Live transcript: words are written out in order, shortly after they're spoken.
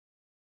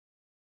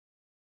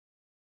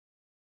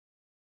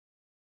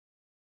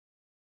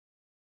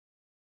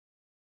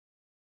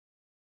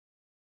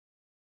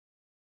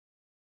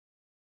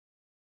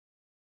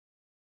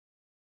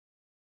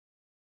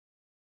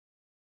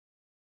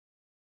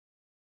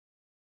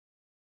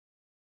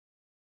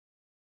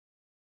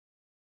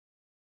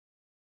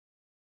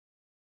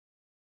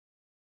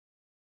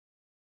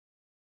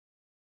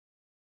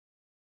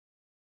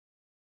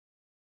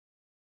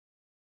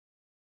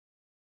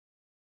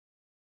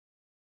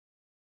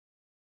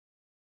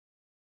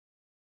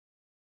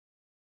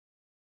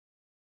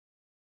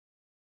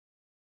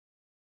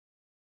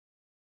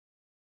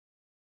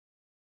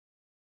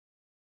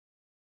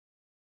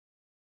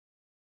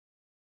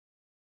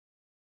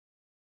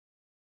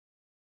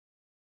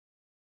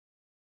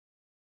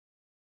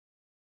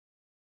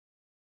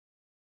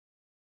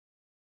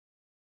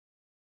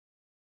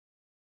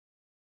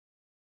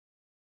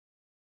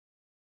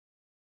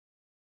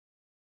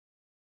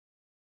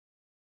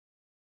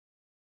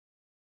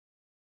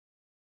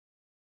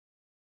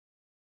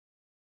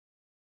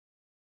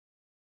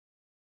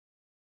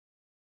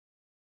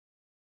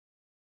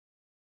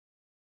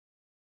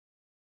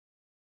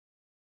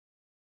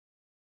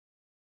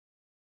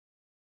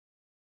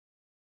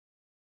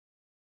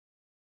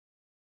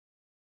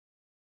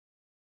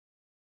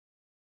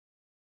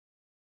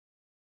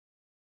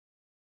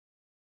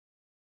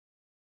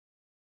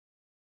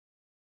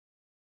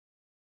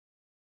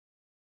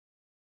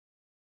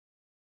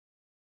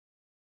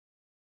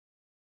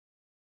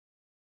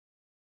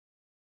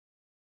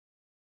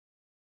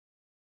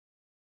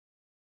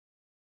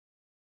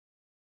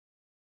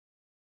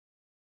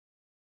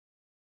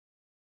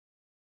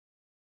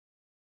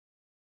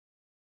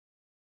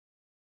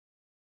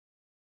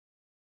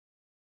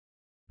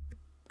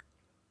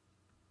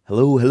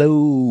Hello,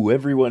 hello,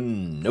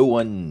 everyone, no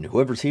one,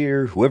 whoever's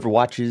here, whoever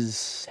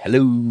watches,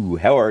 hello,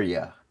 how are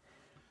ya?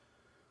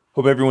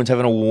 Hope everyone's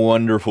having a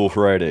wonderful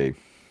Friday.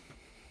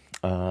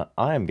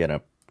 I'm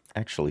gonna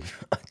actually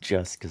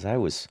adjust, because I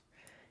was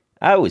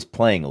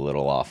playing a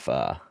little off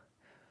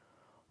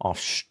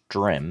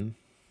stream,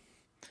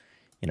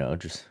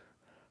 just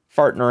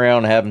farting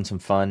around, having some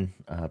fun,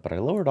 but I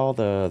lowered all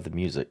the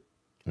music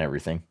and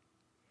everything.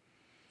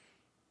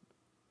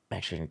 I'm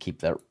actually gonna keep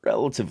that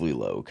relatively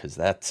low, because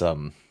that's,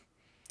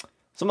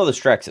 some of the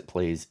tracks it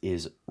plays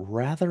is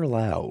rather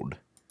loud.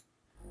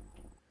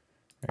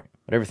 Right,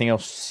 but everything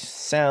else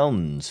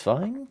sounds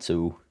fine,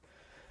 so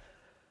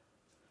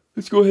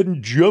let's go ahead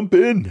and jump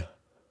in.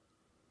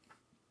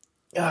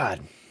 God.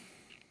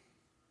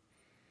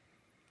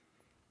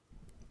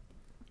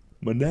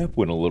 My nap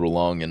went a little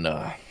long, and,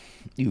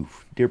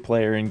 dear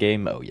player in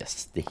game, oh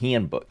yes, the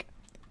handbook.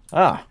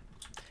 Ah,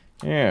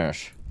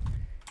 yes,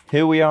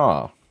 here we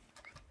are.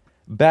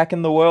 Back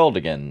in the world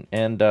again,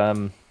 and,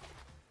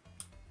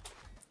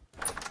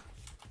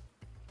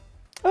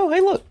 oh,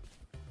 hey, look.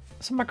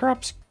 Some of my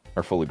crops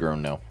are fully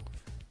grown now.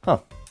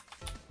 Huh.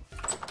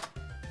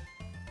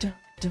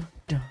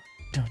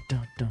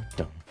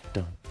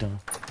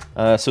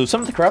 So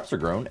some of the crops are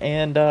grown,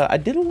 and I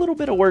did a little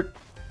bit of work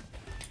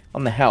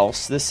on the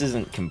house. This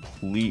isn't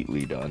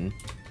completely done.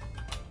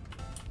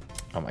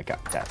 Oh my god,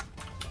 that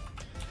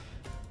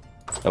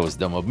was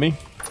dumb of me.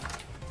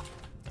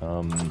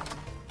 Do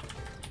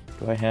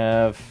I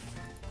have...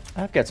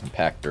 I've got some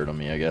packed dirt on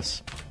me, I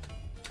guess.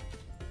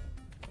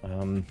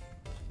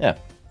 Yeah.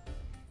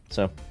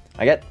 So,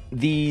 I got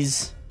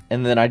these,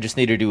 and then I just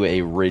need to do a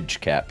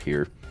ridge cap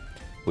here,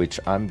 which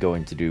I'm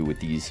going to do with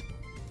these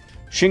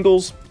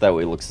shingles. That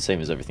way it looks the same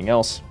as everything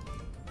else.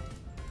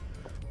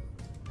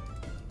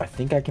 I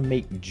think I can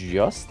make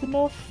just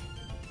enough.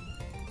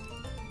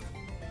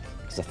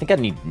 Because I think I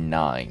need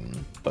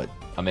 9, but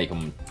I make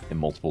them in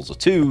multiples of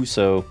 2,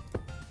 so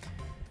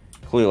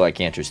clearly I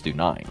can't just do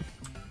 9.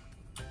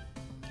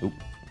 Oop.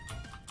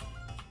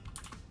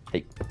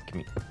 Hey,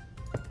 come here.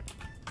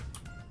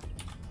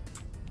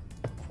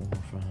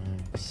 4,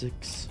 5,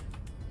 6.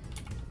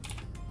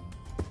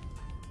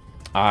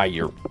 Ah,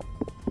 you're...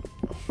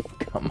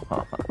 Come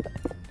on.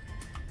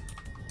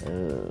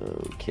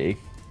 Okay.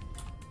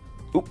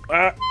 Oop,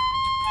 ah.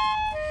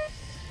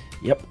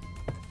 Yep.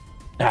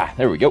 Ah,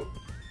 there we go.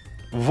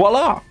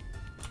 Voila!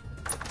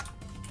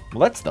 Well,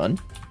 that's done.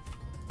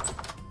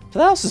 So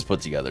the house is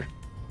put together.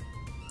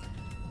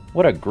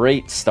 What a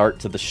great start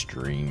to the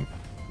stream.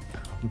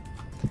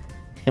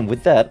 And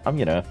with that, I'm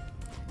gonna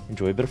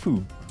enjoy a bit of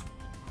food.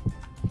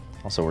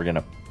 Also, we're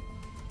gonna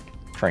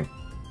try and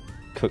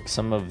cook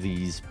some of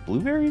these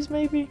blueberries,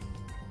 maybe?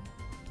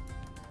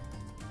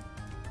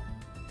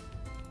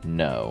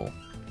 No.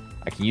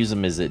 I can use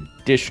them as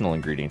additional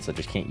ingredients. I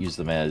just can't use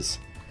them as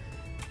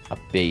a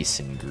base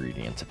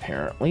ingredient,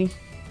 apparently.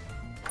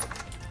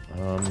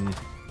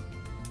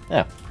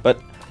 Yeah, but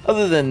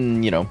other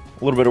than, a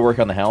little bit of work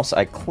on the house,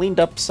 I cleaned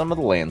up some of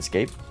the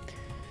landscape.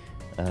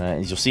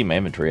 As you'll see in my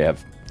inventory, I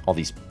have all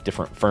these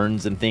different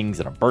ferns and things,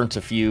 and I burnt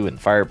a few in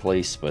the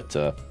fireplace, but,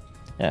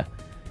 yeah.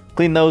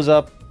 Cleaned those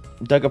up,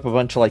 dug up a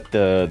bunch of, like,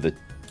 the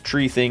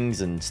tree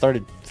things, and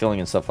started filling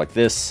in stuff like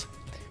this.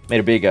 Made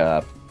a big,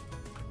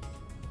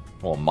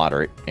 well,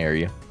 moderate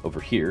area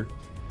over here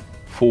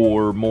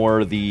for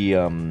more of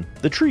the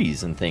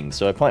trees and things.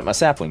 So I plant my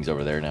saplings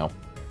over there now.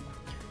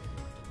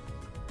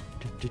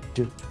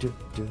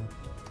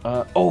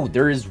 Oh,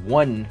 there is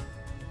one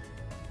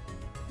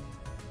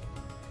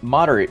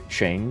moderate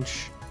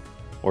change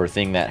or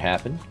thing that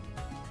happened.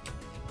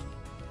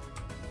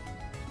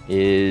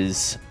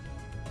 Is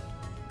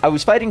I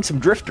was fighting some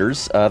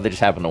drifters. They just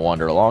happened to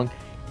wander along,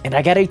 and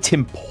I got a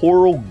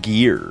temporal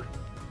gear.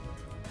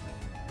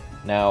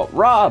 Now,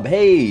 Rob,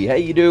 hey, how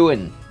you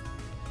doing?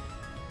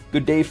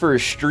 Good day for a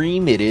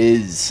stream. It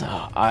is.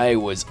 I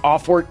was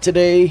off work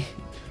today,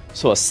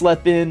 so I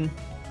slept in,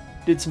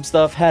 did some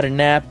stuff, had a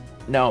nap.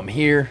 Now I'm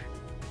here,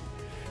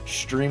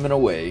 streaming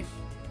away.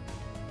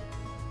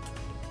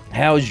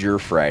 How's your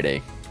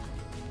Friday?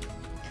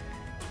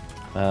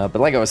 But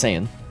like I was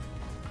saying,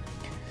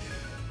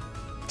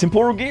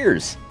 temporal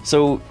gears.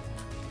 So,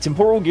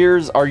 temporal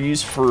gears are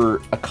used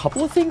for a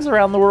couple of things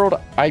around the world,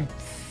 I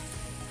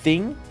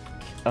think.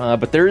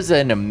 But there is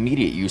an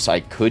immediate use I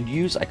could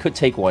use. I could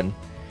take one,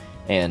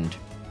 and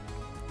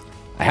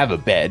I have a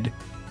bed.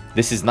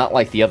 This is not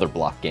like the other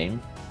block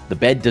game. The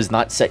bed does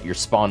not set your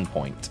spawn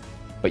point,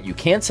 but you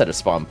can set a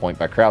spawn point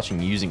by crouching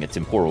using a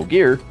temporal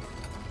gear.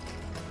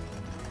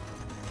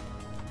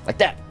 Like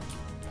that.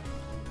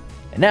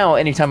 And now,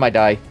 anytime I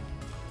die,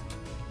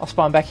 I'll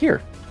spawn back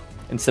here.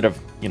 Instead of,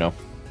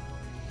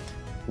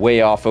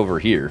 way off over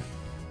here.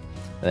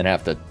 And then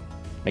have to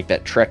make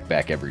that trek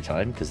back every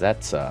time, because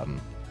that's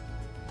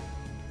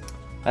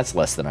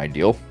less than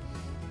ideal.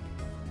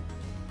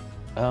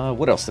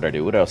 What else did I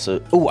do? What else?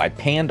 Oh, I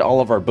panned all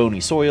of our bony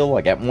soil.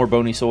 I got more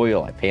bony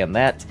soil. I panned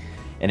that.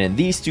 And in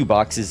these 2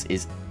 boxes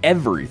is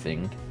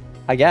everything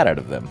I got out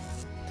of them.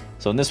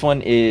 So in this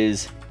one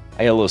is,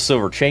 I got a little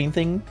silver chain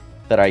thing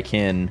that I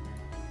can,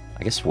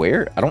 I guess,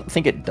 wear. I don't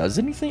think it does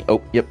anything.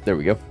 Oh, yep, there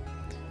we go.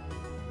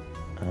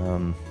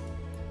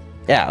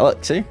 Yeah,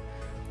 look, see?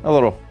 A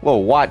little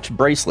watch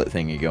bracelet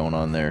thingy going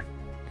on there.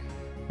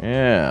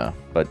 Yeah,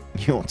 but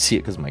you won't see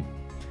it because my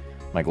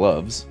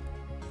gloves.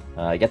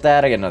 I get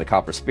that. I get another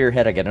copper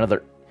spearhead. I get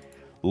another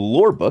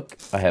lore book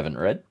I haven't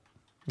read.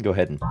 Go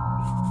ahead and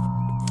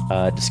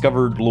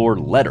discovered lore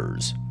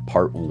letters,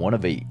 part 1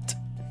 of 8.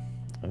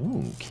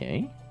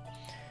 Okay.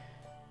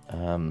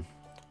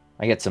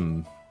 I get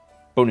some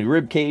bony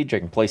rib cage I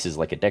can place as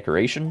like a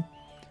decoration.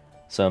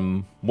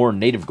 Some more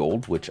native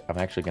gold, which I'm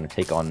actually going to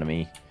take on to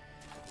me.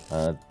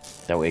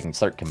 That way I can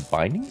start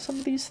combining some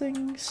of these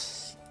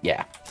things.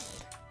 Yeah.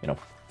 You know,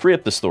 free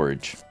up the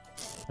storage.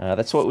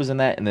 That's what was in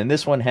that. And then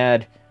this one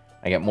had,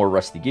 I got more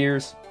rusty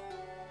gears.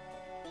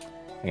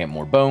 I got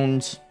more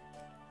bones.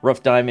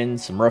 Rough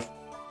diamonds, some rough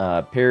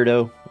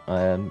peridot,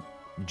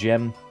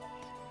 gem,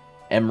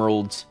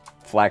 emeralds,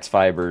 flax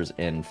fibers,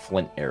 and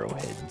flint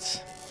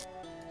arrowheads.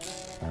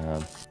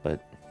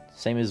 But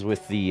same as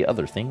with the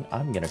other thing,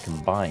 I'm going to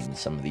combine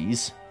some of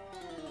these.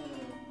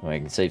 I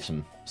can save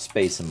some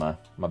space in my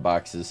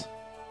boxes.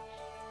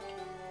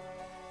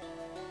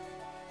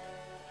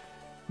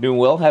 Doing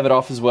well? Have it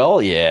off as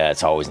well? Yeah,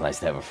 it's always nice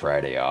to have a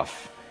Friday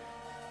off.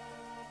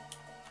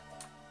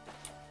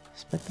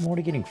 Spent more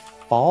to getting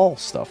fall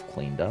stuff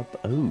cleaned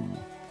up. Ooh.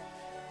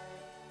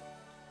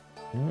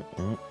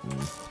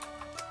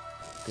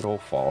 Good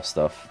old fall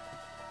stuff.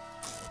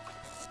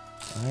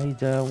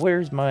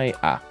 Where's my...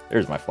 Ah,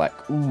 there's my flat...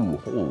 Ooh,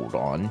 hold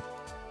on.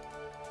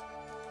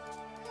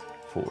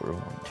 4, 1, 2,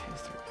 3,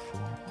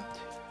 4, 1,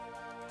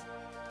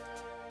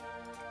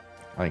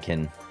 2. I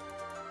can...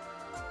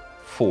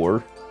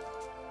 4.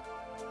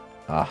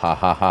 Ah, ha,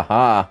 ha, ha,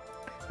 ha.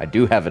 I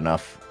do have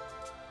enough.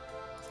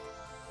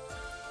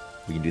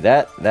 We can do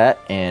that, that,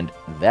 and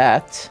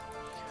that.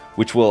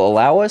 Which will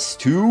allow us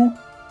to...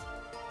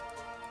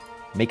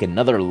 make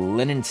another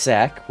linen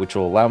sack, which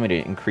will allow me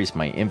to increase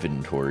my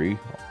inventory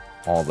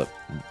all that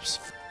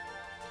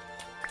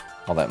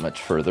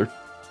much further.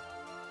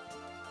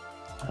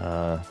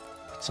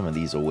 Put some of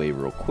these away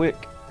real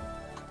quick.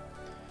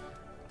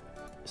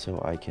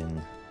 So I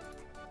can...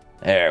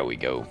 There we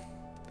go.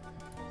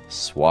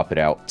 Swap it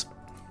out.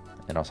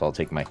 And also I'll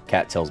take my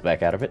cattails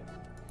back out of it.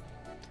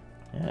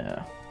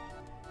 Yeah.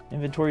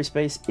 Inventory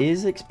space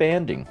is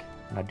expanding.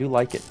 And I do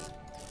like it.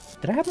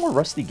 Did I have more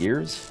rusty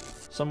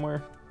gears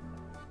somewhere?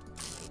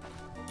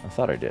 I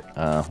thought I did.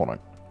 Hold on.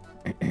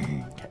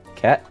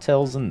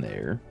 Cattails in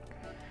there.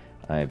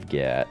 I've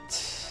got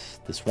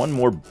this one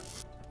more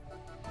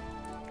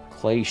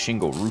clay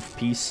shingle roof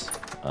piece.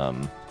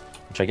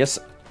 Which I guess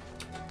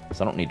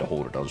I don't need to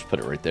hold it. I'll just put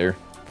it right there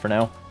for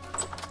now.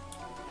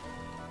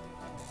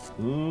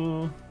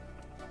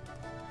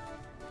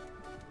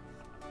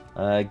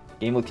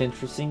 Game looked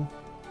interesting.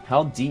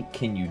 How deep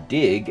can you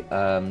dig?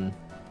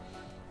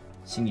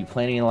 Seeing you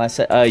planning in the last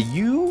set.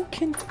 You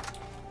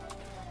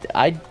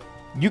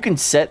can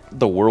set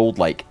the world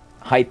like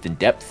height and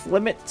depth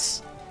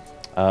limits.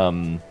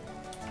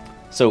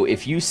 So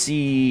if you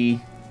see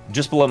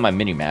just below my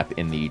mini-map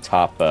in the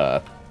top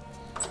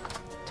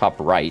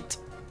right,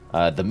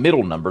 the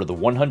middle number, the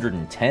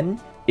 110,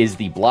 is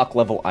the block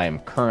level I am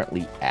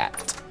currently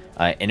at.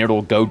 And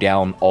it'll go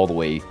down all the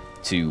way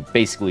to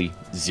basically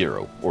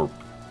 0 or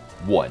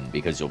 1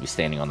 because you'll be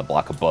standing on the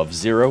block above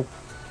 0.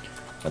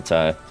 But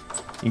you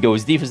can go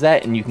as deep as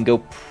that, and you can go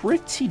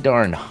pretty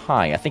darn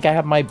high. I think I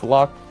have my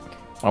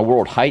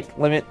world height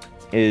limit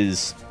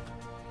is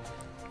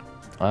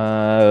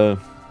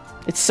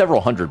it's several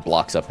hundred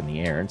blocks up in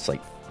the air. It's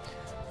like,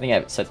 I think I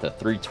have it set to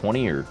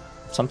 320 or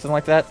something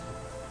like that.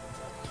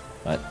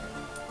 But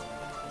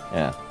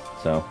yeah,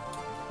 so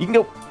you can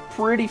go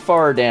pretty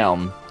far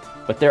down,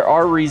 but there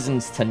are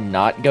reasons to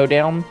not go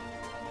down.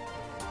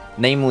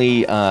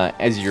 Namely,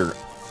 as you're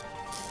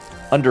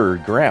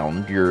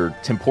underground, your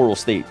temporal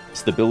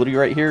stability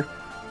right here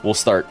will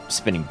start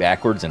spinning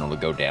backwards, and it'll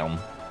go down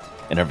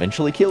and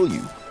eventually kill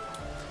you.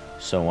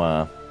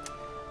 So,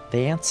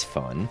 that's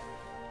fun.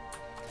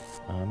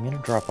 I'm going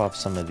to drop off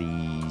some of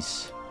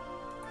these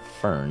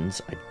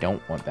ferns I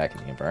don't want back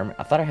in the environment.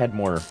 I thought I had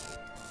more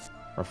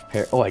rough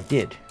pear. Oh, I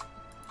did.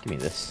 Give me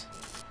this.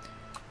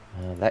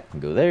 That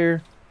can go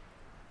there.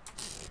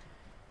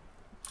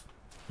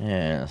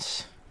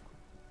 Yes.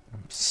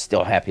 I'm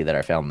still happy that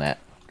I found that.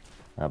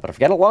 But I've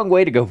got a long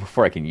way to go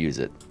before I can use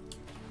it.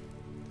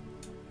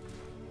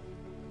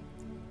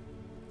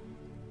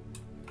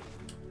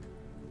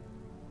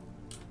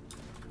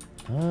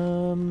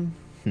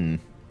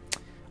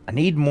 I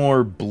need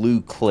more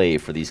blue clay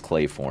for these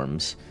clay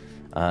forms.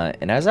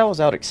 And as I was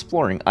out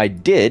exploring, I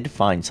did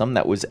find some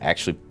that was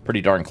actually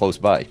pretty darn close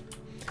by.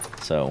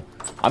 So,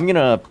 I'm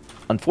gonna,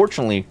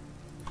 unfortunately,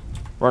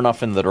 run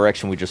off in the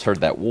direction we just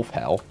heard that wolf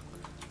howl.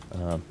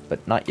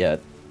 But not yet,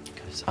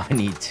 because I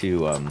need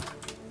to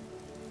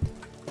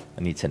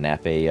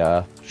nap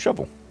a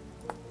shovel.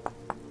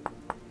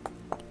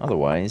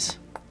 Otherwise,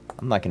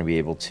 I'm not going to be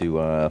able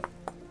to,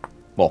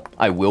 well,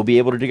 I will be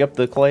able to dig up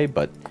the clay,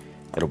 but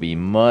it'll be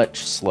much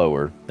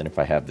slower than if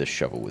I have this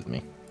shovel with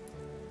me.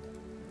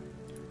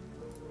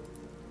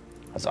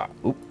 Huzzah.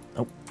 Oop.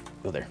 Nope.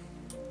 Go there.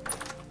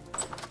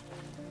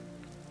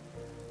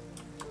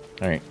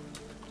 Alright.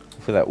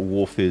 Hopefully that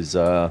wolf is,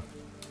 Oh,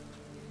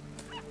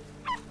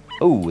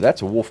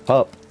 that's a wolf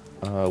pup.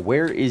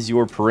 Where is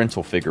your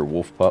parental figure,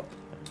 wolf pup?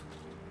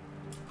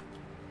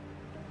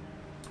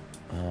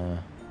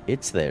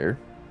 It's there.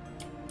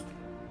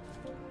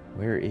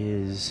 Where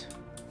is...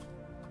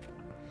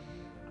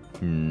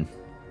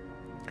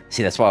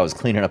 See, that's why I was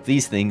cleaning up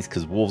these things,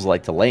 because wolves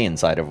like to lay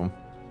inside of them.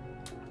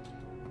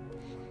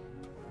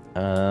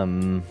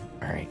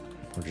 Alright.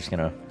 We're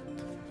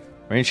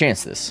gonna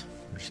chance this.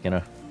 We're just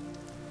gonna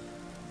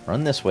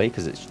run this way,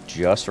 because it's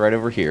just right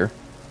over here.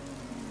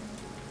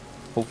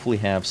 Hopefully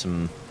have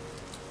some...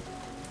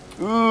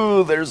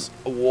 Ooh, there's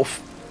a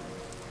wolf.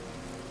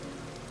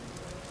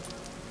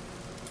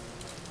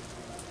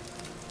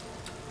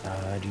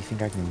 Do you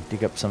think I can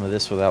dig up some of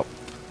this without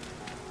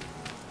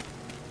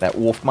that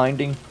wolf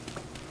minding?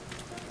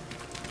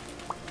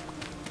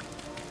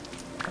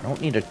 I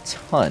don't need a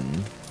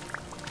ton,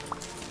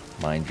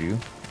 mind you,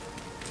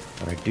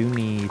 but I do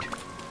need,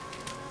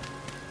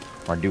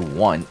 or I do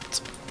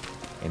want,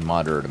 a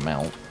moderate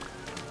amount.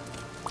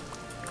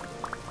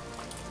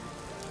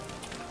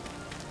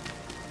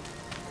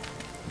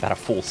 About a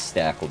full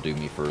stack will do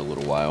me for a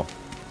little while.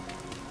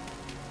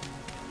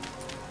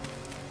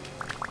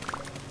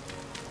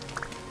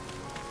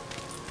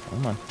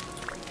 Come on.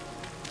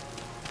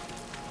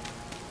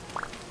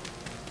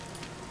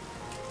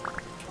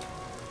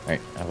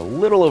 Alright, I have a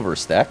little over a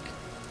stack.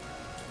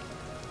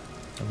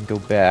 I can go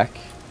back.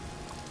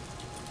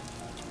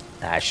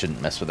 I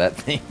shouldn't mess with that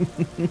thing.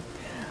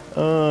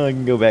 I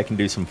can go back and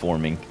do some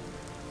forming.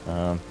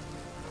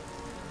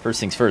 First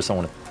things first, I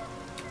want to...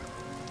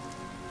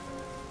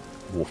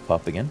 Wolf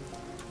pup again.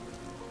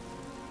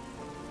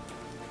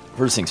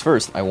 First things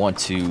first, I want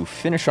to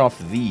finish off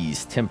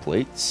these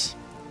templates.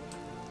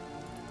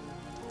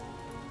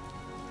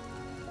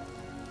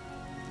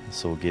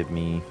 This will give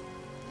me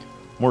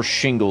more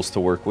shingles to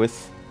work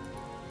with.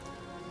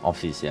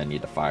 Obviously, I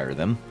need to fire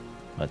them,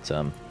 but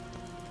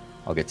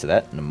I'll get to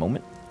that in a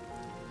moment.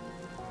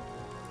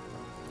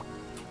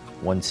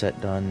 One set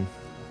done.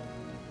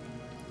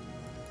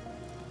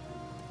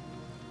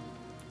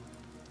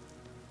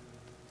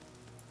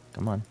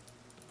 Come on.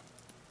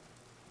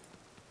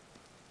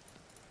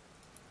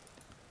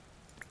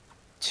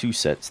 Two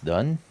sets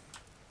done.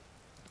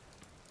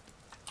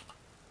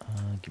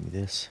 Give me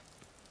this.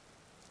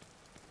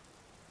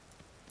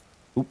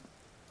 Oop.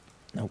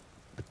 Nope.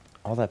 Put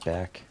all that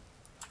back.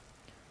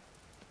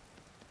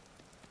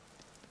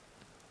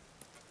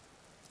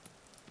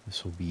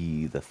 This will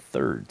be the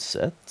third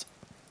set.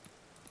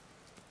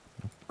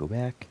 Go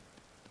back.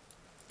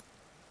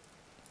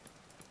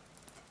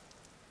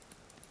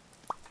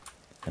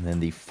 And then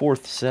the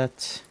fourth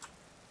set.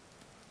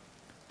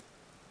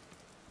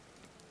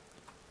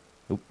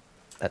 Oop,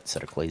 that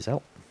set of clay's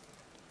out.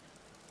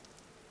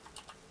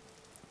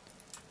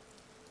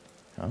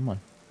 Come on.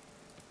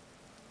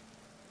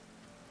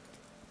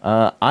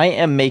 I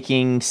am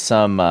making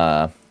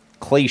some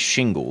clay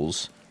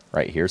shingles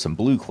right here, some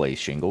blue clay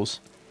shingles,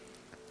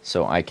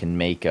 so I can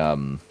make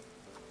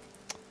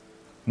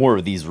more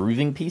of these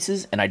roofing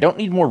pieces. And I don't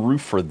need more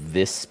roof for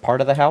this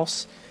part of the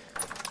house,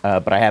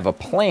 but I have a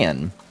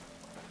plan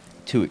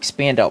to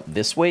expand out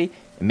this way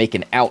and make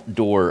an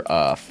outdoor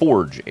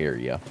forge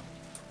area.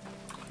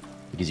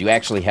 Because you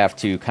actually have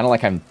to, kind of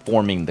like I'm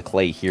forming the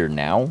clay here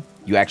now,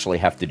 you actually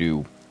have to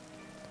do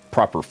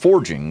proper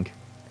forging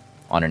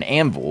on an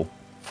anvil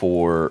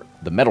for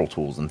the metal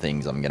tools and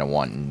things I'm going to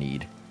want and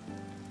need.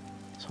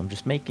 So I'm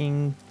just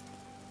making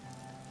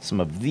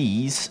some of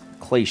these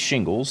clay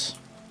shingles.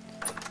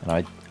 And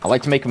I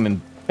like to make them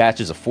in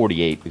batches of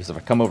 48, because if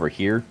I come over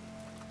here,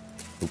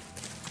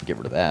 get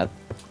rid of that.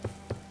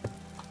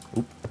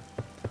 Oop,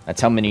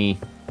 that's how many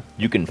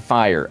you can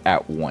fire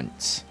at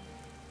once.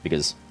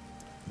 Because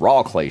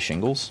raw clay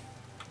shingles,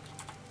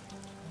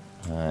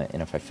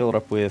 and if I fill it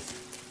up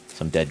with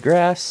some dead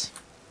grass,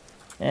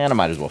 and I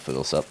might as well fill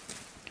this up.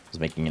 I was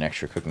making an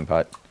extra cooking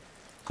pot.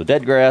 So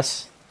dead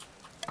grass,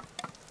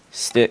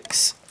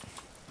 sticks,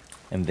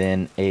 and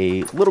then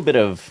a little bit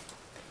of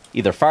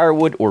either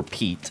firewood or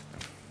peat.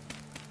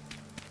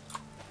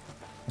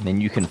 And then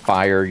you can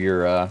fire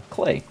your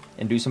clay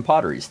and do some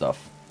pottery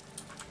stuff.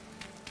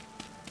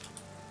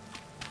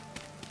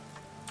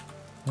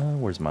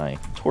 Where's my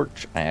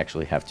torch? I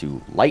actually have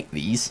to light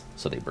these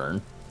so they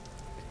burn.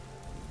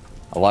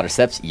 A lot of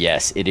steps?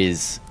 Yes, it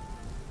is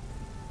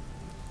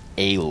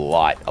a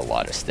lot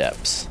of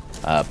steps.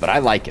 But I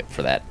like it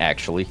for that,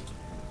 actually.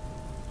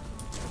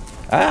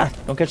 Ah,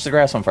 don't catch the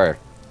grass on fire.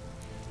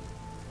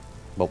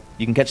 Well,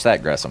 you can catch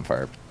that grass on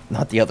fire, but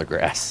not the other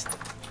grass.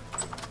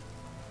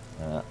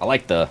 I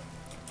like the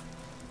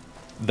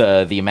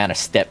amount of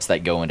steps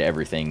that go into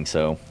everything,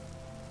 so...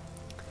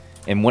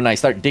 And when I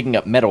start digging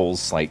up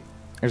metals, like,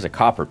 there's a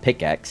copper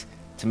pickaxe.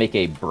 To make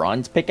a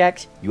bronze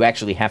pickaxe, you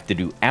actually have to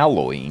do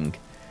alloying,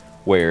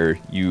 where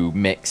you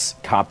mix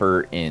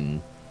copper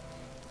and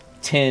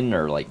tin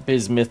or like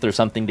bismuth or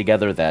something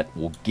together that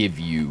will give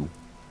you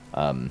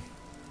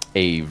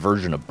a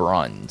version of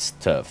bronze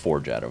to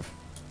forge out of.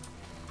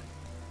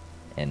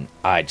 And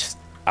I just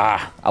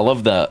I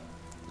love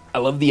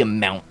the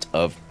amount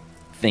of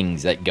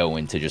things that go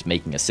into just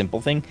making a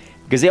simple thing,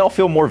 because they all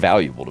feel more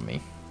valuable to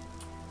me.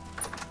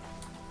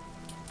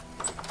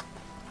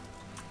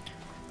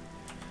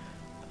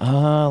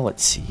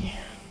 Let's see.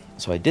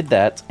 So I did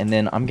that, and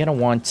then I'm gonna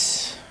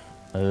want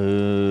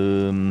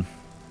I'm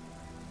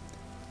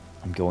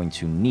going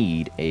to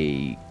need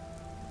a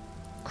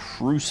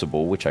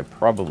crucible, which I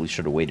probably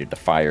should have waited to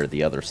fire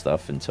the other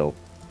stuff until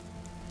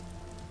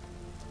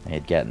I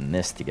had gotten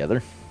this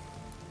together.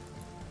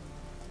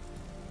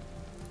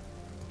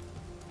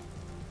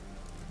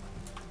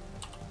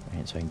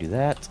 Alright, so I can do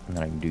that, and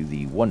then I can do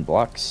the 1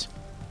 blocks.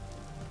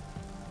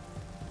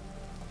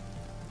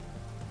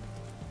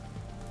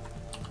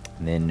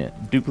 And then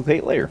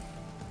duplicate layer.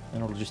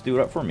 And it'll just do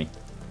it up for me.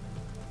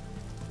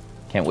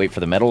 Can't wait for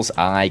the metals.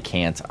 I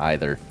can't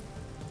either.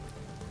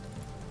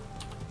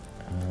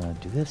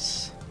 Do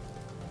this.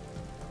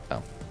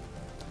 Oh.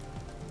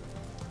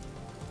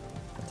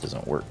 That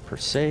doesn't work per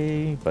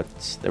se, but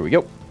there we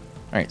go.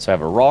 Alright, so I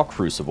have a raw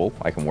crucible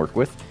I can work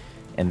with.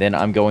 And then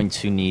I'm going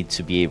to need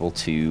to be able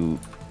to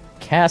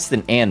cast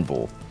an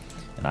anvil.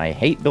 And I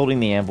hate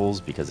building the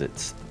anvils because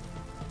it's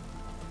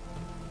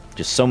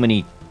just so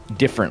many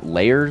different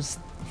layers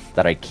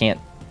that I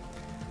can't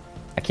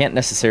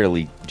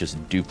necessarily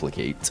just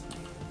duplicate.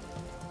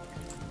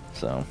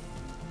 So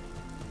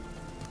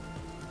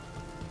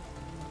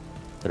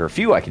there are a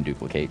few I can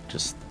duplicate,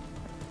 just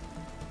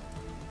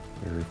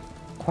there are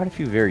quite a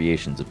few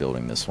variations of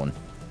building this one.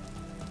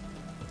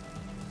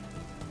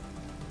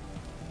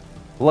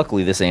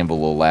 Luckily this anvil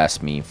will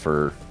last me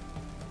for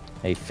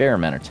a fair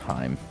amount of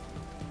time.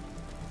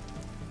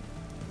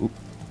 Oop,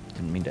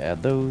 didn't mean to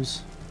add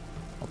those.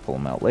 I'll pull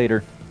them out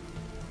later.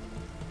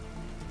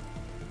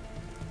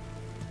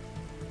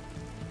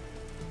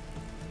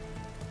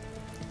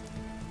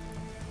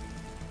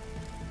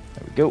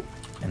 There we go.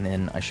 And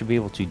then I should be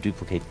able to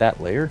duplicate that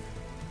layer.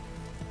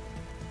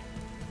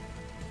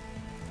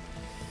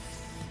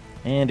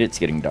 And it's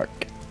getting dark.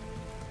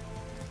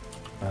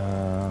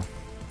 There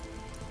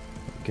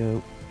we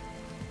go.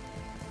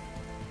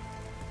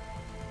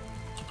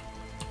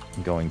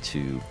 I'm going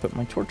to put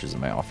my torches in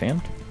my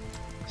offhand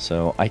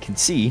so I can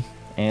see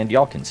and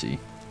y'all can see.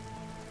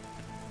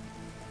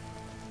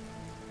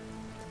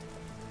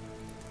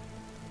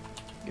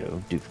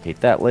 Go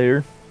duplicate that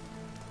layer.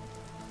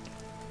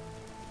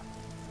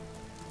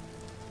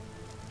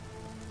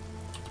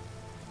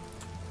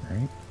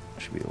 Alright, I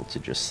should be able to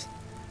just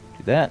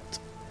do that.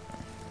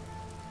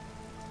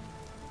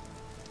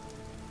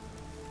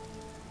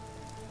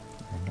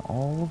 And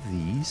all of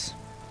these.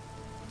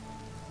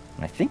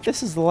 And I think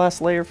this is the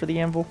last layer for the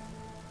anvil.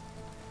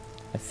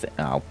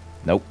 Oh,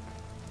 nope.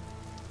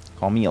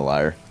 Call me a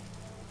liar.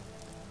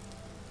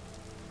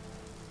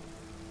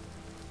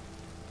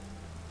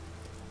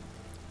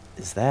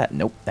 Is that?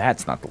 Nope,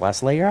 that's not the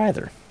last layer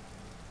either.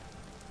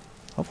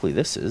 Hopefully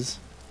this is.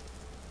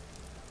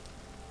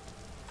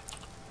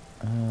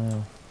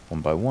 1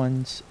 by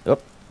 1s. Oh,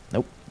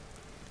 nope.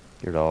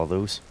 Get rid of all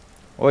those.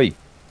 Oi!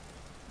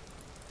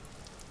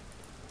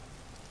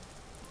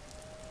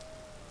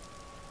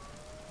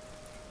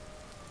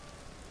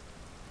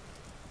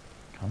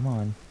 Come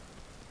on.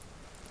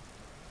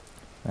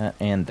 That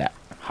and that.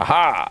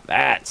 Haha!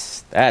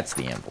 That's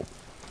the anvil.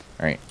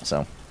 Alright,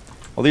 so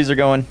while these are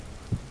going,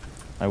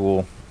 I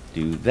will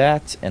do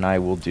that, and I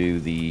will do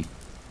the...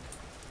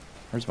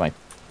 Where's my...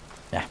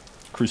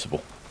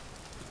 crucible.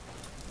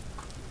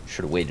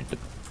 Should have waited to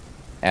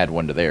add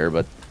one to there,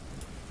 but...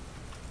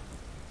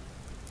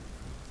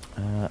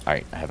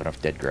 Alright, I have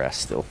enough dead grass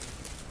still.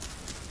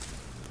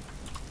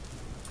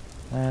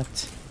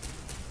 That...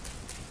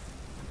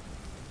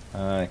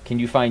 can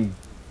you find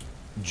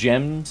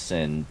gems?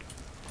 And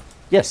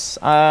yes,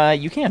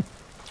 you can.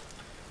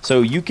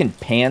 So you can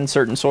pan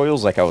certain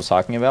soils like I was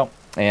talking about,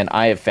 and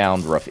I have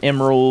found rough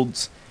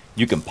emeralds.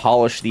 You can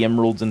polish the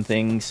emeralds and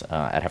things.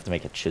 I'd have to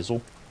make a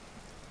chisel.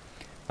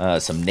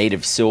 Some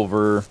native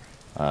silver,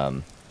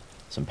 some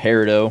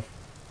peridot,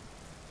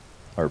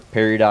 or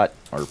peridot,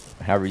 or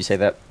however you say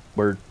that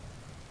word.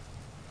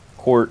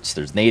 Quartz,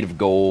 there's native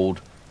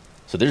gold.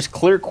 So there's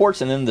clear quartz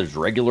and then there's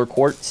regular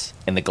quartz,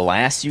 and the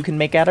glass you can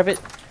make out of it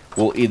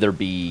will either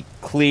be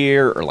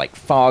clear or like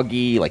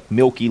foggy, like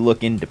milky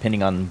looking,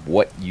 depending on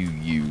what you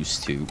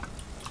use to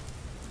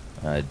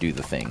do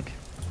the thing.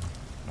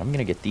 I'm going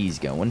to get these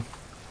going.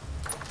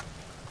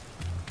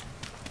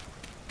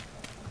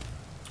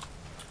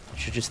 I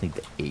should just need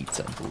the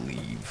 8s, I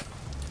believe.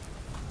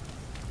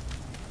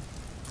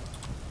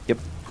 Yep.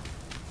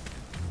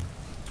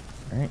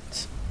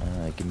 Alright.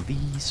 Give me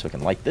these so I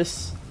can light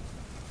this.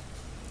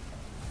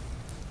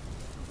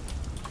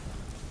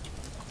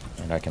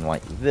 And I can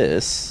light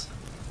this.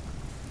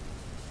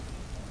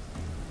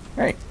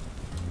 Alright.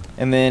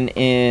 And then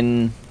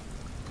in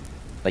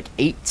like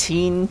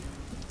 18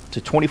 to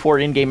 24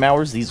 in-game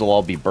hours, these will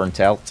all be burnt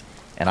out.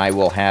 And I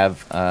will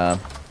have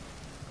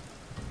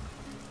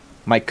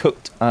my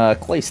cooked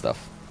clay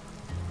stuff.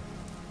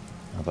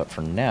 But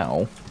for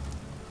now,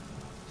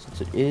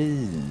 since it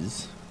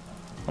is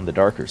on the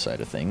darker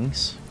side of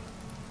things,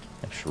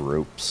 extra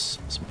ropes,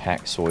 some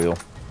packed soil.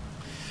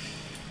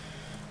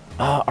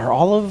 Are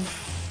all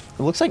of...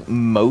 It looks like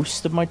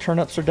most of my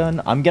turnips are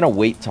done. I'm going to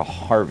wait to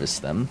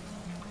harvest them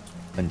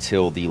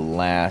until the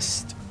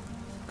last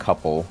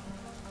couple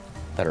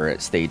that are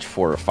at stage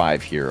 4 or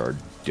 5 here are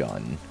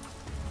done.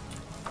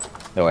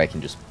 That way I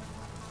can just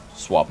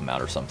swap them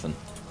out or something.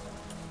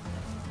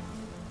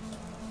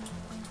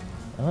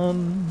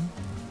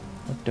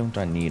 What don't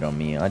I need on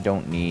me? I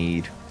don't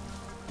need...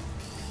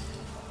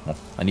 Well,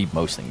 I need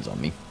most things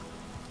on me.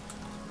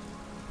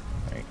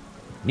 Alright.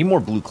 Need more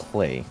blue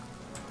clay.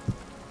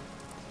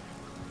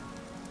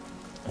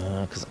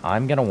 Because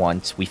I'm going to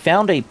want... We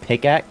found a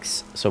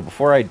pickaxe, so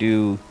before I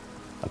do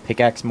a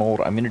pickaxe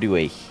mold, I'm going to do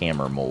a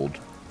hammer mold.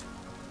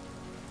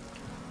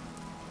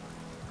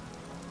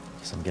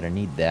 Because I'm going to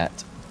need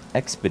that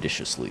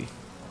expeditiously.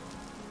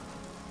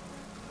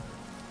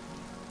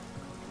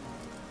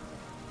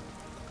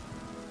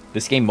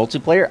 This game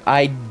multiplayer?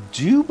 I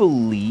do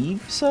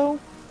believe so.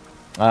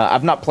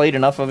 I've not played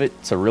enough of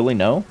it to really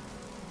know.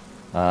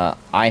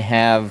 I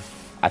have,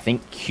 I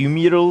think,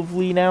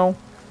 cumulatively now,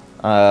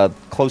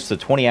 close to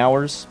 20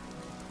 hours.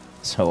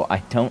 So I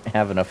don't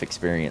have enough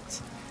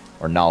experience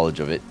or knowledge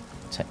of it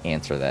to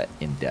answer that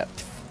in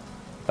depth.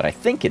 But I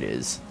think it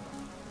is.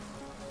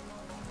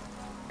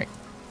 Right.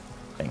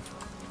 Dang.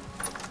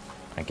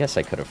 I guess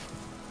I could have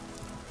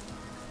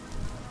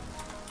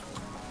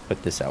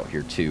put this out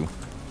here too.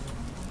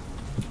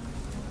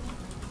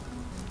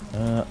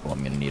 Well, I'm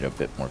going to need a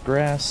bit more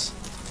grass.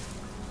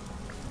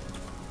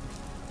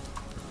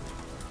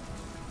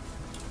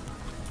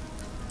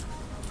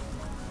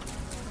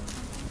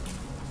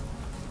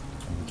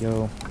 There we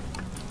go.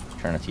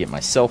 Try not to get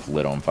myself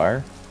lit on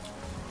fire,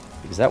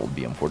 because that would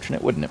be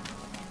unfortunate, wouldn't it?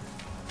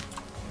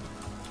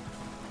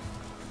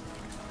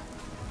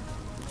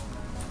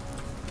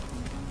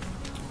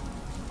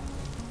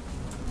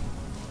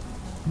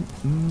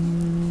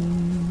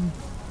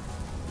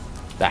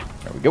 Ah,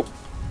 there we go.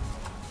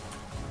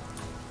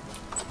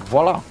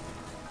 Voila!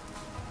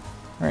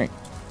 Alright.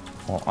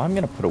 Well, I'm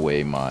going to put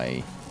away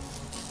my...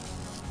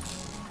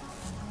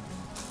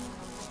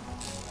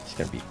 It's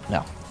got to be...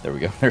 No, there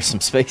we go. There's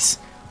some space.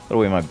 Put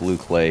away my blue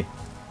clay.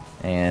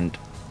 And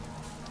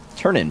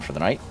turn in for the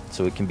night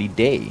so it can be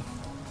day.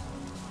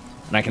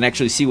 And I can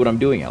actually see what I'm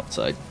doing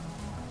outside.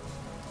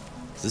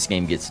 'Cause this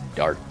game gets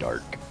dark.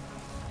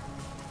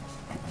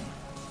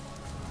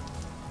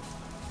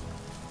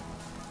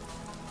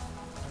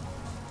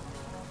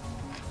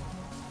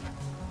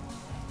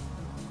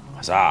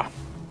 Huzzah!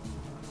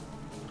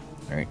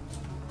 Alright.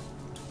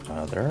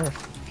 There are a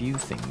few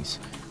things.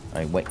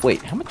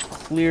 Wait, how much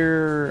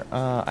clear...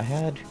 I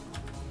had...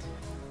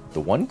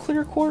 The one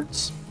clear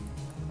quartz?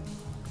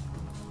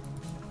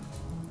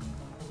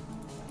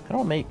 How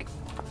do I make...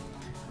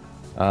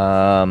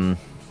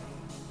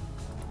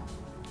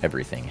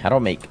 Everything. How do I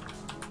make...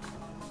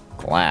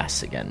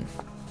 glass again?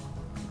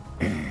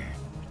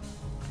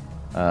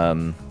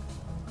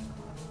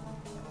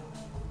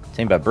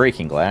 Same by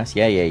breaking glass.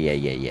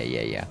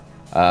 Yeah.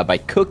 By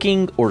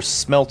cooking or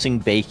smelting,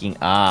 baking.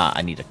 Ah,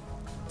 I need to...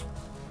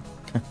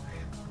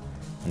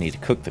 I need to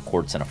cook the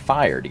quartz in a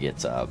fire to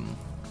get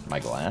my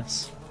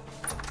glass.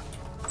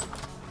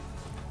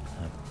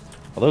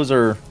 Well, those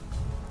are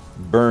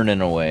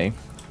burning away.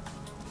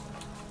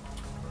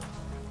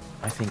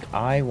 I think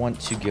I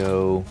want to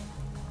go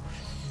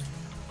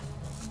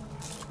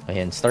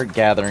and start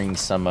gathering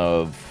some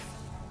of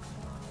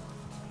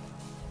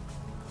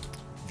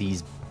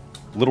these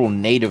little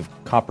native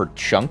copper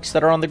chunks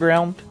that are on the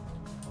ground.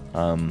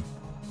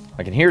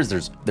 Like in here,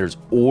 there's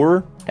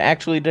ore to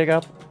actually dig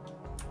up.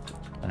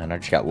 And I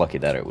just got lucky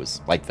that it was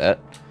like that.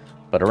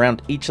 But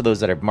around each of those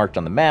that I've marked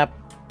on the map,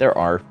 there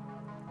are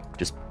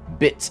just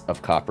bits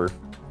of copper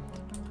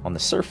on the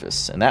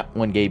surface. And that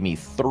one gave me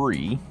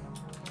 3.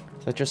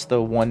 Is that just the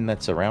one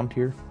that's around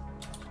here?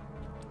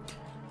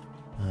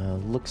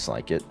 Looks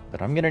like it.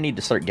 But I'm going to need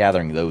to start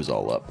gathering those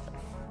all up.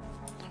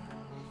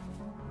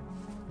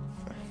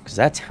 Because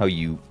that's how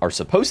you are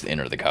supposed to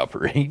enter the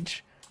Copper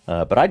Age.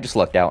 But I just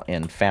lucked out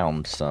and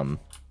found some...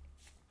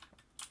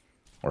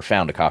 Or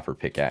found a copper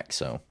pickaxe,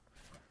 so...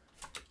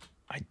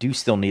 I do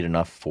still need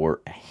enough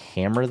for a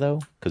hammer,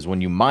 though. Because when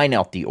you mine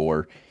out the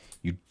ore,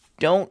 you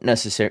don't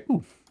necessarily...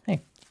 Ooh,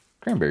 hey,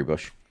 cranberry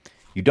bush.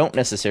 You don't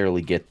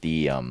necessarily get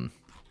the,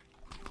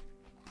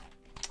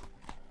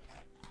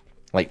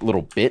 like,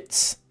 little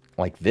bits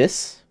like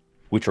this,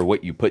 which are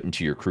what you put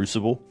into your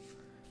crucible.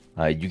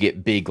 You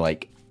get big,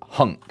 like,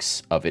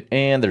 hunks of it.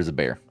 And there's a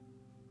bear.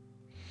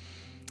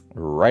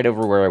 Right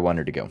over where I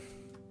wanted to go.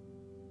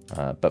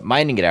 But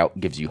mining it out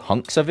gives you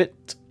hunks of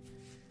it,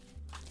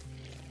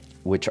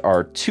 which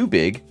are too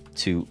big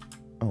to...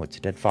 Oh, it's a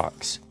dead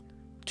fox.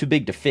 Too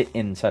big to fit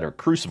inside a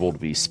crucible to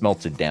be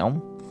smelted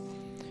down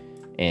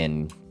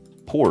and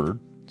poured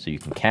so you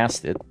can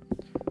cast it.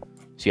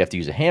 So you have to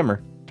use a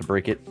hammer to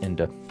break it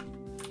into...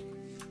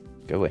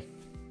 Go away.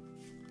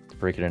 To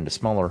break it into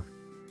smaller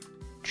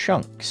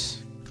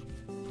chunks.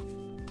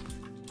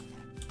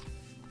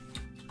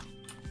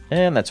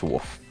 And that's a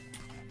wolf.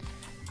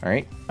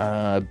 Alright.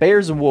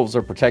 Bears and wolves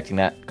are protecting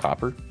that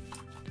copper.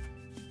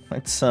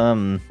 Let's,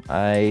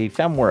 I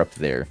found more up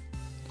there.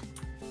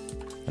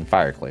 And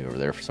fire clay over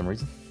there for some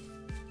reason.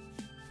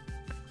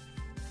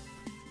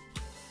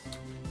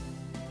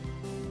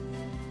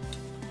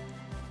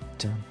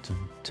 Dun, dun,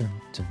 dun,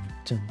 dun,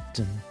 dun,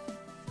 dun.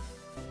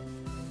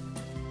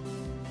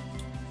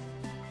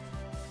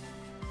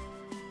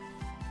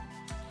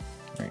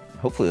 Alright,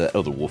 hopefully that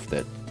other wolf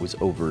that was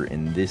over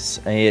in this...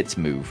 It's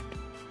moved.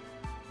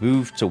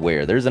 Moved to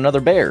where? There's another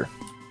bear.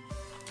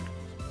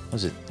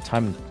 Was it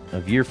time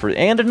of year for...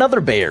 And another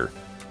bear!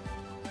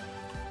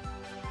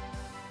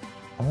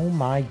 Oh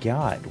my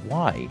god,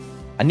 why?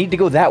 I need to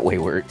go that way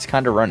where it's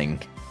kind of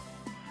running.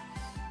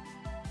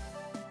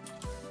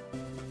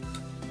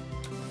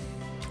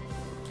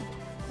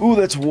 Ooh,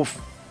 that's a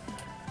wolf.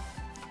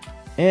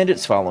 And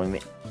it's following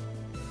me.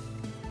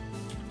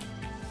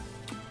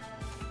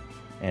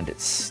 And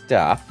it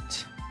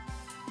stopped.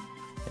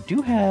 I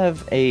do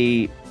have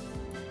a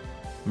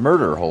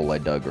murder hole I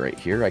dug right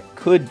here. I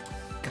could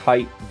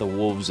kite the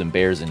wolves and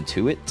bears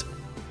into it.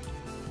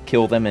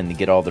 Kill them and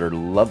get all their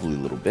lovely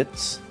little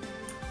bits.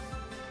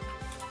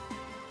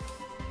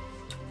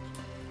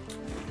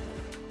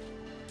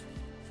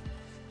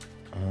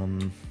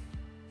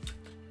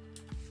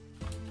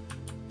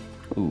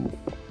 Ooh.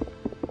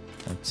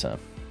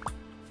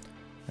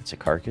 That's a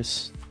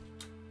carcass.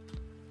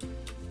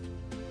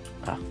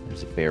 Ah,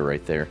 there's a bear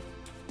right there.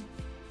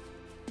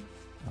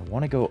 I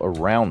want to go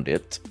around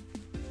it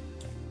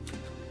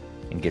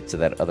and get to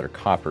that other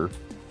copper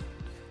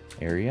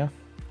area.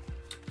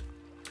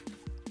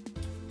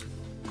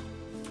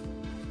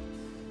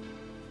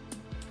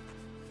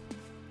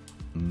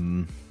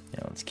 Yeah,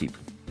 let's keep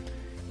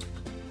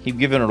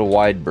giving it a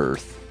wide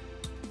berth.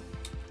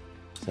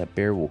 That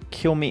bear will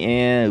kill me,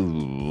 and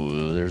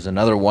ooh, there's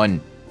another one.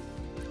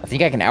 I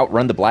think I can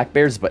outrun the black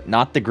bears, but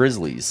not the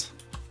grizzlies.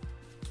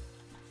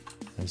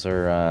 Those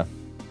are,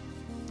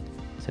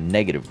 it's a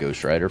negative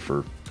Ghost Rider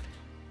for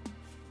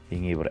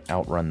being able to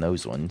outrun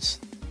those ones.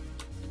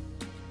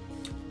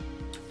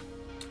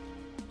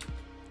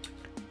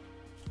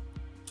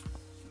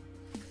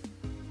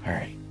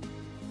 Alright.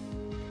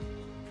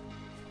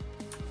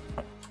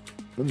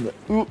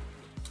 Ooh.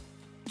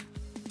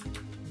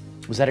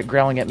 Was that it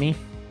growling at me?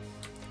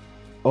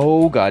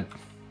 Oh god.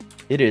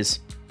 It is.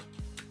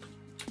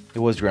 It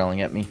was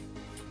growling at me.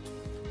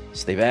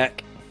 Stay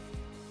back.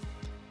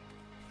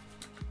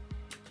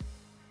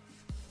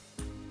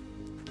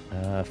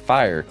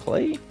 Fire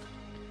clay.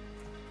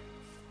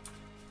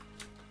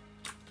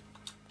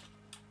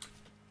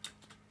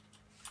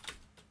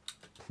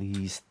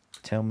 Please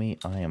tell me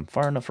I am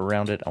far enough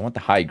around it. I want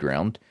the high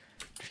ground,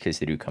 just in case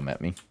they do come at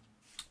me.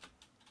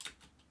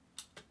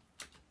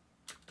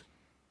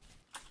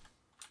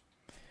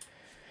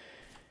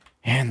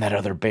 And that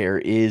other bear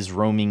is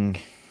roaming,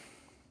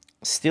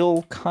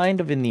 still kind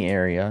of in the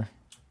area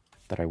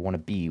that I want to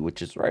be,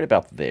 which is right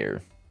about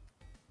there.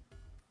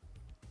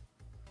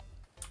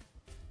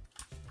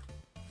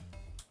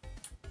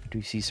 I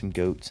do see some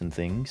goats and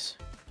things.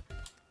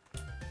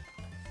 So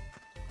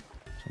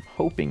I'm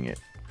hoping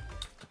it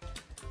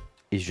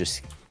is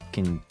just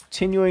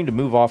continuing to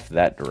move off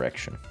that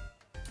direction.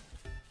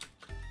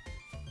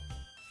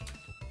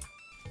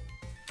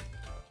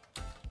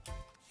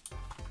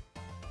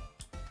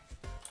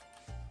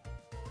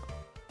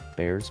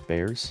 Bears,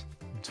 bears.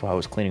 That's why I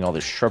was cleaning all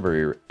this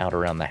shrubbery out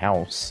around the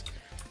house.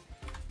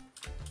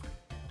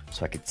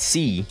 So I could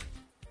see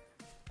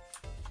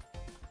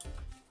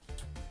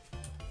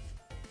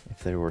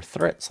if there were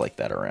threats like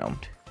that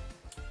around.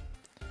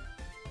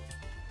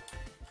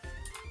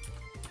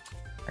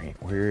 Alright,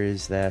 where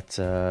is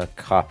that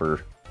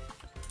copper?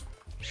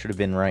 Should have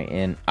been right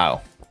in...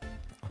 Oh.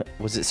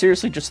 Was it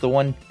seriously just the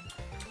one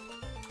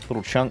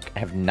little chunk? I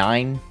have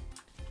 9.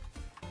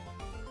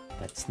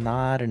 That's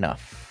not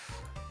enough.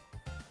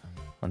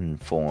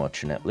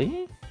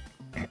 Unfortunately.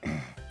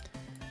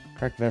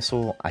 Crack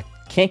vessel. I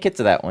can't get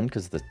to that one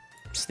because of the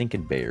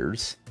stinking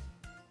bears.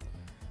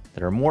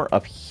 There are more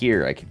up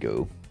here I could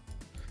go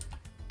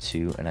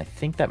to, and I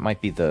think that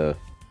might be the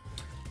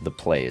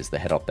play, is to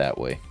head up that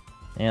way.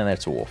 And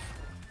that's a wolf.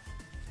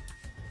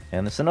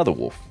 And there's another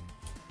wolf.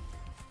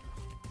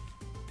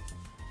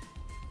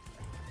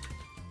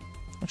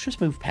 Let's just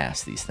move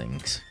past these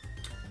things.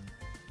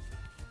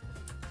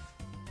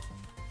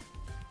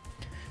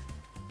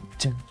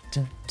 Dun,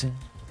 dun, dun.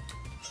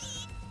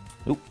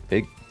 Oop,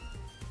 pig.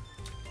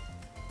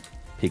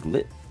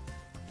 Piglet.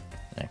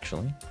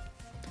 Actually.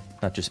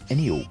 Not just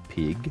any old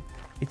pig.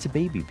 It's a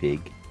baby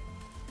pig.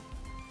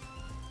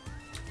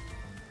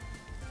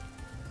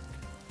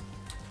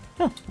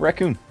 Huh,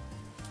 raccoon.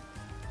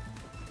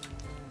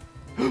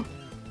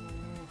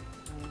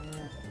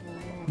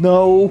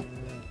 No!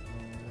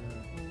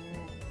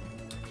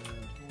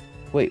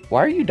 Wait,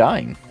 why are you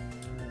dying?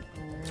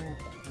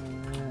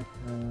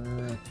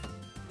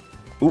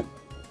 Ooh.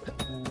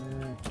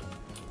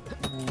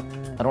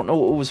 I don't know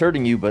what was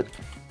hurting you, but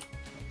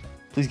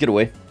Please get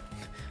away.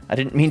 I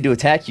didn't mean to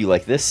attack you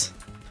like this.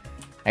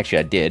 Actually,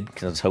 I did,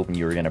 because I was hoping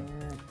you were gonna...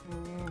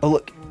 Oh,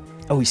 look.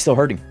 Oh, he's still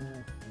hurting.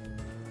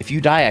 If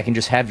you die, I can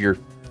just have your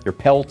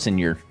pelts and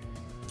your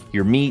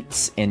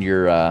meats and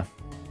your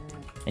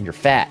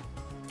fat.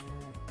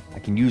 I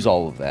can use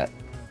all of that.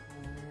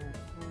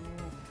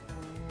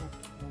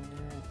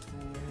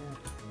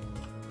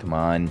 Come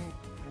on.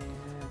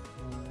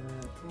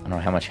 I don't know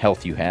how much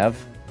health you have.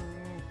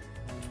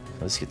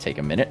 This could take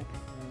a minute.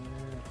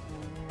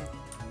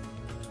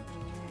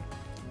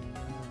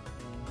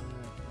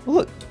 Oh,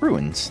 look,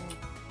 ruins.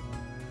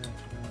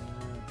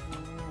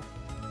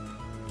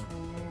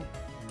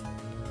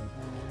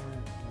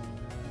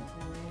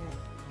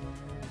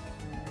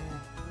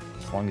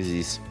 As long as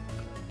he's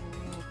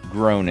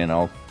groaning,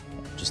 I'll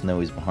just know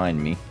he's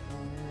behind me.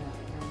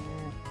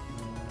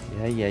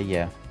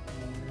 Yeah.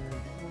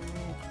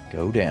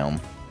 Go down.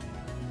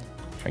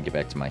 Try and get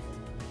back to my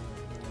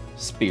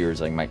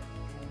spears. I can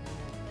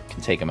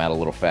take him out a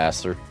little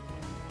faster.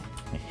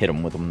 Hit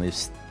him with them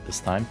this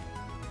time.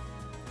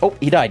 Oh,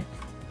 he died.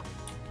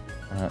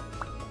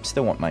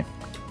 Still want my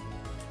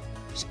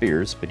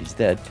spears, but he's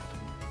dead.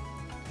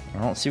 I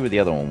don't see where the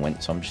other one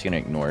went, so I'm just going to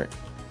ignore it.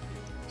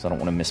 Because I don't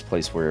want to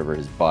misplace wherever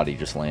his body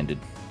just landed.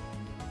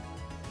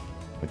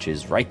 Which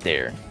is right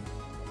there.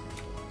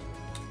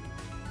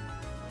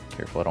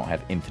 Careful, I don't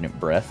have infinite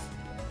breath.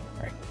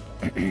 Alright,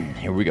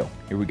 here we go.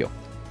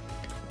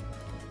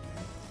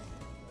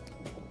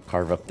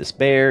 Carve up this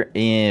bear.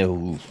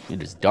 Ew,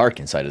 it is dark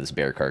inside of this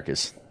bear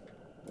carcass.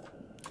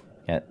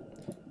 Got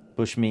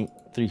bushmeat,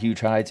 3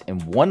 huge hides,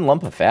 and 1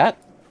 lump of fat?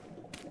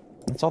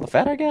 That's all the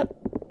fat I got?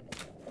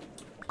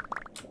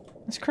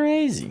 That's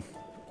crazy.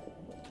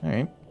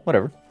 Alright,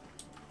 whatever.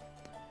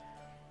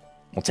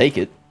 We'll take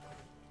it.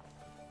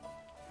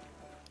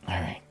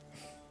 Alright.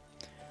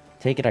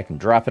 Take it, I can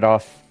drop it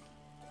off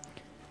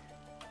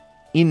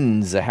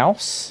in the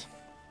house.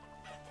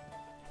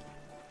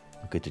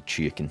 Look at the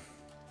chicken.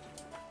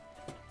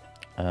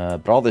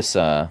 But all this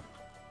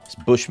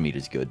bushmeat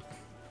is good.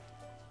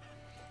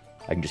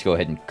 I can just go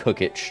ahead and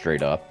cook it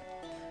straight up.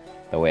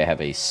 That way I have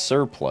a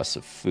surplus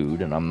of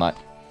food, and I'm not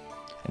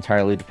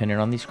entirely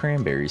dependent on these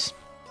cranberries.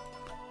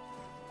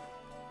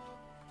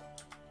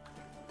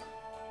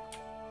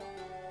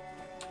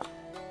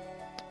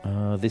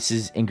 This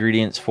is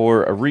ingredients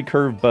for a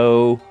recurved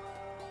bow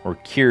or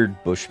cured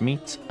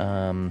bushmeat.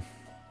 And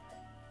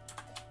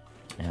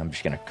I'm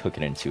just gonna cook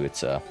it into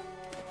its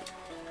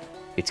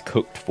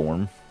cooked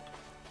form.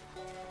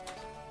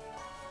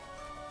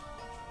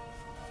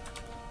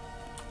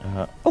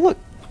 Oh look,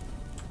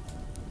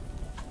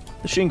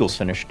 the shingle's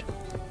finished,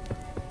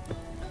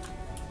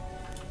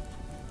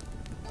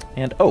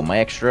 and oh, my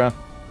extra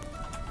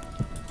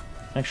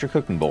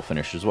cooking bowl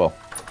finished as well.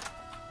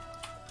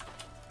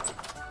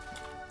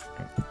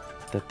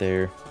 Put that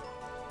there.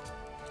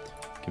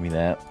 Give me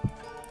that.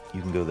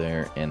 You can go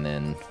there, and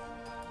then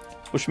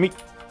bushmeat.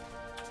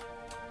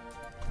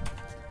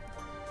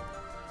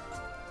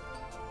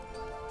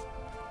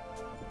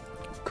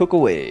 Cook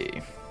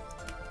away.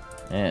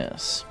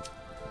 Yes.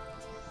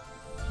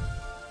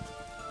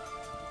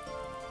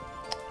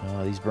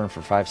 These burn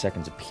for 5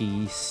 seconds a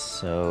piece,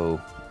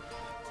 so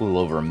a little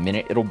over a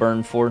minute it'll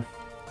burn for.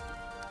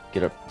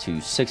 Get up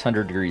to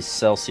 600 degrees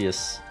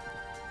Celsius.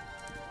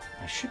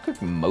 I should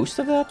cook most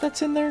of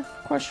that's in there?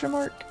 Question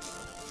mark.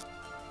 These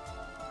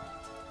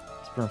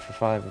burn for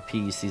 5 a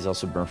piece. These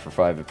also burn for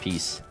 5 a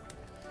piece.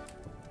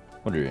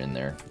 What are in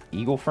there?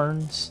 Eagle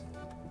ferns?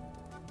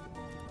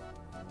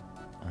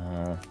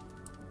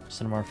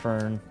 Cinnamon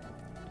fern.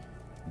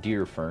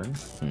 Deer fern.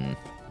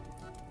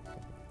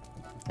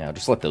 Yeah,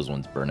 just let those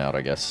ones burn out,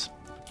 I guess.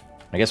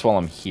 I guess while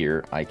I'm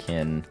here, I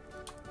can...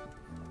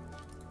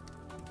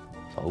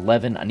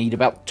 11. I need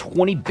about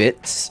 20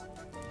 bits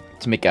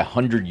to make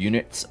 100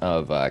 units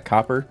of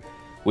copper,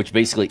 which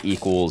basically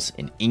equals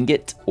an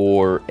ingot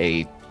or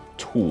a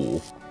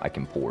tool I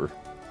can pour.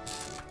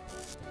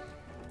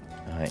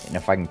 And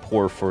if I can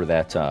pour for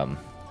that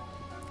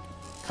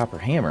copper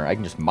hammer, I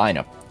can just mine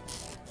up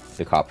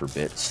the copper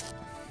bits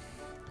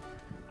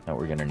that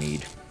we're going to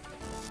need.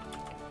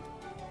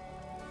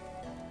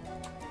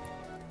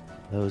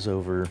 Those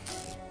over.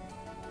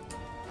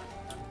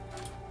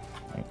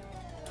 Right,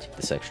 take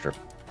this extra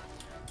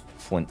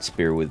flint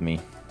spear with me,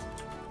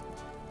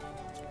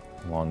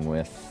 along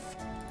with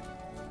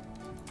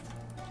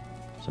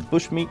some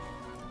bushmeat.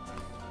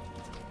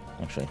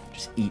 Actually,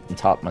 just eat and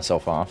top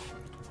myself off.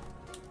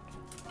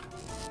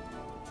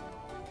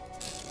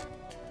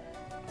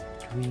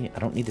 I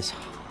don't need this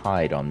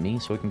hide on me,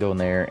 so we can go in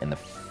there, and the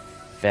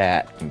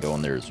fat can go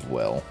in there as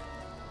well.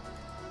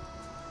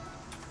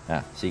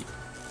 Ah, see.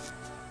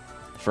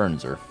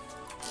 Ferns are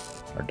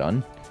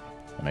done,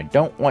 and I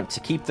don't want to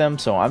keep them,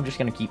 so I'm just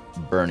going to keep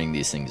burning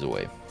these things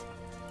away.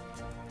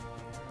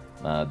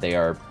 They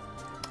are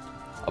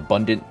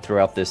abundant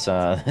throughout this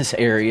this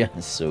area,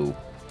 so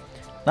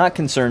not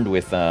concerned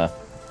with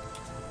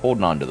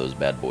holding on to those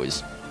bad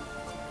boys.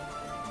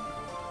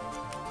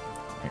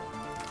 Right.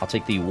 I'll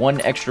take the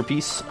 1 extra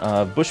piece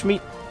of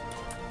bushmeat.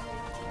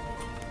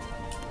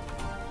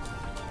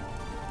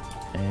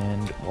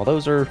 while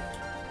those are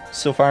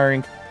still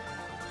firing,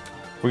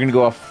 we're going to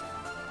go off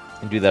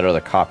and do that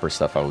other copper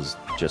stuff I was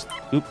just...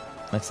 Oop,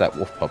 that's that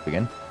wolf pup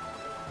again.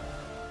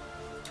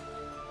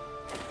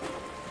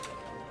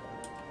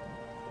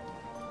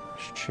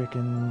 There's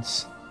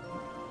chickens.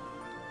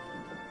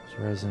 There's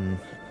resin.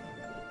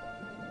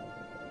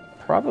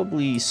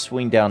 Probably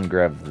swing down and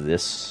grab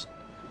this.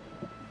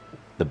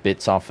 The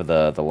bits off of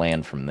the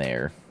land from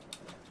there.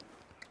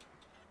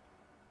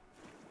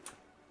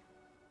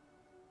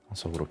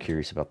 Also a little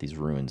curious about these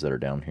ruins that are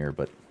down here,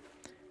 but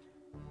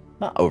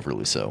not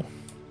overly so.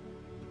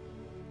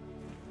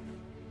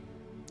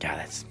 God,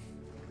 that's...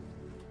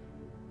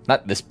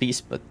 Not this piece,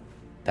 but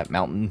that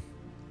mountain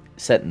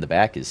set in the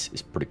back is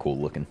pretty cool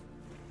looking.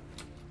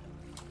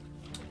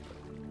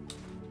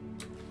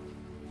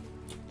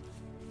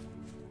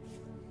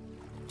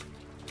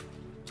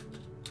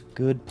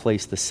 Good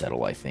place to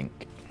settle, I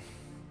think.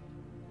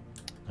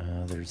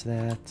 There's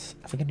that.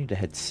 I think I need to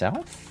head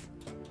south.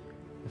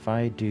 If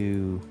I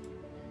do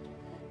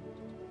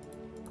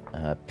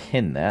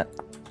pin that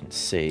and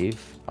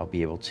save, I'll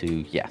be able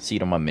to, yeah, see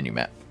it on my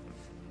mini-map.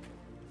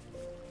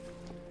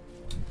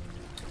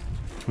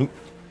 Do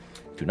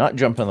not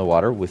jump in the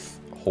water with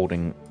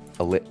holding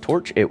a lit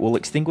torch. It will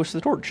extinguish the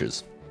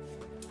torches.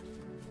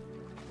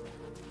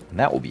 And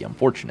that will be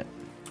unfortunate.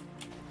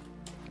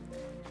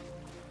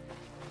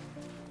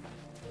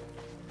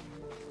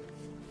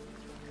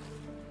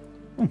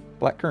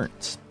 Black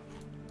currants.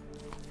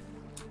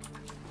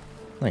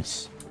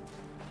 Nice.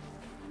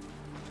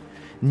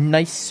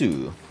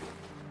 Nice-oo.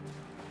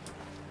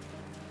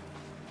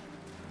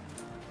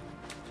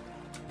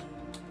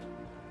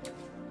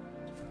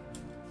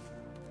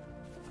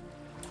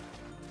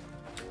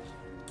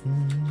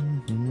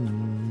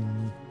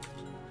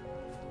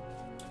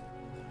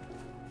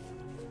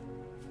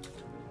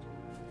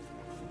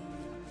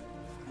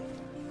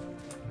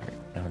 Alright,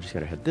 now I just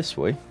gotta head this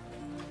way.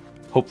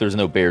 Hope there's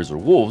no bears or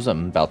wolves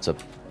I'm about to,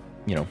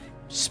 you know,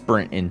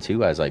 sprint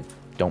into as I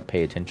don't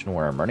pay attention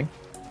where I'm running.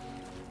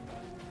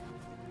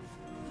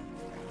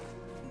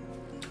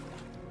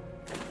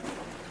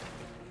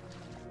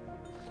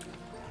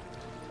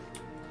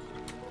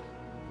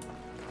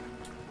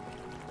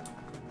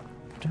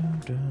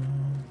 Dun,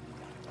 dun.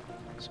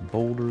 Some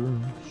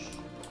boulders.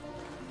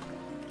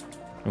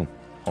 Oh,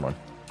 hold on.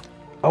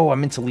 Oh, I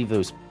meant to leave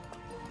those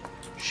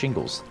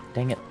shingles.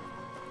 Dang it.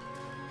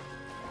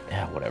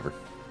 Yeah, whatever.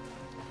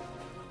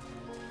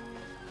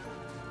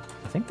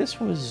 I think this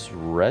was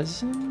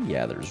resin?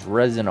 Yeah, there's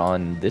resin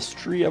on this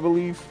tree, I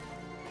believe.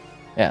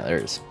 Yeah, there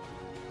is.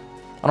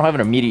 I don't have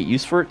an immediate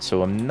use for it,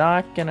 so I'm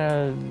not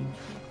gonna...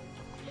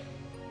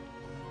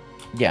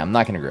 Yeah, I'm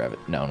not gonna grab it.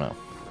 No.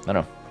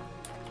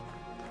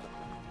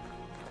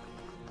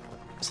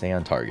 Stay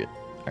on target.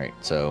 Alright,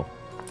 so...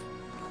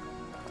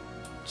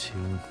 2...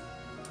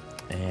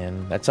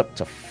 And that's up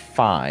to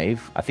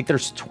 5. I think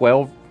there's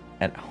 12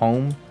 at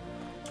home.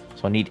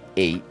 So I need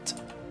 8.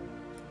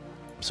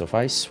 So if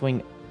I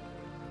swing...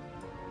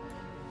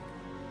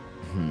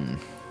 I'm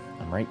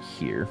right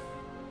here.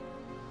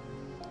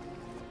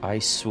 I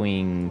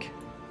swing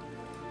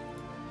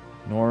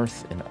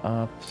north and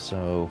up,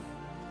 so...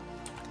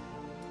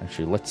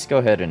 Actually, let's go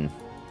ahead and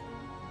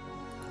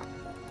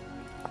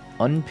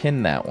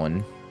unpin that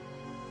one.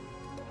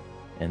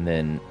 And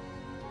then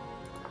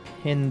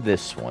pin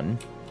this one.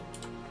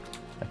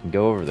 I can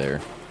go over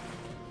there.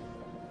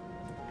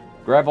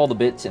 Grab all the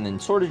bits and then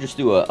sort of just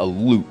do a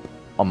loop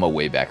on my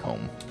way back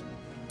home.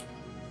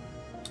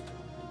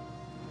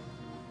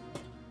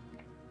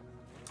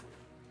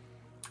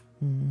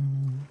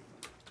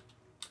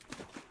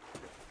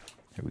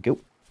 There we go.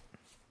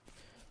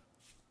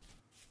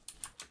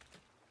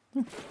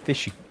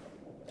 Fishy.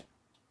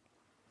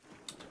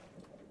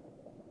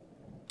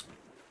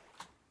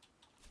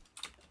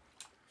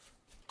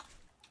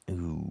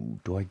 Ooh,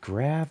 do I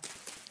grab...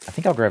 I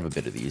think I'll grab a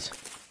bit of these.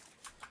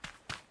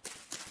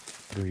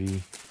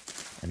 3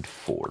 and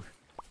 4.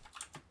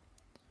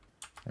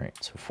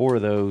 Alright, so 4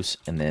 of those,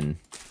 and then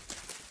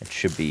it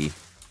should be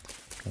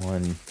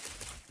 1,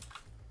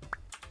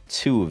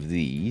 2 of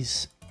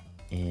these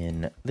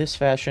in this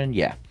fashion.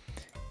 Yeah,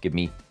 give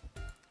me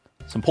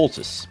some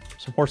poultice,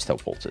 some horsetail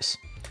poultice,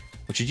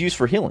 which is used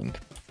for healing.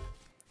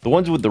 The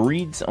ones with the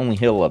reeds only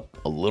heal up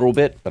a little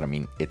bit, but I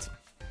mean, it's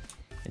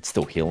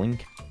still healing.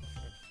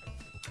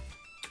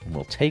 And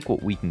we'll take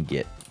what we can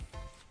get.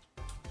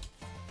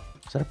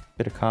 Was that a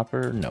bit of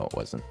copper? No, it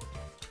wasn't.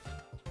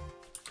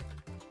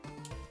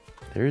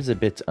 There is a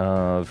bit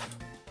of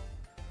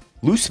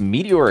loose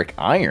meteoric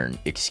iron.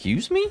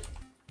 Excuse me?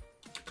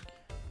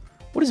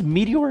 What is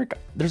meteoric?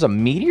 There's a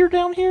meteor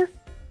down here?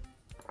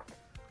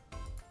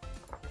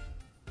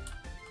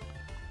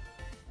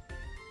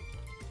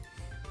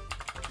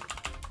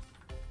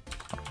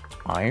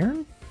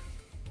 Iron?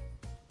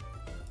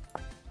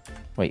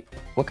 Wait,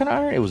 what kind of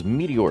iron? It was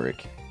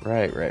meteoric.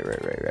 Right.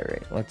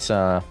 Let's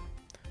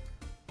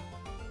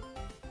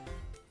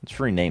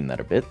rename that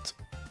a bit.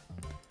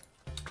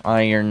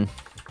 Iron.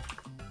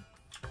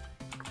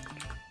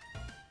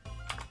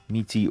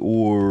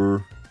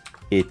 Meteoritic.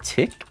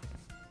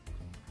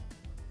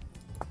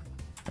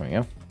 There we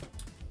go.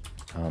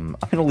 I'm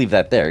going to leave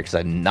that there because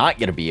I'm not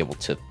going to be able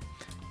to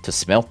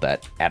smelt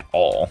that at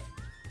all.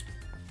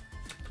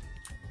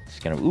 It's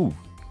going to... Ooh,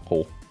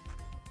 hole.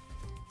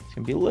 It's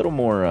going to be a little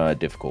more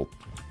difficult.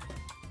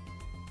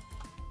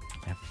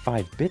 I have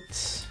 5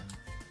 bits.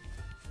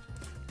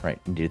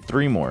 Right, needed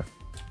 3 more.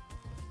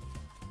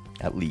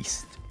 At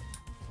least.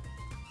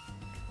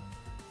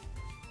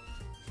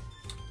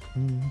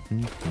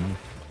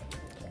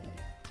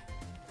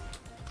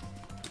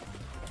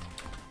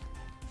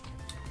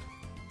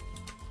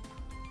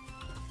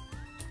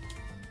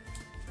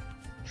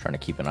 Trying to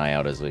keep an eye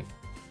out as we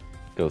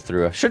go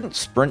through. I shouldn't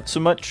sprint so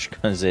much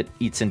because it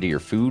eats into your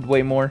food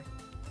way more.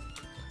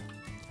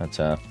 That's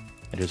it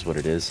is what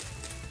it is.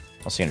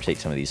 Also gonna take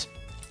some of these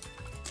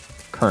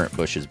currant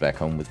bushes back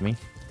home with me.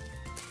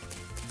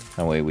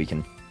 That way we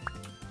can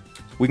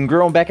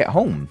grow them back at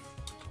home,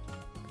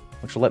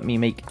 which will let me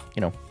make,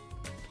 you know,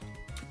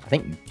 I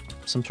think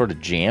some sort of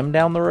jam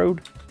down the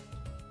road.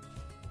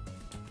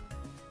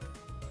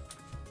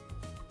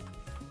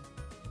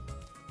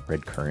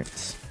 Red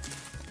currants.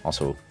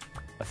 Also,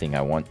 a thing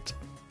I want.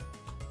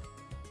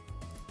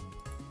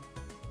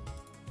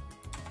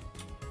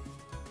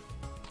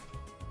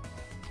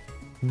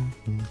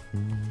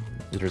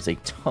 There's a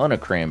ton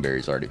of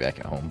cranberries already back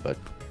at home, but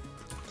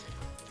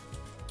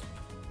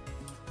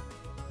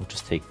we'll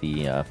just take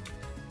the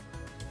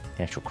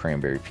actual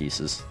cranberry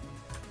pieces.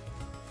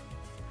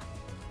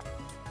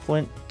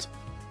 Flint.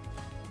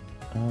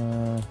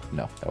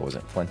 No, that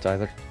wasn't flint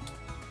either.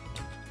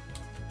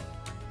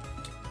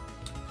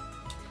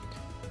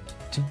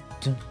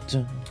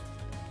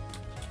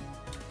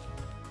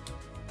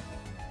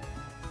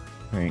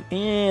 Alright,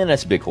 and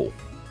that's a big hole.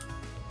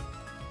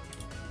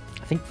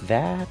 I think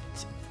that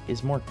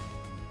is more...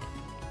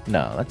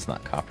 No, that's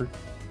not copper.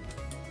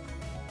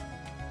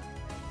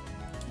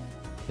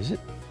 Is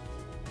it?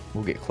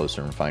 We'll get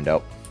closer and find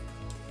out.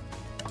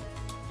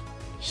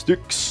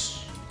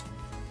 Sticks.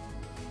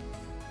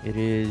 It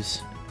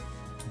is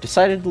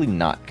decidedly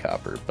not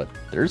copper, but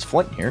there's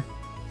flint here.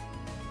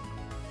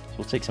 So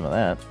we'll take some of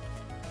that.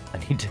 I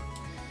need to...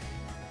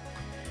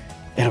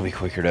 It'll be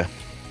quicker to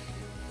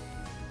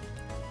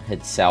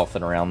head south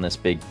and around this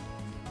big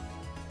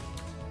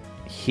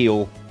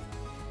hill,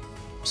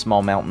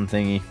 small mountain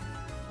thingy.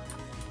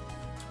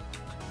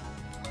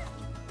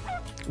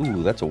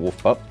 Ooh, that's a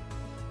wolf pup.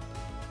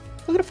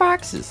 Look at the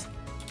foxes.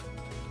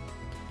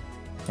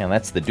 And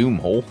that's the doom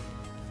hole.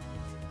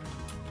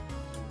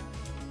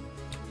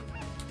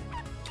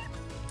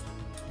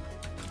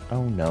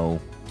 Oh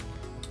no.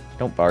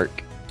 Don't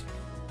bark.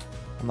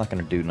 I'm not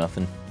gonna do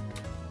nothing.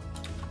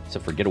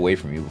 Except for get away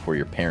from you before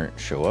your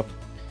parents show up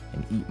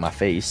and eat my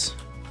face.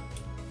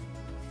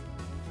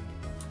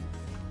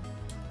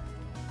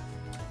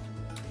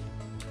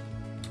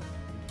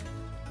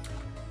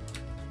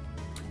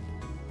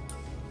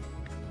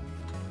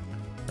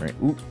 Alright,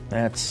 ooh,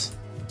 that's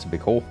a big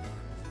hole.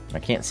 I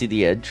can't see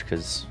the edge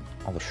because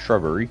all the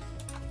shrubbery.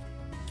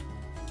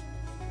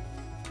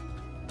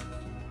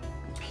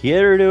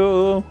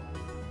 Pierdo!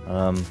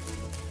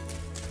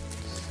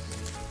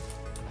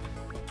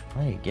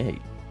 Hey,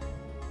 gate.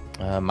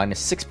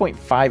 Minus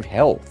 6.5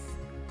 health.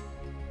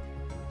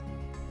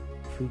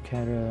 Food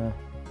cata.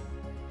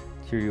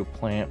 Material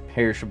plant.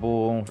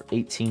 Perishable. For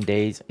 18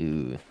 days.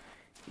 Ooh.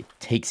 It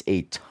takes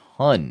a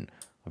ton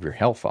of your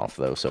health off,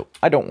 though, so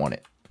I don't want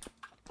it.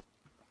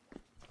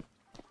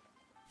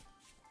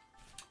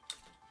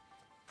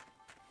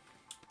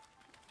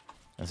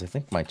 As I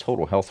think my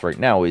total health right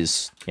now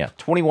is, yeah,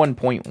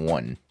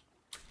 21.1.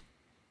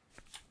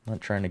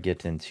 Not trying to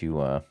get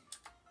into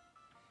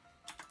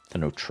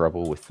no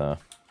trouble with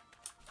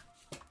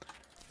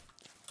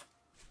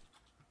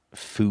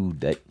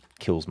food that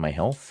kills my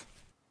health.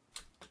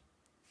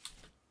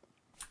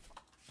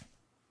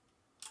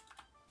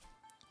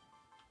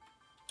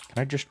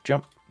 Can I just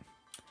jump?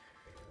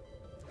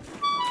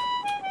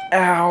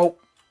 Ow!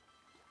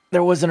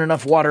 There wasn't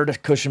enough water to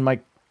cushion my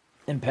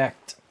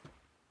impact.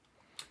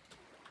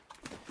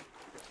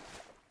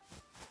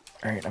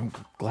 Alright, I'm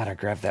glad I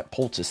grabbed that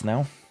poultice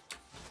now.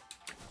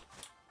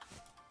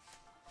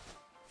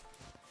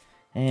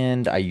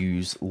 And I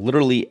use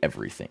literally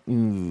everything.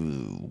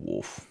 Ooh,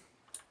 wolf.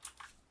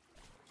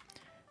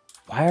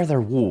 Why are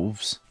there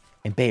wolves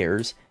and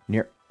bears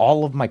near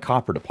all of my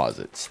copper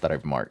deposits that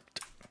I've marked?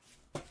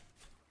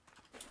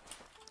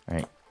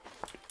 Alright.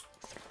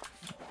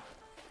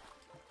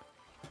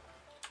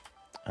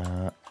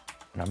 And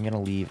I'm going to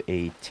leave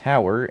a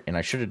tower, and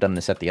I should have done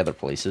this at the other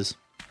places.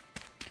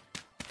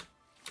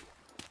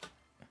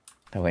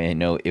 That way I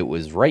know it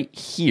was right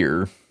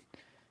here,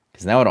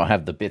 because now I don't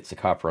have the bits of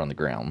copper on the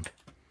ground.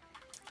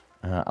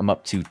 I'm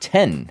up to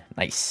 10.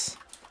 Nice.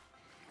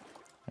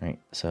 Alright,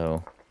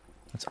 so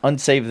let's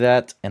unsave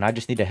that, and I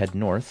just need to head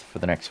north for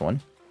the next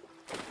one.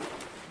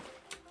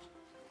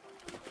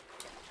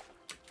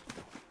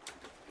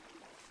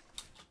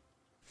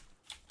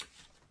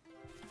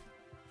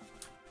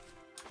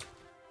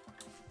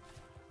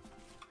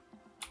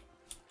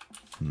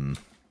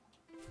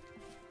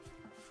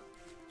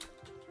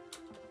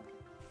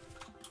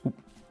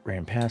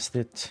 Ran past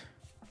it.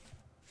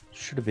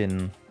 Should have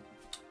been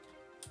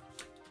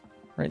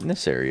right in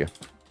this area.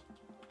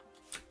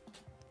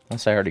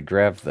 Unless I already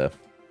grabbed the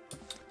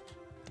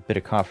bit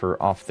of copper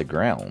off the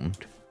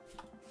ground.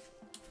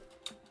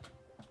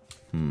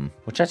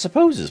 Which I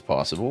suppose is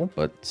possible,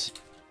 but...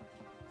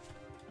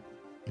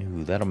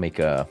 Ooh, that'll make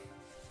it a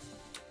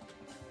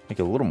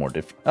little more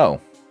difficult. Oh.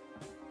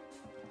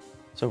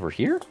 It's over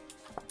here?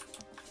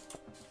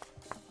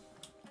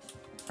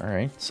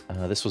 Alright.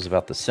 This was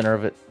about the center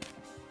of it.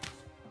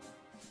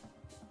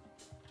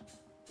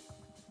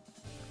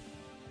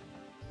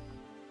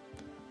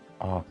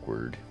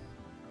 Awkward.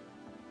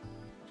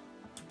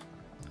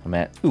 I'm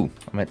at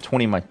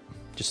 20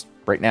 just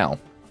right now.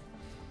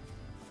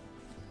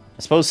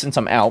 I suppose since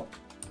I'm out,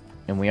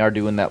 and we are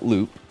doing that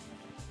loop,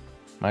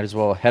 might as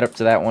well head up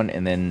to that one,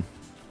 and then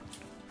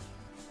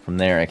from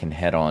there I can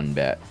head on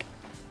back.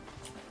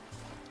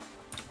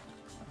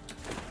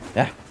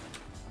 Yeah.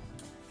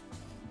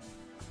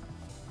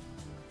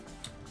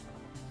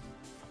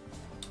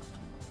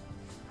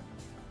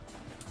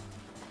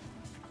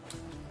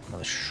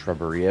 Another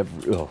shrubbery.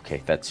 Oh,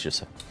 okay, that's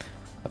just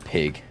a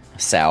pig. A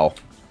sow.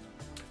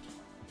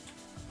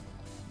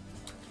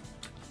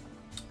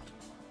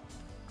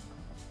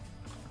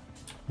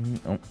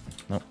 Oh,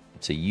 no,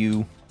 it's a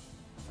U.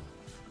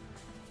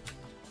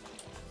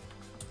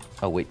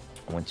 Oh, wait,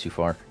 I went too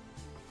far.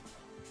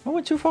 I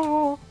went too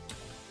far!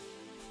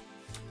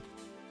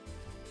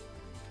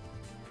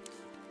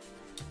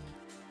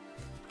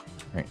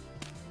 Right.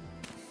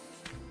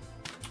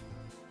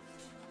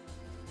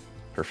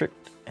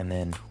 Perfect. And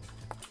then 5,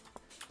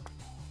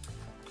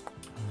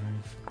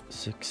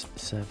 6,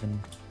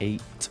 7,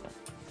 8,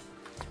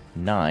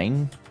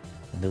 9.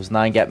 And those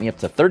 9 got me up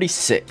to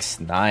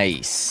 36.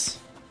 Nice.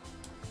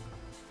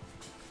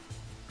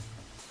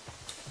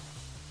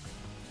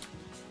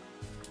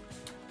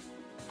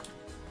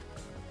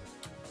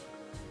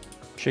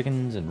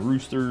 Chickens and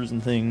roosters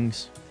and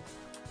things.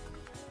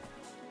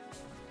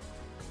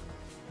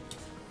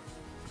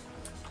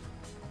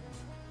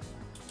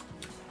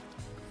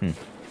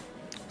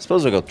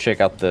 Suppose I'll go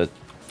check out the...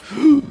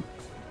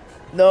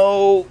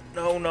 No.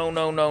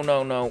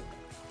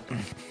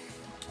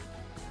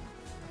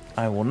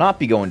 I will not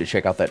be going to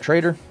check out that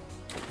trader.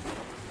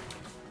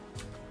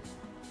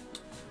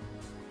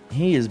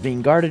 He is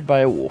being guarded by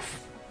a wolf.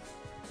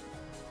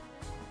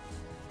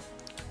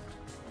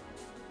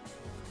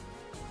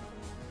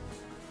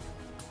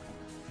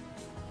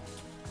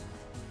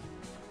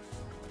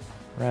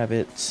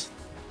 Rabbits.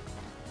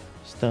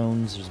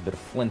 Stones. There's a bit of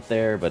flint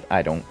there, but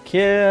I don't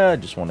care. I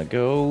just want to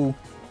go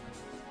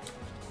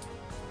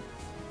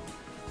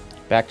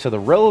back to the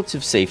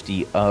relative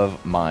safety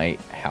of my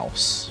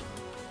house.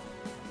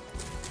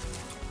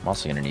 I'm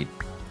also going to need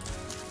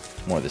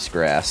more of this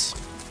grass.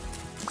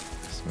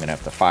 So I'm going to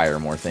have to fire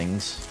more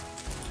things.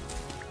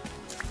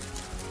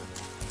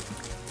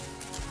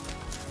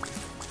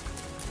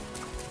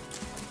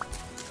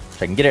 If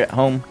I can get it at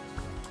home.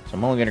 So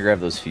I'm only going to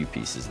grab those few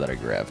pieces that I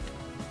grabbed.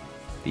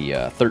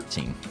 The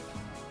 13.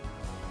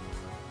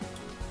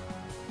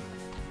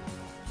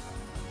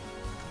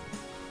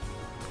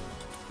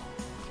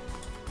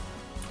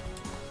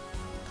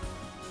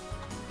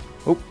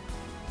 Oh.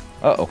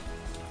 Uh-oh.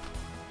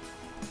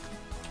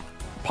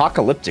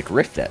 Apocalyptic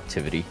rift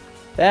activity.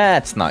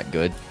 That's not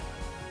good.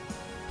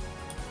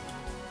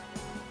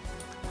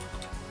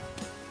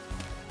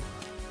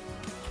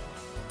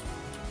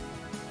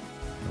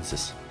 What's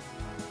this?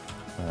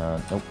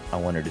 Nope. I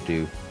wanted to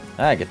do...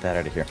 get that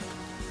out of here.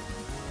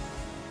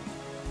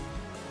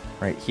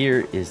 Right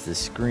here is the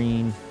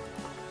screen.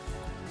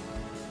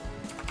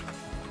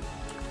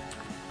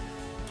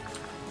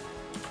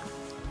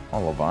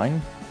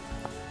 Olivine.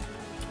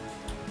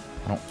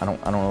 I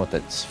don't know what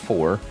that's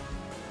for,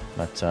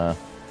 but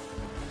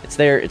it's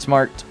there. It's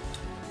marked.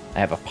 I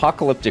have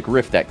apocalyptic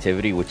rift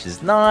activity, which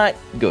is not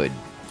good.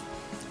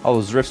 All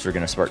those rifts are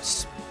gonna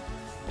start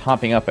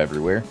popping up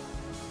everywhere,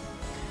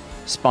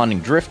 spawning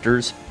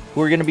drifters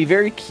who are gonna be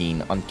very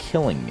keen on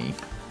killing me.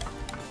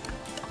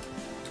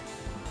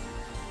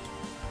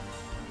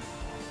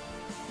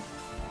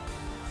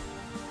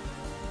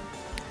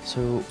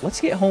 So let's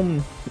get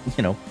home,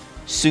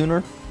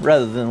 sooner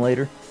rather than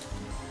later.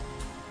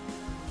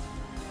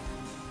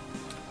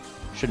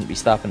 Shouldn't be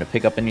stopping to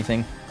pick up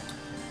anything.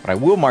 But I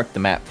will mark the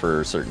map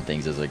for certain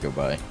things as I go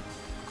by,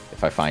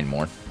 if I find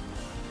more.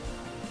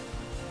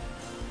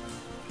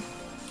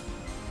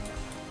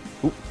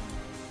 Oop.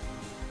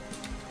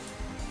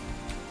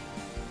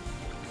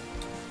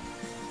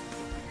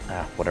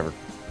 Whatever.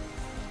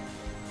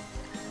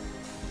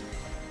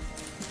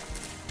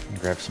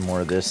 Grab some more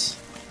of this.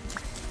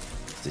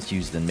 It's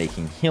used in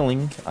making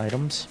healing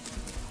items.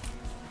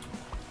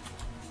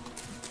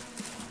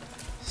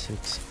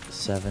 6,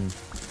 7,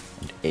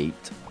 and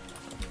 8.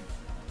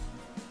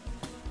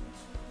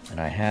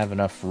 And I have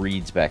enough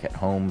reeds back at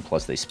home,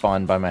 plus they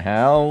spawn by my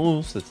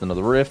house. That's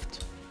another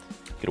rift.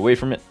 Get away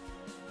from it.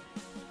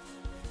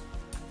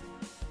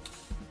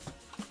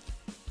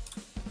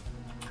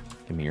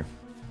 Come here.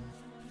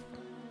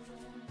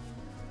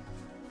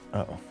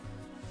 Uh-oh.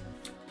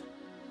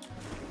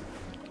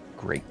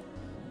 Great.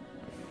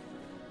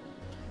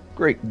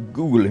 Great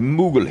googly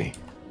moogly.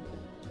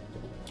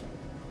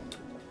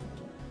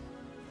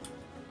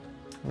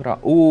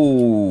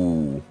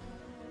 Ooh.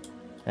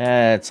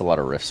 That's a lot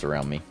of rifts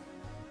around me.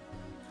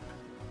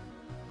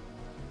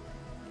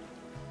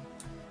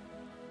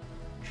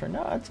 Try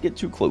not to get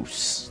too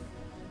close.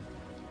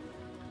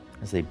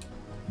 As they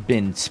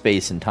bend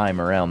space and time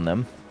around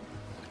them.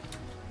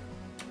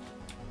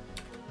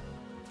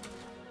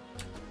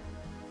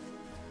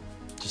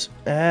 Just,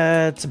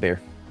 it's a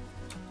bear.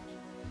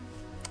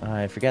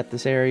 I forgot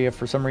this area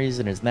for some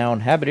reason is now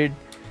inhabited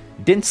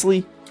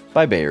densely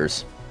by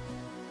bears.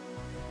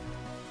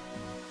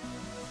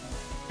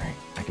 Alright,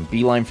 I can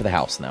beeline for the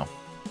house now.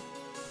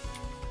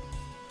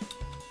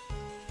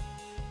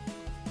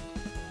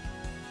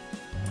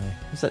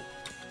 Is that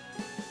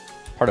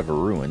part of a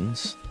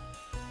ruins?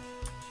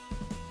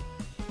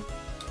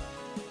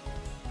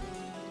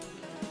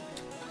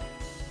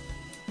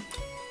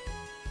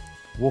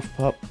 Wolf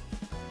pup.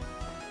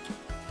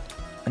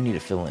 I need to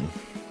fill in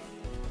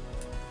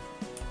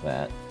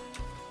that.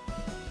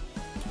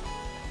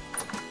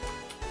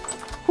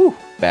 Whew,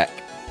 back.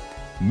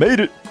 Made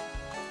it!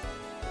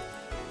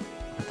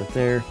 Put that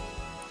there.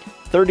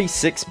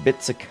 36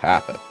 bits of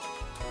copper.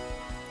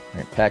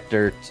 Alright, pack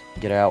dirt,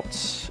 get out,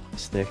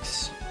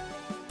 sticks.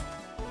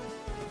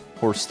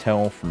 Horse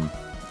tail from...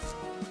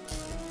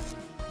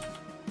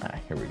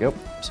 here we go.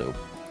 So,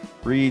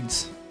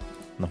 reeds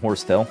and the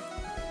horse tail.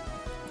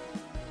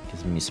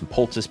 Gives me some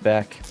poultice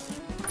back.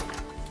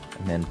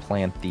 And then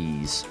plant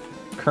these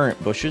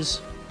currant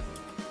bushes.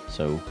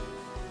 So,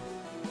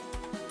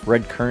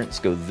 red currants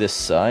go this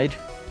side.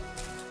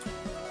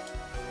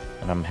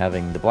 And I'm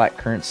having the black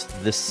currants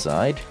this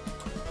side.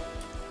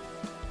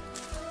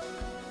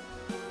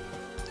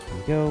 There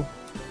we go.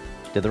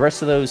 Did the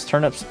rest of those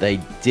turnips?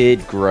 They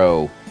did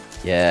grow.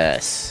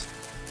 Yes.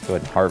 Go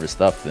ahead and harvest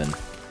up then.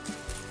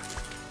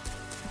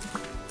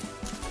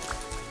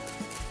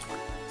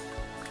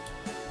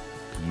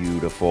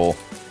 Beautiful.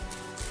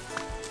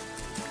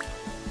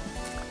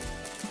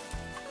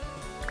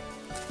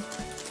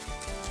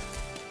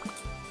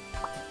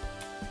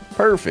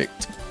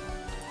 Perfect.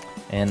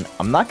 And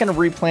I'm not going to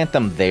replant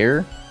them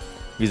there,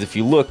 because if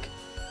you look,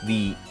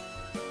 the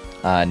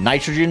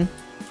nitrogen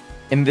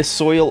in this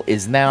soil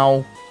is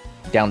now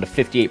down to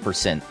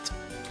 58%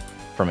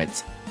 from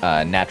its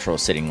natural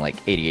sitting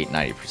like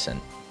 88-90%.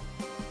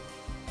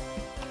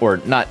 Or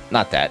not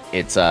that.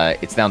 It's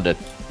down to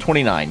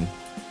 29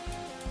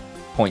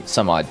 point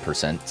some odd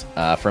percent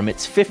from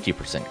its 50%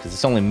 because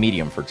it's only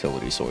medium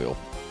fertility soil.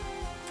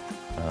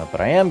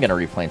 But I am going to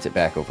replant it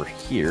back over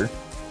here.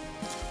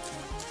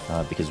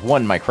 Because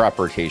one, my crop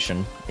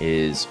rotation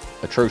is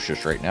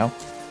atrocious right now.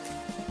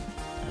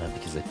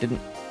 Because I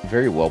didn't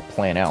very well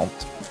plan out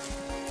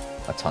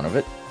a ton of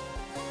it.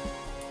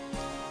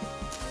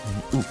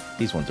 And, ooh,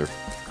 these ones are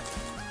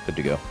good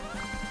to go.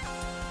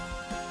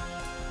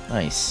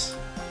 Nice.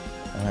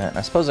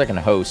 I suppose I can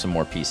hoe some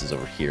more pieces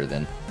over here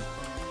then.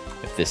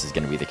 If this is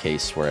going to be the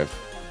case where I've...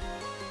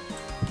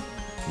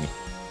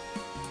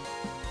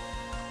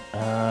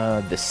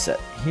 this set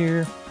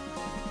here.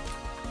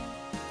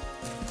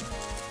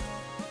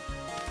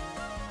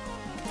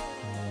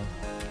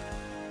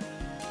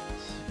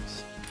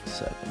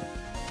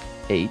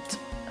 8.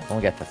 I've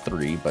only got the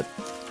 3, but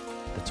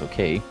that's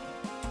okay.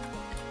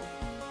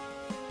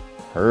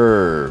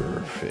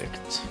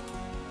 Perfect.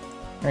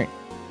 Alright.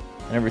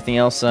 And everything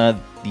else,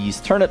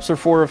 these turnips are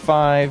 4 of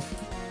 5.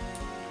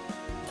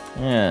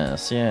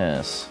 Yes,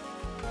 yes.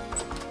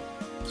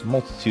 There's a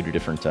multitude of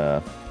different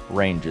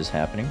ranges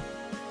happening.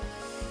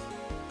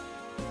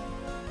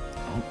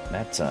 Oh,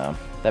 that's,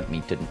 that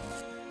meat didn't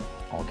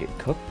all get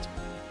cooked.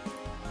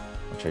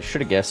 Which I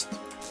should have guessed,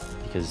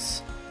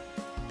 because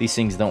these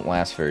things don't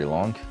last very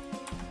long.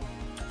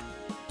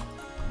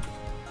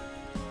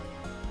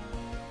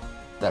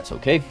 That's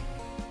okay.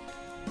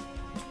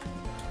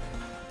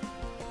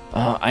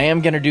 I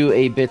am going to do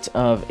a bit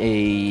of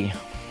a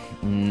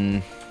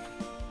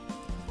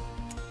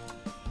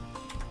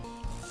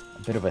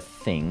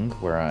thing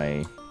where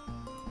I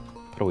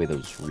put away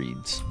those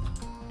reeds.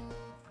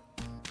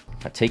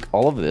 I take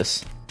all of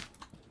this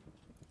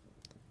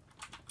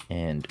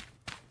and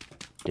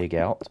dig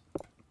out.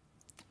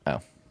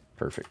 Oh,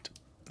 perfect.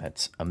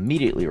 That's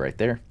immediately right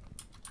there.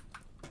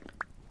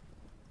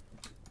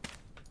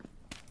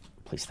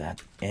 Place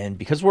that. And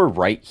because we're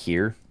right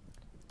here,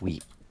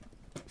 we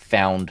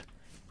found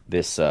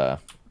this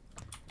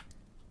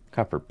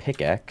copper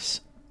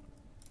pickaxe.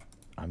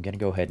 I'm going to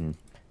go ahead and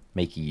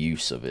make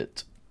use of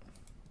it.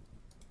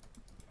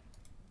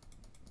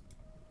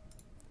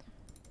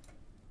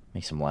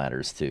 Make some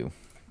ladders too.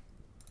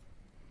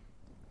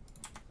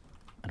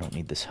 I don't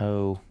need this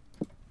hoe.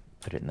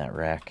 Put it in that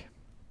rack.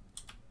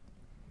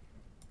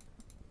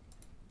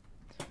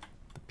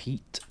 The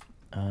peat.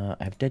 I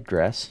have dead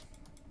grass.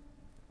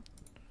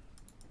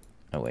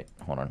 Oh wait,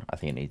 hold on. I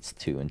think it needs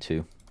 2 and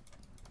 2.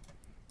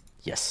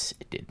 Yes,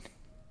 it did.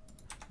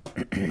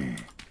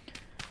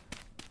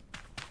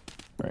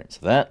 Alright, so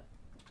that.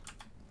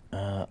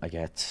 I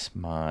got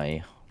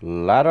my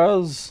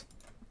Ladders.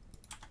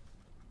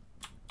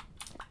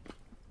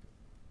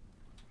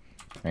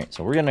 Alright,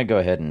 so we're going to go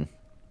ahead and...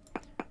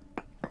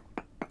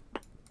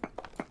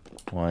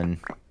 1,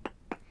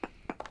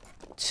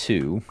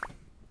 2,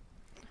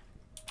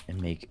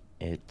 and make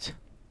it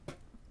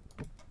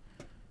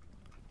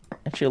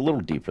actually a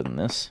little deeper than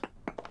this.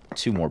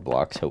 2 more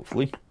blocks,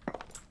 hopefully.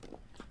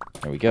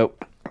 There we go.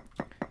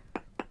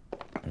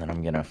 And then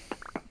I'm gonna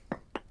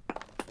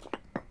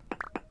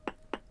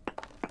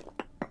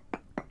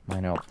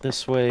mine out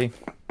this way.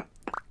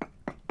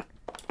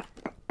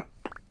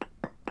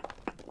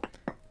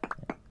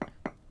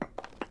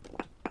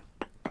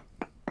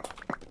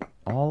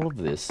 All of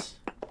this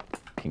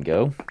can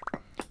go.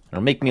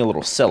 It'll make me a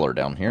little cellar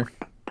down here.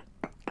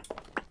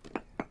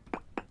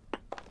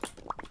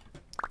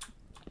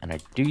 And I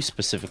do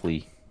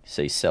specifically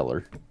say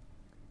cellar.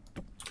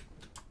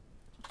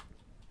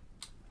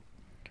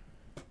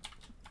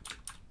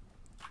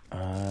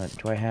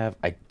 Do I have?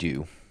 I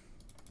do.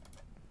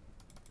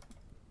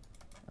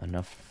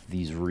 Enough of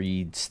these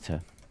reeds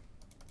to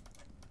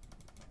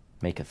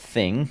make a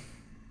thing.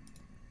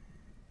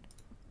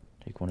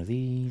 Take one of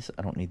these.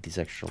 I don't need these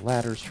extra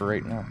ladders for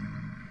right now.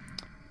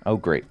 Oh,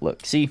 great.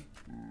 Look, see?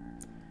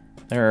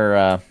 There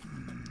are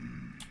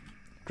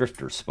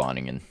drifters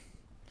spawning and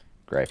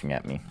griping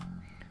at me.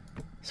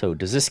 So,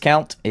 does this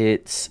count?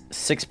 It's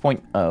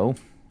 6.0.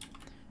 If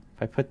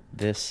I put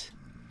this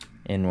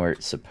in where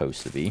it's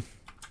supposed to be.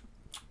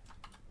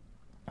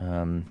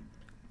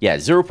 Yeah,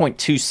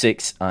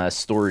 0.26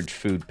 storage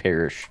food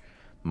perish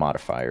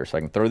modifier. So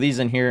I can throw these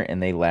in here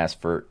and they last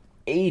for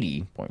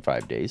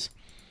 80.5 days.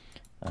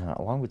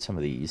 Along with some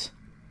of these.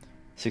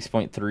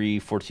 6.3,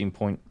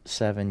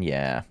 14.7,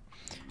 yeah.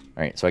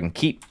 Alright, so I can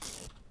keep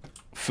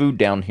food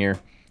down here.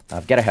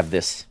 I've got to have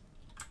this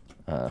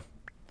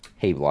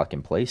hay block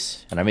in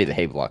place. And I made the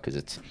hay block because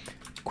it's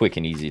quick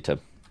and easy to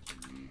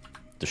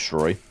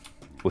destroy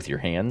with your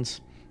hands.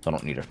 I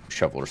don't need a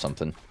shovel or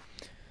something.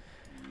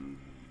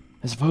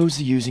 As opposed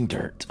to using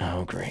dirt.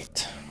 Oh,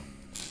 great.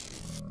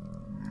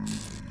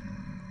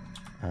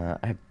 I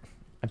have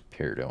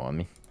peridot on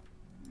me.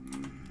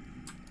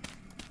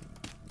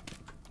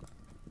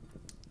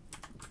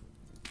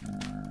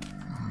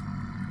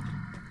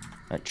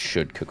 That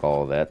should cook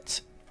all of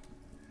that.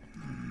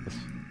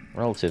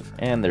 Relative.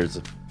 And there's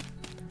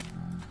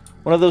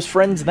one of those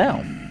friends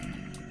now.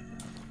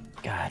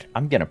 God,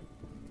 I'm gonna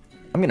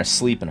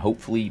sleep and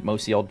hopefully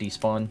most of y'all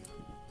despawn.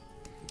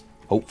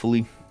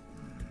 Hopefully.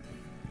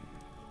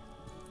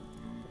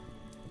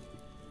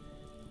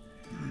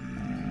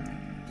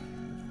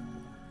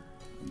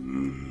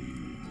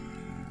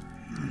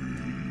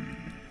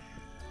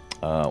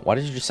 Why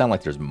does it just sound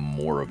like there's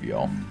more of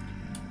y'all?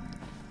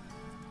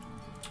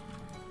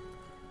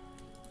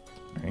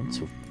 Alright,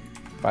 so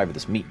 5 of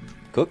this meat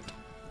cooked.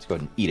 Let's go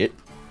ahead and eat it.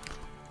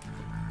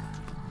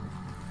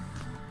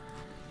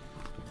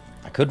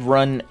 I could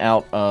run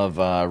out of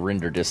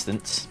render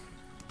distance,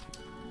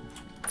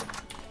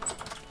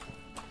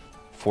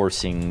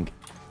 forcing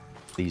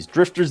these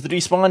drifters to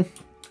despawn.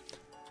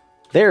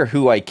 They're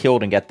who I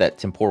killed and got that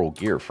temporal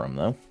gear from,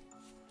 though.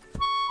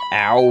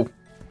 Ow!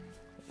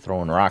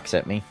 Throwing rocks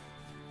at me.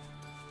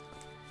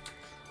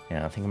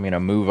 Yeah, I think I'm going to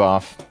move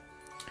off.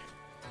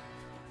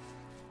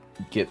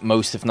 Get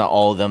most, if not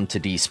all of them,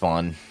 to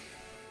despawn.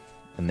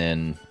 And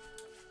then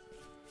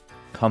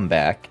come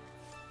back.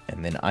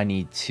 And then I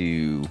need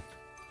to...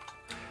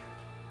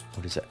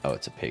 What is that? Oh,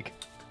 it's a pig.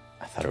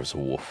 I thought it was a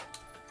wolf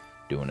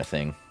doing a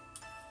thing.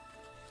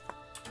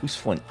 Who's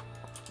Flint?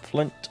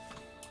 Flint.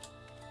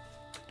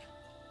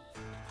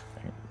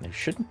 There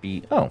shouldn't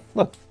be... Oh,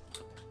 look.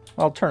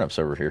 Wild turnips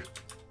over here.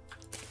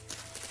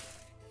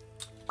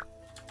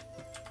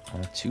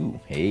 2.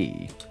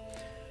 Hey.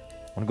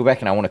 I want to go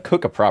back and I want to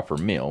cook a proper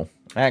meal.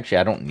 Actually,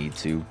 I don't need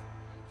to.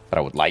 But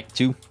I would like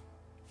to.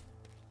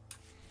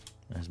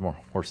 There's more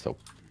horse though.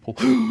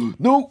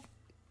 No!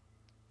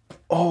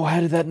 Oh, how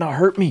did that not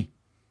hurt me?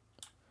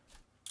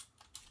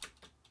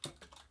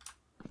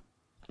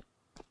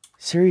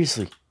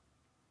 Seriously.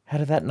 How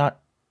did that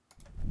not...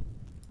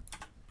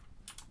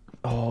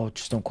 Oh,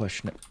 just don't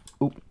question it.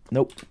 Oop,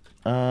 nope.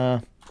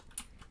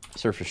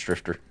 Surface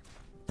drifter.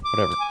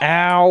 Whatever.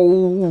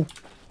 Ow!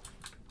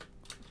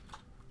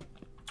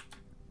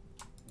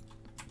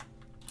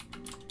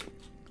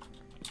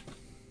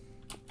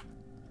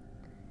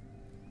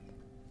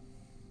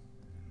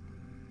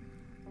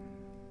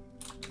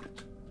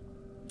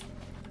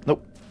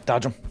 Nope.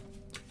 Dodge them.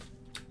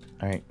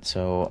 Alright,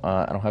 so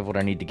I don't have what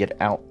I need to get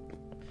out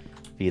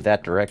via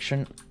that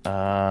direction.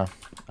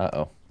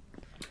 Uh-oh.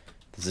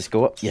 Does this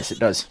go up? Yes, it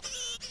does.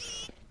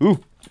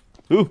 Ooh!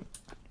 Ooh!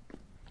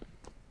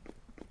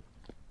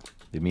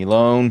 Leave me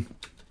alone.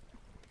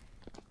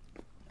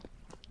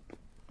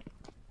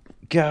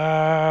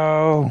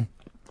 Go!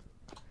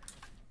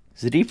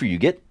 The deeper you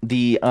get,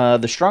 the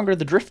stronger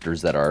the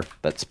drifters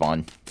that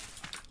spawn.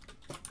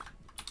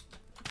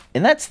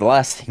 And that's the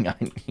last thing I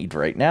need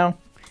right now.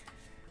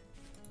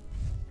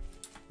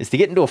 Is to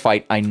get into a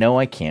fight I know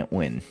I can't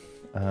win.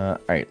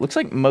 Alright, looks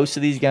like most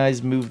of these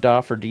guys moved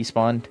off or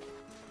despawned.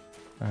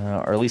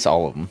 or at least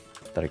all of them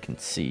that I can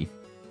see.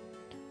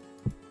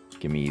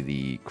 Give me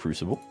the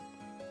crucible.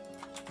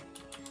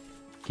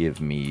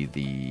 Give me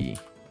the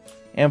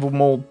anvil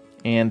mold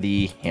and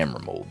the hammer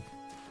mold.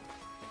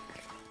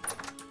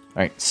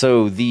 Alright,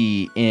 so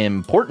the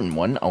important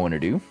one I want to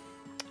do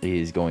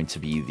is going to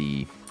be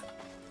the...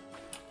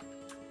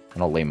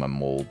 And I'll lay my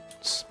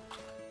molds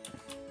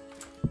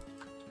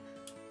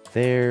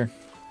there.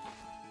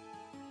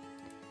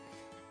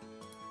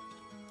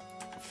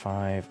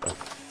 5 of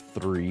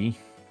 3.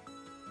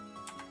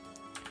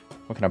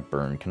 What can I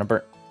burn? Can I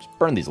burn? Just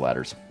burn these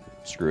ladders.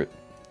 Screw it.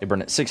 They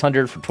burn at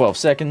 600 for 12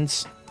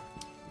 seconds.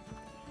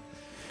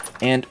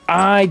 And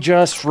I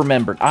just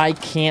remembered. I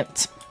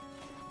can't...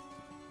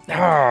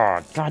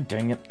 Oh, god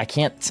dang it. I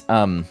can't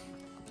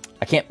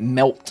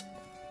melt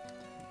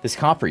this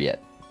copper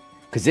yet.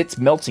 Because its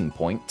melting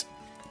point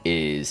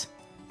is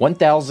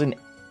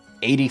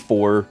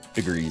 1084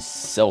 degrees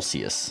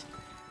Celsius.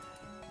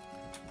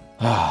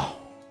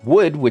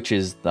 Wood, which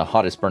is the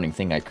hottest burning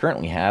thing I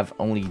currently have,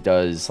 only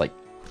does like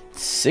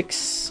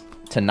 6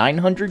 to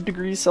 900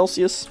 degrees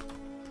Celsius.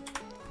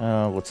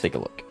 Let's take a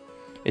look.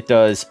 It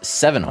does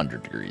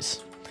 700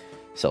 degrees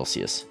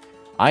Celsius.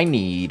 I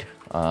need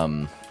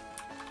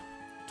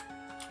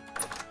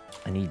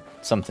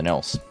something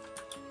else.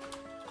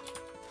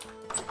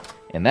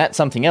 And that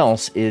something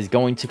else is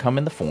going to come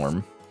in the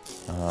form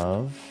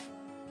of...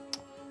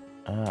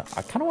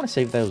 I kind of want to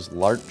save those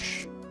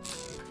larch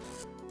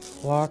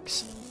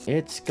blocks.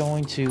 It's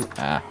going to...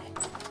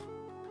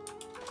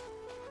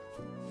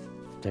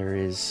 There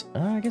is...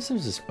 I guess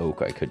there's this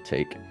oak I could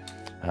take.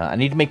 I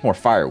need to make more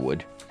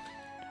firewood.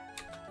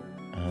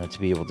 To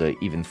be able to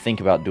even think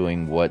about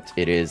doing what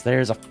it is.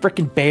 There's a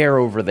freaking bear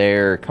over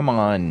there. Come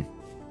on.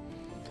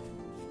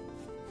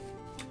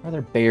 Why are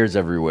there bears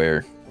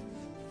everywhere?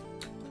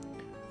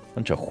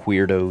 Bunch of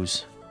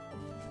weirdos.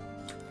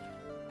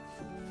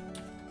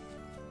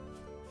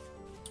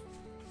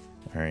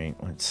 Alright,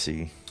 let's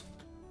see.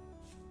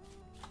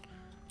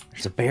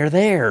 There's a bear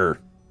there.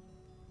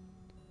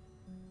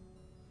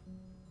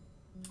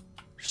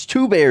 There's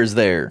 2 bears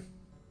there.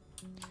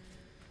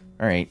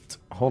 Alright,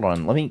 hold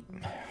on. Let me...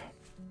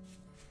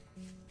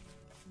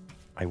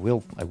 I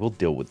will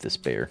deal with this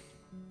bear.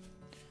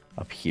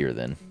 Up here,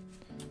 then.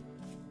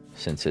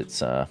 Since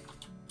it's,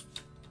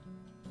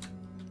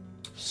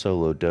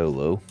 solo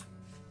dolo.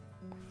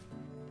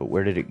 But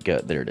where did it go?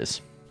 There it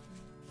is.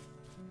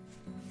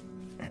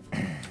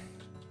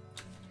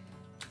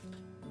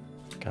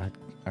 God.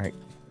 Alright.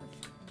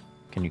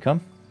 Can you come?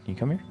 Can you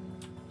come here?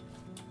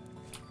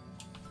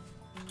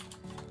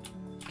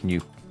 Can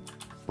you...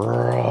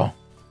 Bruh.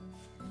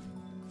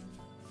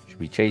 Should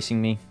be chasing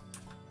me.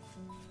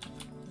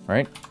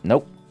 Alright.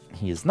 Nope.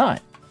 He is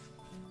not.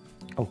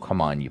 Oh,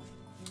 come on, you...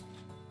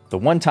 The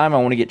one time I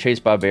want to get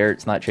chased by a bear,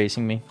 it's not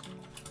chasing me.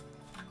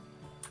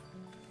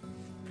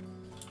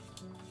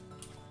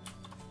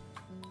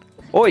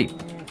 Oi!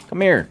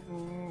 Come here.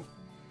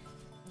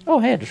 Oh,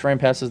 hey, I just ran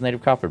past those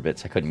native copper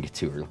bits I couldn't get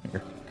to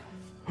earlier.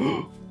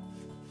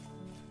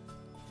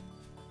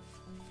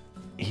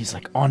 He's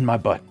like on my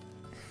butt.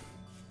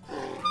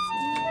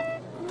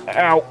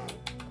 Ow!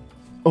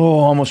 Oh,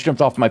 almost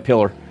jumped off my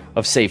pillar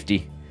of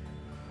safety.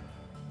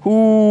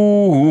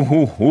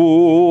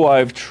 Ooh,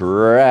 I've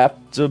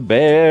trapped a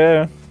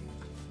bear.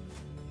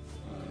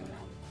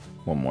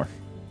 One more.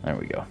 There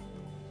we go.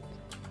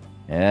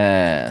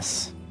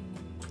 Yes.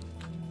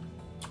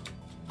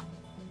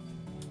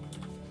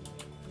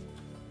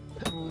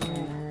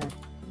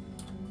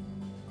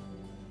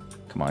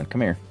 Come on,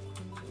 come here.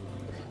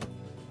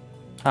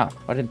 Ah,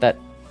 why didn't that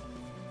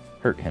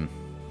hurt him?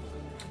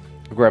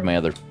 I'll grab my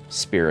other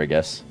spear, I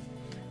guess.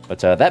 But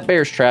that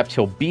bear's trapped.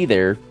 He'll be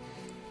there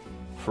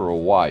for a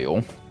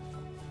while.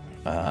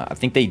 I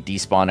think they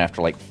despawn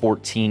after like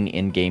 14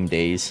 in-game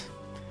days.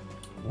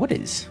 What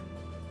is...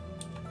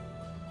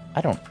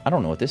 I don't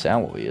know what this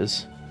alloy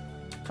is.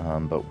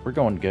 But we're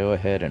going to go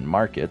ahead and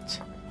mark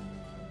it.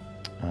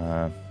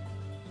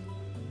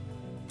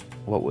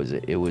 What was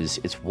it?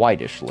 It's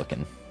whitish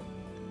looking.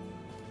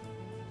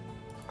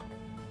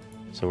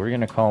 So we're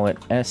going to call it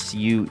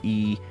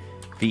Suevite.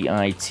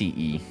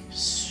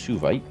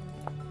 Suevite.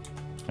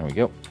 There we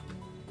go.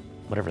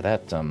 Whatever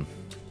that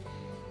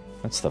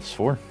stuff's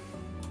for.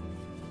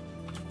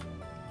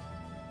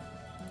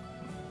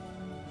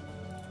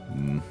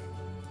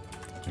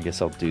 I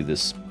guess I'll do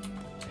this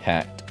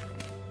hat.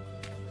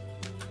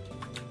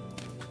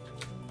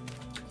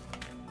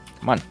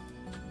 Come on.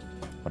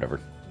 Whatever.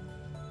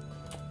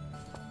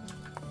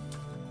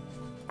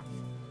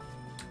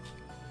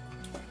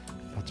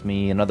 Puts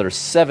me another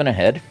 7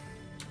 ahead.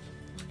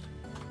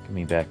 Give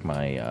me back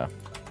my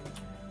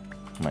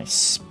my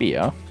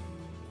spear.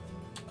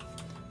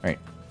 Alright.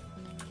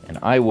 And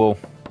I will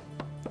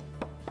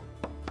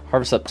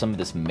harvest up some of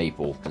this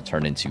maple to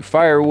turn into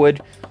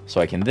firewood,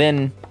 so I can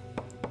then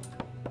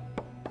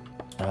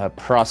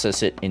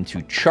process it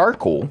into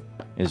charcoal,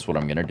 is what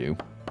I'm going to do.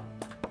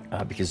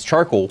 Because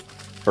charcoal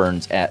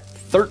burns at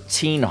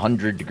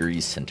 1300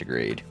 degrees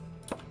centigrade.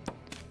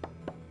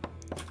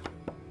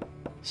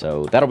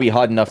 So that'll be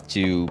hot enough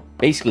to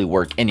basically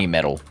work any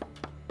metal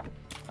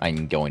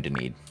I'm going to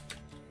need.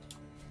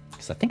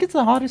 Because I think it's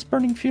the hottest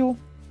burning fuel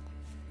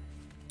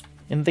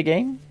in the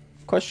game?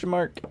 Question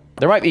mark.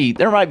 There might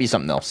be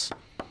something else.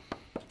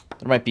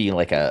 There might be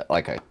like a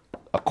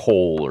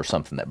coal or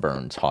something that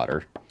burns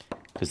hotter.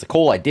 Because the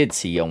coal I did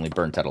see only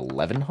burnt at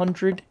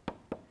 1100,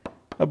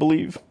 I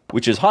believe.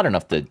 Which is hot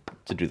enough to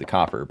do the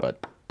copper,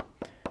 but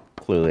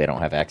clearly I don't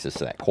have access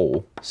to that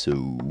coal.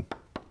 So,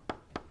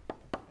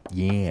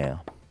 yeah.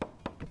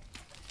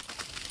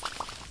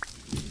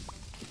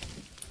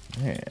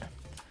 Yeah.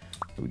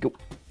 Here we go.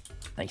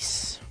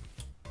 Nice.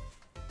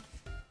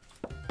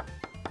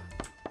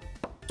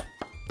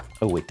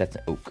 Oh, wait, that's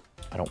an oak.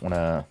 I don't want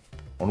to...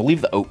 I want to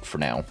leave the oak for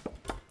now.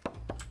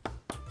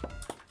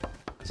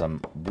 Because I'm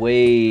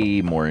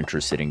way more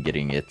interested in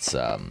getting its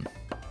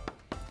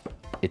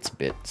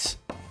bits.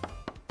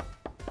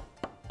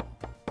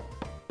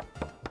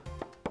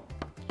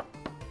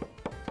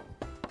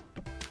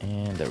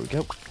 And there we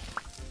go.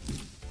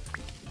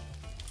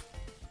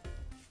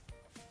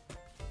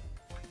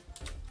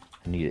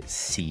 I need its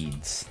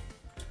seeds.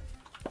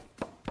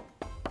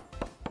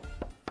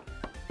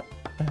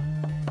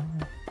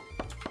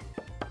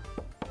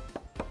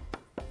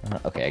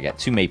 Okay, I got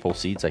 2 maple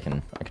seeds I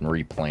can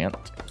replant.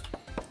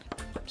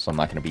 So I'm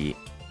not going to be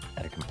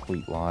at a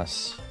complete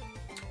loss.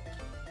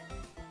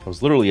 It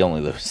was literally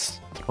only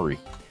those 3.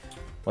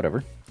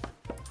 Whatever.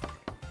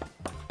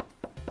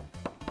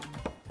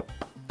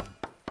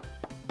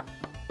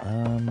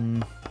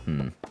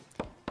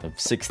 Of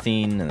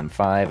 16 and then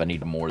 5, I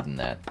need more than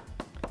that.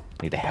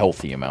 I need a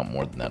healthy amount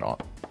more than that,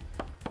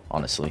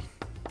 honestly.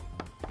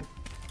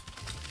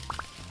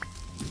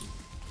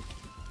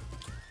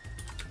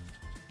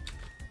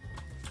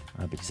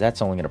 Because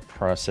that's only going to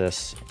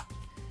process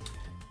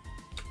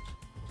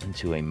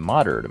into a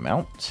moderate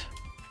amount.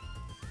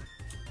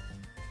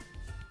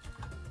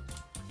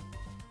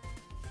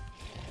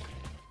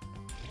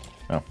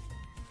 Oh,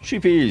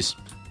 sheepies.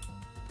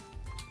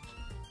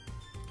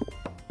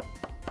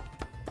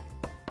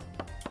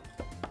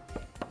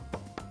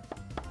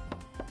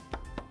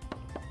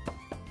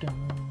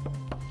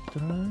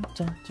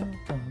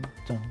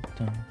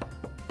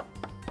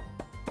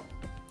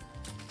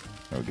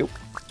 There we go.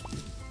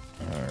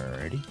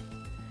 Alrighty.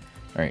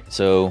 Alright,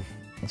 so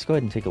let's go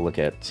ahead and take a look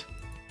at...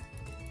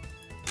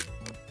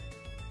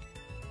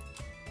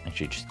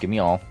 Actually, just give me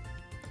all.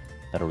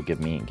 That'll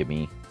give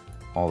me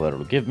all that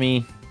it'll give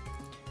me.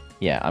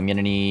 Yeah, I'm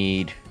gonna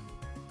need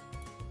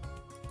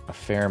a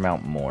fair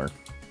amount more.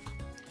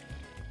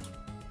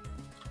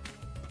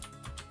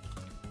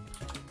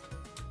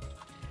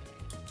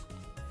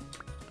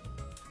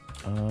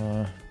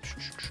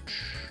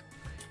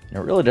 And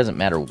it really doesn't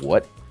matter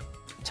what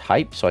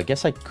type, so I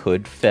guess I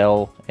could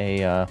fell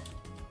an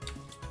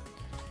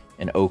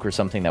oak or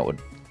something that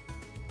would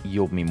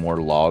yield me more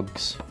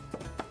logs.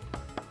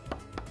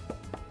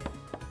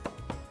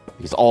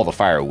 Because all the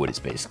firewood is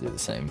basically the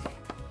same.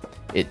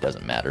 It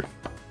doesn't matter.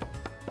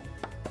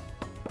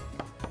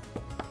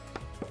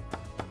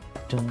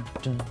 Dun,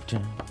 dun,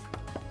 dun.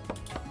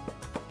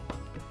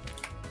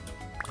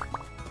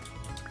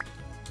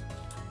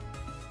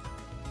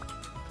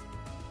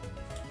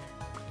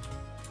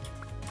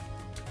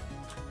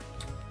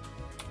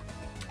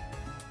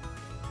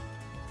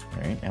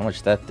 How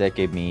much that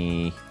gave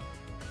me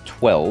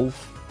 12.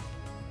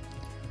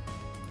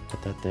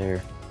 Put that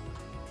there.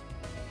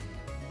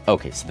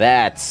 Okay, so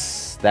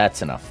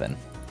that's enough then.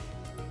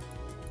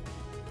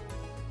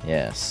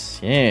 Yes,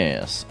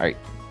 yes. All right,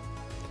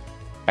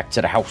 back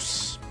to the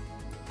house.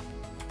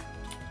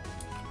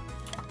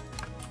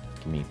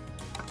 Give me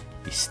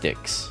these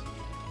sticks.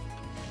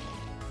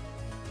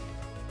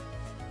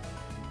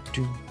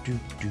 Do do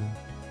do.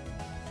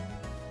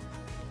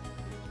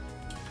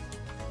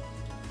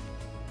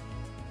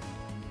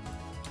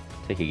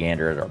 Take a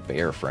gander at our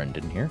bear friend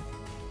in here.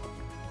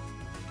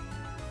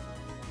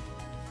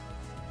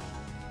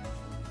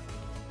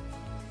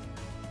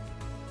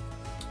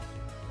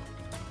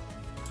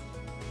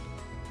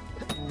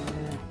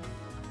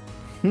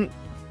 I'm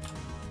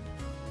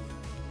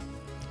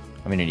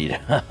gonna need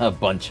a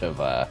bunch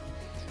of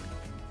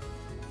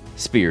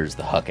spears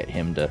to huck at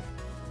him to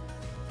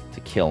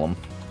kill him.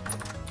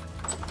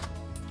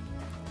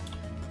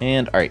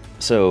 And alright,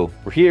 so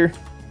we're here,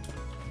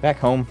 back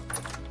home.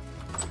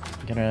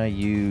 I'm gonna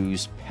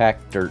use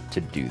packed dirt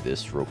to do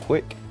this real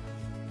quick.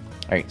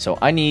 Alright, so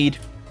I need...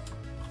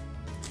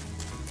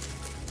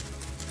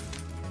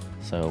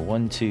 So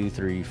 1, 2,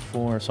 3,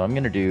 4. So I'm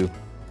gonna do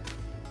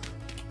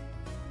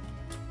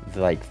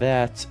like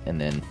that,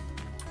 and then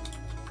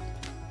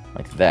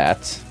like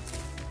that.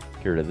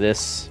 Get rid of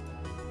this.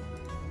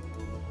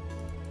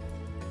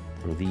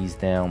 Throw these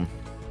down.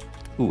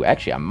 Ooh,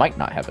 actually, I might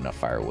not have enough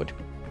firewood.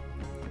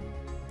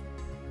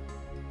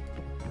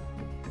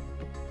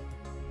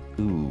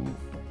 Ooh.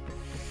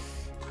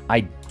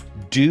 I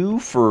do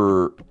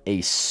for a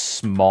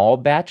small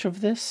batch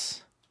of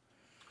this.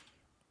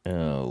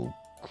 Oh,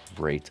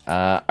 great.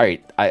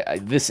 Alright,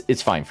 this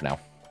it's fine for now.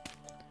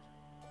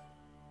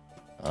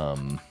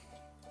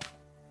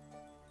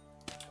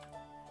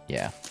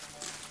 Yeah.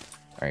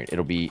 Alright,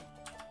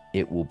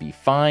 it will be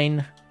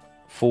fine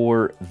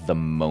for the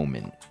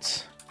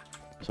moment.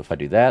 So if I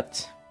do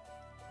that...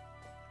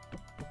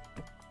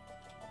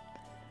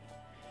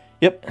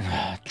 Yep.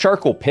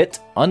 Charcoal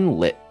pit,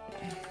 unlit.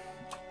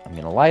 I'm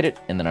going to light it,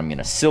 and then I'm going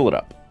to seal it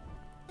up.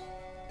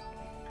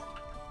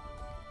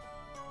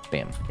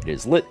 Bam. It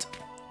is lit,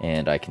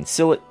 and I can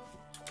seal it.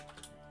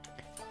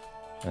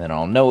 And then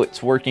I'll know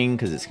it's working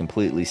because it's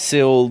completely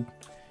sealed.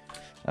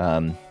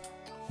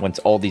 Once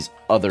all these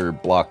other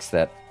blocks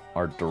that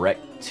are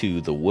direct to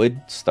the wood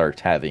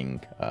start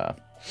having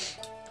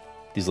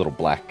these little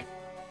black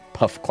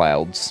puff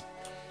clouds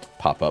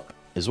pop up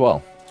as well.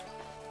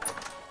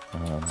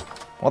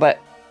 While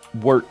that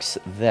works,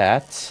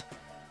 let's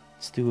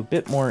do a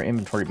bit more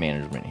inventory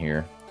management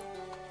here.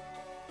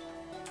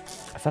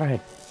 I thought I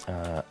had...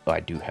 oh,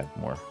 I do have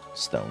more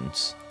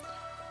stones.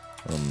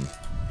 I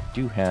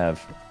do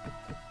have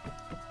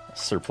a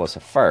surplus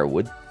of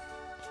firewood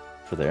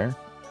for there.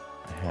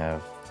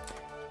 I've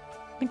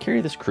been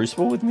carrying this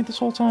crucible with me this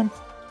whole time.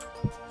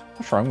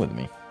 What's wrong with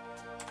me?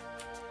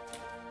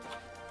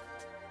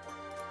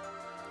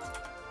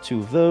 2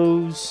 of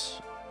those.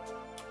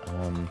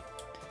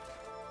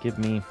 Give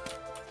me...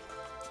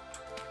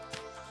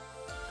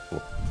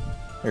 Oh,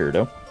 there we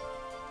go.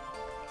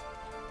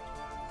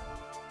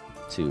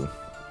 To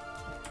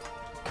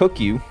cook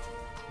you.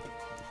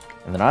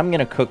 And then I'm going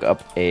to cook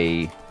up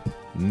a...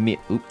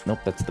 Oop, nope,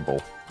 that's the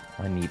bowl.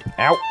 I need...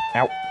 Ow!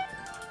 Ow!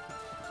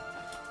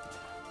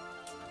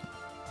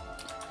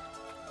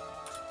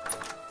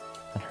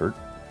 That hurt.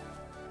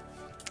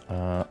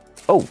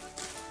 Oh!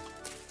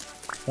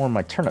 More of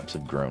my turnips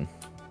have grown.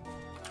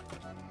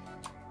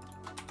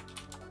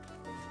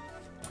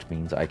 Which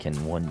means I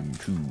can 1,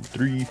 2,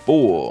 3,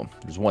 4.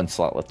 There's 1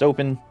 slot left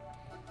open.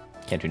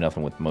 Can't do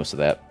nothing with most of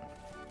that.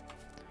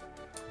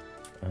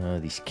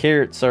 These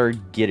carrots are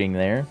getting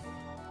there.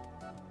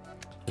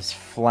 This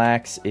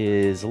flax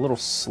is a little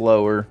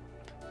slower.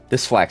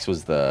 This flax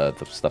was the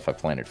stuff I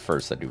planted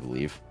first, I do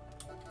believe.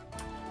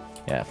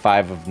 Yeah,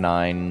 5 of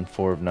 9,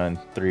 4 of 9,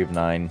 3 of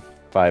 9,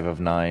 5 of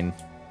 9.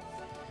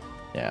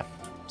 Yeah.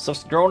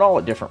 Stuff's growing all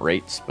at different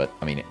rates, but,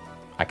 I mean,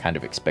 I kind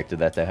of expected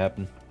that to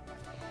happen,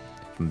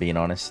 if I'm being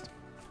honest.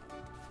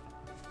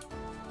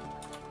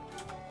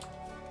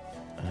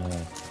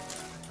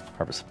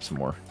 Harvest up some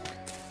more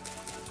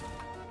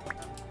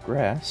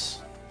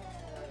grass.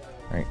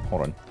 Alright,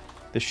 hold on.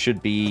 This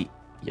should be,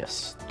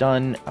 yes,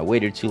 done. I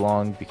waited too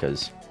long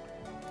because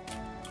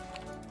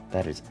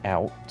that is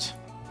out.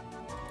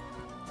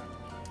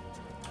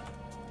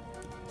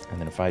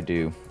 And then if I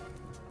do...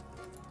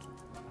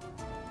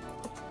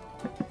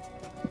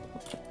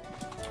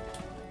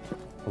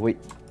 Oh, wait,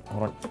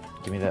 hold on.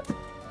 Give me that.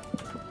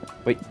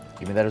 Wait,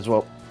 give me that as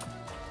well.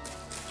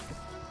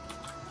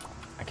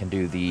 I can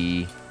do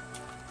the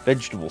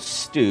vegetable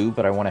stew,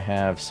 but I want to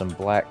have some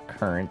black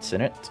currants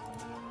in it.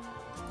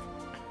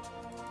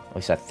 At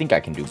least I think I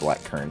can do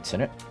black currants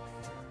in it.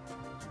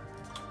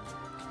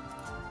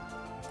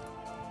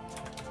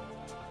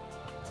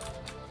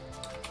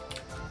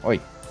 Oi,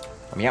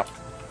 let me out.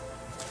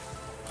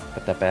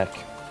 Put that back.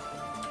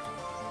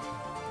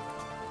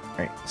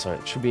 Alright, so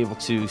it should be able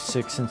to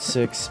 6 and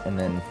 6, and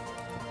then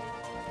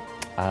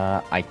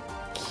I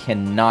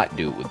cannot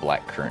do it with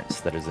black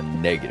currants. That is a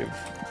negative.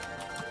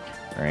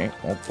 Alright,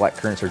 well, black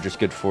currants are just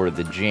good for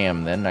the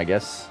jam then, I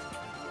guess.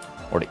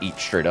 Or to eat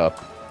straight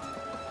up.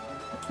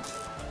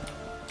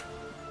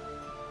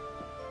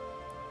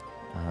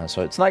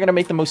 So it's not going to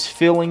make the most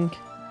filling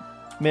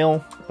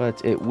meal,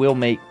 but it will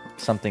make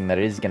something that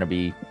is going to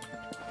be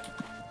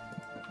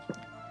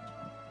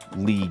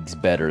leagues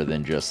better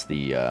than just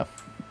the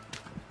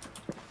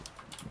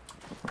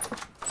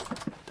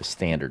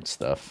standard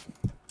stuff.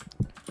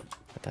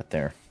 Put that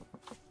there.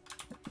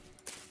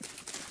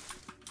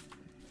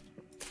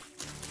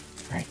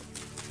 All right,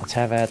 let's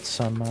have at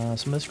some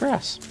of this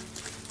grass.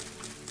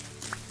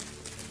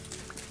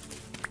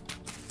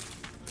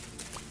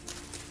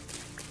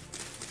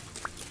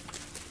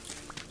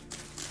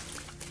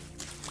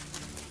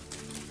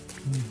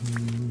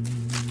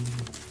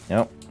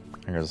 Yep,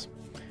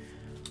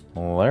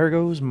 there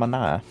goes my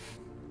knife.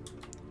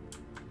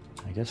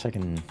 I guess I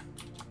can...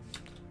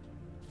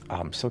 Oh,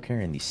 I'm still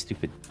carrying these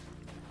stupid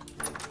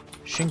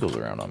shingles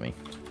around on me.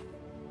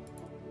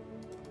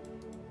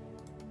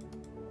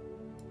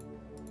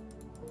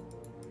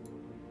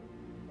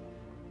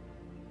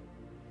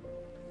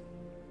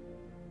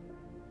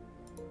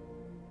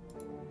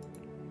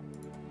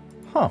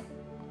 Huh.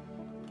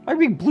 Are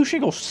we blue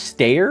shingle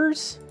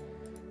stairs?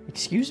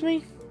 Excuse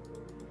me?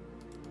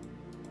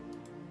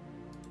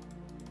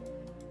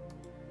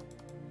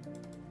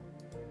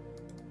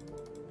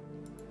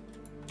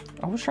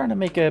 I was trying to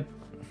make a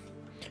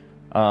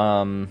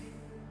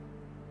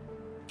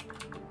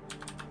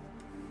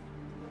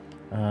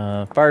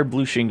fire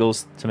blue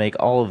shingles to make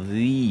all of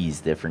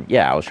these different.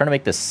 Yeah, I was trying to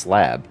make this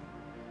slab.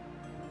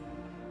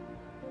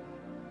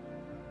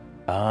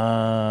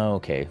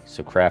 Okay.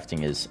 So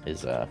crafting is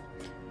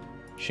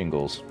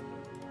shingles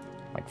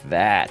like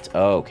that.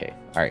 Oh, okay.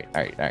 All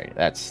right.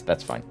 That's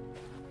fine.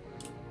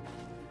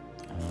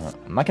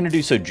 I'm not going to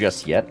do so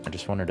just yet. I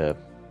just wanted to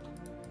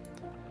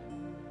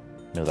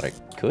know that I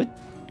could?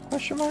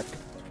 Question mark?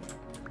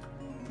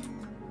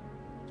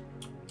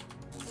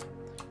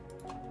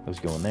 Those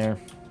go in there.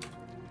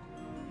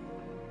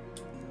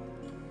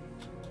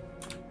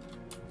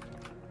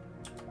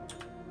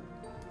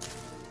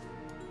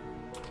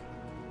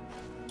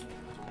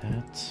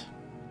 That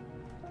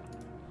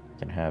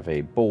can have a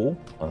bowl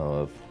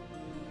of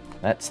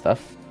that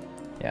stuff.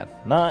 Yeah,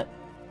 not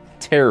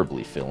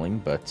terribly filling,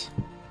 but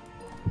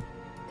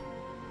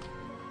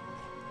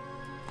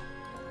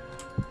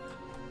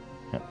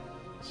yep.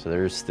 So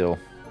there's still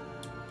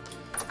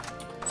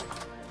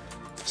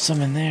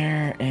some in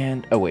there,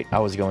 and oh wait, I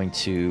was going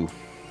to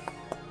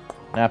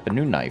nap a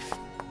new knife.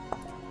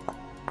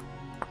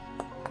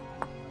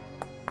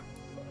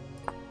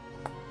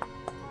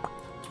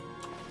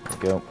 There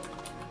we go.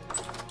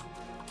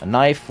 A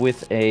knife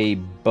with a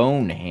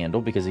bone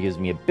handle because it gives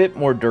me a bit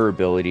more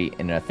durability,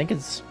 and I think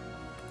it's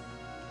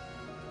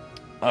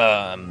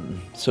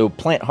so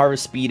plant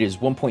harvest speed is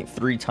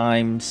 1.3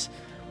 times,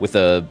 with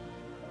a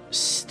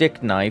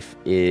stick knife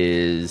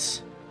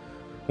is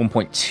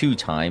 1.2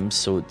 times,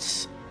 so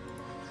it's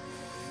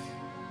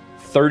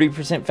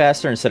 30%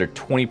 faster instead of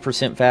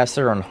 20%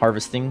 faster on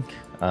harvesting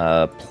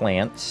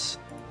plants,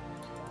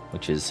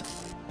 which is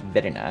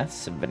very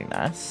nice, very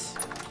nice.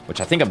 Which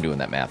I think I'm doing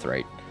that math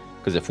right.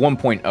 Because if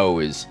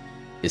 1.0 is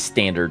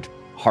standard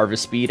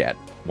harvest speed at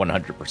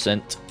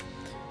 100%,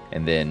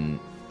 and then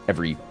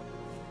every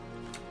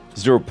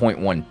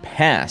 0.1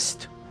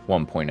 past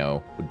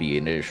 1.0 would be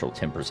an additional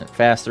 10%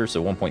 faster,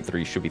 so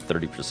 1.3 should be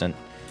 30%.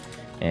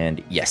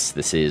 And yes,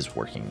 this is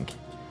working.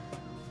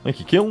 Thank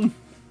you, Kiln.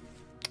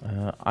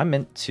 I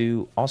meant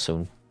to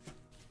also,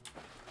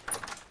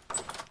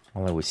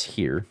 while I was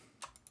here,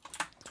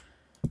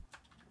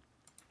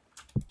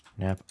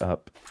 nap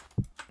up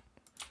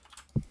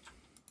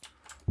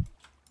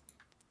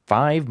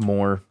 5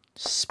 more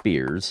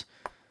spears,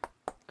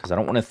 because I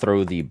don't want to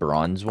throw the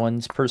bronze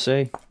ones, per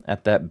se,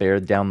 at that bear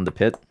down the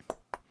pit.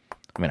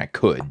 I mean, I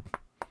could.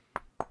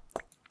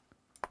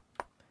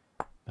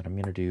 But I'm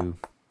going to do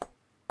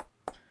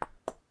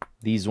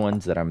these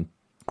ones that I'm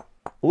a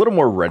little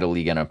more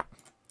readily going to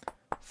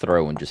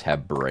throw and just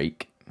have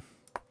break.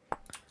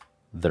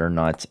 That are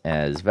not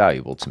as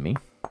valuable to me.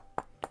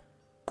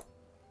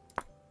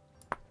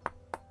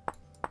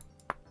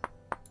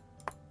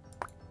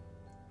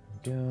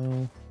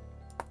 Go.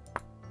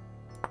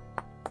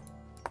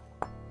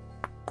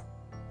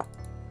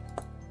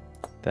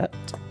 That,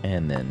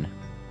 and then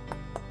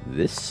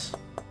this,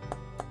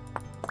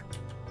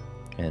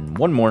 and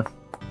one more.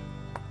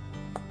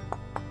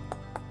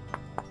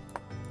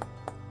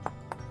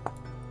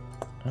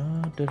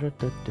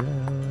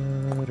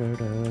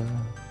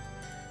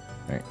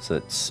 Alright, so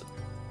it's,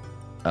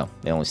 oh,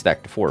 they only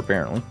stacked to 4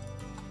 apparently.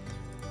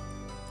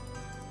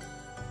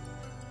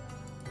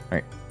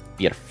 Alright,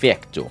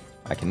 perfecto.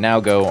 I can now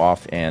go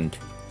off and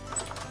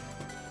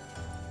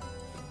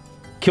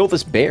kill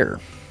this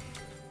bear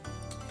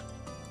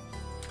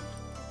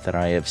that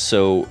I have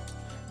so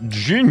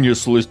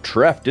geniusly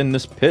trapped in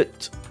this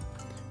pit.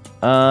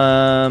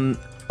 Oh,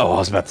 I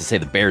was about to say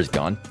the bear's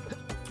gone.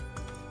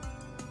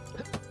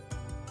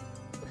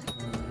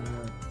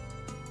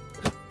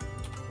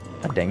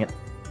 God dang it.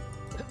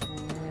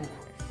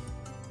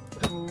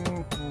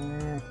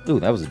 Ooh,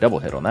 that was a double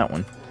hit on that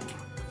one.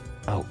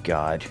 Oh,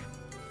 God.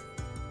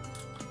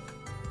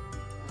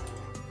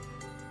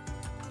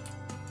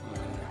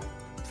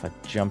 If I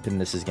jump in,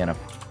 this is gonna...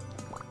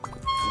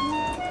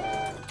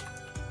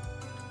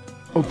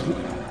 Oh,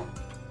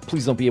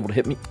 please don't be able to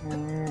hit me.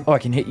 Oh, I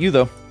can hit you,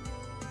 though.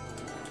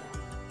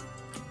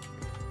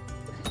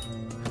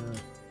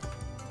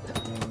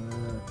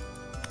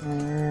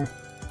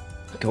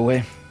 Go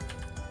away.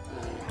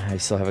 I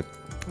still have a...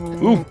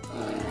 Ooh!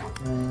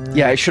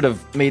 Yeah, I should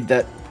have made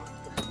that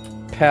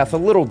path a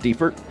little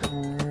deeper.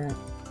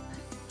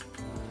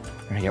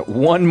 I got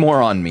one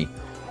more on me.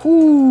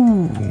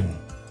 Whoo!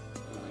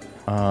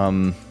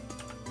 I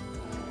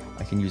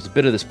can use a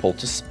bit of this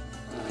poultice.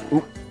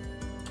 Ooh.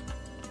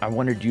 I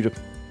wanted you to...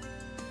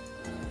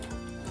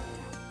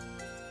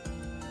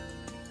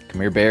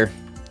 Come here, bear.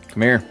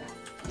 Come here.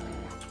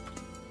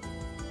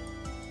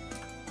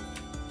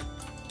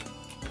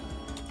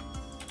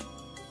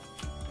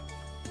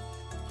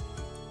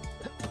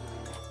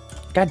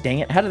 God dang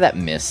it, how did that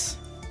miss?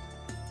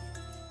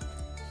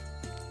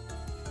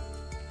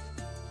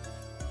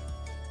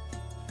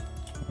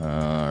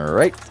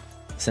 Alright.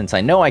 Since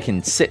I know I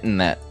can sit in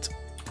that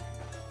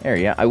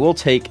area, I will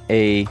take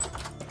a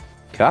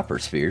copper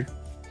sphere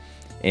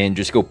and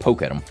just go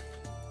poke at him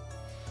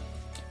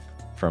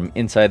from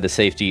inside the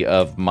safety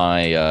of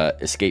my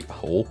escape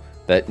hole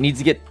that needs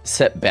to get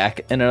set back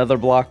in another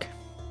block.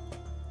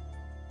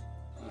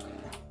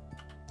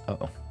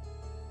 Uh-oh.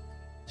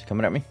 Is he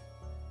coming at me?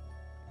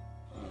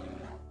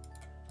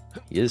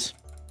 He is.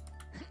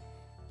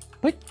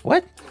 Wait,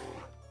 what?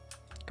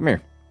 Come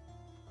here.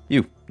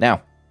 You,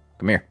 now.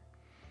 Come here.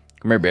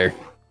 Come here, bear.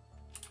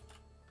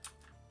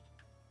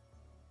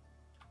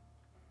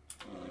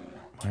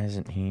 Why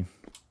isn't he...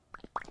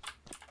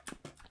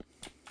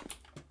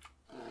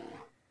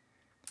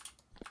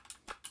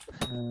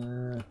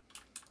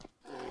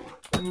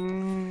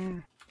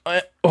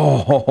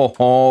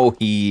 Oh,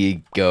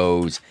 he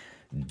goes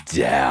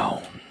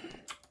down.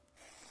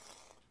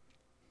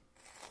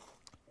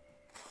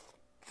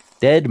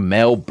 Dead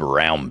male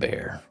brown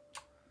bear.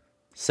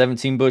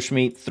 17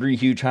 bushmeat, 3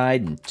 huge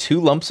hide, and 2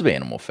 lumps of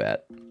animal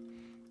fat.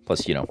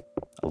 Plus, you know,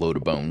 a load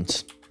of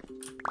bones.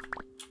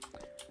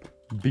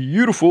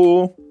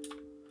 Beautiful.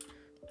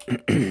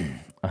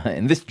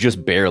 And this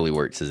just barely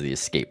works as the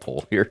escape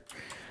hole here.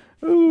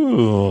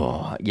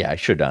 Ooh, yeah, I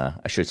should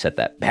set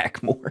that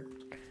back more.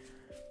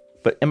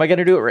 But am I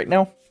gonna do it right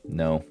now?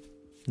 No.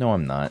 No,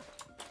 I'm not.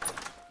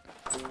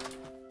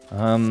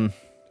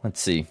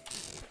 Let's see.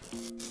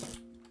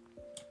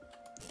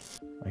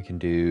 I can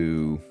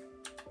do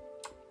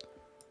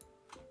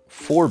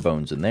 4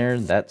 bones in there.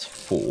 That's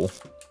full.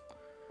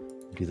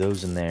 Do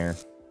those in there.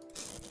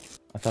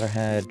 I thought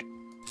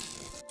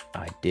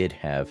I did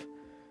have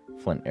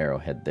flint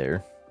arrowhead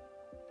there.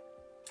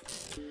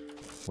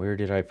 Where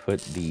did I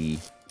put the...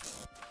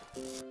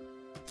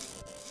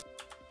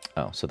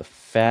 Oh, so the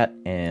fat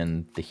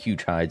and the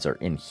huge hides are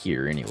in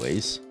here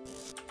anyways.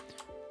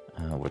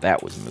 Where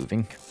that was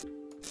moving.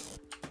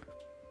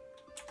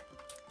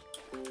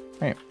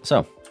 Alright,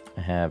 so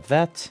I have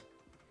that.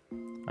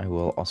 I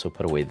will also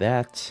put away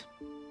that.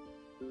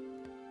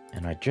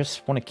 And I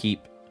just want to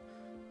keep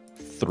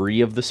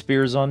 3 of the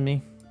spears on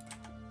me.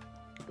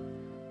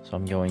 So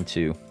I'm going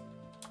to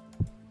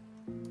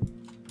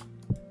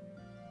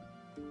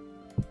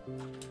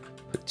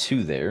put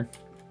 2 there.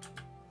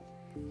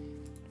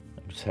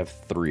 I just have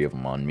 3 of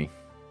them on me.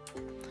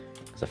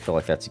 Because I feel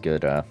like that's a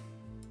good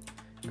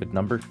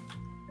number.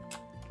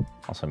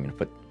 Also, I'm going to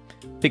put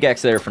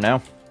pickaxe there for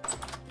now.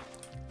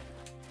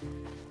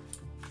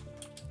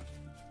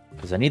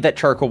 Because I need that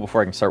charcoal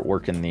before I can start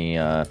working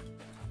the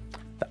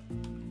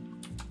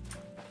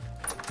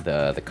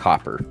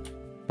copper.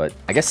 But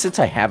I guess since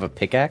I have a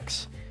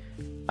pickaxe,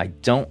 I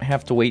don't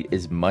have to wait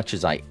as much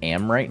as I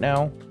am right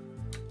now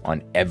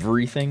on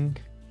everything.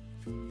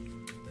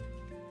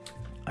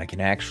 I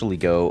can actually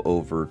go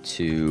over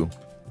to...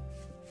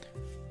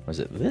 Was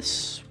it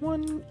this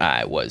one?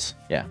 Ah, it was.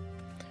 Yeah.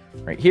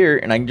 Right here,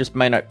 and I can just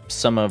mine up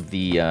some of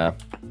the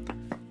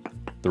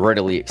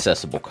readily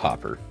accessible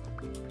copper.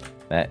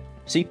 That,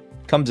 see,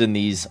 comes in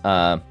these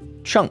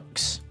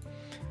chunks.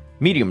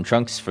 Medium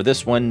chunks for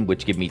this one,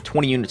 which give me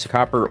 20 units of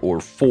copper, or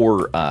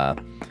 4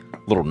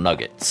 little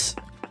nuggets.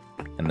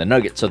 And the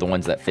nuggets are the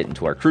ones that fit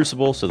into our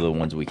crucible, so they're the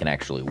ones we can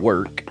actually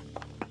work.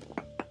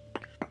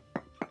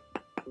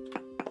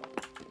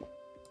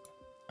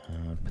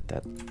 Put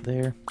that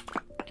there.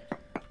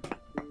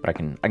 But I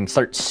can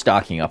start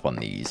stocking up on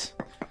these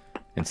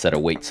instead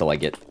of wait till I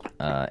get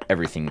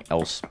everything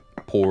else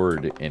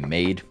poured and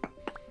made,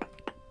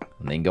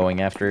 and then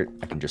going after it.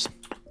 I can just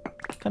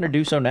kind of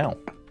do so now.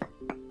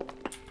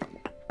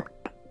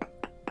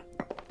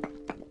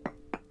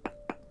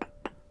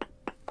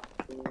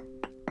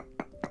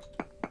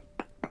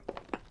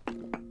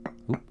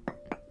 Oop.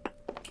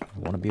 I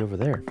want to be over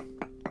there.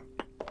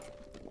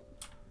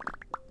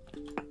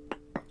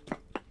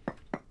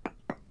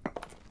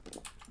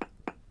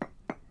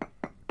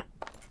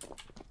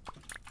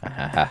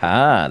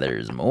 Ha,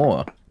 there's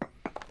more.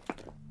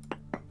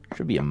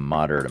 Should be a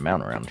moderate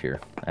amount around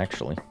here,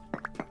 actually.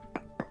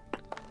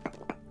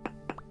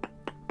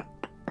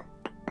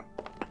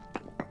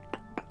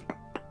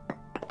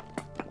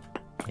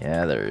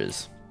 Yeah, there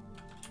is.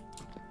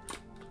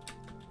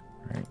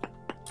 Alright.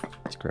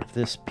 Let's grab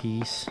this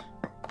piece.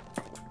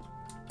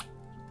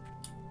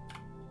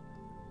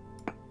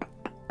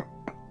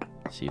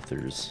 See if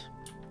there's...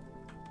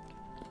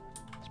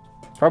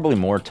 probably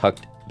more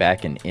tucked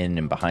back and in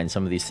and behind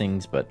some of these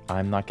things, but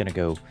I'm not going to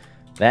go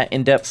that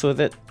in-depth with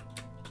it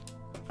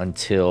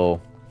until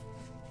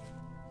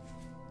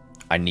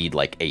I need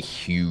like a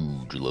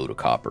huge load of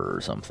copper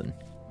or something.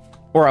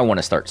 Or I want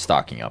to start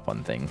stocking up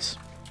on things.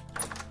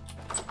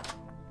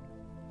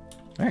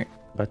 Alright,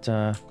 but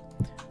that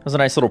was a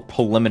nice little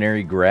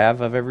preliminary grab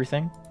of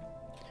everything.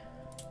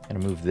 I'm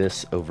going to move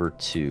this over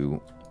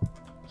to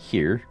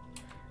here,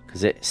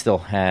 because it still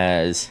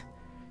has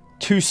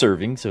 2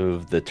 servings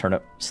of the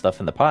turnip stuff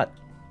in the pot.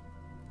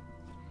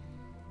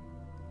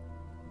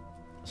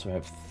 So I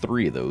have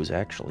 3 of those,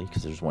 actually,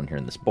 because there's one here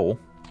in this bowl.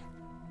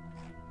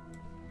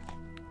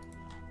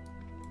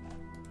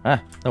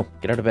 Ah, no,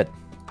 get out of bed.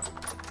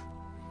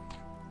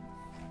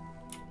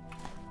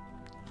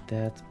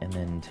 That, and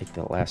then take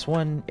the last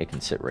one. It can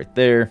sit right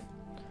there.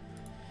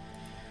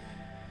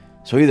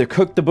 So either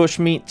cook the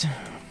bushmeat,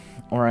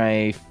 or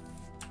I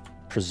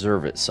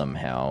preserve it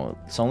somehow.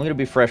 It's only going to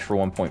be fresh for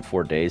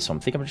 1.4 days, so I'm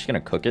thinking I'm just going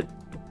to cook it.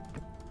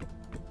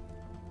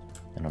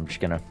 And I'm just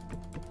going to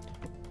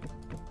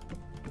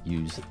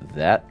use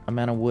that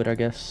amount of wood, I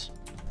guess.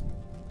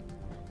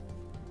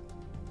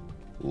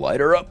 Light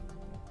her up.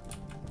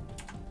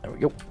 There we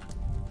go.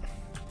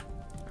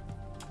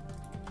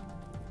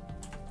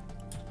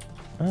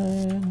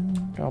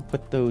 And I'll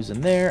put those in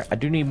there. I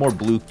do need more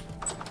blue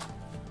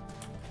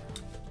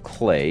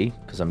clay,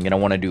 because I'm going to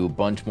want to do a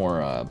bunch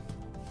more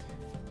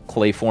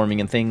clay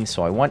forming and things.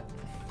 So I want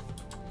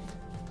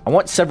I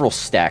want several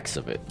stacks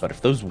of it, but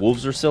if those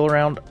wolves are still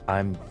around,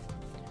 I'm...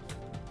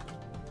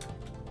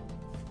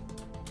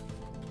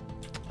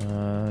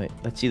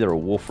 that's either a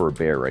wolf or a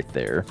bear right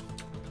there.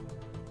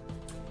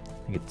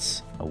 I think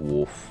it's a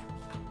wolf.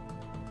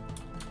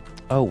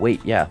 Oh,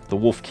 wait, yeah. The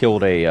wolf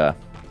killed a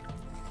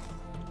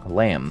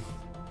lamb.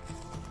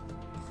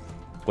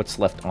 What's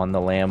left on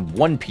the lamb?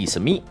 One piece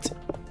of meat.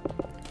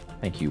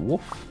 Thank you,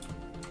 wolf.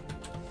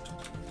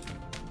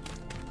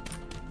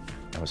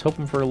 I was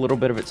hoping for a little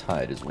bit of its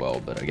hide as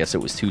well, but I guess it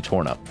was too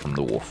torn up from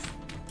the wolf.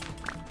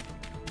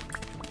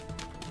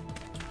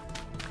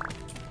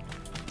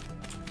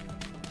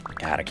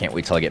 God, I can't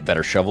wait till I get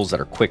better shovels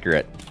that are quicker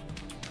at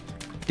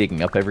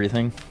digging up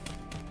everything.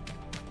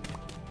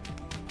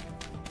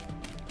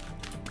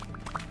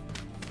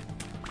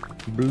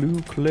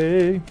 Blue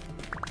clay.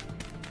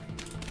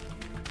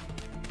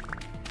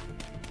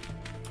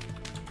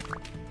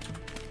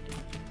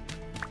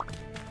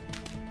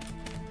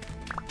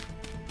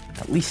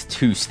 At least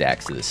 2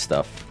 stacks of this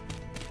stuff.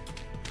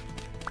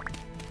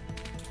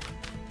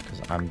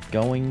 Because I'm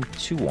going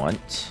to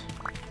want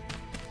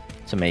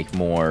to make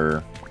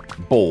more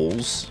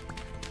bowls.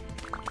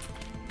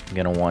 I'm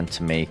going to want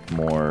to make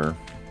more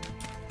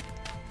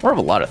of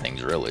a lot of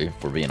things, really,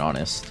 if we're being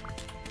honest.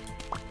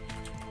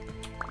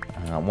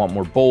 I want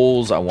more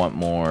bowls. I want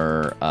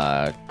more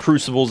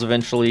crucibles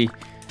eventually.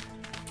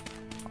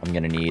 I'm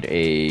going to need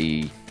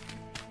a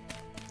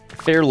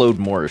fair load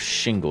more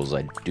shingles,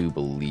 I do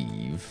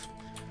believe,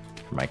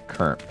 for my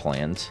current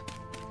plans.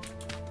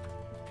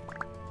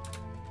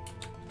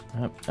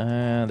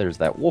 There's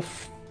that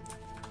wolf.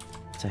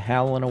 It's a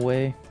howling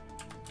away.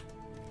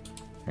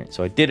 Alright,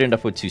 so I did end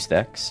up with 2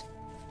 stacks.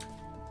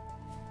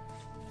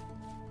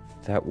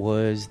 That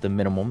was the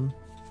minimum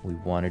we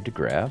wanted to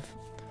grab.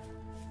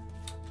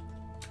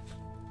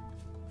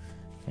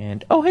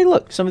 And, oh, hey,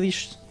 look, some of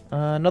these,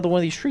 another one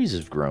of these trees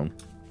has grown.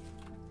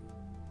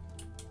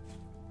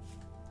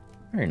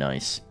 Very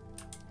nice.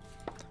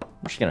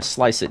 I'm just going to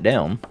slice it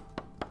down.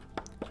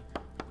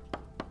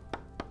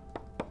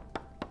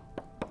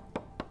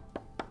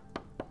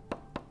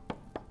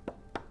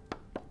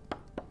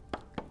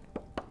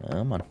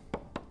 Come on.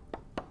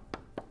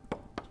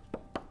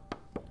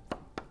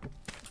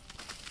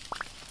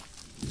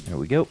 There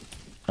we go.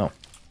 Oh.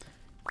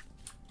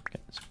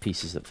 Got some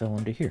pieces that fell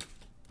into here.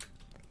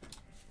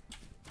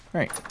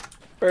 Alright,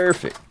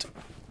 perfect.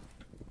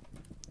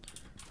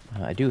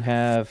 I do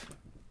have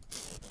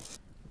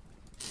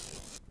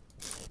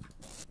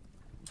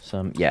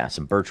some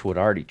birchwood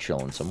already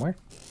chilling somewhere.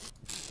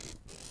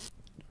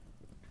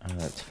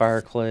 That's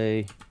fire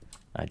clay.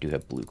 I do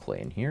have blue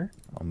clay in here.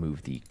 I'll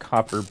move the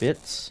copper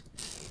bits.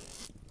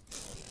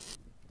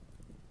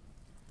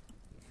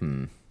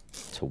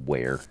 To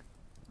where?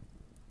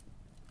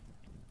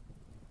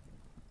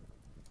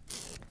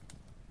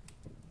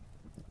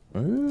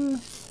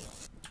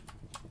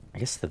 I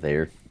guess they're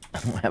there. I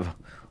don't have a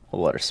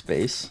whole lot of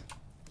space.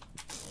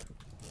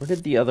 Where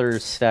did the other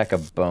stack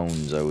of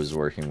bones I was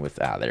working with?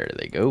 Ah, there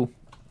they go.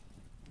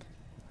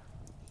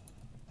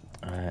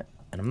 And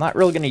I'm not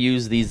really going to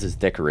use these as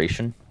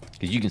decoration,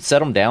 because you can set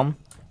them down,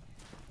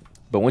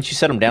 but once you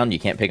set them down, you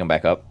can't pick them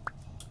back up.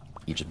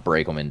 You just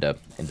break them into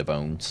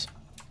bones.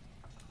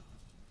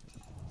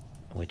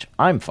 Which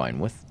I'm fine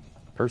with,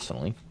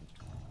 personally.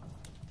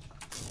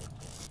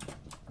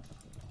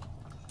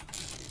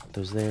 Put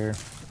those there.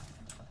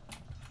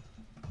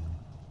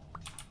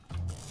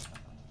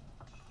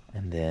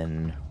 And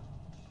then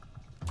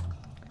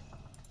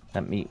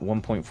that meet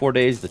 1.4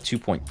 days, the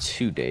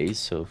 2.2 days,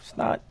 so it's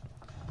not,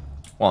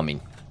 well, I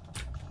mean,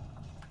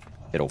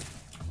 it'll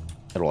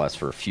last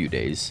for a few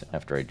days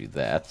after I do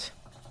that.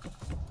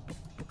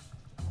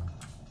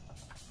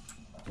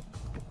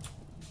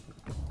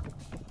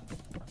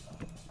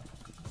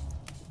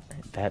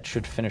 That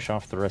should finish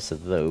off the rest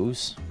of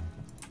those.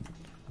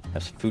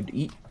 Have some food to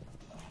eat.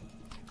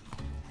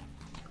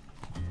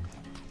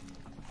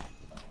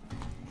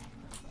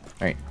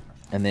 Alright,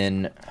 and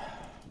then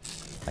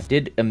I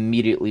did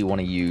immediately want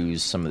to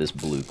use some of this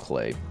blue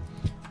clay.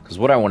 Because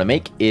what I want to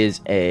make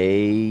is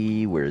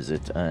a, where is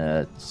it?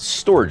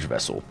 Storage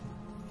vessel.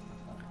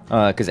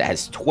 Because it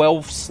has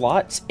 12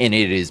 slots, and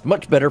it is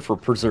much better for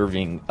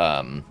preserving,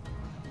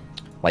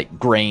 like,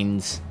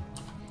 grains.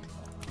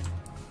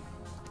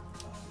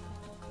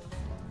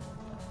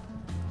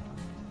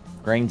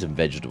 Grains and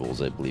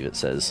vegetables, I believe it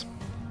says.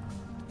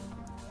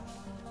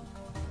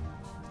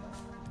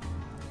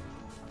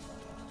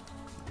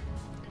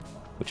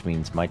 Which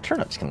means my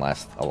turnips can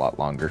last a lot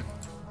longer.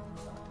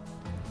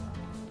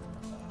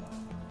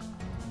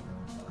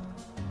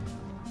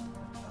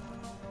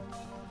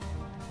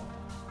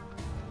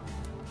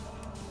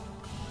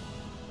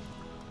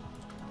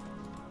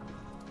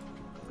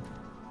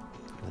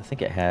 I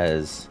think it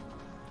has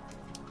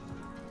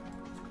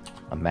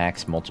a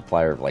max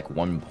multiplier of like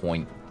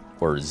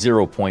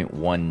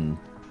 0.1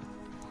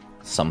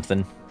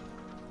 something,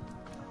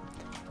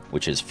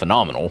 which is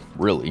phenomenal,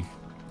 really.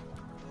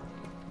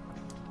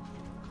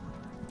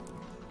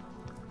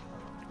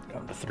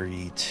 Down to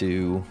 3,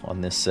 2 on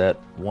this set,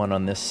 1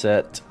 on this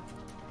set.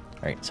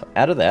 Alright, so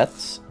out of that,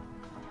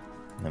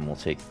 and then we'll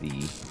take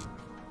the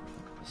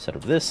set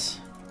of this.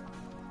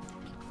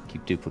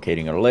 Keep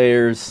duplicating our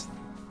layers.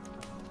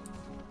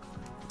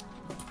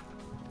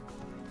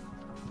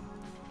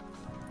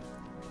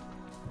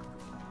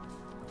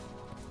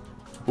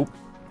 Oop.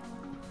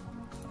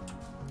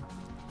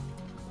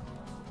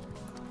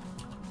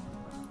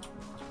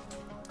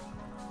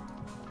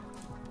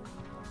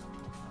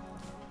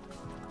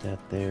 That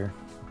there.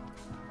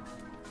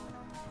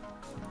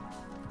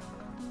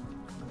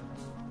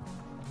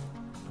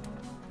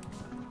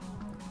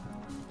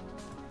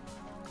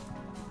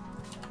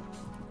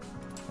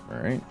 All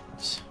right.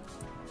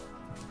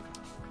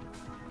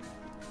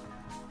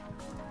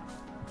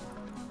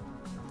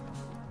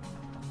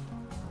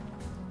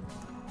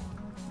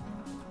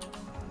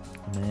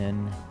 And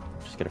then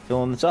just gotta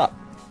fill in the top.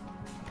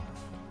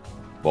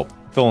 Well,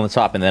 fill in the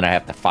top, and then I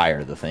have to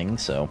fire the thing,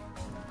 so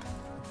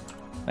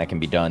that can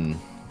be done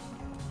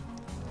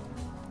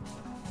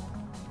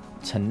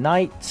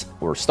tonight,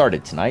 or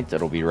started tonight.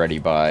 It'll be ready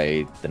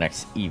by the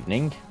next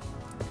evening.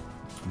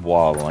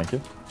 Voila, like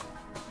it.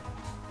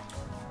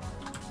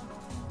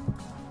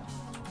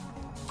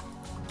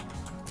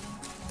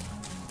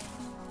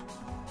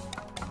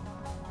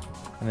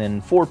 And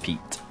then 4 peat.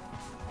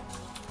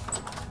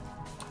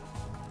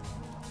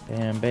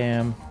 Bam,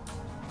 bam.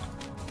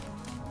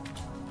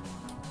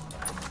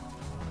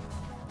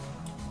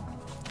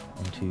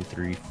 One, 2,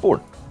 3,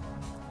 4.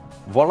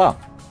 Voila.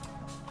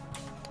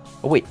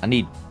 Oh wait, I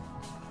need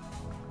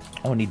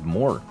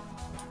more.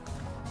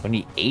 I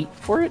need 8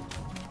 for it.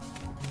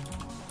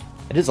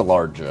 It is a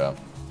large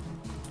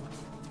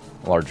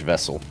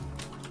vessel.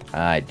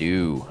 I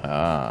do.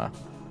 I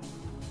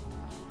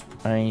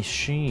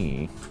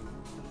see.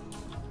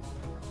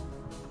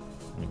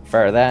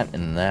 Fire that,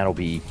 and that'll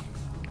be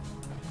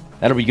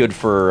good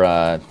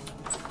for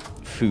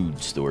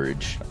food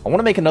storage. I want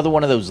to make another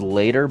one of those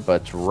later,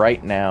 but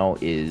right now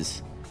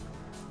is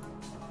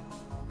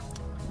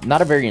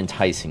not a very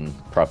enticing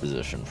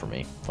proposition for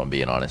me, if I'm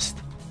being honest.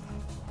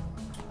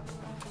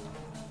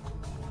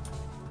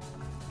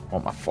 I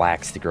want my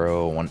flax to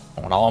grow. I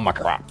want all my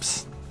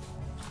crops.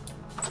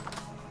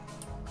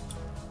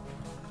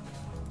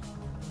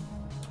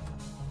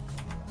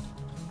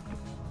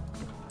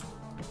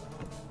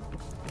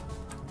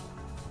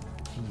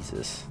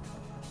 Jesus.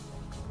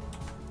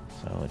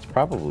 So it's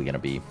probably going to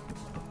be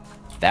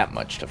that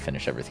much to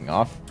finish everything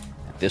off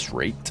at this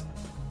rate.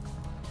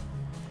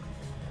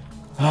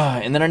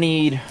 And then I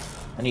need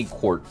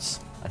quartz.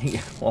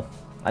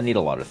 I need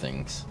a lot of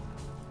things.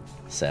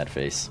 Sad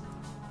face.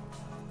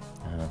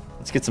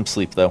 Let's get some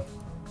sleep though,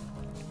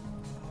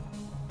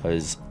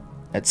 because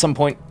at some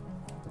point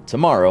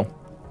tomorrow,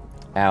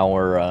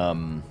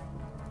 our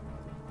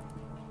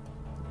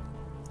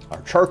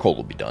charcoal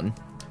will be done.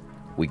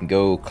 We can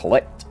go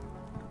collect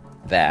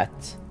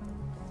that,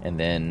 and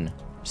then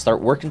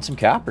start working some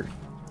copper.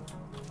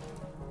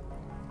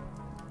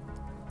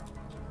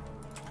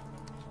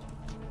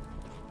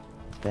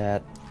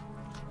 That.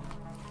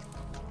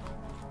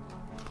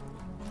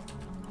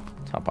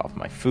 Top off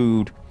my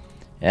food.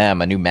 Yeah,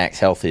 my new max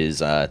health is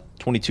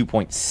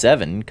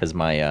 22.7 because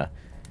my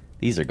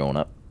these are going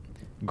up.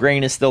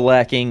 Grain is still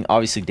lacking.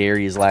 Obviously,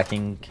 dairy is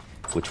lacking,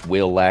 which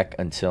will lack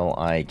until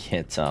I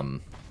get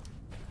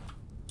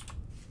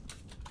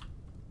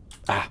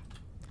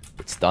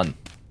it's done.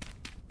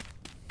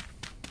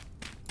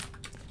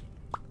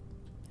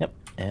 Yep,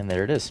 and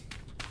there it is.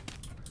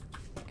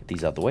 Get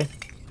these out the way.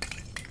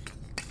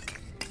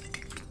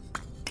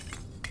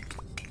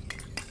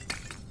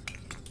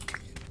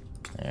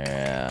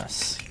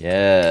 Yes,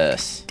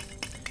 yes.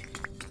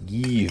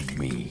 Give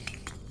me.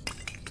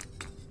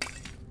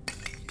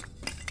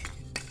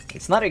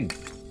 It's not a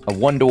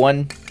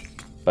one-to-one,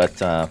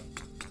 but I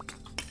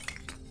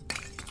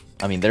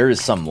mean, there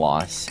is some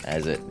loss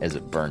as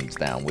it burns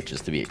down, which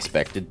is to be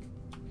expected,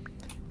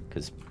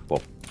 because,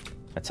 well,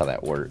 that's how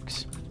that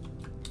works.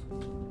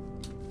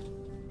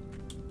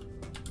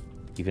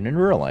 Even in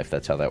real life,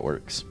 that's how that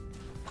works.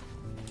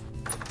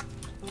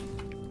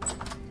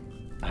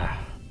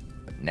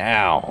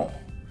 Now,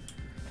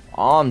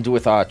 armed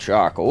with our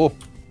charcoal,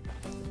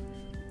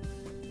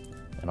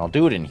 and I'll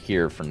do it in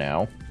here for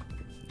now.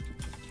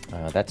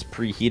 That's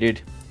preheated.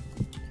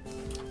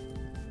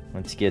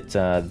 Let's get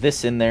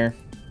this in there,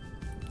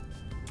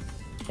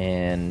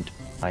 and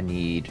I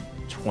need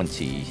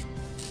 20.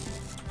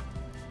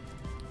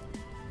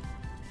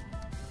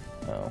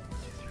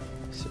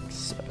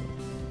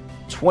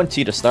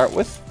 20 to start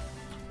with.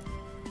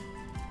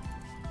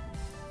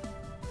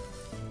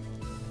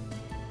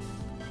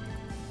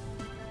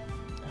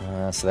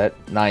 So that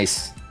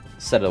nice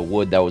set of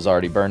wood that was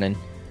already burning.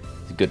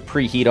 It's a good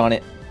preheat on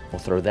it. We'll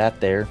throw that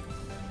there.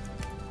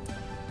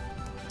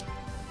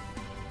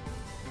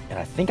 And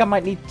I think I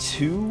might need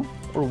 2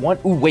 or 1.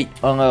 Ooh, wait.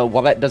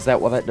 While that does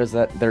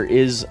that, there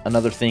is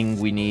another thing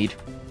we need.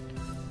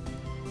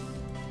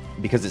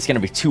 Because it's going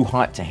to be too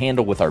hot to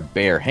handle with our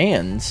bare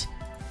hands,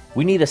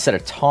 we need a set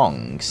of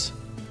tongs,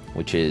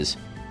 which is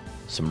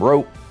some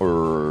rope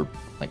or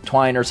like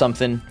twine or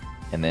something,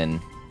 and then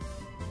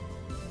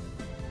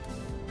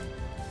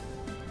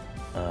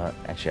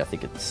Actually, I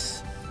think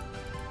it's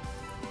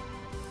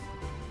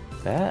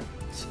that,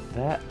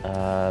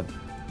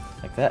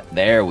 like that.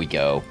 There we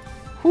go.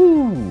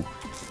 Whoo!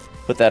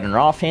 Put that in our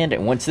offhand,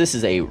 and once this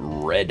is a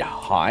red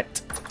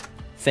hot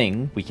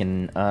thing, we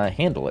can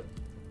handle it.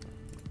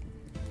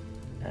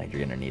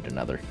 You're gonna need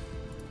another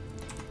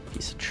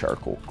piece of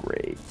charcoal.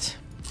 Great.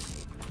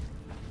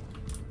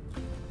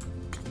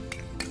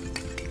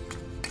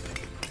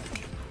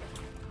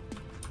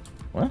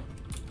 What?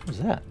 What was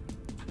that?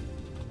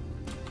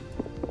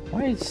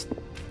 Why is...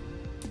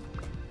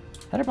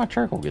 How did my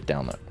charcoal get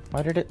down there?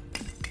 Why did it...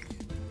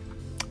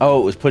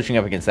 Oh, it was pushing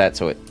up against that,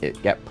 so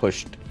it got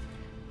pushed.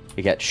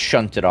 It got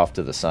shunted off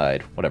to the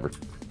side. Whatever.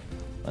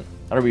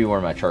 That'll be where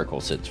my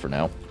charcoal sits for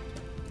now.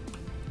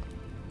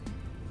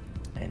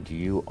 And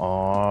you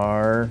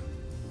are...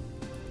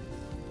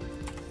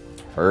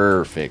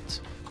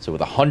 Perfect. So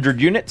with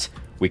 100 units,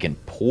 we can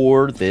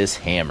pour this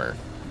hammer.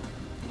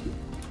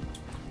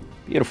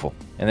 Beautiful.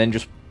 And then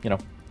just, you know,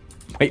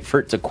 wait for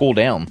it to cool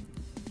down.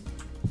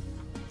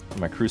 Put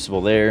my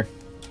crucible there.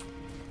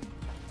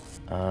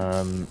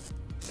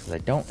 Because I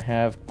don't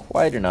have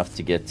quite enough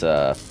to get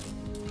to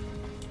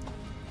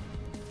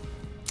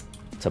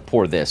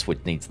pour this,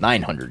 which needs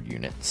 900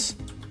 units.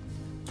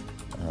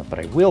 But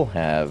I will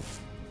have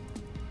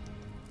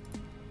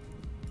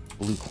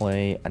blue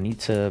clay. I need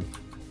to...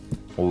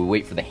 Well, we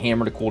wait for the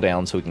hammer to cool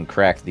down so we can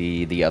crack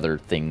the other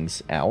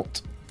things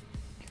out.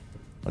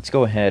 Let's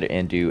go ahead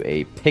and do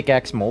a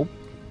pickaxe mold.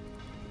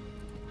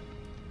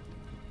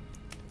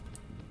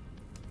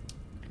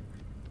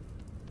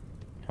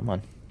 Come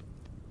on.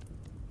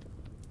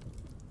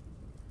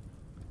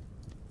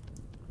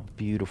 A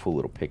beautiful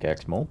little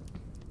pickaxe mold.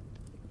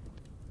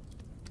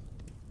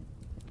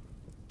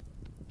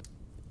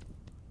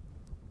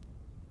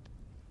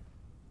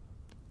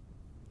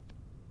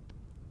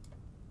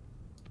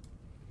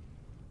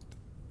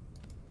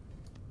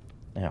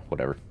 Yeah,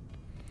 whatever.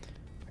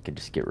 I could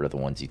just get rid of the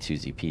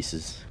onesie-twosie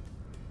pieces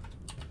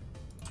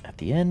at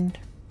the end.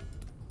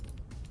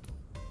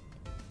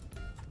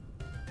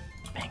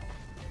 Bang.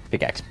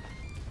 Pickaxe.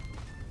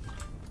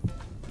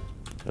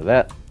 So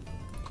that.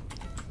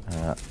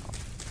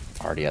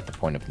 Already at the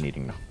point of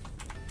needing to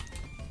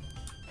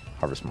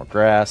harvest more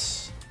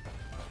grass.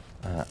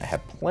 I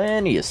have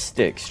plenty of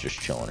sticks just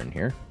chilling in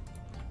here,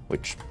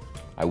 which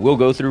I will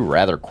go through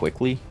rather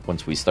quickly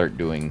once we start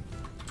doing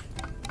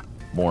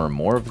more and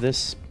more of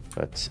this.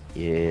 But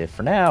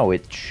for now,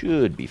 it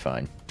should be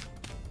fine.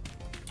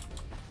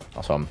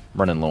 Also, I'm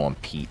running low on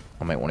peat.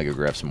 I might want to go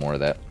grab some more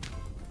of that.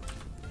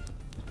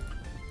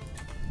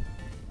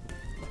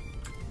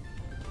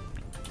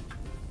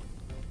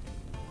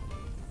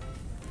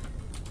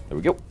 There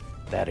we go.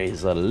 That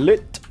is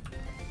lit.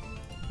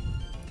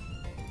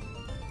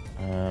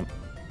 I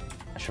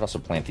should also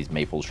plant these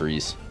maple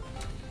trees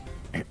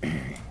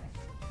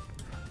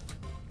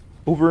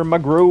over in my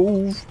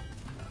grove.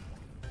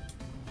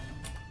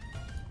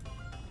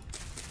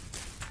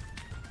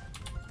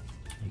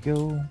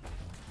 Go.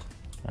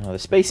 The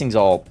spacing's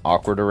all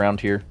awkward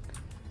around here,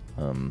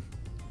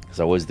 because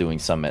I was doing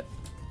some at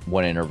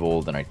one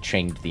interval, then I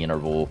changed the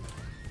interval,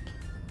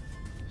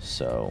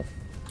 so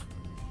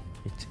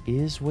it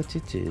is what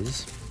it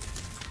is.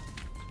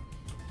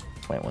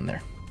 Plant one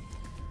there.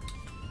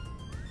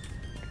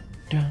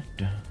 Dun,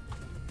 dun.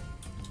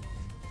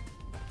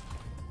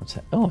 What's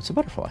that? Oh, it's a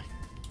butterfly.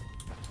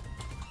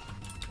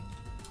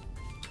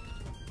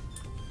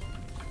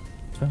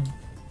 Boom.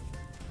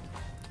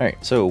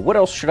 Alright, so what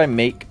else should I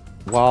make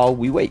while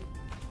we wait?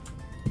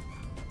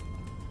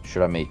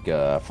 Should I make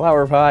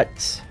flower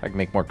pots? I can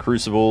make more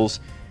crucibles,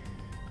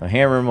 a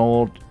hammer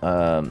mold,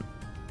 a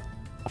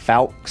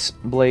falx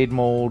blade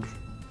mold.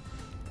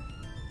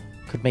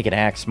 Could make an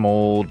axe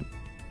mold.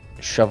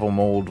 Shovel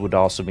mold would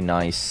also be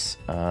nice.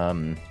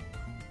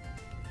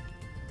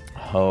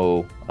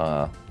 Hoe,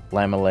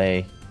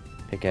 lamellay,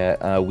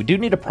 pickaxe. We do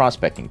need a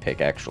prospecting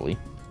pick, actually,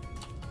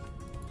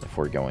 if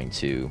we're going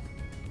to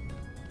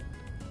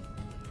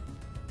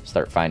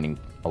start finding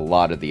a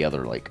lot of the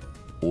other, like,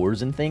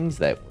 ores and things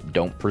that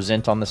don't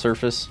present on the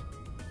surface.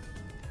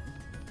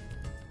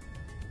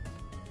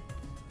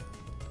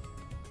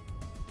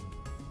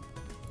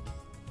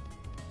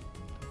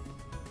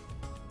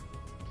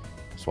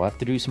 So I'll have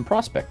to do some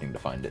prospecting to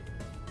find it.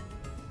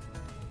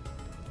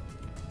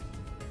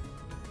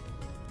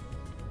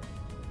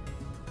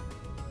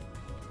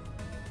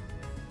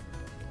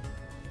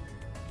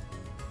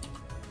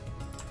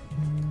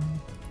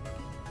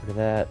 Look at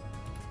that,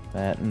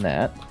 that, and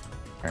that.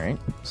 Alright,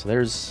 so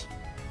there's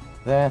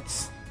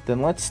that.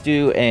 Then let's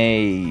do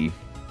a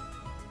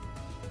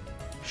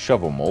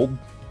shovel mold.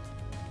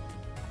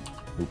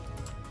 Oop.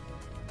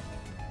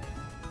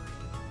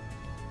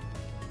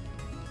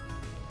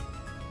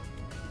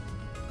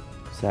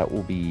 So that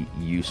will be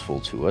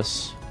useful to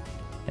us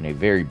in a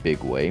very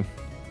big way.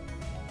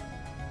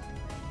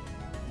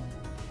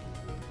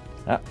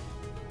 Ah.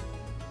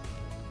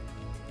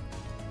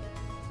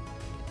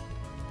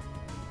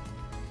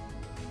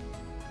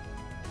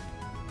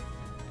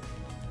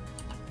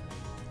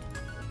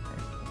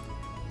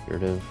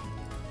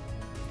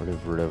 Of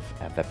Rid of.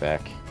 Add that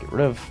back. Get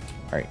rid of.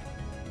 Alright.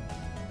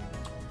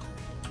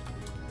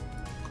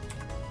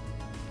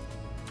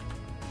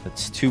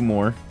 That's 2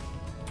 more.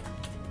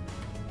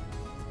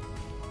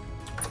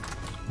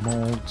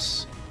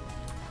 Molds.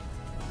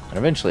 And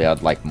eventually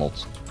I'd like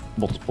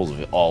multiples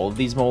of all of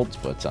these molds,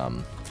 but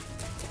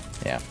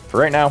yeah. For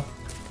right now,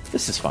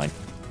 this is fine.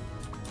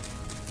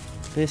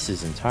 This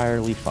is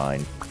entirely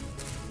fine.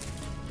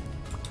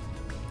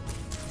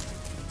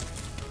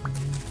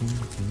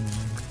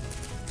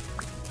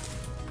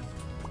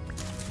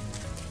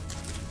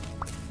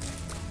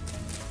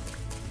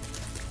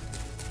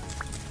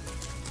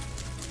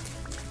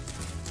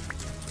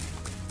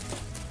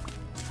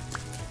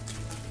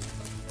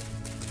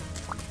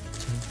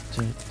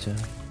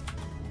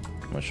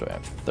 How much do I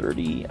have?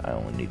 30. I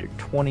only needed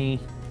 20.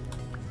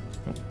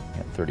 Oh, I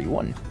got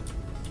 31.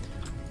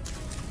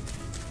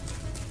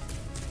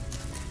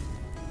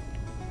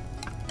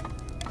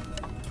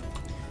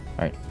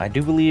 Alright, I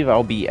do believe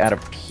I'll be out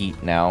of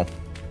peat now.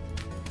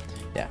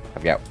 Yeah,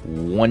 I've got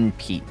 1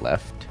 peat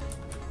left.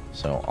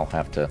 So I'll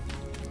have to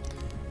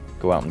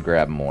go out and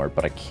grab more.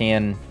 But I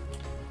can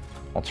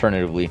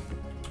alternatively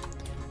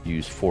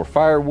use 4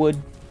 firewood.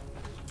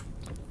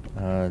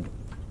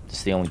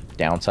 Just the only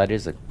downside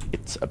is that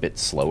it's a bit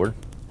slower.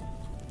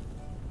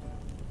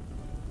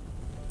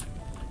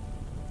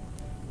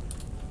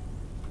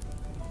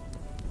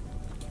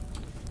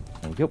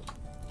 There we go.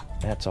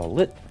 That's all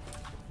lit.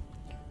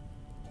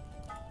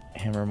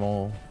 Hammer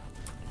mole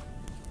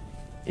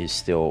is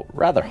still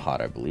rather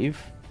hot, I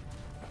believe.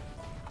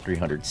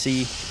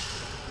 300C.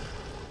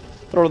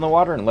 Throw it in the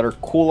water and let her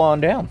cool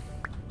on down.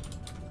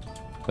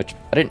 Which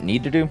I didn't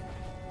need to do,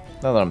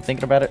 now that I'm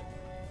thinking about it.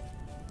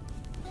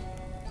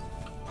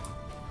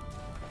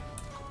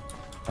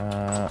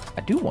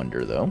 I do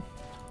wonder, though.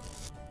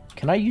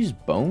 Can I use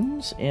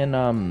bones in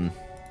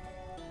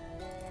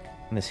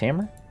this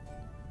hammer?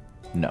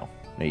 No.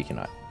 No, you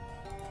cannot.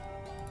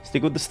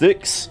 Stick with the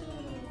sticks.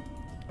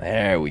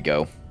 There we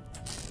go.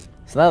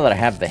 So now that I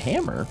have the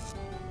hammer,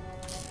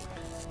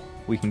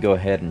 we can go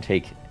ahead and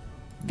take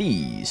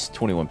these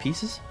 21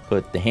 pieces,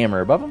 put the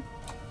hammer above them,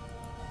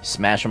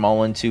 smash them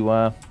all into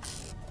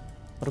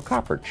little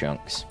copper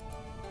chunks.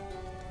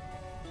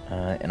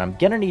 And I'm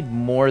gonna need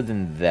more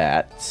than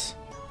that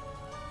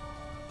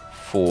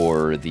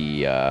for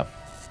the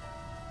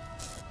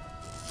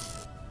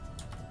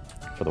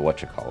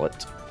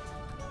whatchamacallit.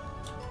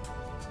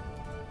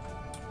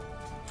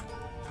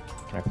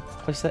 Can I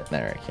place that?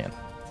 There, I can.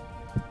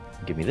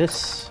 Give me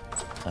this.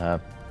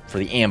 For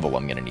the anvil,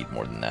 I'm gonna need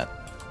more than that.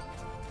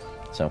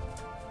 So,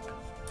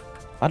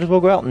 might as well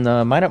go out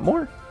and mine up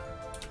more.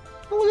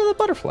 Oh, look at the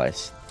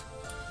butterflies.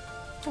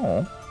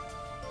 Oh.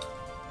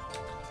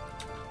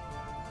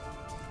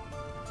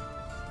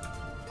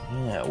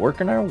 Yeah,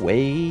 working our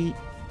way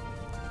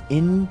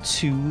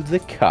into the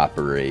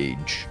Copper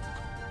Age.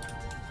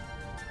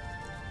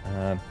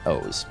 Oh,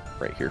 it was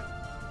right here.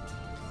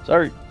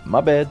 Sorry,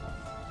 my bad.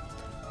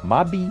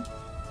 My B.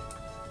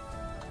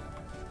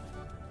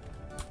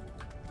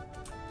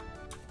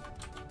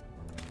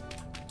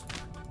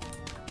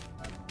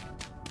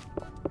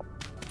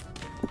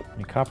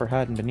 Any copper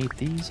hiding beneath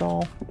these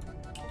all?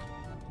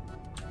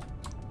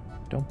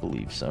 Don't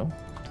believe so.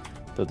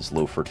 Throw this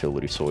low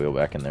fertility soil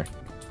back in there.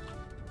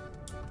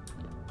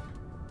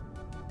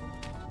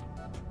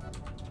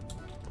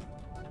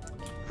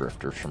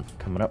 Drifters from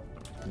coming up.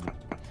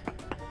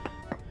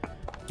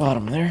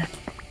 Bottom there.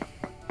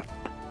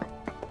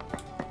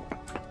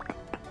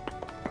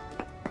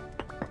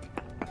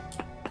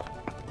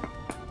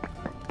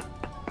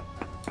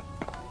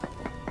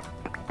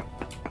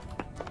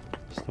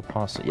 Still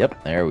possible.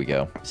 Yep, there we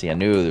go. See, I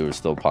knew there was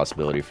still a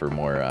possibility for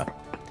more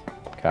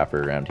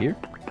copper around here.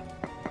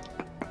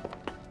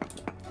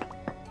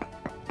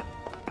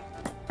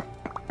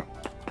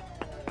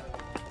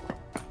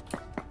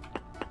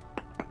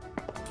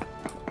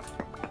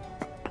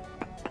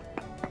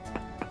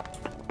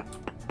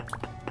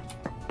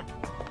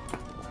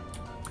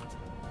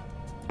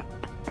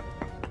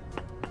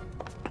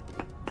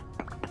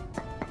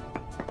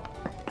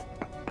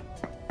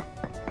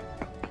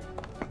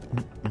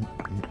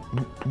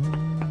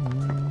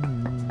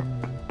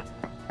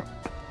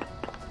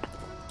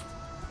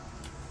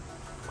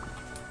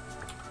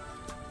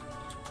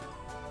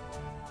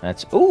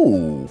 That's,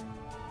 ooh,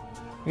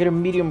 we get a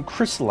medium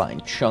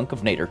crystalline chunk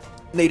of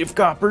native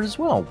copper as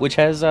well, which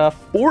has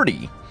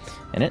 40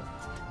 in it.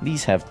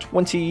 These have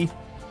 20.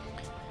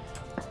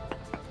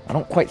 I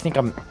don't quite think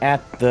I'm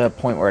at the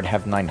point where I'd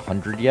have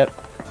 900 yet,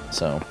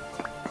 so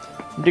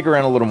I'll dig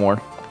around a little more,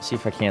 see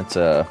if I can't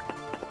find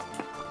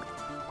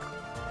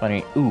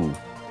any. Ooh,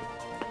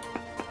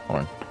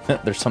 hold on.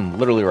 There's some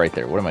literally right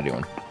there. What am I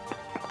doing?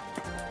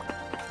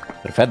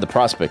 But if I had the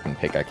prospecting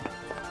pick, I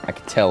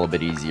could tell a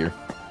bit easier.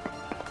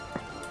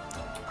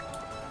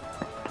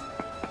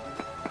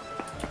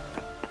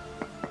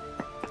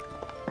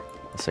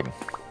 I can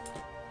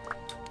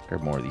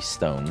grab more of these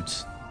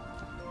stones.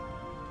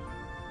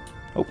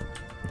 Oh,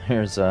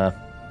 here's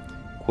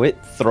quit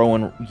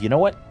throwing. You know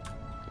what?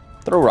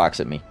 Throw rocks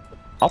at me.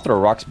 I'll throw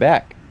rocks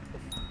back.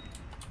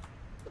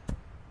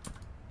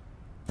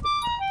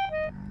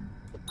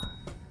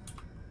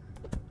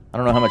 I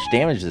don't know how much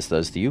damage this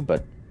does to you,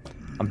 but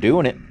I'm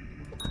doing it.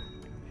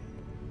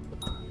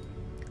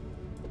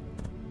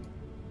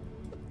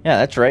 Yeah,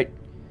 that's right.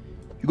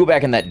 You go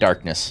back in that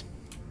darkness.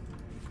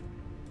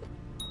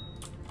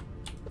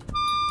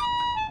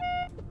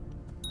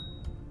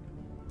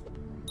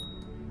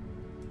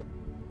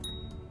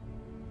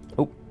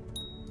 Oh.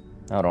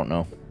 I don't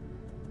know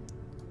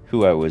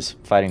who I was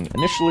fighting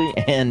initially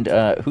and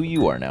who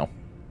you are now.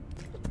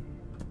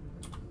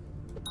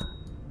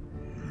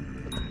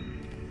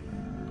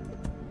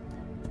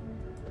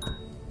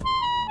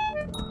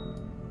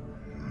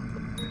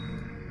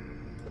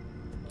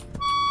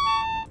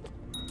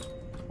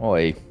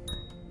 Oi.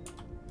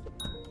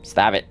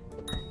 Stop it.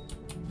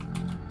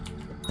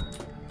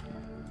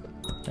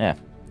 Yeah.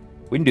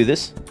 We can do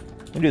this.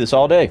 We can do this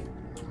all day.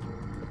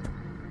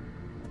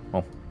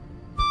 Oh.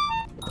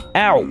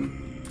 Ow! I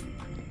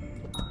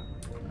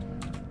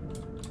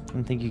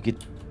didn't think you could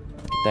get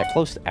that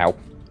close. Ow.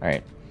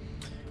 Alright.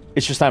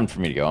 It's just time for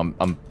me to go.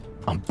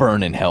 I'm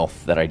burning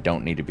health that I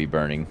don't need to be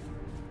burning.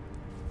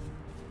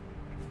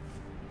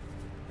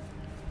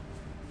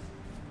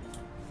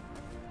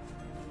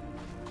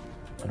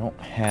 I don't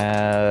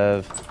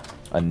have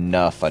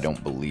enough, I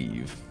don't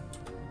believe.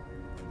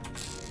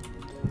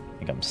 I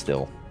think I'm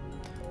still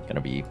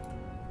gonna be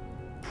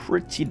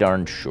pretty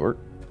darn short.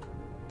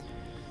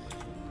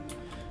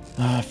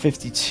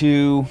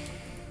 52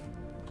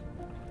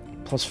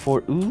 plus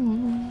 4. Ooh,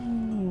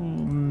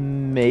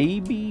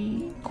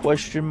 maybe?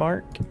 Question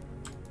mark. So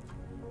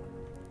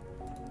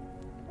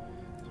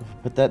if I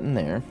put that in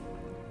there.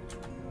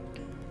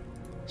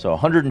 So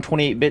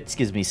 128 bits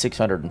gives me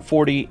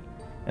 640.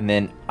 And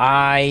then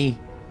oh,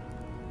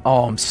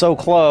 I'm so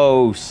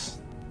close.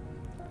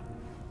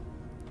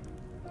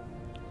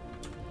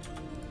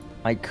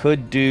 I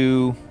could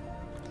do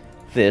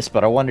this,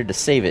 but I wanted to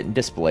save it and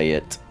display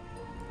it.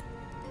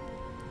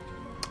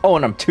 Oh,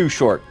 and I'm too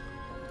short.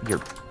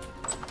 You're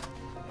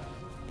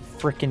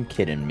freaking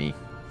kidding me.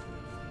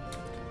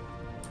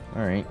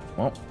 Alright,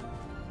 well.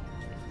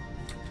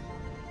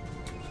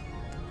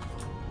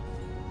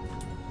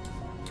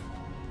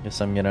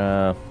 Guess I'm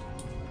gonna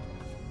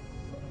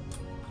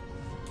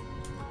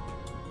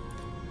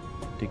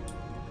dig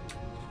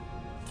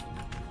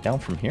down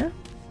from here.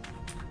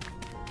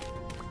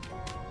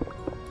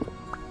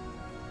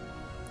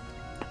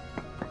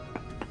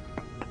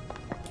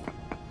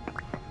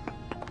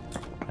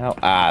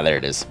 How, there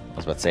it is. I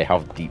was about to say, how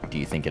deep do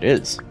you think it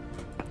is?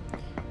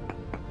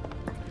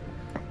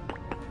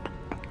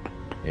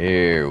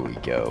 There we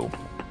go.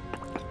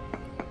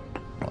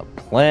 Well,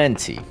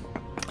 plenty.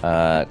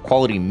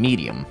 Quality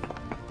medium.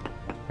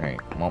 Alright,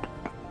 well.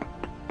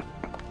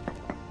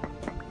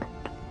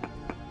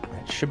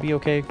 That should be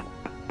okay.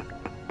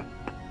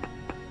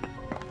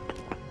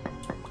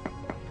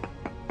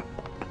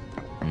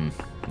 You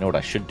know what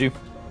I should do?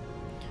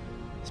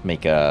 Let's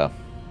make a...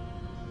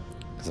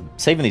 Because I'm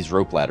saving these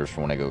rope ladders for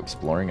when I go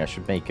exploring. I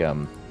should make,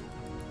 That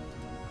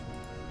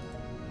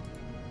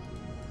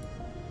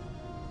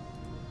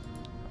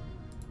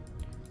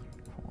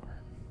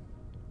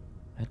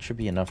should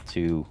be enough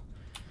to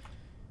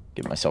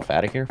get myself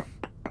out of here.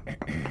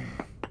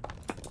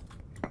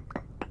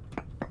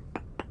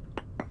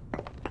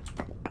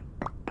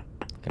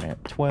 Looking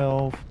at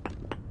 12.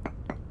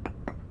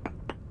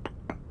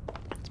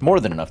 It's more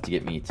than enough to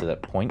get me to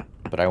that point,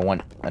 but I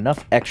want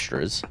enough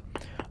extras.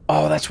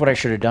 Oh, that's what I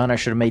should have done. I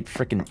should have made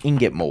frickin'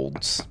 ingot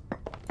molds.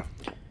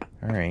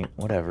 Alright,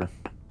 whatever.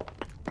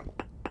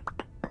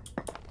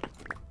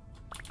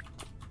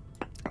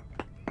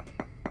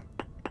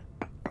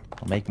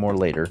 I'll make more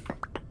later.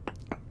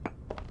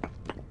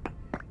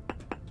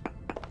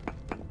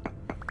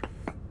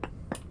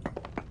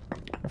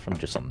 Or if I'm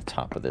just on the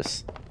top of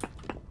this.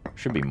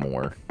 Should be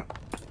more.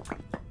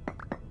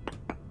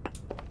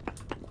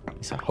 At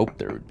least I hope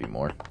there would be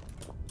more.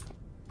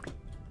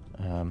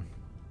 Here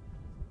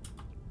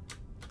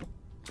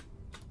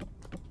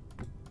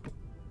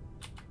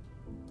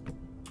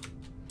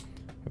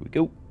we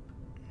go.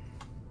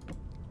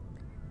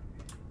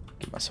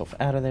 Get myself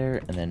out of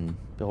there and then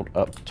build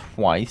up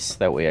twice.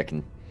 That way I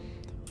can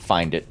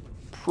find it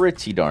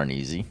pretty darn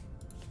easy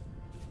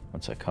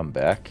once I come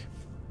back.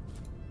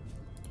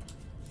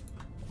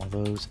 All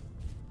those.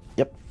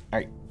 Yep.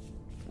 Alright.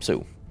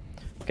 So,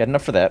 got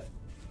enough for that.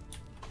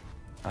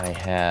 I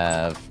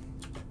have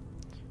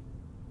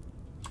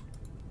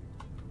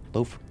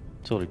low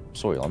fertility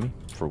soil on me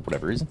for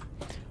whatever reason.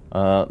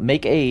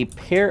 Make a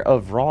pair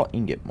of raw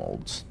ingot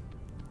molds.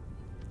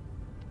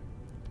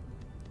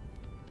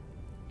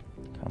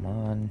 Come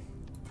on.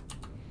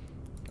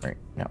 Alright,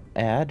 now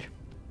add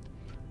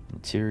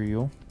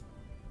material.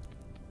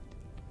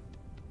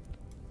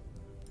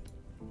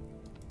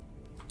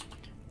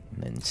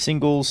 And then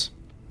singles.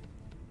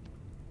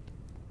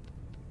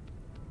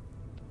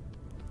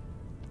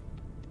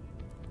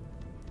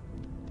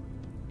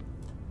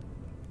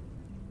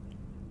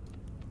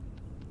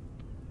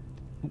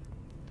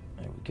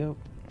 There we go.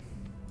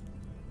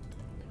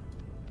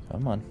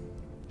 Come on.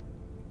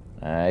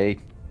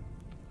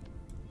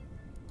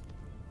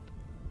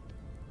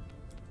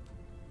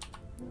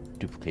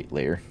 duplicate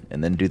layer,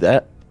 and then do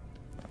that.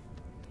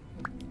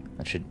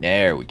 That should,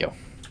 there we go.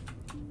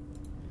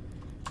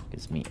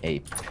 Gives me a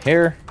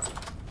pair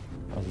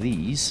of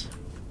these,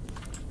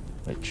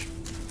 which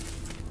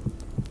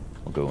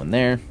will go in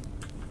there.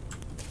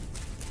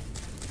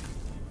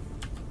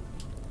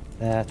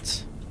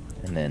 That,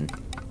 and then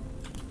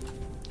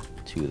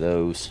 2 of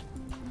those.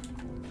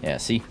 Yeah,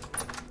 see?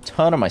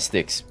 Ton of my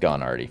sticks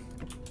gone already.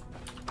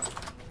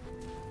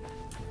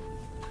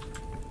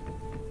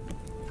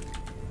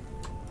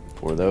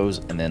 For those,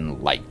 and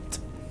then light.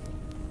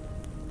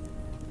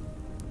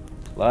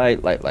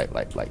 Light, light, light,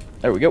 light, light.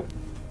 There we go.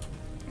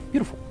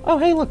 Beautiful. Oh,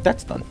 hey, look,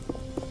 that's done.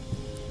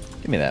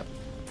 Give me that.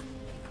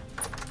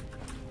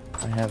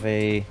 I have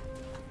a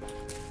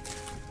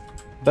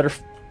better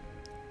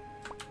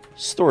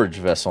storage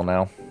vessel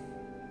now.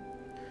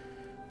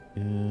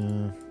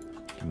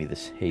 Give me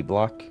this hay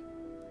block.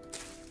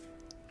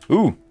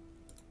 Ooh.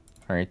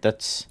 Alright,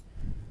 that's...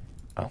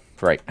 Oh,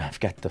 right. I've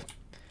got the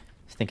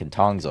stinking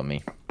tongs on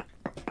me.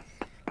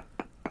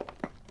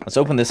 Let's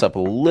open this up a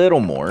little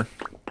more.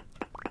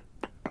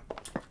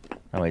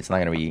 That way it's not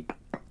going to be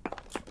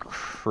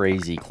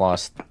crazy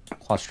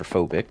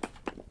claustrophobic.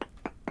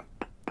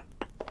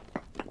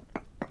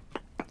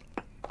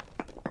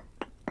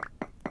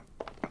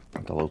 I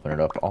think I'll open it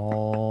up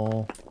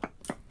all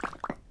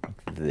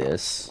like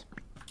this.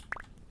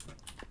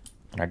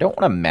 And I don't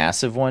want a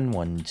massive one.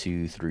 1,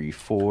 2, 3,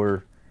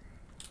 4.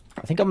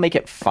 I think I'll make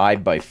it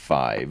 5 by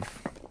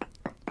 5.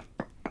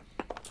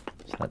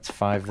 So that's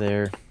 5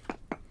 there.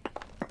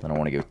 Then I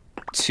want to go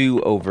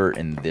 2 over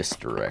in this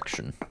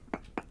direction.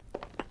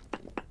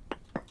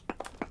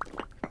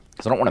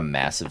 Because I don't want a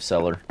massive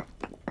cellar.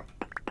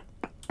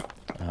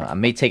 I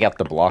may take out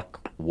the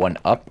block 1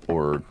 up,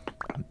 or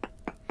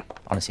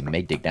honestly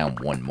may dig down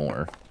 1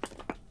 more.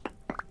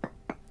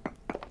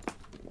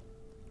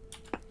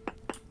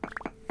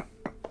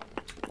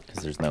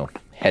 Because there's no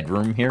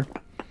headroom here.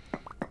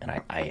 And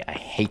I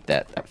hate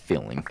that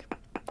feeling.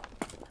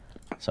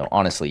 So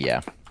honestly,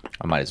 yeah,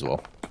 I might as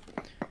well.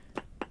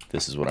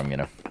 This is what I'm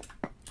gonna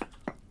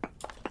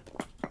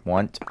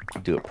want.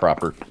 Do it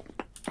proper.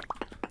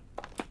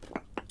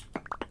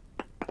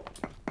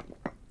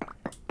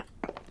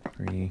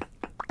 Three,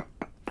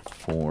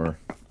 4,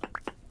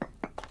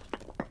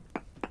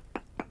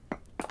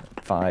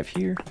 5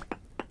 here.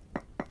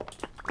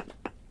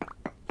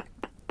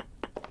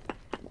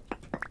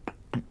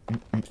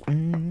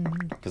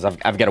 Because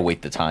I've got to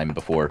wait the time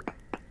before.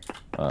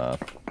 I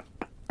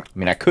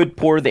mean, I could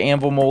pour the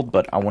anvil mold,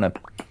 but I want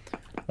to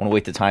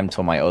wait the time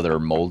until my other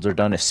molds are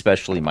done,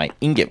 especially my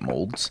ingot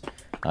molds,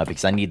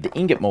 because I need the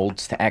ingot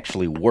molds to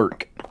actually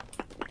work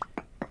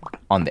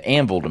on the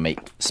anvil to make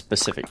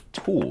specific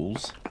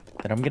tools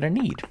that I'm going to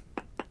need.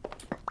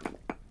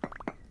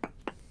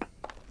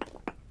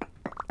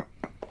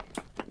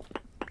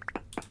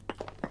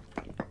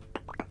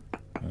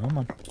 Come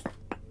on.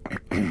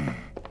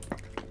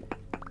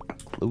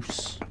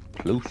 Close,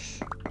 close.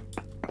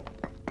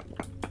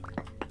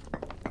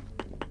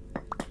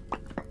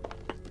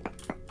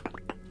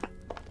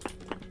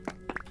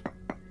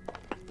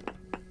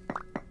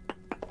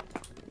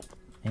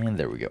 And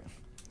there we go. All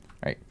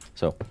right,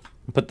 so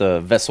I'll put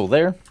the vessel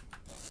there,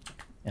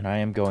 and I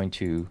am going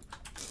to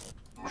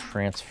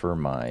transfer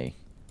my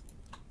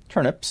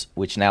turnips,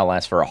 which now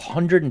last for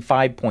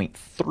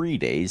 105.3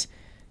 days.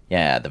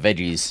 Yeah, the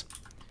veggies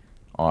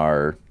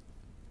are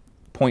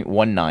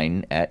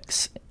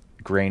 0.19x,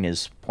 grain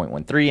is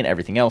 0.13, and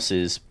everything else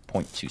is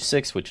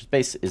 0.26, which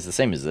is the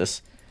same as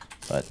this.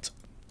 But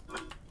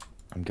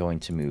I'm going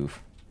to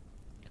move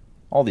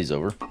all these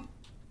over.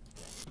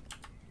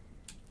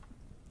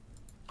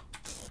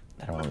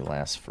 That only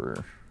lasts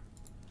for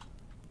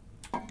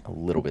a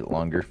little bit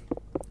longer,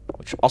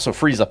 which also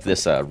frees up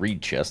this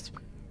reed chest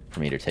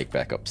for me to take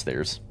back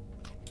upstairs.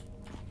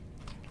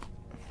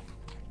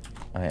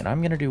 And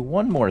I'm going to do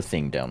one more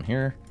thing down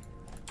here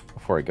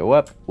before I go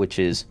up, which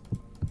is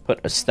put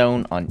a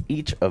stone on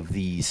each of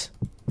these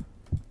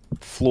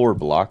floor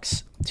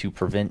blocks to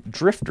prevent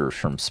drifters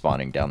from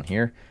spawning down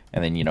here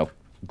and then, you know,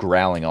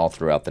 growling all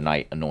throughout the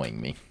night,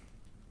 annoying me.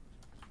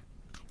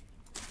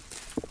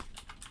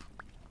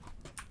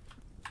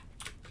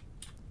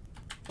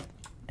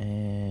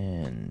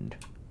 And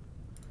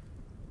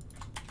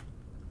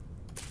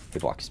the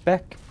block is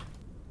back.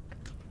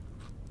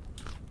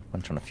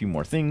 Punch on a few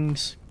more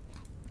things.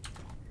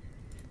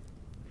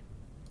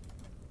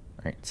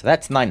 Alright, so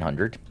that's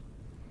 900.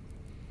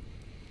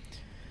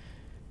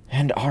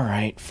 And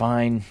alright,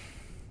 fine.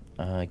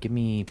 Give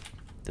me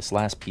this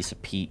last piece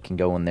of peat, can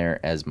go in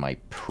there as my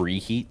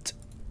preheat.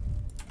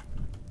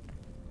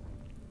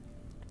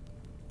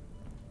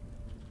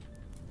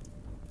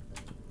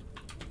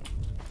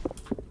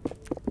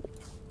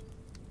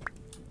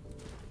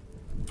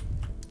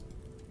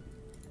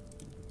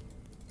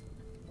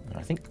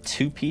 I think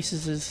 2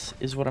 pieces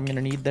is what I'm going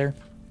to need there.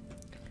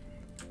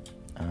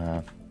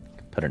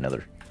 Put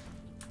another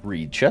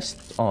reed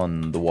chest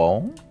on the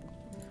wall.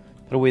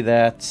 Put away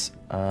that.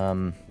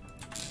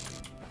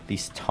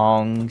 These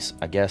tongs,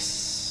 I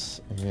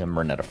guess. I'm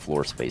running out of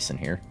floor space in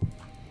here.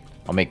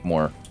 I'll make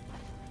more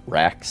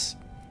racks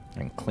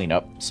and clean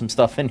up some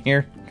stuff in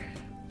here.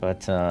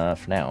 But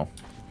for now,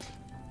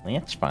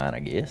 that's fine, I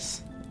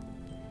guess.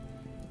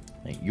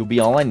 You'll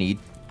be all I need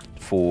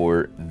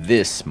for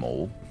this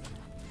mold.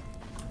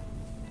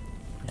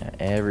 Yeah,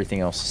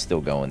 everything else is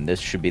still going. This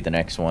should be the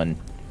next one,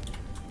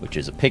 which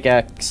is a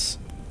pickaxe,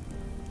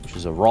 which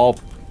is a raw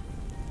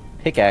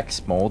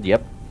pickaxe mold.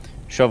 Yep.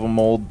 Shovel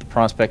mold, the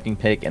prospecting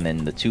pick, and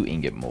then the 2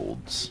 ingot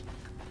molds.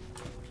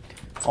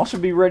 All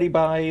should be ready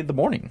by the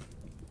morning.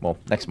 Well,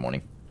 next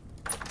morning.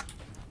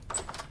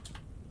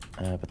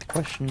 But the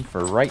question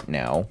for right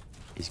now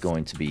is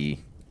going to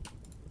be...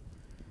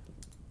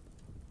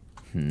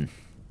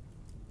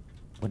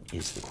 What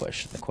is the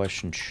question? The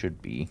question should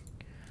be...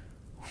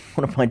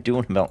 What am I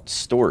doing about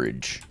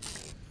storage?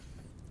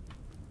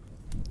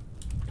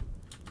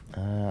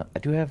 I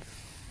do have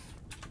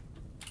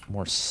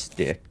more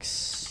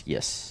sticks.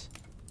 Yes.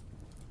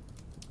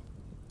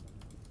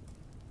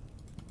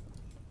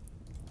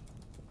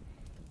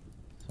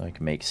 So I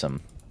can make some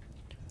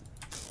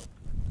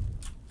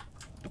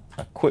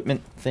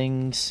equipment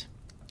things.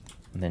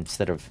 And then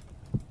instead of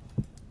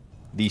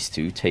these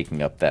two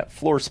taking up that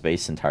floor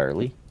space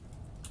entirely,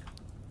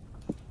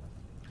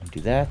 I do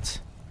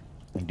that.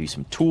 I can do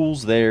some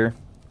tools there.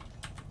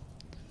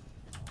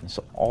 This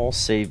will all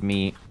save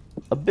me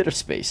a bit of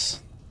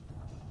space.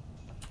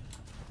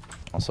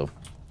 Also,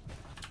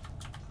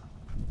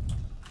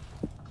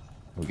 there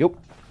we go.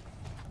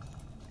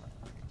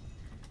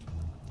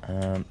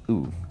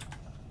 Ooh.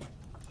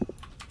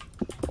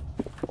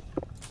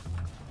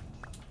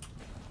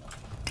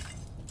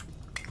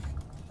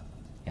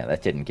 Yeah,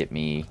 that didn't get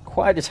me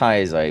quite as high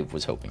as I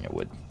was hoping it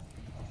would.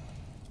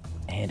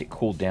 And it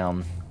cooled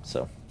down,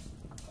 so...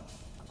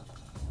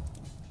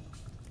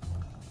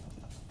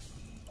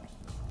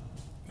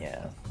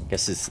 Yeah, I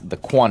guess the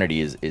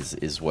quantity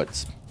is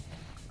what's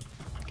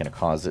going to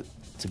cause it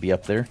to be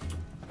up there.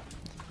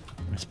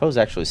 I suppose,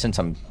 actually, since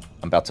I'm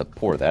about to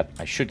pour that,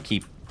 I should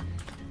keep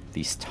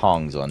these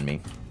tongs on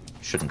me.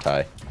 Shouldn't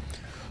I?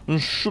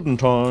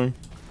 Shouldn't I?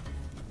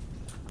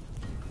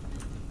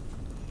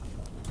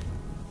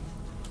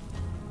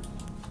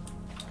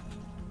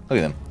 Look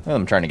at them. Look at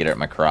them trying to get at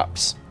my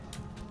crops.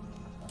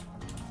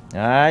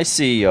 I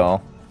see,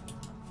 y'all.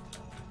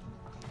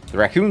 The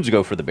raccoons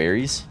go for the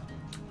berries.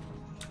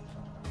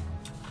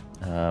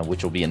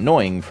 Which will be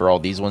annoying for all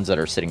these ones that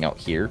are sitting out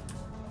here.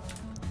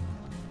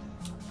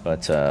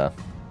 But, the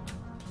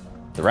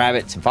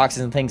rabbits and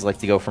foxes and things like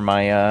to go for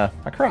my,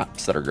 my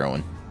crops that are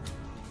growing.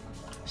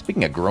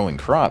 Speaking of growing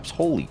crops,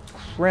 holy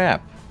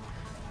crap.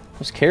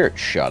 Those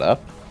carrots shot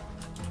up.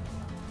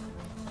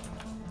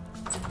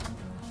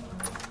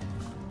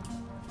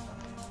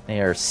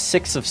 They are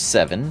 6 of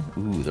 7.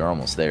 Ooh, they're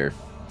almost there.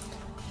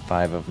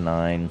 5 of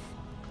 9.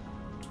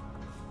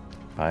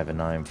 5 of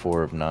 9,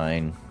 4 of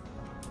 9.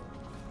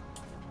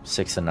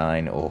 6 of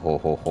 9. Oh ho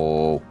ho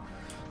ho.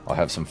 I'll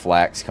have some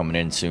flax coming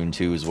in soon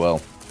too as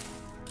well.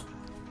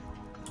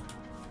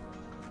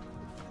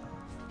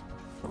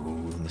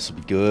 Ooh, this will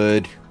be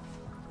good.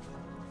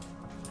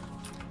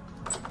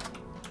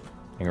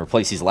 I can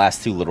replace these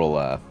last 2 little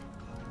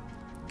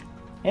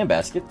hand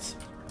baskets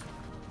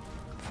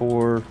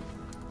for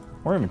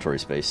more inventory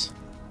space.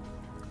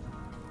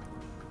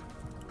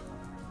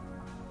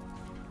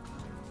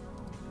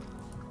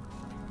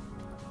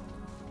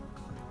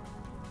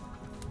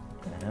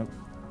 Yep.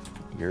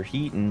 You're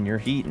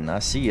heating, I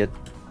see it.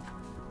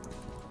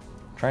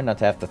 Try not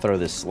to have to throw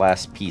this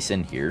last piece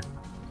in here.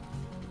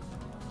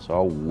 So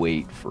I'll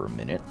wait for a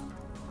minute.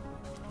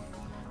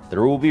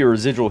 There will be a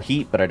residual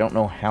heat, but I don't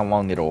know how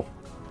long it'll...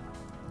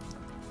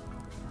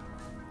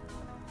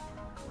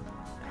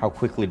 How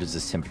quickly does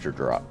this temperature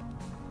drop?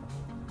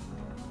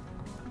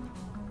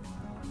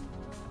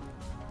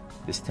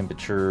 This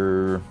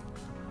temperature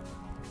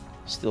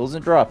still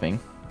isn't dropping.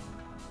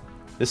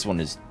 This one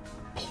is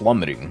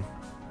plummeting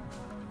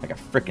like a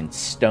frickin'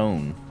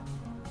 stone.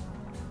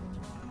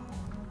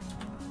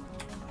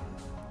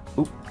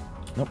 Oop.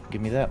 Nope,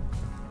 give me that.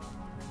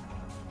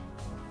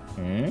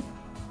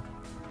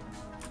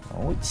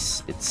 Oh,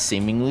 it's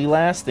seemingly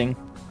lasting.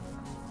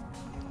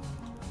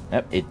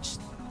 Yep, it's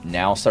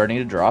now starting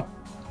to drop.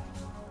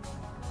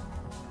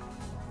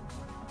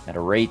 At a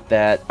rate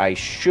that I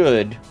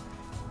should...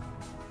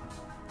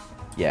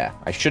 Yeah,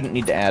 I shouldn't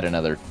need to add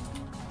another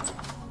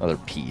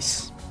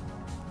piece.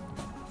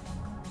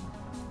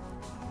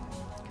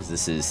 Because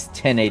this is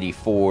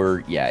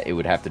 1084. Yeah, it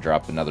would have to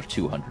drop another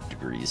 200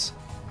 degrees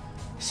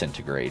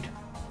centigrade.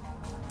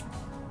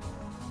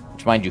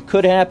 Which, mind you,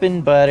 could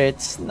happen, but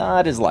it's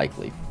not as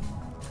likely.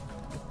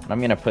 And I'm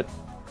going to put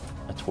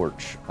a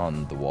torch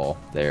on the wall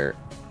there.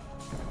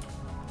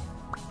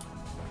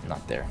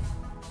 Not there.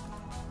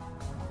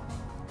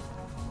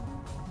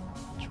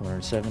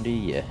 270,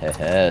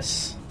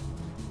 yes.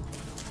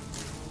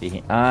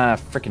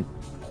 Freaking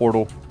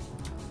portal.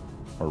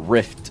 Or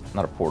rift.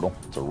 Not a portal,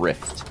 it's a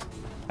rift.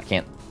 I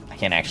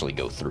can't actually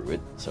go through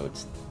it, so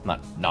it's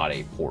not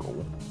a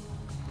portal.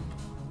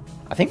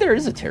 I think there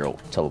is a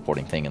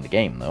teleporting thing in the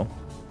game, though.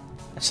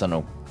 I just don't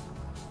know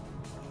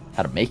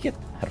how to make it,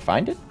 how to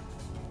find it.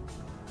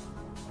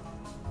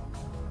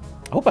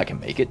 I hope I can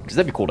make it, because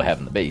that'd be cool to have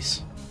in the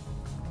base.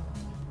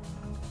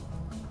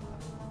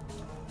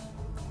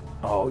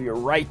 Oh, you're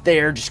right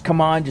there. Just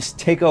come on, just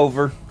take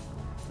over.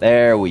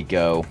 There we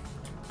go.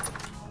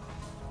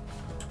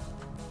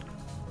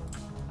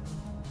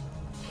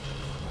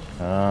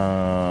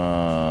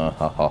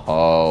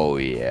 Oh,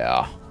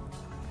 yeah.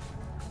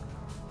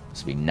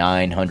 This will be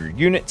 900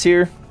 units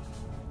here.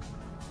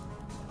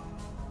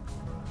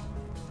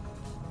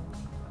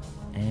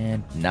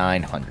 And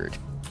 900.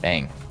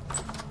 Bang.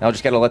 Now I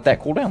just gotta let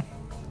that cool down.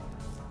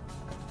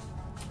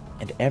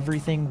 And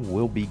everything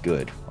will be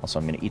good. Also,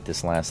 I'm gonna eat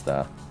this last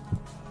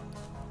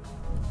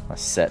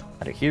set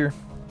out of here.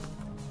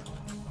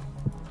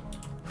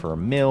 For a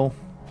meal.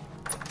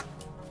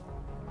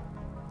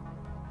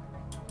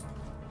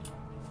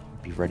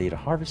 Be ready to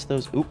harvest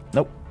those. Oop,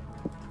 nope.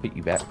 Put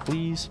you back,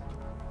 please.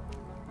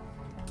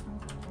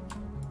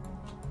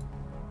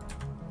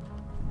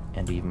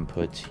 And even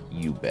put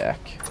you back.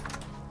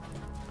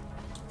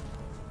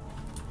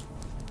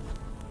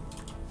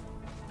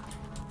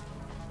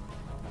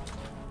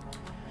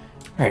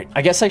 Alright,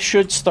 I guess I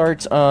should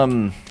start,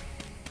 while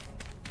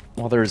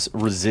there's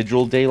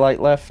residual daylight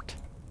left.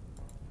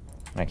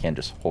 I can't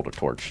just hold a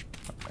torch,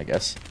 I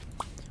guess.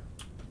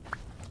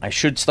 I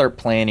should start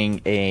planning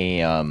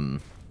a,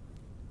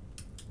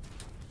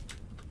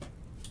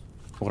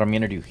 what I'm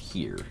going to do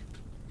here.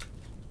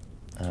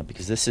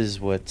 Because this is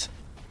what...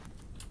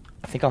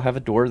 I think I'll have a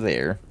door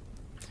there.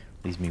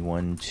 Leaves me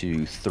 1,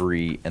 2,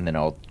 3, and then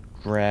I'll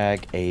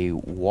drag a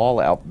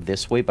wall out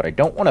this way, but I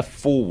don't want a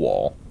full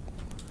wall.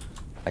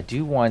 I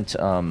do want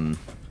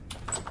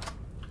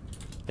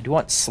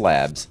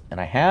slabs,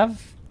 and I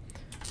have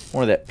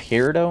more of that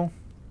peridot.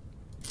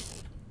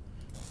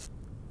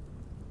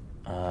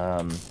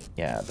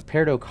 Yeah, the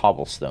peridot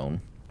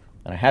cobblestone,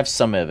 and I have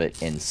some of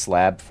it in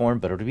slab form,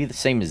 but it'll be the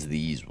same as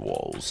these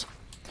walls.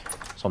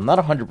 So I'm not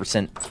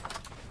 100%.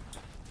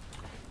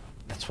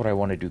 That's what I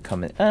want to do.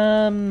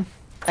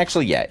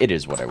 Actually, yeah, it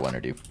is what I want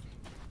to do.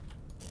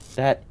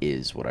 That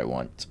is what I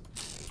want.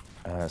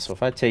 So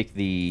if I take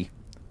the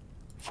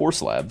 4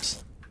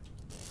 slabs,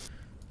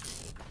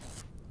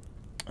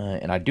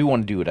 and I do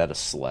want to do it out of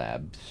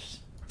slabs.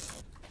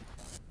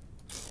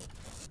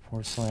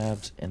 4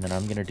 slabs, and then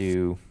I'm gonna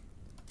do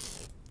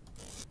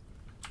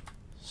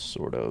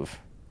sort of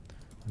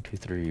 1, 2,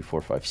 3,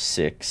 4, 5,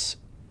 6.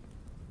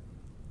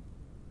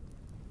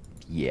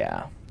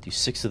 Yeah, do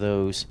 6 of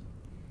those.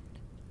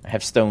 I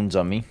have stones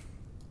on me.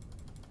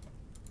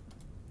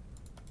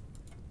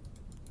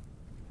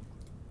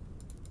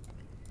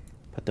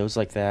 Put those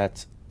like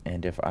that.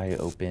 And if I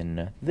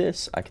open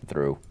this, I can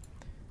throw...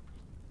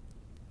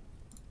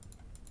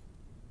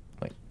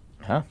 Wait,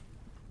 huh?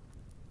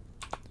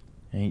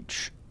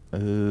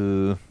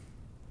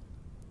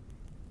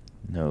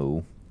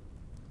 No.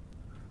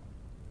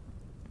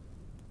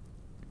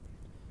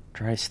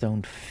 Dry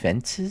stone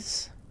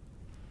fences?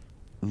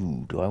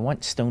 Ooh, do I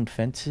want stone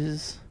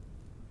fences?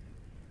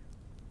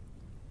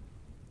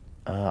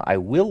 I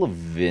will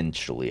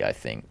eventually, I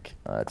think,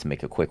 to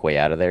make a quick way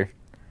out of there.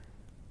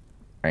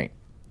 Right.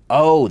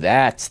 Oh,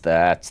 that's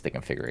the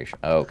configuration.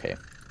 Okay.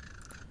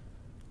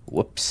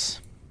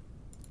 Whoops.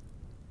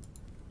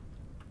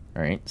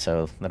 All right,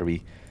 so that'll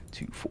be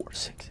 2, 4,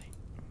 6,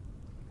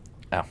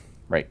 8. Oh,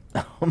 right.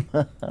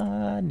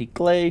 Need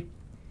clay.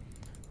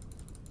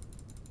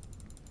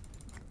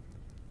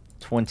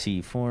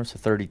 24, so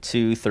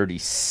 32,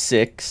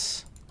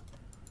 36.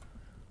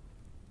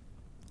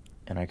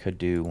 And I could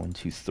do 1,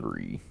 2,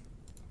 3. Is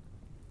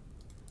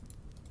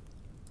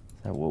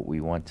that what we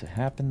want to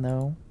happen,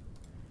 though?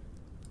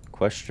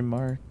 Question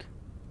mark.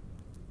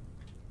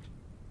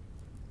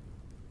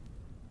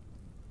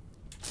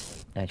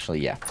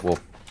 Actually, yeah, we'll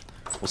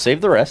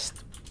save the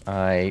rest.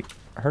 I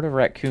heard a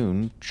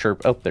raccoon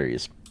chirp. Oh, there he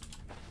is.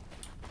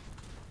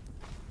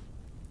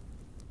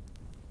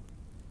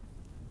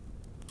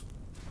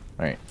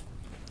 All right.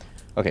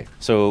 Okay,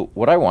 so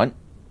what I want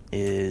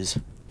is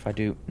if I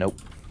do, nope,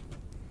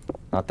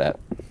 not that.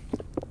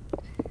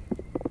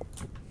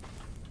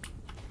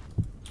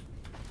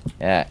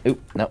 Yeah. Oop.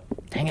 No.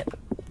 Dang it.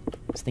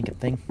 Stinking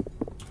thing.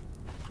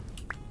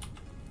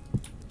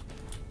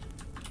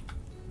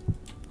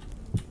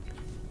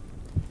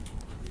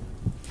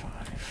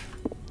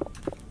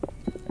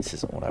 This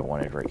isn't what I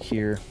wanted right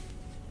here.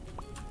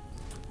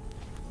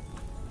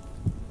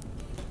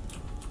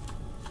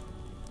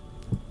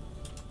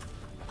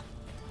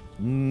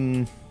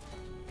 And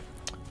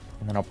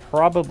then I'll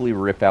probably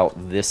rip out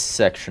this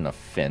section of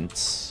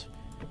fence,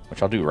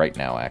 which I'll do right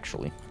now,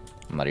 actually.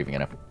 I'm not even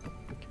gonna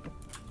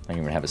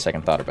have a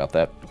second thought about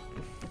that.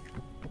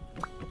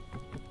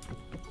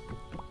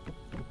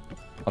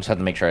 I'll just have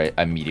to make sure I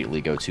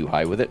immediately go too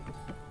high with it,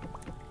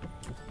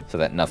 so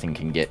that nothing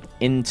can get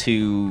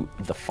into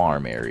the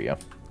farm area.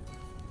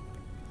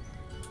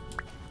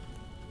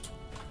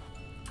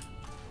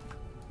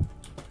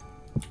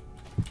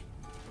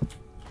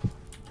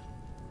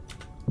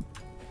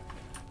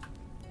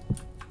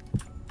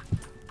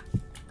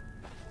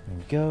 There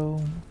we go.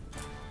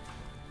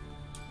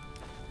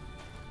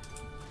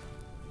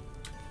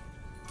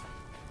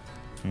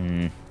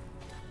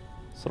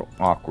 It's a little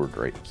awkward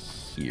right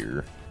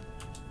here.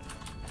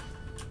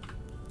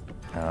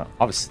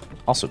 Obviously,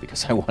 also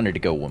because I wanted to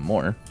go one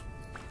more.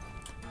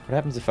 What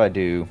happens if I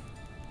do...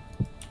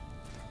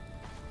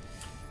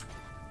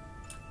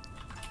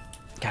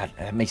 God,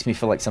 that makes me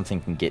feel like something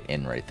can get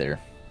in right there.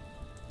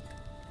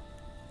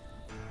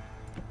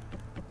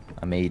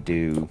 I may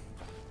do,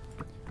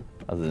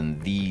 other than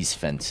these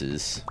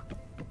fences,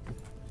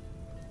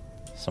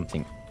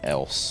 something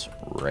else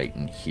right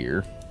in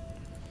here.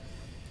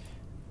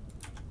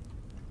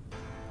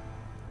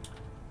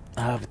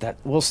 But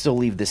that will still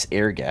leave this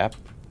air gap.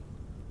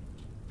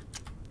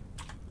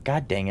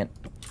 God dang it.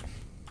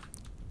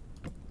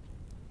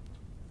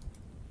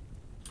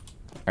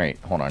 Alright,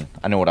 hold on.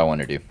 I know what I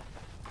want to do.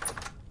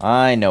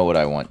 I know what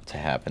I want to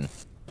happen.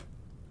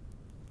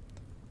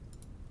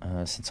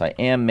 Since I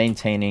am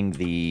maintaining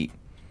the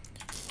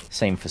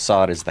same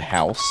facade as the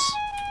house.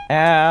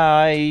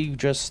 I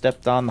just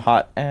stepped on the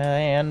hot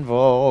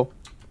anvil.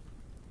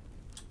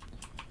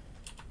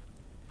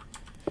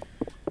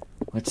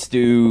 Let's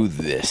do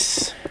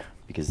this.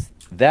 Because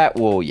that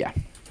will, yeah,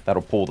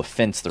 that'll pull the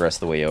fence the rest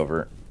of the way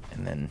over.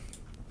 And then...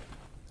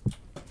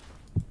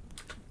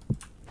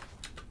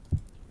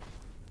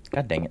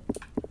 God dang it.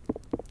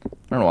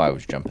 I don't know why I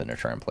was jumping to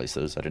try and place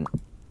those. I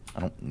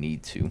don't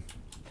need to.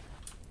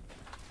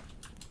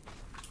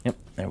 Yep,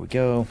 there we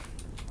go.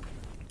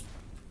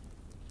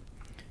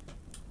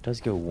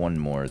 Does go one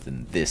more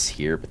than this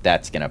here, but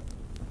that's gonna,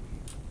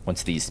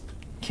 once these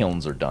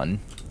kilns are done,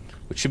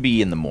 which should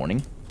be in the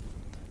morning,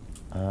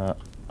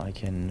 I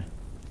can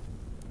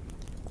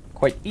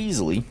quite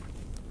easily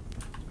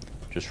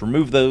just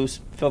remove those,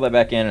 fill that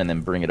back in, and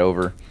then bring it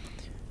over.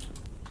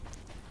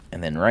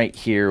 And then right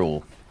here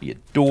will be a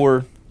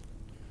door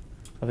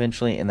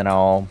eventually, and then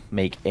I'll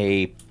make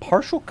a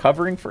partial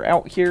covering for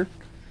out here,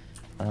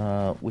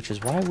 which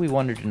is why we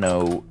wanted to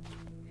know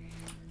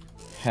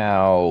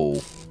how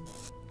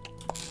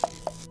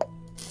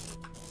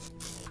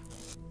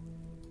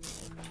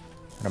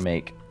to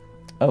make...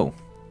 Oh,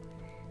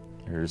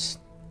 there's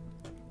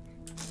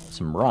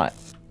some rot.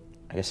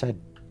 I guess I had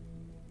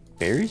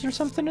berries or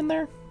something in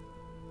there?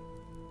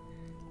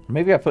 Or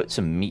maybe I put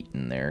some meat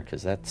in there,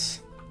 because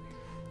that's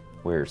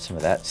where some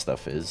of that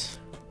stuff is.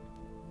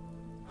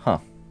 Huh.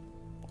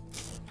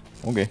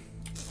 Okay.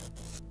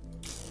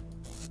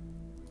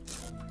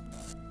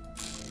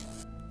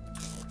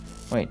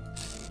 Wait,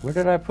 where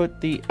did I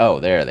put the... Oh,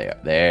 there they are.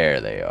 There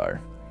they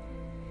are.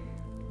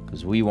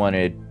 Because we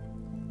wanted...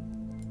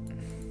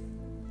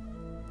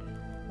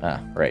 Ah,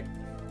 right.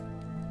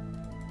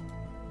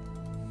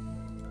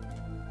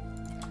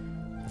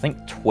 I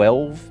think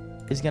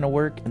 12 is going to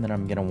work, and then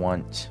I'm going to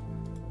want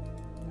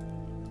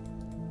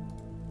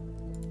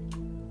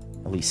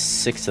at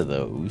least 6 of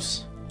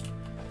those.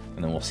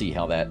 And then we'll see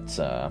how that's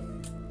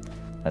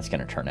going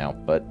to turn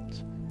out. But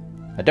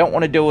I don't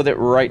want to deal with it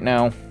right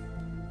now.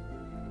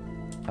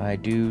 I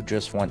do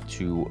just want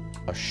to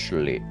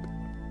sleep.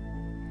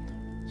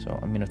 So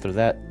I'm going to throw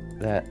that,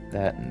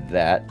 and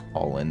that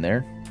all in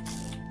there.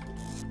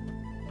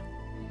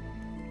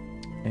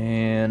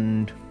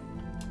 And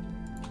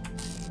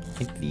I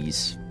think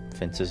these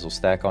fences will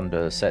stack onto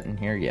a set in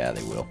here. Yeah,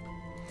 they will.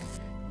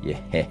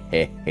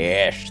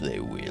 Yes, they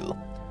will.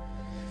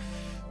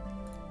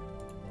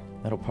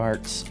 Metal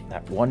parts.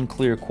 That one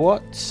clear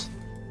quartz.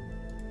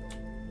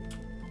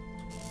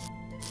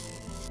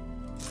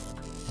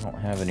 I don't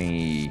have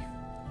any...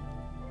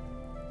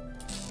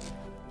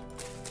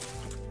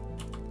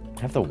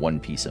 I have the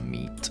one piece of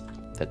meat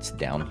that's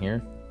down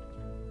here.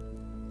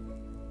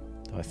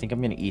 Though I think I'm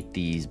going to eat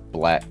these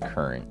black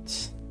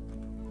currants,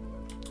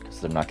 because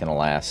they're not going to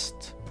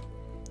last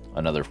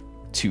another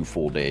 2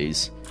 full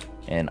days.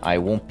 And I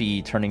won't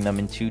be turning them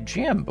into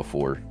jam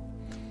before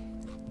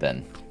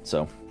then.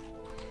 So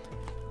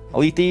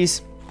I'll eat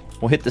these.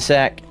 We'll hit the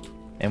sack,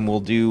 and we'll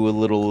do a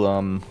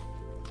little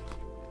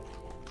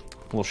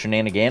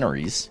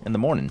shenaniganeries in the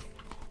morning.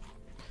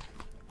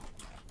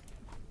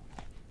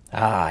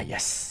 Ah,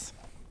 yes.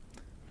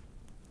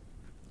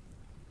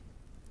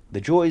 The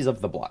joys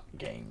of the block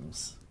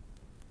games.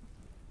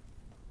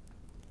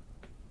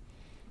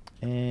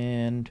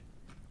 And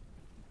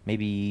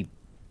maybe,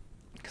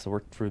 because I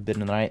worked for a bit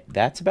in the night,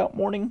 that's about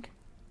morning?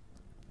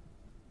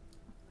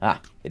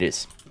 Ah, it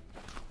is.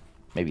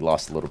 Maybe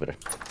lost a little bit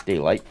of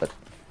daylight, but...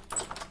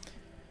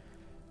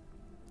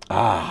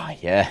 Ah,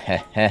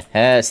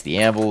 yes, the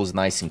anvil is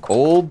nice and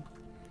cold.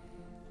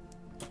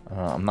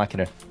 I'm not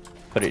going to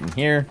put it in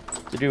here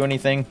to do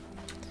anything.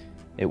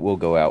 It will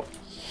go out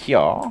here.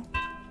 I'll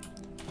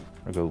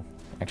go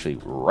actually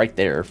right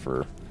there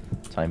for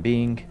time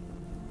being.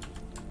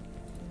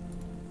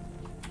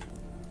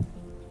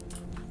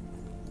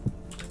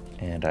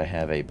 And I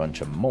have a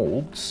bunch of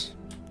molds,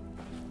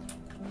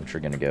 which are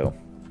going to go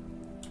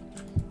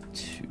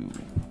 2,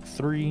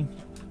 3.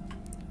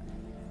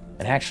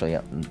 And actually,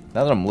 now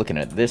that I'm looking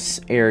at it, this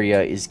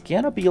area is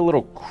going to be a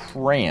little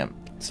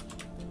cramped.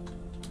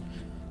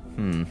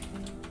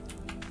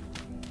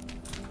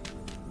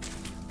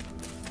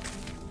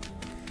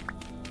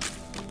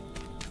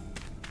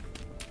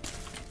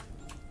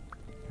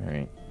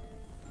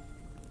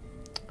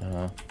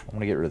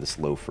 of this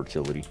low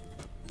fertility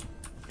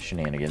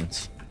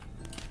shenanigans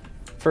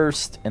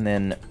first, and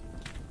then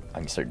I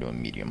can start doing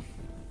medium.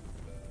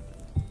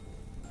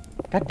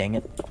 God dang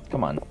it.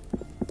 Come on.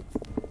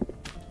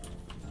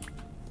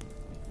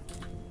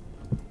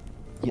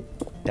 Yep,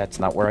 that's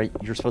not where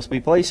you're supposed to be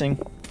placing.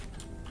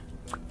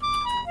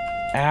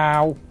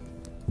 Ow.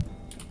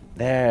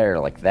 There,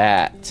 like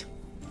that.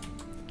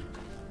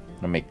 I'm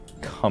gonna make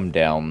come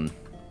down.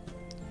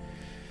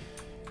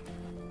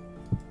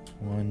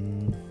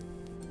 One.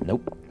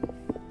 Nope.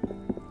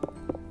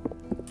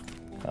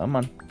 Come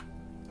on.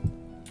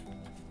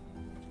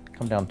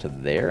 Come down to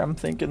there, I'm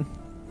thinking.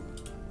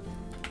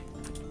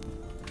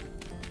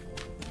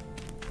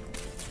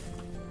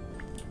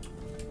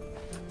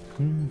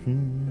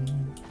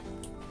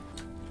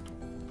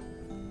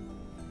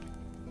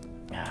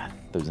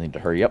 Those need to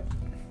hurry up,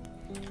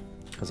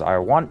 because I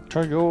want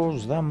to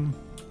use them.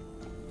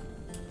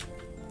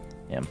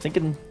 Yeah, I'm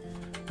thinking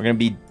we're going to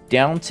be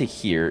down to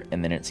here,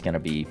 and then it's going to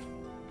be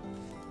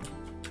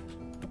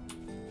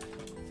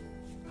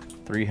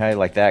 3 high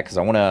like that, because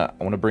I want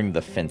to bring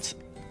the fence,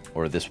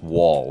 or this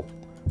wall,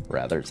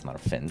 rather, it's not a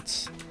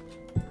fence,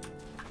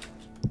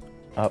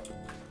 up.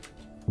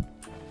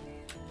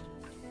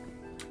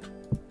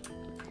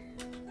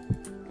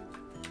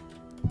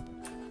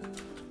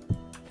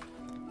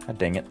 God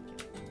dang it.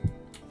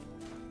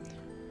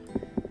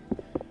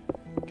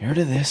 Get rid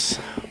of this.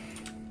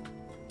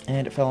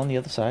 And it fell on the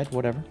other side.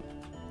 Whatever.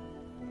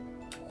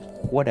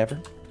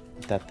 Whatever.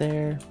 Put that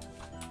there.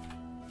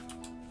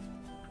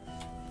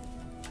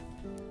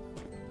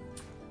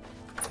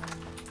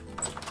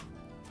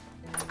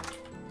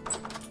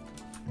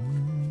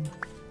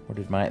 Where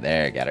did my...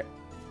 There, I got it.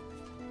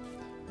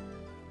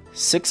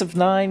 6 of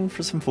 9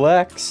 for some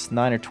flex.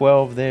 9 or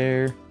 12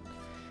 there.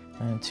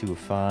 And 2 of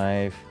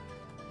 5.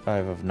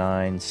 5 of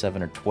 9.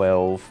 7 or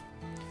 12.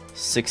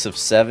 6 of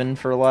 7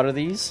 for a lot of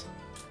these.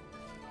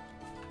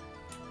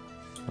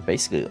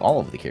 Basically,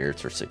 all of the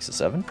carrots are 6 of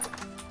 7.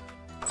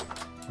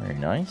 Very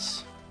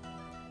nice.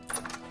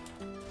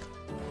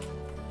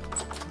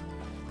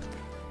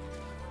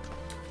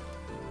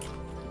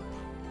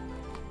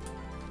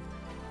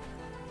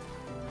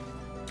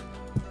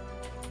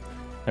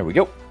 There we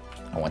go.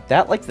 I want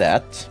that like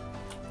that.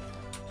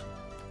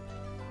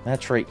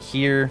 That's right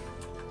here.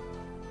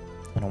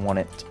 I don't want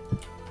it.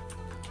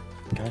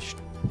 Gosh.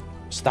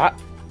 Stop.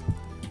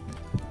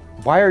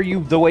 Why are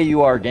you the way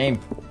you are, game?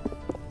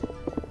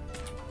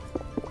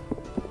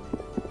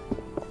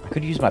 I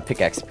could use my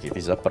pickaxe to pick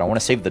these up, but I want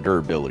to save the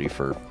durability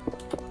for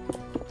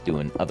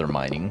doing other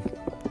mining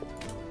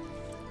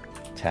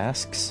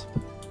tasks.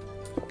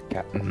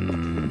 God.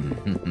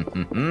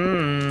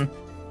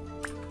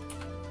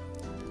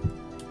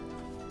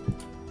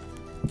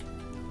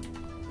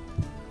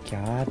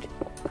 God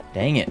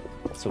dang it.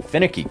 So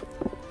finicky.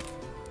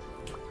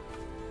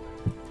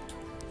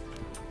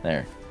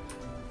 There.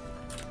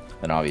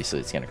 Then obviously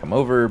it's going to come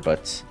over,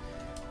 but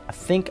I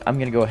think I'm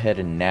going to go ahead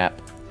and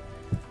nap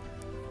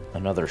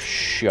another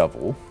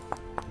shovel.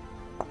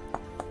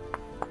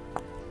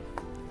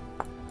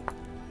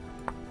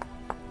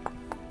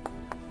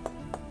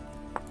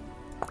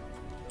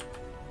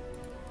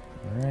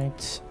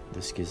 Alright,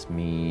 this gives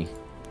me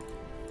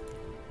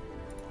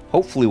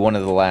hopefully one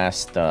of the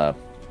last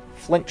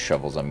flint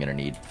shovels I'm going to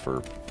need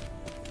for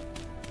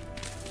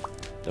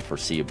the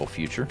foreseeable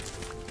future.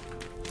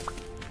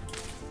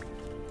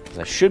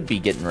 I should be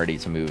getting ready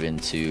to move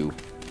into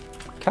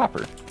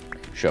copper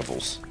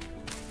shovels.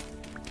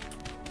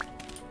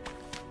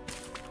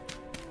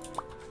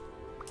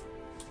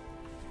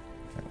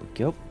 There we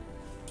go.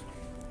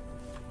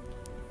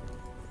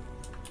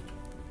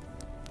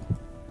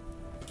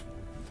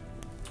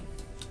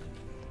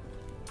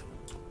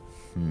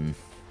 And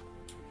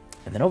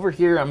then over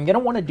here, I'm going to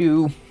want to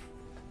do...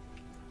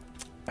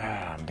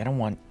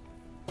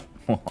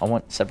 Well, I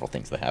want several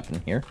things to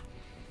happen here.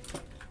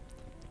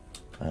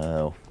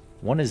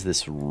 One is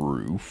this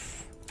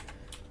roof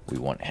we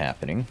want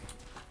happening.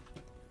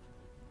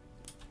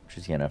 Which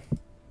is gonna...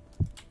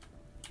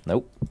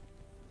 Nope.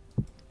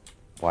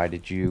 Why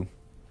did you...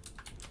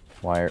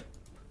 Why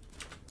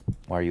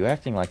are you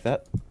acting like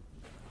that?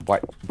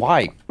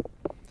 Why?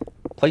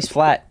 Place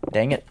flat,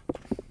 dang it.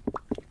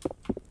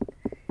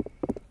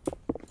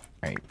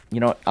 Alright, you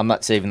know what? I'm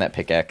not saving that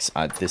pickaxe.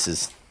 This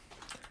is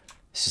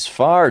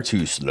far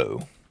too slow.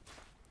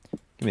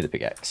 Give me the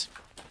pickaxe.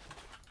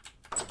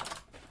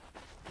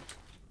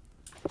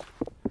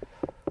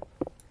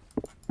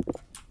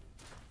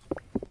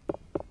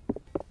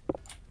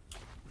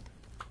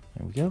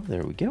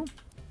 There we go.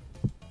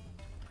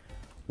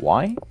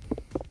 Why?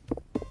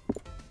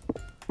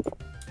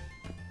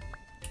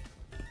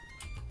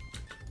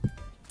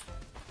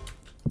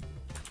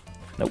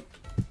 Nope.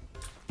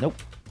 Nope.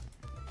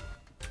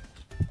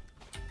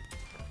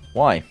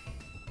 Why?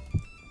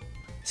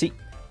 See?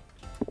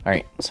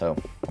 Alright, so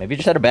maybe it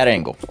just had a bad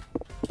angle.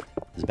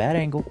 It's a bad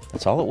angle.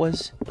 That's all it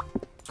was.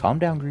 Calm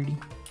down, Greedy.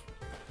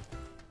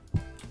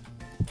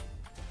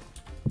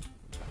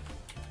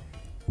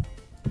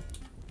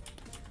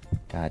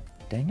 God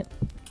dang it.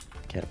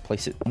 Gotta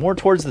place it more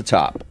towards the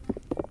top.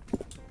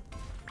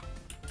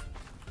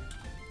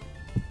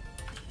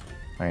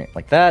 Alright,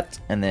 like that,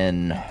 and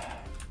then...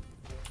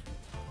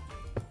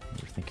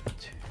 We're thinking 2,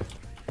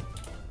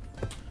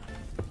 3,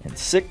 and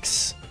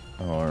 6.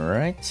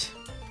 Alright.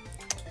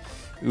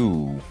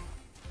 Ooh.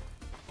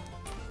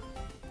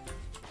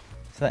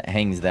 So that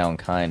hangs down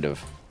kind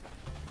of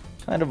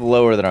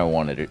lower than I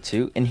wanted it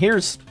to. And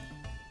here's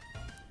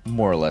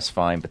more or less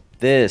fine, but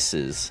this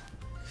is...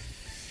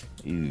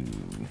 Ooh.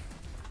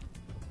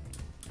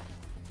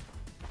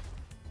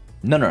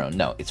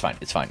 No, it's fine,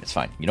 it's fine, it's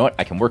fine. You know what?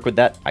 I can work with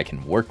that. I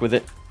can work with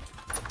it.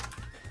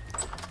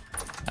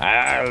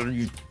 Ah,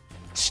 you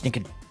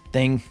sneaking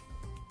thing.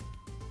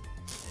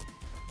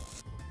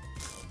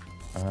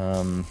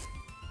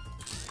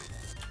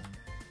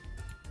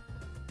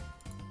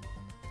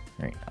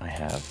 Right, I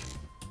have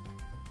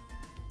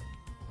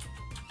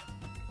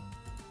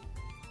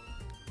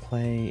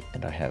play,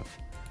 and I have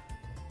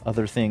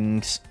other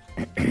things.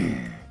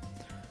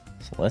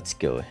 So let's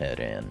go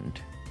ahead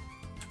and...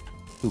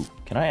 Ooh,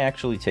 can I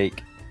actually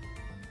take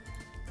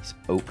these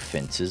oak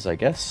fences, I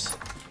guess?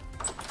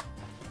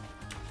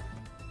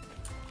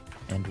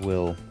 And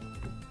we'll...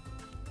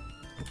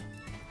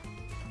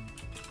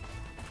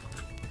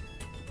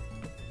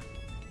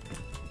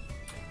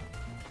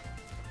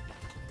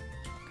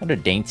 Kind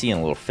of dainty and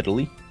a little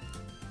fiddly.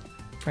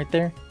 Right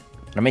there.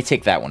 And I may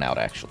take that one out,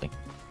 actually.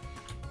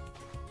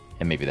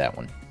 And maybe that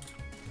one.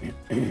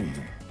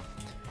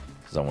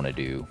 Because I want to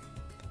do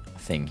a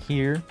thing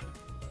here.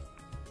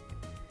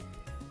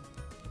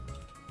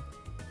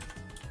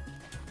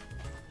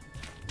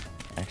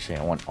 Actually,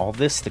 I want all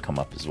this to come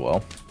up as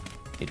well.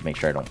 Need to make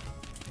sure I don't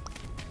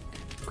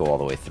go all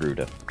the way through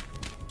to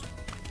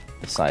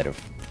the side of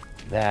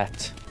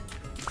that.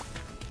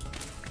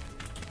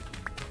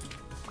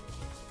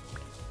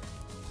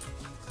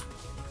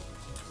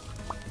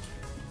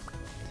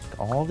 Take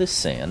all this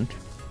sand.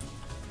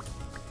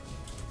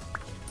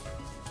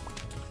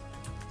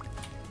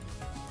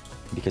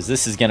 Because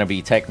this is going to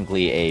be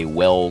technically a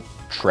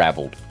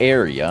well-traveled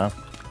area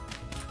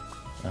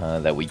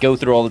that we go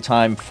through all the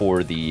time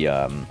for the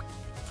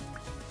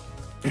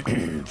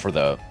for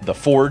the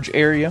forge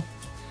area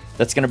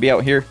that's going to be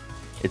out here.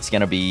 It's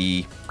going to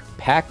be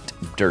packed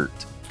dirt.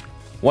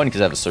 One,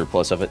 because I have a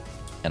surplus of it,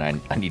 and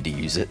I need to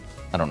use it.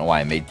 I don't know why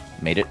I made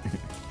it.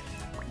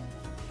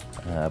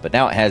 But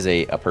now it has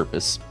a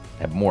purpose.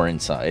 I have more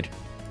inside.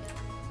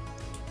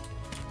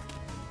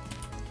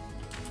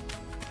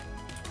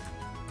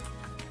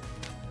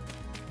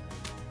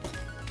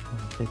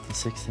 $15,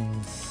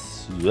 $16,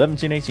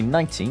 $17, $18,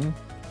 $19.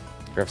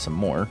 Grab some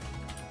more.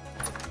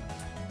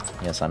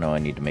 Yes, I know I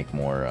need to make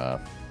more of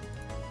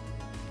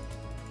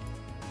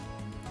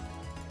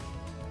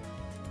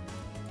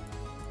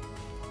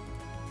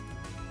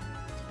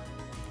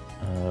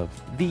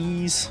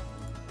these.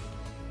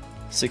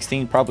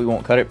 16 probably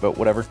won't cut it, but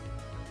whatever.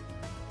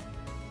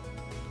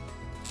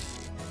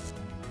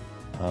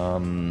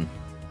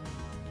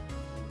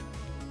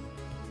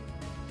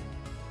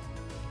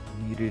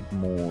 Needed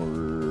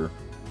more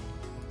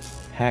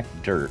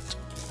hacked dirt.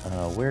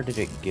 Where did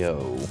it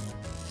go?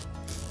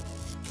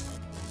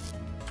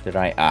 Did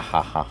I? Ah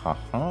ha ha ha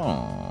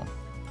ha.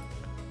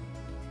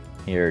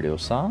 Here it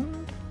is,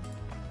 sand.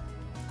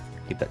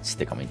 Keep that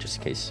stick on me just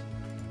in case.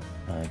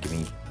 Give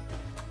me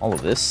all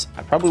of this.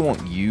 I probably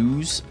won't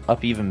use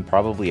up even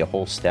probably a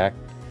whole stack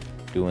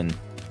doing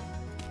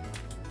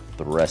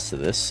the rest of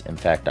this. In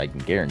fact, I can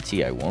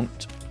guarantee I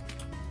won't.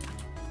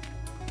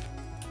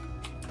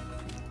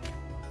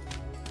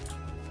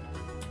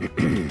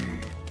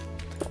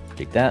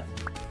 Take that,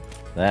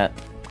 that,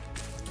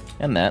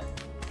 and that,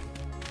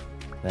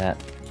 that,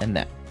 and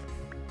that.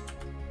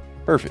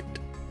 Perfect.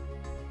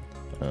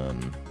 There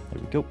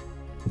we go.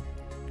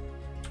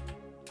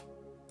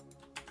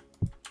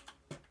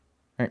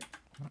 Alright.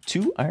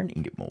 2 iron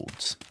ingot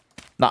molds.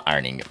 Not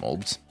iron ingot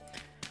molds.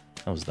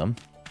 That was dumb.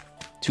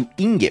 2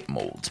 ingot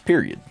molds,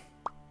 period.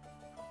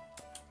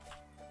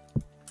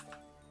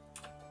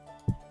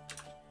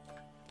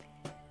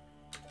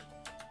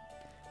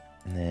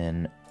 And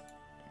then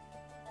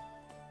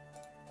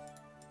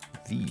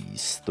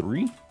these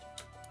 3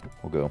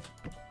 will go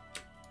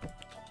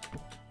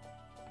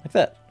like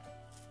that.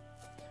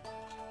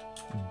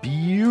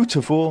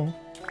 Beautiful.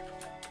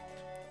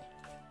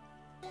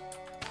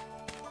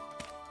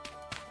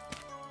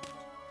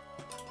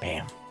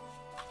 Bam.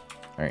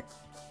 All right.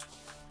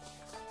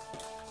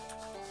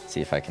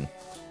 See if I can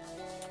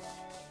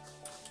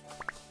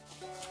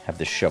have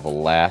this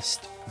shovel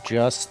last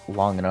just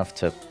long enough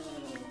to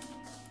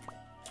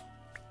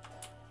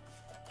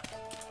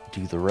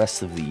do the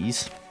rest of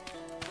these.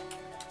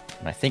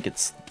 And I think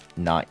it's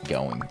not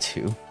going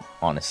to,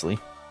 honestly.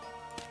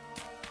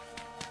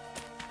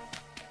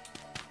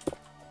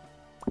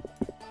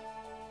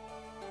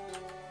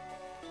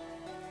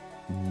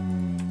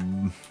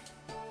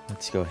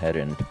 Let's go ahead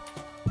and...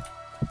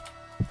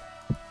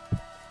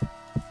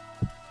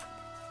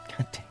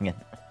 God dang it.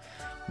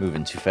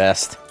 Moving too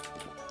fast.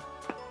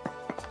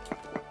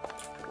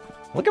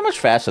 Look how much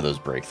faster those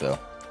break, though.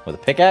 With a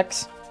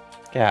pickaxe?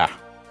 Yeah.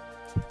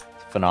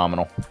 It's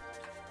phenomenal.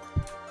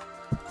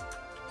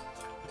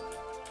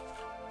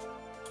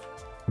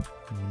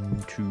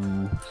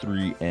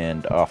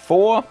 And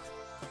 4.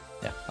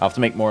 Yeah, I'll have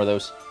to make more of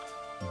those.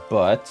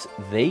 But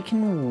they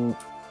can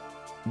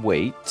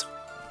wait.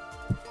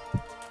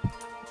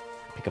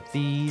 Pick up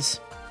these.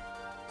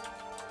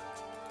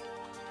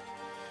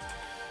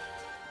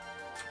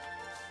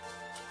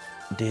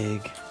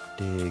 Dig,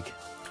 dig,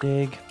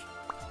 dig.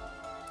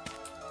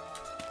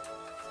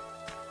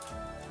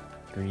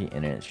 3,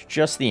 and it's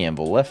just the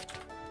anvil left.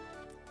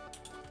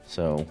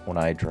 So when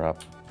I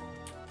drop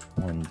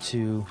 1,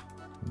 2.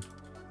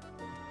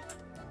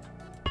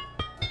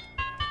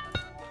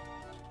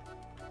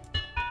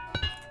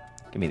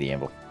 Give me the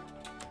anvil.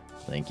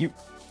 Thank you.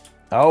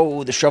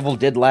 Oh, the shovel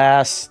did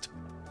last.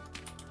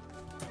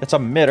 It's a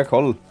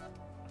miracle.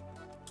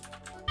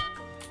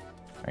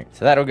 Alright,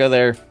 so that'll go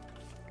there.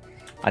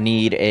 I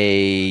need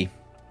a...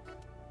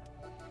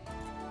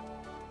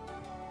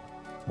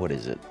 What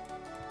is it?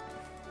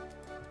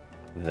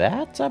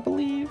 That, I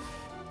believe?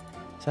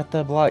 Is that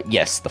the block?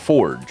 Yes, the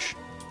forge.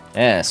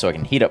 Yeah, so I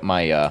can heat up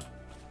my,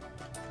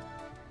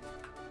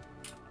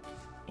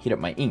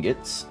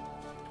 ingots.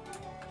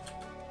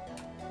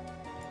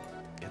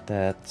 Get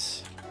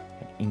that.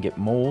 Ingot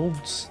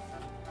molds.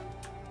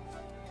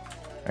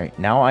 Alright,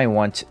 now I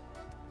want...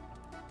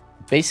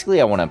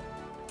 Basically, I want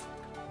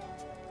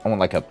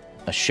like a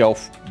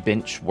shelf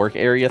bench work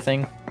area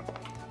thing.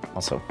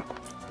 Also,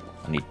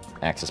 I need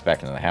access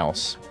back into the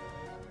house.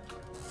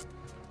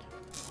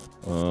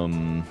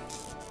 God,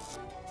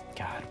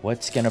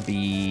 what's gonna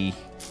be...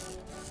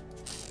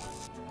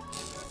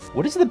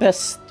 What is the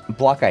best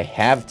block I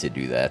have to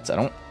do that? I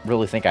don't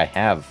really think I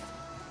have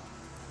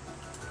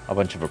a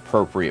bunch of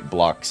appropriate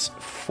blocks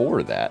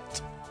for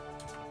that.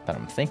 But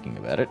I'm thinking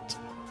about it.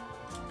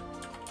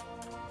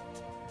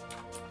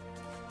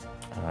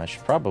 I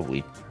should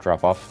probably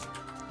drop off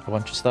a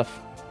bunch of stuff.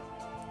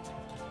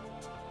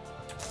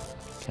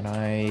 Can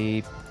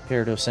I...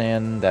 Peridot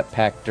sand, that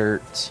packed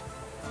dirt,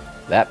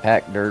 that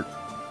packed dirt.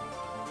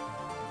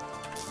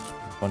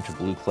 A bunch of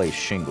blue clay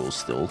shingles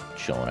still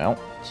chilling out.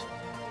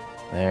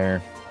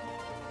 There.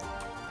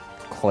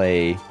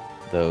 Clay,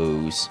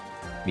 those.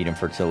 Medium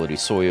fertility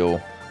soil.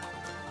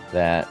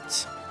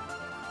 That.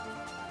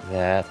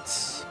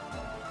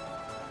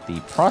 The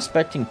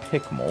prospecting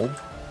pick mold.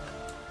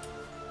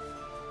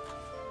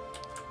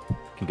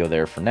 Can go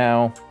there for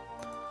now.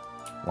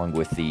 Along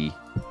with the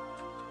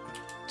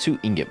 2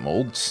 ingot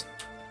molds.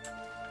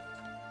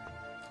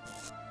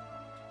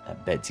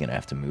 That bed's gonna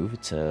have to move.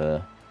 It's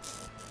a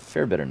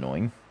fair bit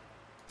annoying.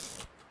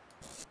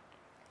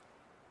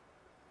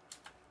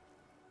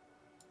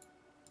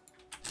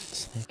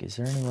 Snake, is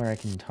there anywhere I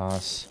can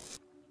toss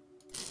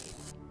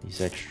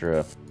these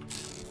extra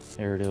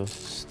Peridot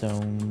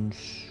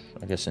stones?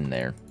 I guess in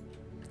there.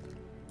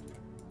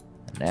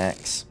 An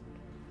axe.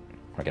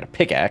 I got a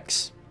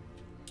pickaxe.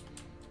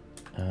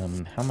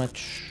 How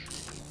much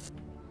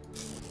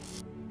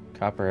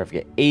copper? I've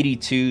got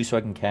 82, so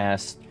I can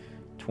cast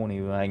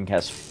 20. I can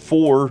cast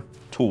 4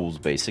 tools,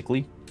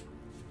 basically.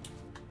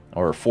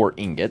 Or 4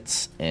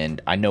 ingots.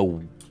 And I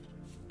know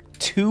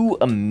 2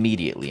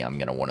 immediately I'm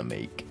going to want to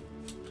make.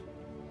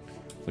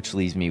 Which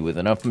leaves me with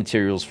enough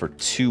materials for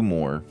 2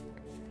 more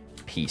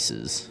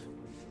pieces.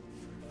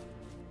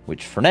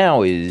 Which for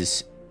now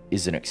is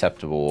an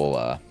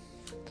acceptable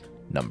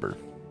number.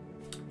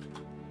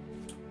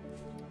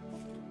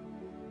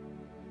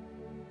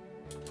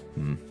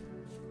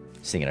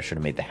 Thinking I should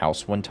have made the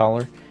house 1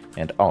 taller.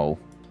 And oh,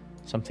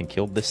 something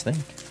killed this thing.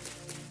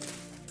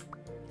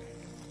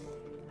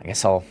 I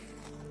guess I'll...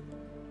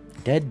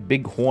 Dead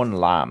bighorn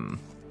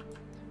lamb.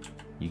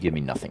 You give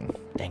me nothing.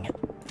 Dang it.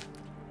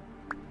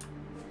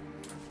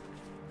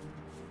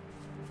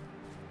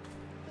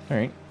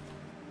 Alright.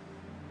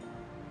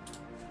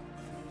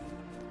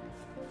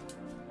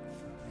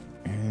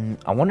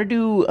 I want to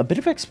do a bit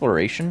of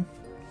exploration.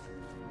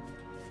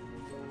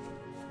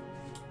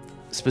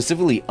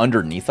 Specifically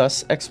underneath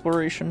us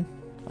exploration,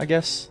 I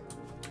guess.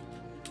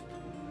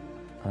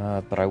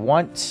 But I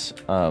want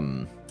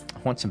some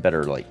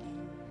better, like,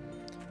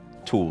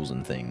 tools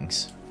and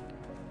things.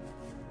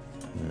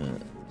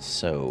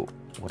 So,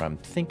 what I'm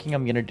thinking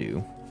I'm gonna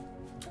do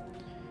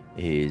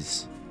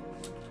is...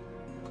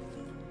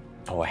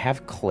 Oh, I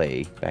have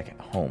clay back at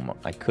home.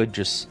 I could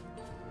just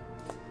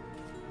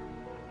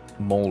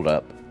mold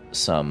up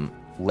some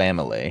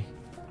lamellae.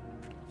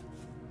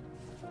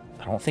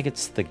 I don't think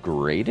it's the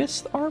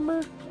greatest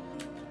armor,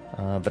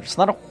 but it's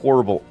not a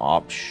horrible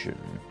option.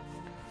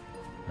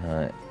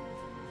 And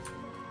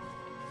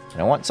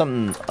I want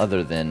something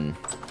other than...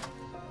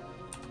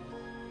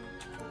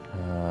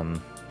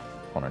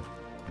 hold on. I'm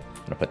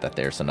gonna put that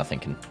there so nothing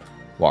can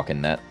walk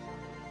in that.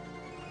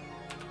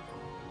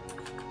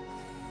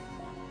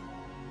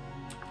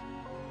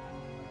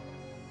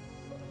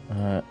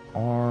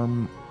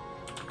 Arm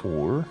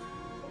or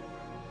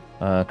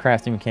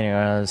crafting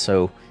mechanic.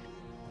 So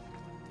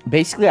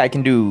basically, I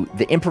can do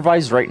the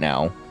improvised right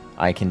now.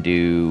 I can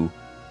do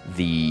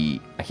the...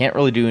 I can't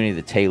really do any of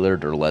the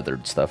tailored or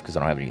leathered stuff because I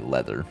don't have any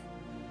leather.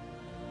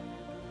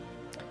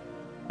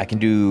 I can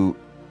do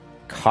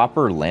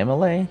copper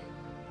lamellae,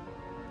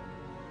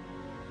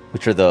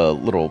 which are the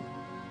little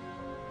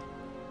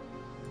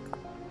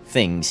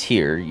things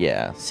here.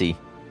 Yeah, see?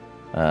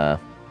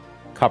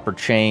 Copper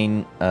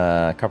chain,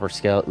 copper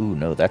scale. Ooh,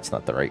 no, that's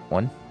not the right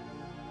one.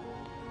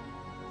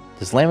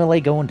 Does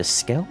lamellar go into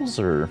scales,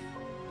 or...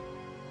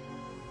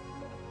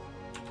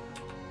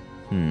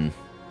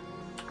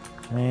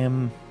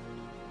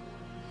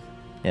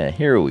 Yeah,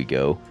 here we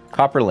go.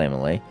 Copper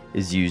lamellar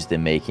is used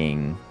in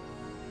making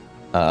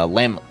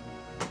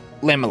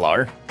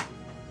lamellar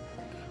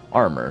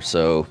armor.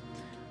 So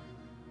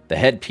the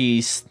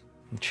headpiece,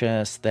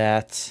 chest,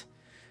 that.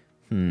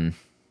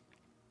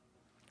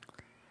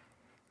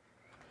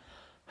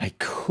 I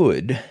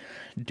could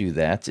do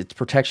that. It's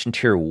protection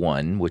tier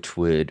 1, which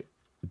would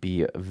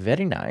be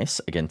very nice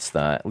against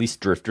at least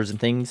drifters and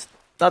things.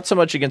 Not so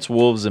much against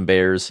wolves and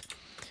bears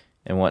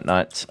and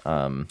whatnot.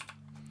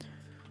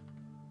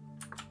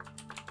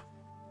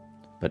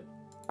 But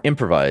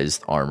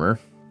improvised armor,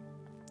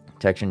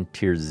 protection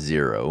tier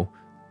 0.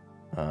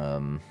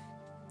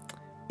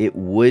 It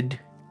would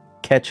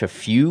catch a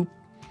few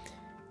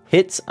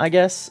hits, I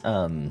guess,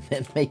 and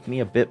make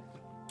me a bit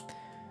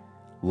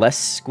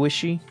less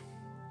squishy.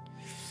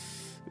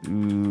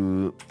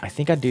 Ooh, I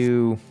think I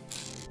do...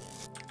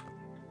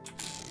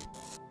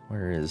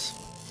 Where is...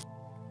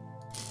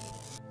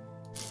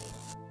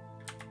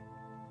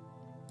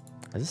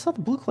 Is this all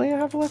the blue clay I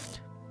have left?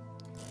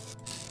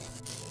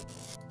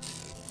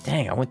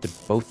 Dang, I went through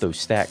both those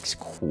stacks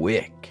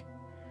quick.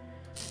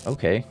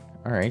 Okay,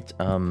 alright.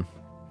 So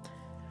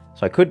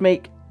I could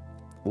make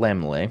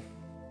lamellar.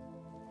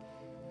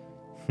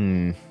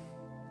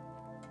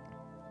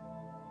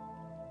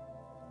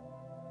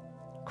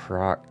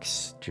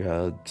 Crocs,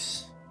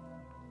 jugs,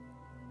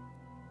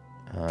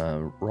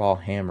 raw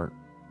hammer,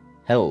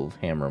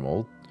 hammer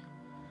mold.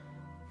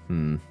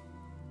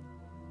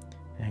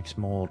 Next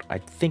mold. I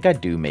think I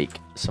do make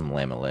some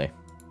lamellar.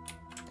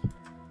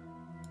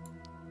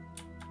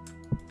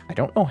 I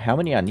don't know how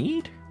many I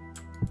need.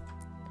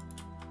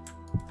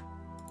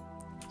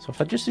 So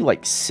if I just do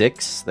like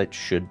 6, that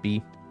should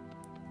be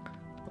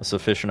a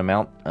sufficient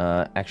amount.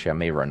 Actually, I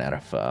may run out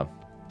of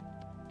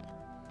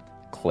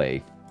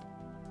clay.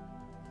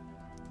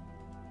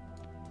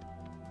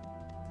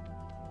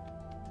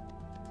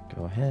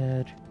 Go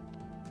ahead.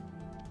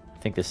 I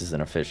think this is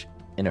an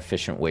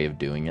inefficient way of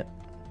doing it.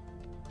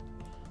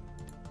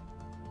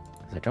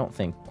 I don't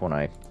think when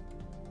I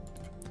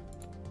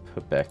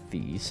put back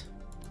these...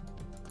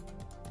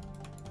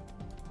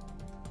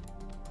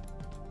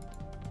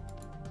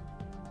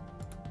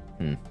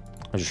 I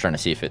was just trying to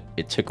see if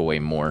it took away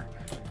more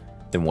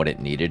than what it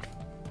needed.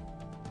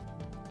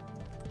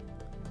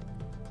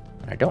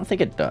 I don't think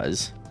it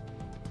does.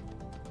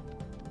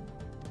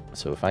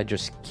 So if I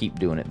just keep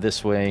doing it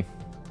this way,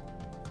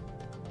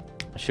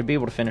 I should be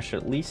able to finish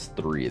at least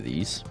 3 of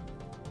these.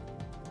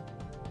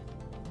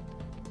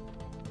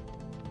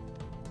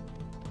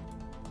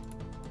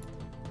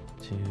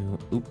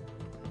 Oop.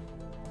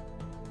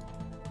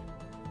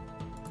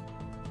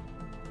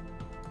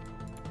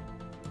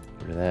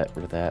 Rid of that,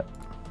 rid of that.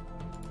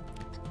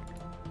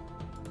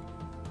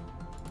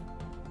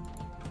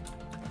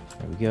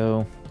 There we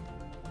go.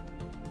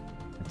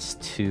 That's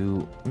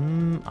 2.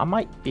 I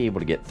might be able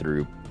to get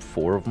through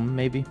 4 of them,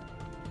 maybe.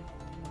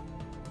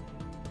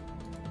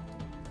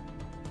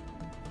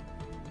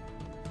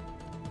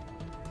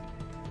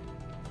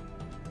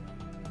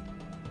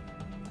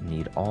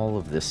 Need all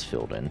of this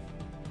filled in.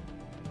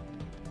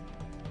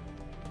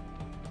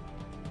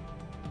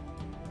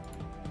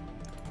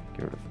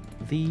 Get rid of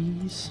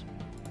these.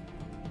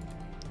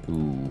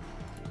 Ooh.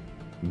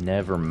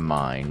 Never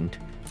mind.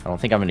 I don't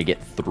think I'm going to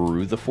get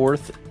through the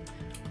 4th.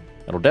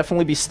 It'll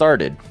definitely be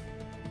started.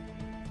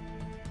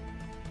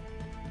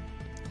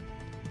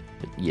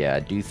 But yeah, I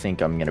do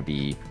think I'm going to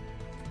be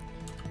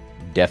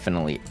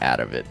definitely out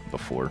of it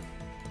before.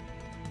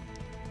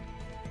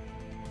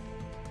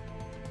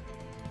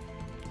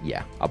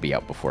 Yeah, I'll be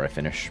out before I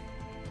finish.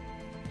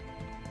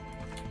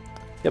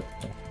 Yep.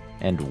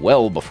 And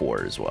well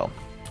before as well.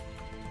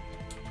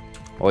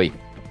 Oi.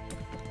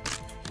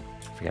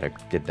 Forgot I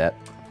did that.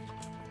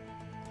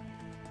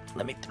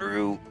 Let me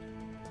through.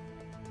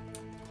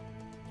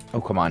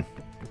 Oh, come on.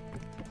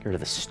 Get rid of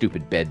the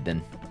stupid bed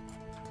then.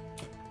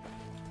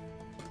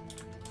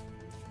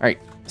 Alright,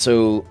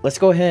 so let's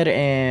go ahead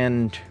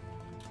and...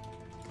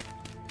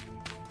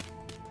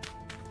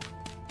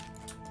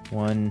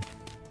 1,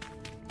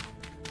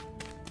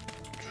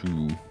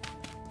 2,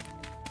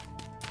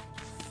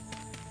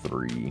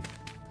 3,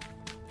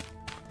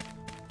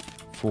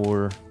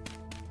 4,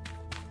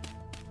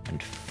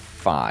 and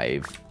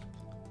 5.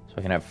 So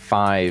I can have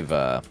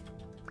 5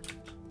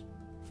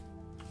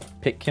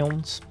 pit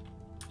kilns.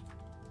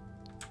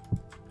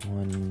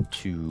 1,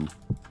 2,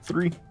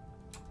 3.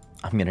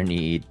 I'm gonna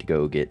need to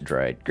go get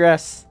dried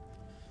grass.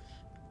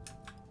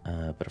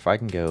 But if I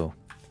can go,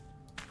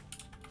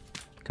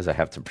 because I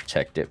have to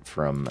protect it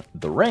from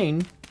the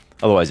rain,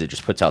 otherwise it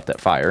just puts out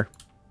that fire.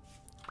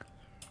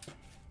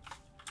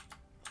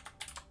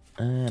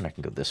 And I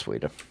can go this way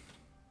to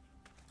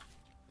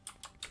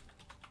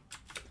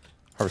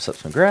harvest up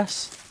some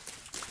grass.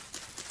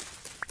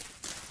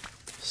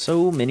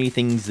 So many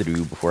things to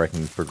do before I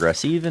can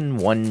progress even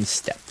one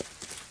step.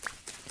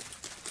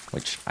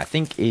 Which I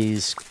think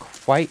is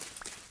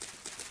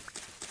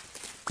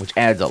which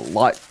adds a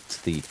lot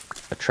to the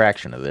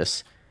attraction of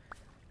this.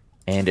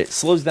 And it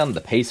slows down the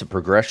pace of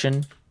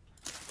progression,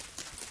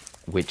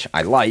 which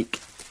I like,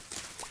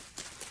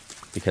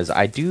 because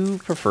I do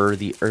prefer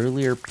the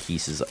earlier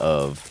pieces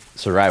of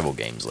survival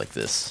games like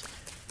this.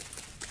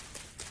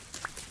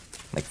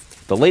 Like,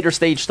 the later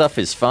stage stuff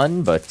is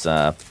fun, but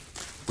the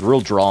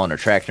real draw and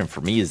attraction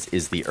for me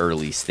is the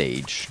early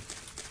stage.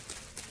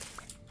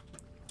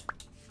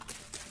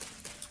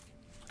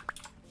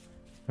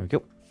 There we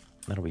go.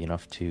 That'll be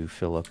enough to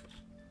fill up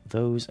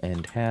those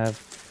and have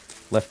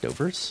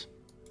leftovers.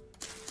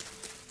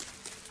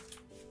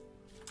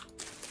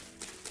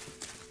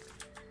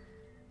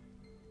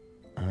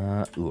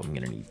 Ooh, I'm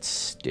gonna need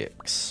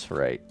sticks,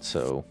 right?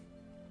 So,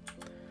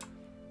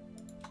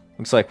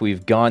 looks like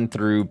we've gone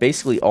through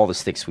basically all the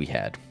sticks we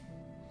had.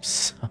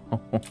 So,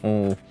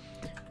 I'm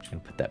just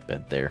gonna put that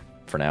bed there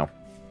for now.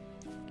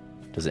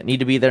 Does it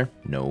need to be there?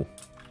 No.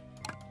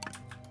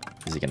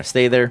 Is it gonna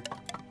stay there?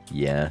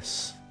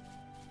 Yes.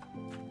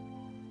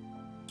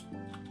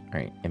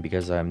 Alright, and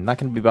because I'm not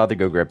gonna be bothered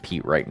to go grab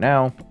peat right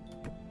now,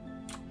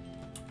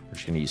 we're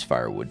just gonna use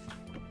firewood.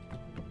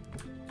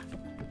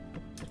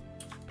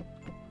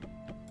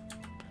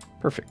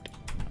 Perfect.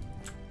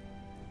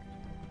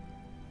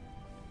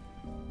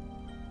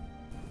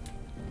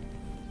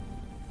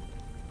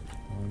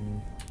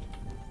 1,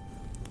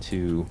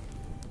 2,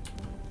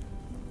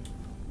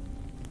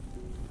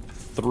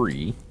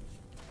 3.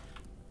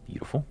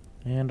 Beautiful.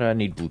 And I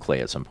need blue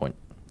clay at some point.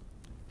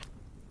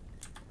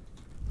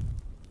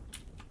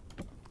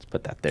 Let's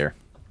put that there.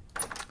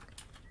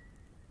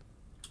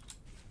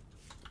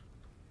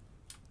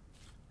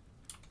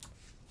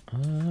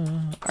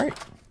 Alright.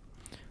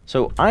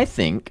 So I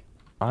think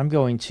I'm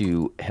going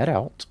to head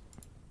out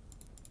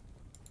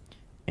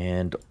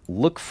and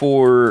look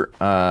for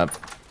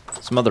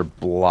some other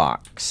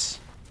blocks.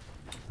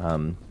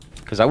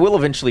 Because I will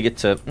eventually get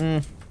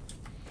to...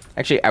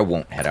 Actually, I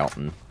won't head out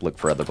and look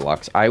for other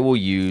blocks. I will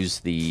use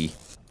the...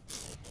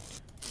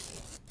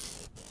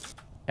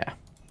 Yeah.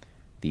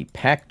 The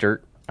packed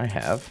dirt I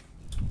have.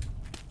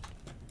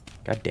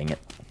 God dang it.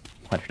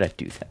 Why did I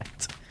do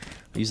that?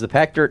 I'll use the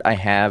packed dirt I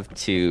have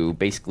to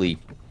basically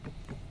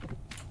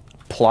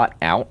plot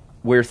out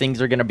where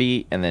things are going to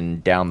be, and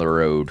then down the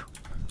road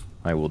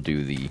I will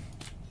do the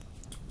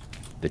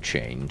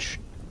change.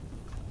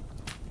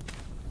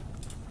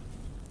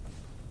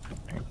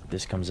 Right,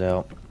 this comes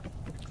out.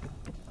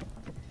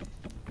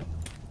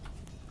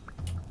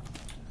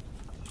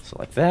 So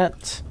like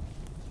that.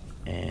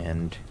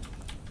 And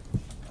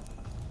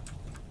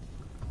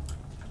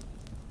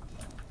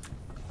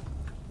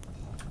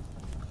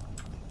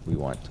we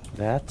want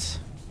that.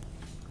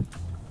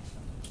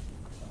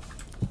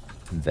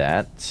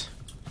 That.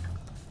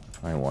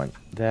 I want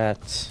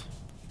that.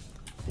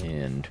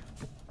 And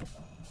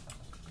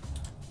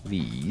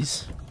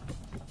these.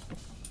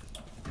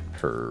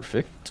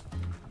 Perfect.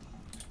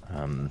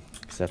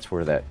 Because that's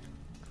where that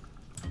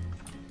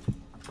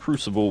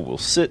crucible will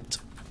sit.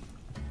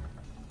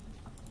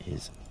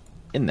 Is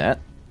in that.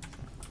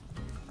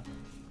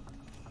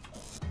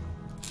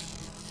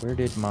 Where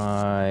did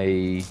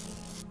my...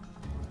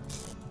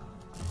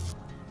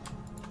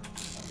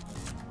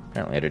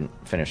 Apparently I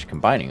didn't finish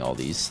combining all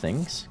these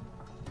things.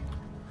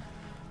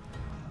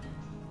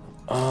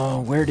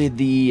 Oh, where did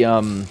the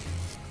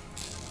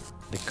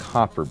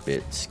copper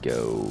bits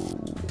go?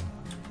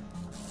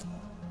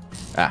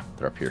 Ah,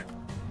 they're up here.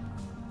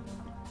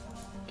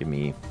 Give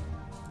me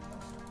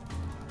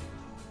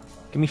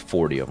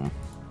 40 of them.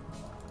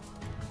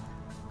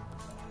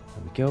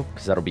 There we go,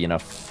 because that'll be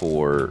enough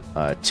for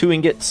 2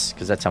 ingots,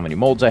 because that's how many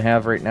molds I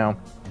have right now.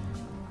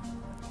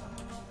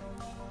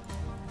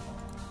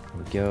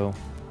 There we go.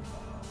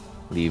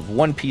 Leave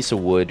 1 piece of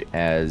wood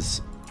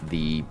as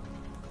the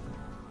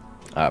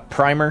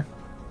primer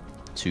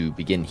to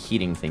begin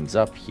heating things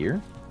up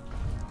here.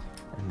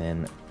 And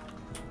then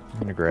I'm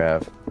going to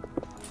grab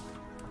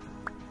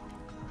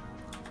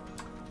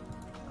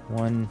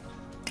 1,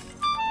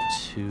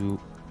 2...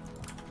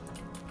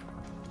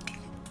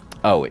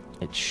 Oh, it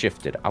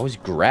shifted. I was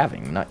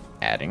grabbing, not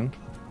adding.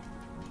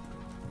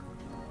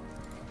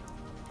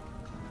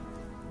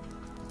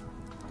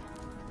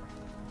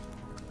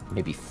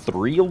 Maybe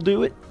 3 will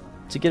do it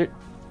to get it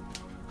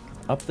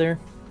up there.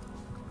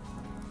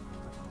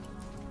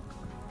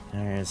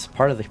 As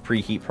part of the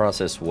preheat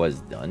process was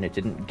done, it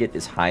didn't get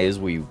as high as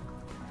we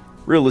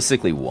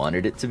realistically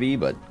wanted it to be,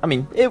 but I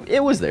mean,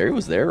 it was there. It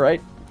was there,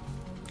 right?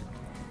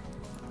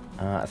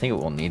 I think it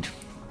will need...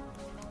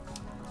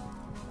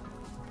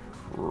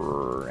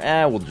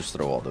 we'll just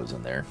throw all those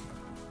in there.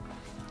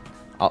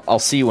 I'll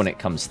see when it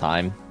comes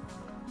time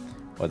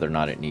whether or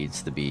not it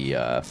needs to be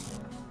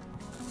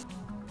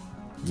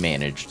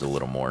managed a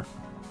little more.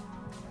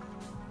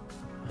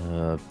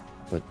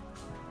 But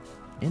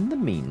in the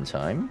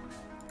meantime,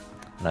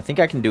 and I think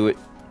I can do it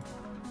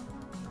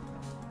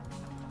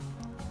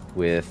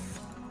with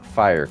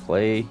fire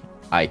clay.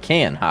 I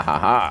can, ha ha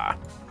ha.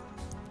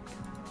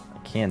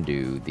 can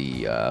do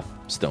the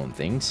stone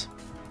things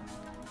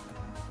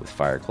with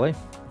fire clay.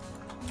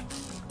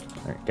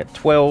 Alright, got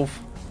 12.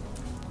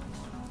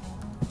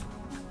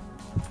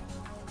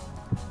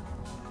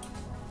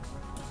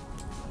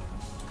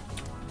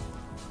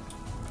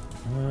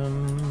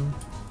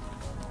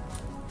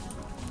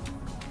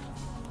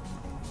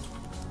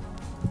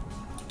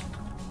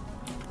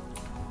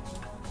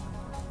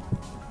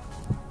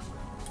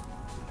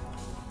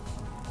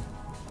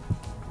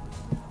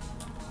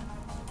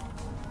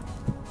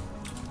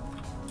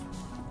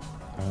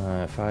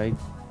 If I...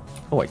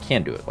 Oh, I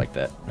can do it like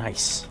that.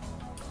 Nice.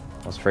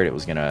 I was afraid it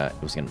was gonna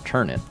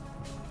turn it.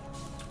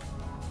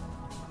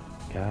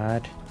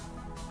 God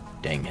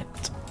dang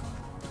it.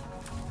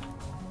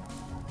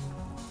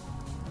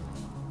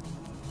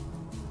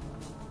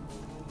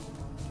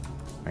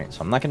 Alright,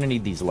 so I'm not gonna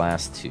need these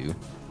last two.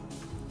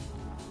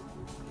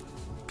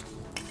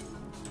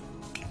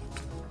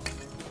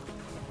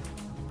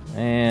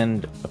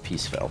 And a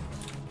piece fell.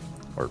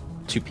 Or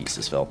 2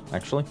 pieces fell,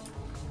 actually.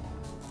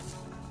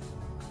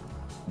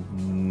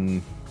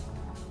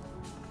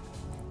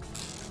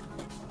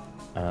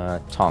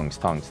 Tongs.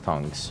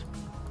 Because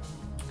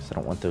I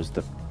don't want those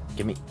to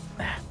give me...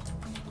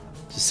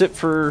 to sit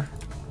for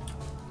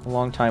a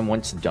long time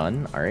once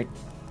done. Alright.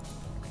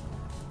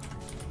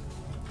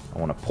 I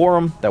want to pour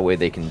them. That way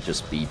they can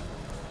just be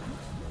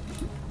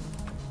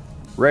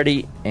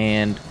ready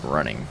and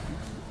running.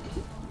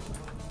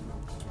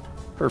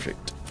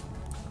 Perfect.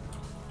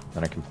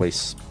 Then I can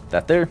place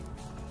that there.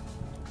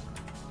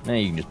 Now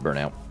you can just burn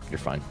out. You're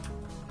fine.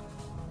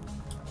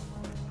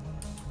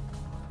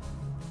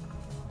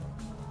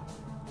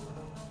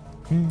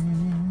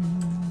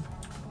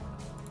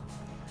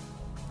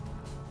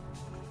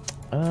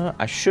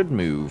 I should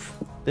move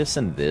this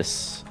and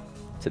this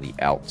to the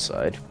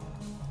outside.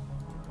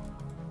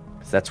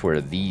 Because that's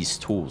where these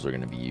tools are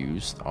going to be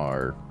used,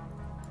 are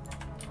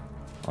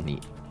on the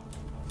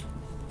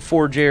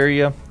forge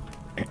area.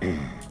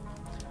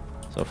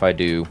 So if I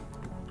do,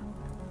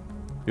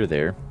 you're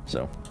there.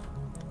 So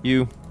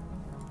you,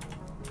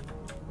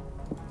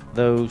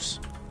 those.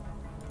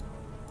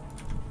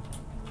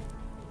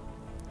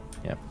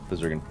 Yeah,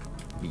 those are going to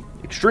be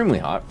extremely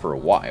hot for a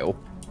while.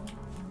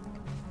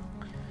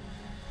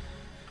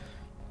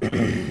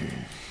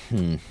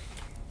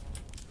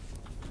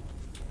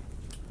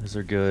 Those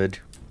are good.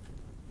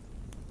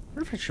 I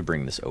wonder if I should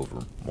bring this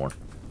over more.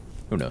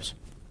 Who knows?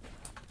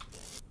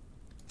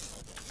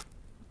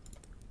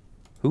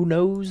 Who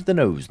knows the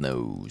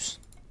knows.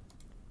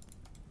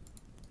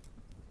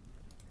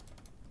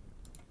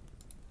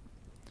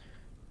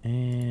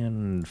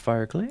 And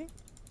fire clay.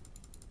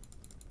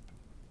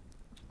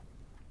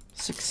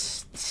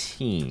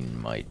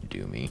 16 might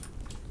do me.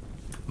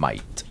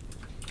 Might.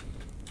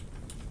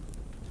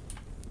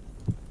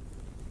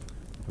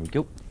 There we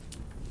go.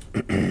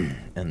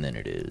 And then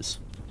it is...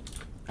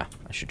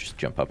 I should just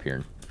jump up here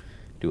and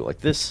do it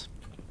like this.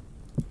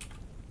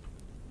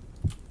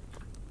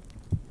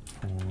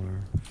 4,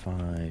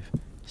 5,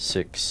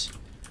 6,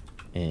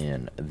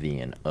 and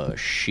then a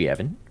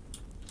 7.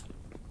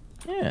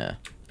 Yeah.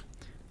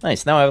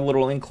 Nice. Now I have a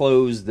little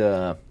enclosed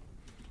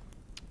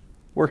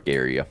work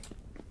area.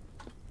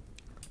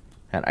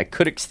 And I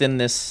could extend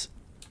this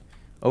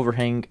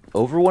overhang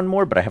over one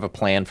more, but I have a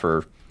plan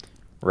for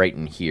right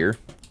in here.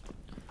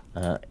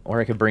 Or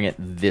I could bring it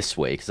this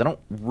way, because I don't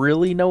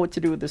really know what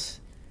to do with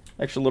this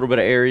extra little bit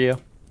of area.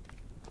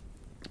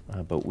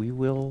 But we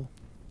will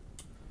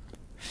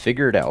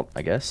figure it out,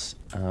 I guess.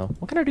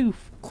 What can I do?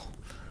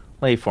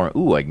 Clay form.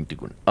 Ooh, I can do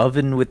an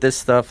oven with this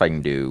stuff. I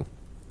can do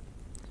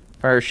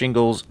fire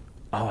shingles.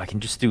 Oh, I can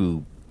just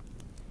do...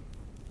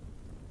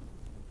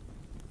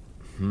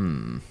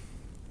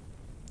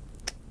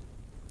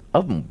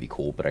 Oven would be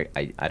cool, but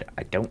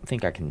I don't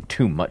think I can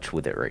do much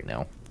with it right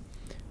now.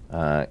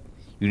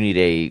 You need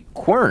a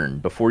quern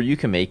before you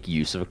can make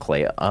use of a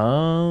clay.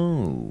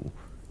 Oh.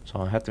 So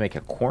I'll have to make a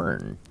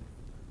quern.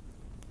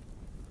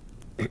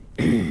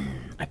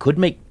 I could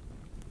make...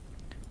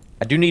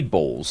 I do need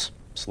bowls.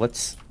 So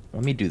let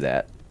me do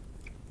that.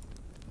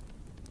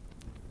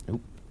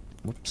 Oop.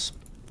 Whoops.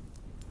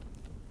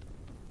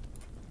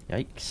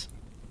 Yikes.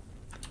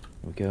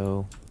 Here we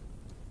go.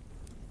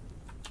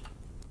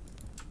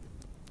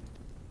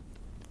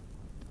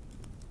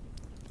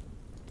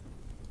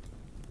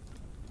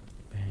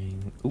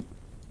 Bang. Oop.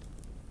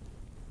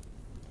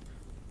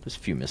 Just a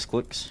few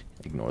misclicks.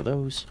 Ignore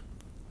those.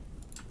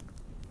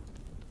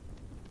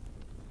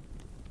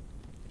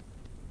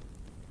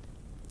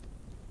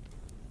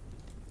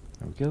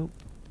 There we go.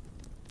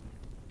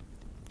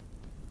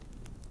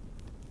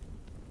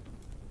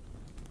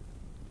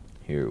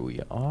 Here we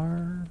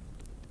are.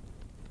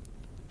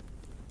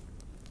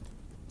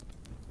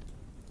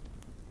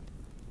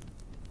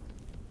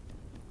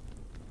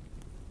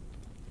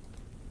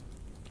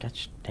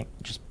 Gotcha.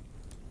 Just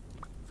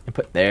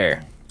input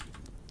there.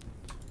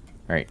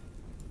 All right.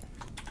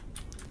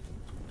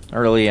 Not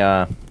really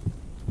what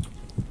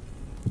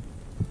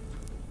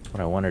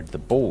I wanted the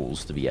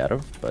bowls to be out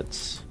of,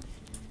 but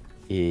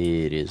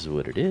it is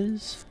what it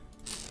is.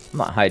 I'm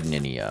not hiding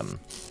any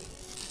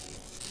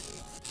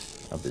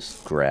of this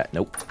grass.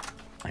 Nope.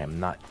 I am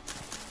not.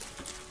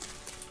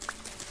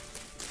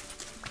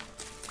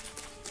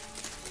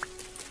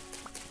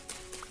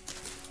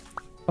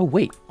 Oh,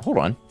 wait. Hold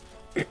on.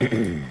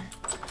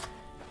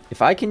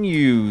 If I can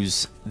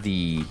use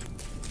the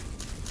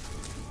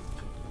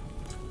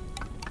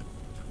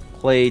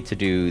clay to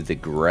do the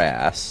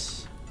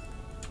grass,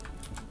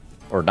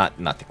 or not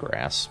the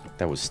grass.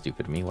 That was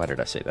stupid of me. Why did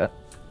I say that?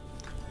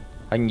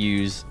 I can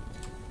use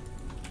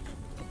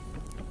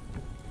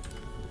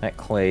that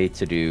clay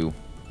to do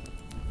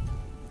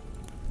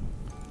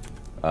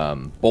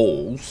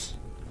bowls.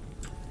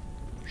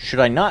 Should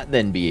I not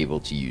then be able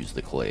to use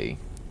the clay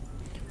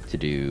to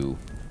do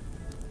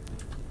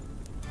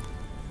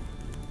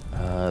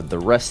the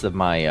rest of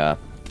my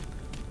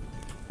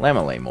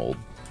lamellar mold?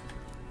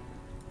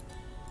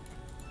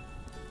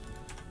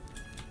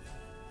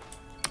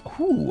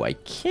 Ooh, I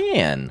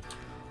can.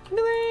 Look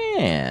at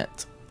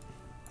that.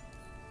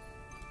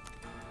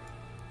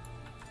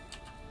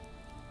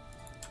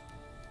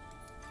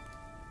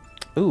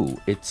 Ooh,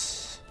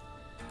 it's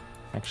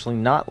actually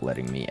not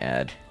letting me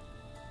add.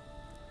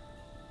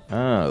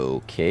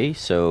 Okay,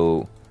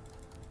 so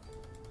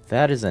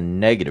that is a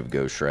negative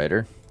Ghost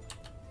Rider.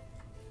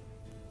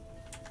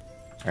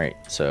 Alright,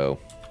 so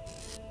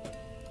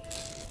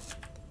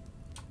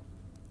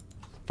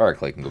fire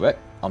clay can go back.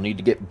 I'll need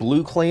to get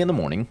blue clay in the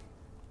morning.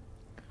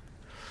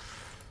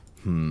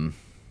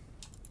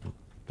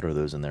 Throw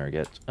those in there, I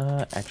guess.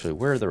 Actually,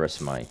 where are the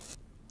rest of my...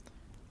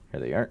 Here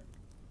they are.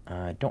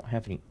 I don't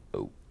have any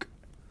oak.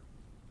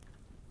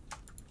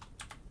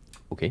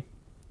 Okay.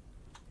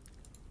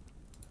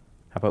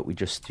 How about we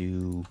just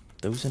do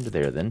those into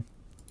there, then?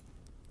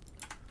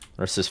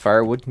 The rest of this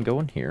firewood can go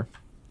in here.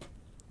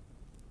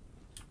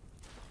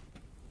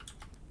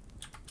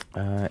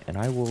 And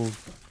I will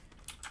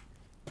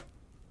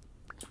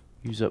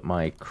use up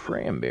my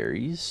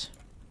cranberries.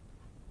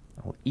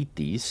 I'll eat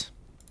these.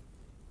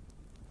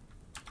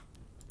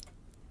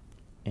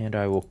 And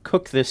I will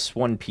cook this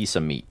one piece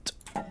of meat.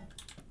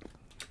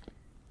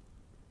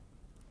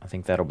 I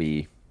think that'll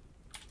be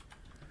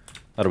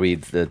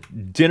the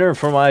dinner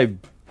for my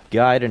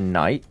guy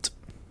tonight.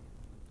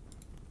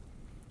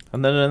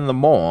 And then in the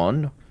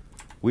morn,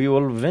 we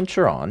will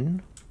venture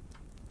on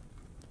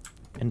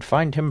and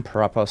find him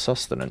proper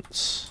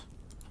sustenance.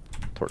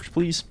 Torch,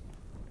 please.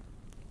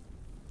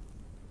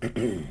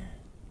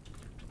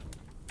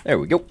 There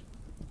we go.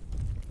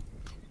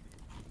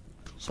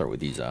 Start with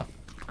these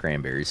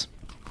cranberries.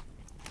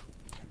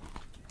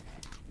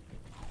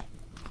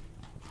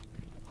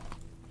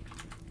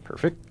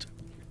 Perfect.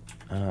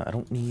 I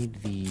don't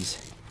need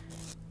these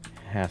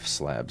half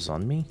slabs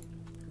on me.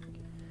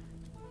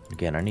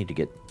 Again, I need to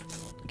get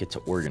to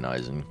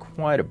organizing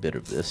quite a bit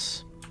of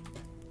this.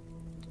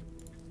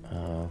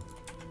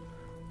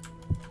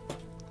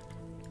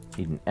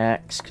 Need an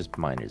axe because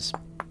mine is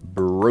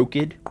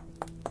broken.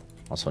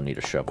 Also need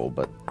a shovel,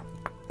 but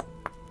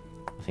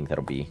I think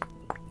that'll be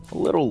a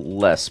little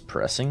less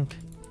pressing.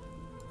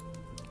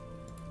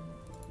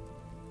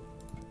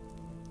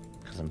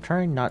 Because I'm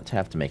trying not to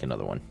have to make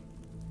another one.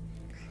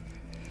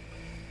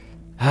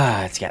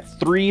 It's got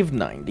 3 of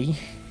 90,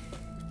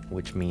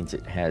 which means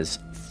it has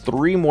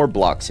 3 more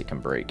blocks it can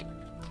break.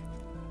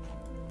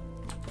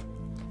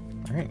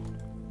 Alright,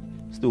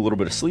 let's do a little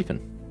bit of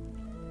sleeping.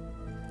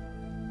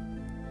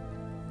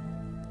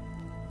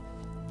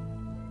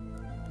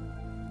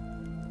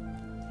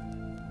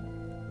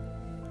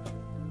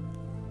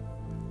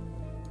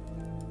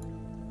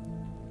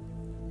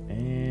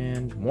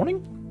 And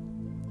morning?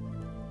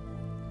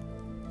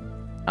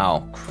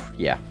 Oh,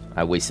 yeah,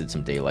 I wasted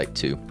some daylight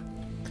too.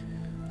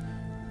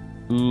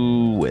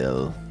 Ooh,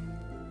 well.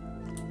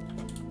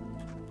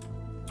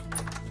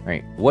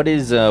 Alright,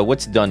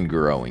 what's done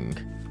growing?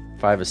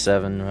 5 of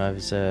 7, 5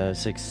 of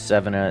 6,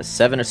 7,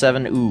 7 of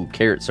 7. Ooh,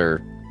 carrots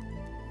are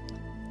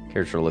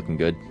looking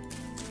good.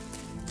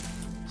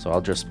 So I'll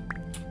just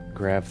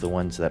grab the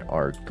ones that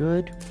are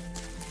good.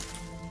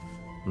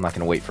 I'm not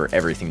gonna wait for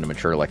everything to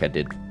mature like I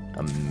did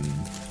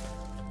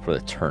for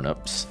the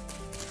turnips.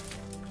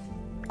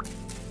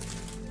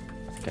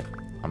 Okay,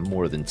 I'm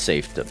more than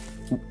safe to...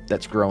 Ooh,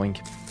 that's growing.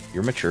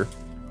 You're mature.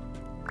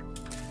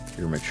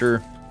 You're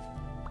mature.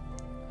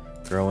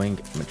 Growing,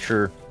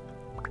 mature.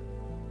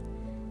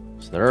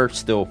 So there are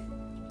still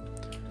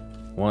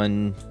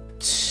 1,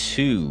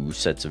 2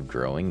 sets of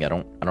growing. I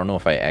don't know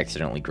if I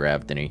accidentally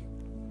grabbed any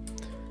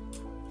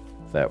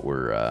that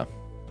were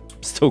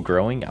still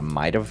growing. I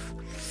might have.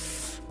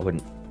 I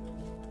wasn't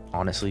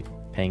honestly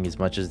paying as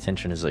much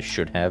attention as I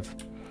should have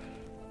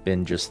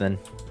been just then.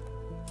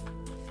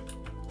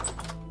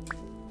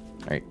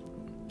 Alright.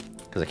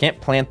 Because I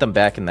can't plant them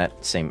back in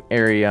that same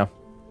area.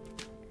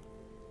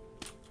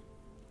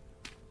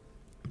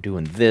 I'm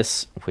doing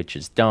this, which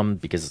is dumb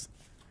because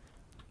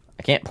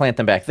I can't plant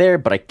them back there,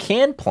 but I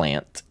can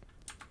plant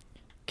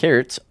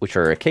carrots, which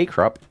are a K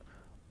crop,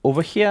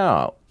 over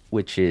here,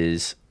 which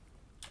is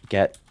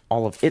get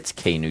all of its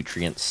K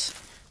nutrients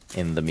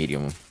in the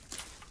medium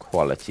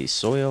quality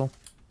soil.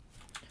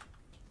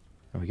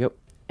 There we go.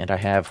 And I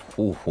have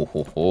a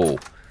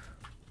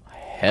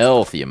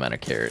healthy amount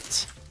of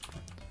carrots.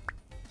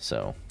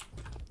 So,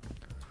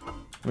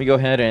 let me go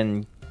ahead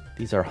and...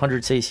 These are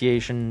 100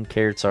 satiation.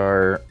 Carrots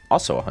are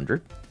also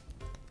 100.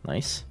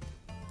 Nice.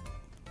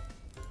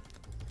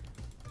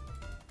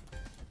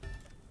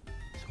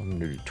 So I'm going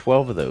to do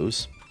 12 of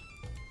those.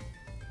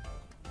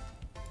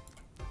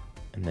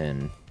 And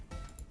then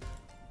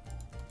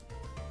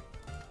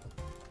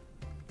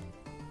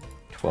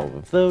 12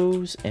 of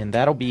those. And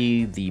that'll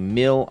be the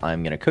meal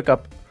I'm going to cook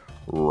up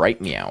right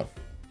meow.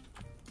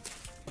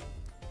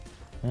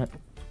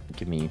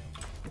 Give me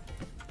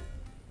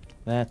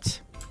that.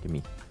 Give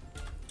me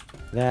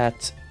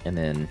that. And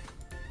then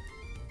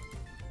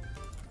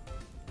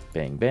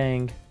bang,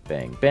 bang,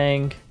 bang,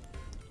 bang.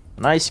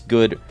 Nice,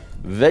 good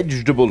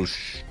vegetable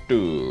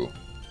stew.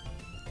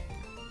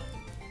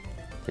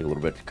 Take a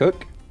little bit to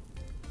cook.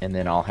 And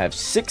then I'll have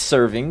 6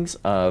 servings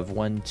of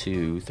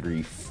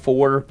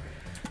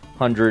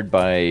 400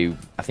 by,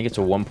 I think it's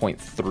a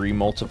 1.3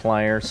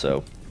 multiplier,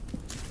 so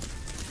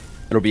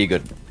it'll be a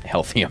good,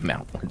 healthy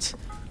amount. Let's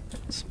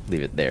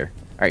leave it there.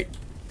 Alright,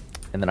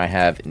 and then I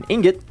have an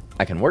ingot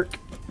I can work.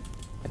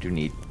 I do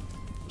need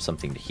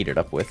something to heat it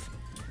up with,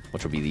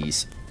 which will be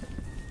these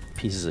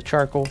pieces of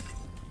charcoal.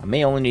 I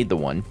may only need the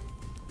one.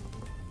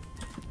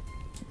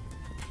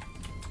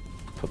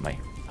 Put my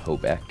hoe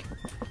back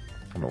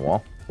on the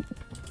wall.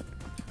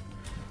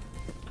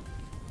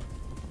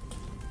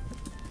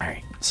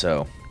 Alright,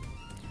 so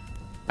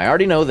I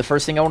already know the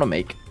first thing I want to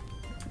make,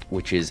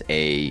 which is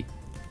a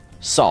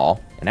saw.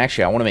 And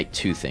actually, I want to make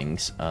 2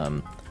 things.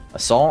 A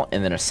saw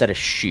and then a set of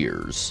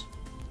shears.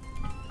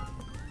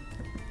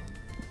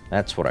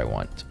 That's what I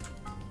want.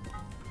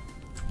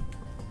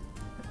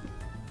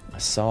 A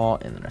saw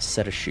and then a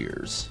set of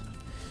shears.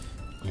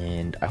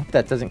 And I hope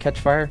that doesn't catch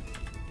fire.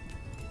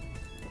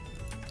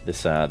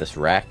 This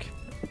rack.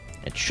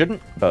 It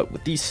shouldn't, but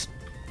with these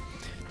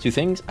 2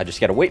 things, I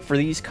just gotta wait for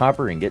these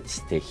copper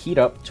ingots to heat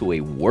up to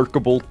a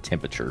workable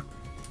temperature.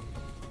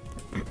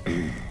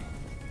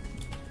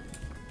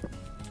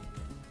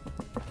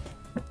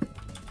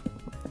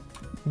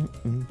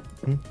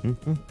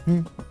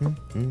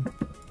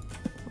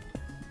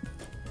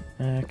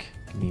 Back,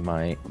 give me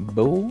my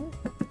bowl.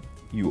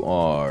 You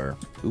are...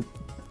 Oop.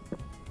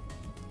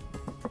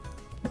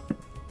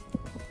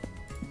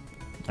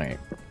 Alright.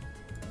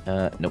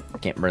 Nope,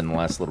 can't burn the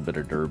last little bit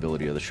of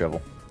durability of the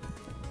shovel.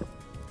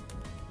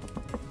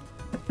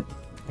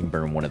 I can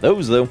burn one of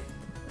those, though.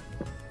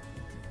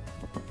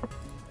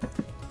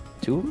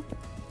 2 of them?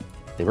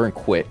 They burn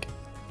quick.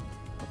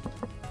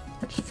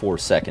 Just 4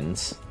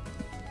 seconds.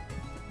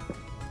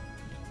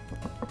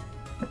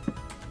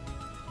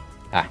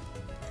 Ah.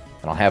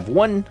 And I'll have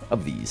 1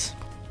 of these.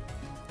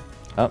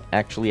 Oh,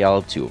 actually,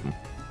 I'll have 2 of them.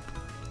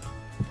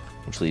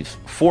 Which leaves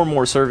 4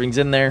 more servings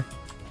in there.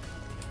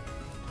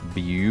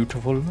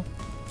 Beautiful.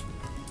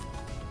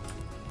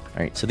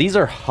 Alright, so these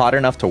are hot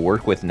enough to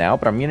work with now,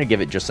 but I'm going to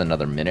give it just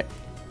another minute.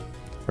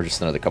 Or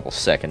just another couple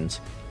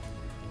seconds.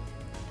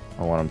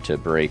 I want them to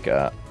break...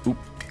 Oop.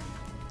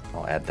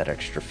 I'll add that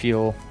extra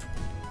fuel.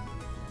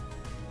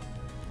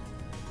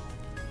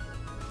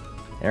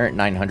 They're at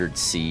 900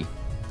 C.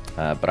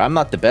 But I'm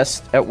not the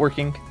best at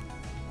working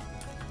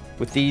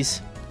with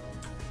these.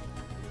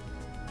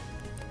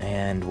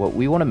 And what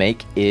we want to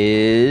make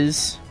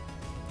is...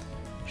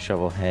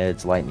 shovel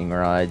heads, lightning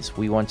rods.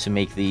 We want to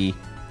make the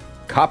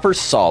copper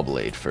saw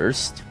blade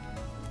first.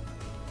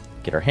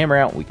 Get our hammer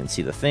out, we can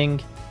see the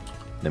thing.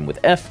 Then with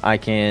F, I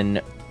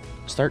can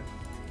start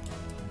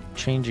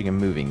changing and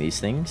moving these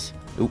things.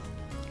 Oop,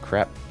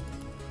 crap.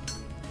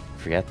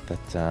 Forget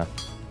that,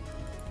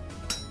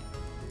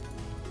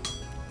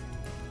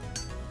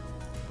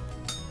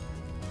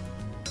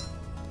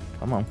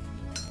 come on.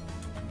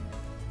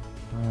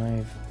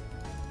 5.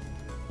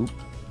 Oop.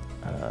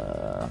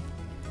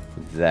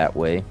 That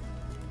way.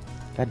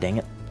 God dang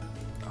it.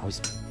 I was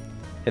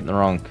hitting the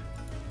wrong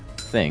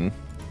thing.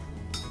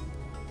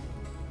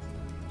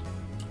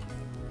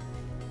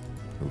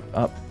 Move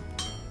up.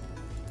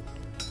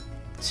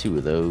 2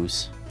 of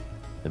those.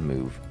 Then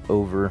move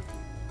over.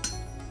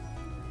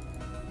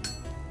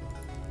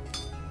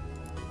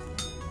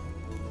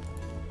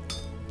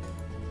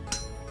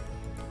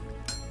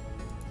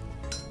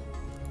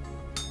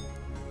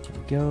 There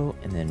we go.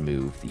 And then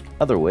move the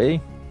other way.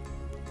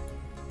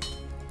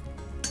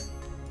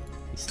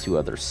 2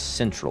 other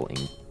central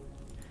ink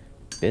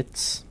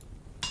bits.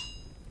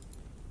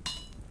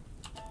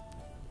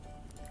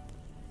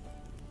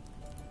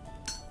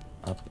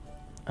 Up.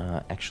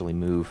 Actually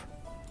move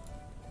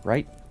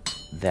right.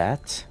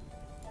 That.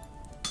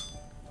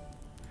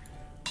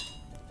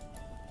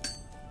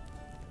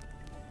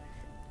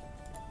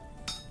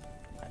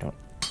 I don't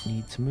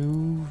need to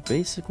move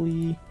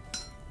basically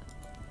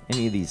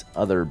any of these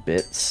other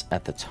bits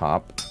at the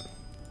top.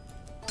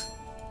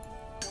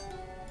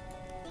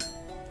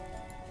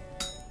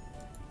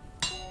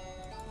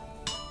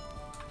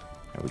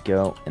 There we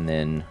go, and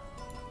then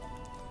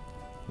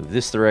move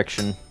this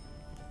direction.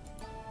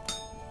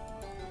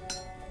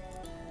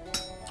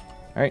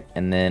 Alright,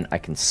 and then I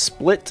can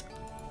split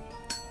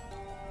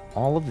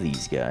all of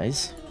these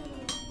guys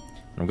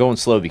I'm going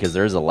slow because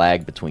there is a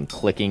lag between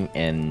clicking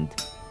and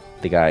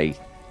the guy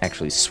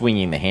actually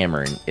swinging the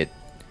hammer and it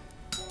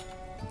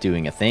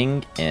doing a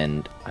thing,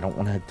 and I don't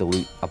want to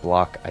delete a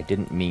block. I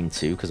didn't mean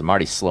to, because I'm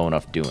already slow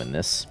enough doing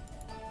this.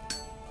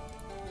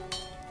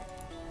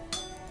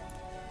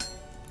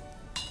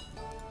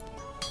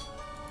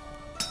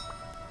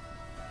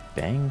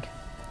 Bang.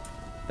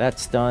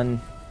 That's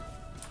done.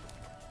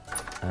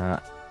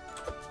 Get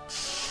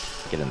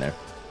in there.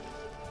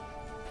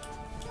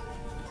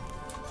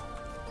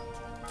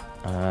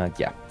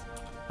 Yeah.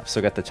 I've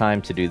still got the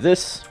time to do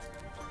this.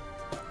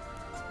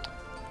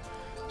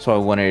 So I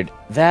wanted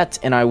that,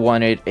 and I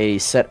wanted a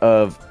set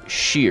of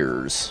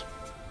shears.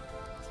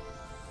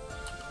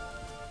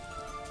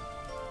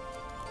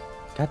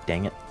 God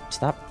dang it.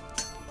 Stop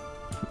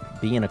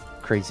being a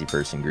crazy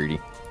person, Greedy.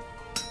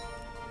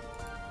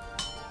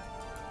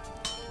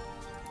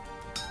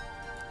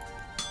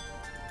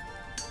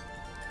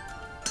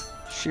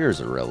 Shears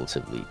are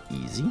relatively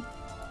easy.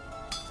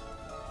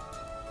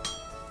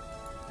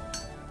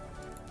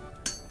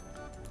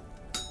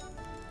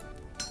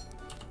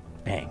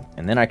 Bang.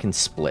 And then I can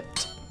split.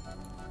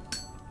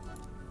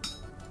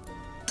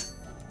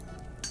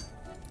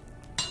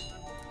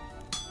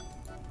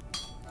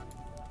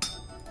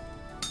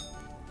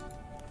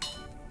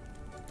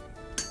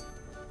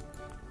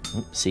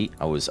 See,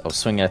 I was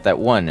swinging at that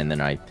one, and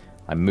then I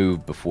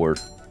moved before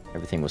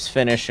everything was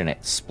finished, and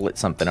it split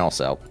something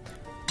else out.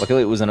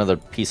 Luckily, it was another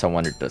piece I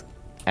wanted to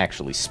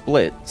actually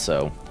split,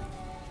 so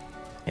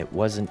it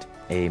wasn't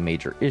a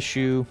major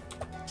issue.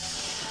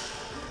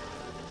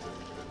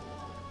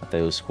 Let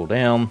those cool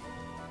down.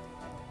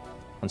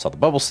 Once all the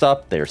bubbles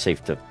stop, they are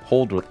safe to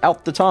hold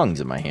without the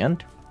tongs in my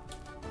hand.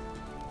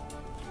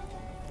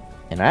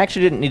 And I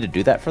actually didn't need to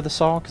do that for the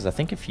saw, because I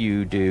think if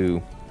you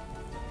do...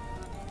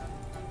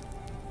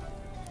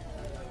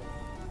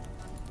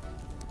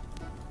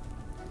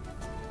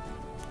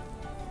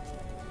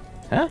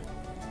 Huh?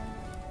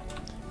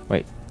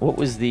 Wait, what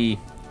was the...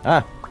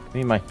 Ah, give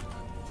me my...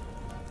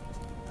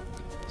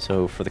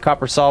 So, for the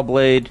copper saw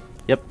blade,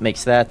 yep,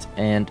 makes that,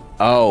 and...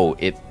 Oh,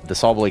 the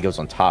saw blade goes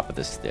on top of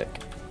the stick.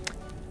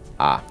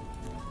 Ah.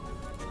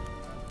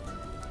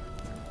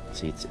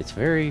 See, it's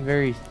very,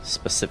 very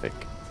specific.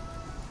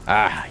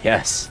 Ah,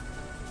 yes.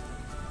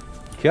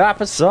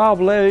 Copper saw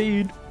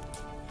blade!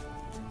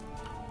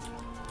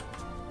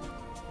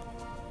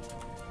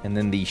 And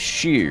then the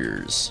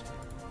shears.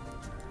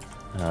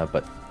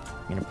 But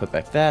I'm going to put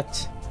back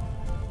that.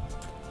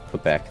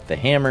 Put back the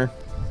hammer.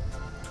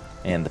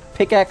 And the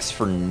pickaxe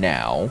for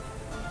now.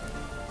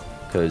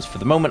 Because for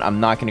the moment, I'm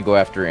not going to go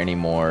after any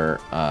more...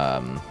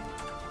 God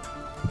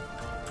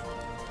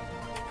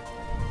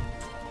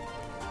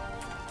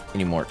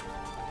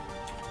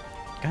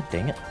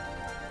dang it.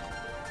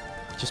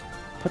 Just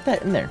put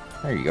that in there.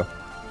 There you go.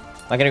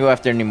 Not going to go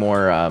after any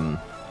more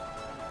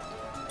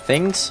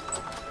things.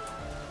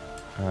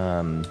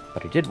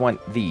 But I did want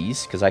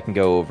these, because I can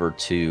go over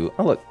to...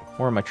 Oh, look.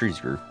 More of my trees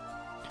grew.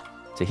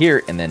 To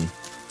here, and then...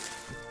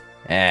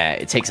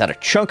 it takes out a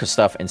chunk of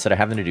stuff instead of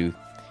having to do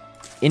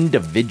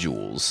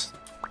individuals.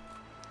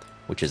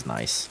 Which is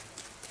nice.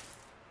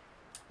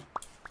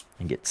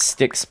 And get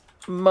sticks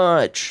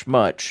much,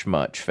 much,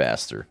 much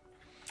faster.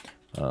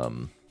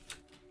 So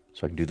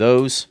I can do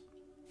those.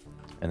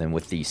 And then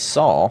with the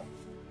saw,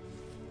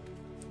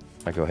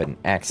 I go ahead and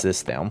axe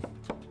this down.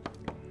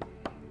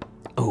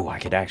 Oh, I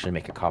could actually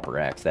make a copper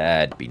axe.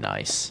 That'd be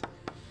nice.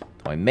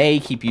 I may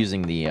keep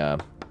using the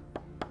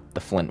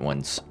flint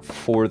ones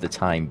for the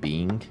time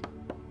being.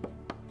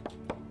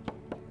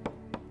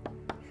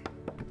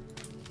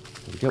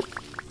 There we go.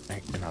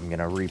 Right, and I'm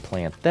gonna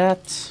replant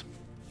that.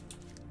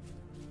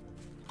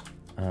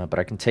 But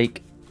I can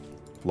take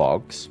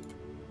logs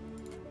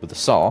with a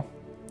saw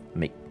and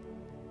make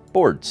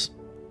boards.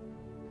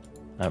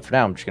 For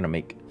now, I'm just gonna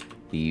make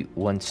the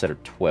one set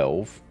of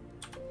 12.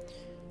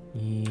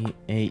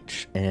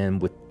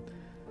 And with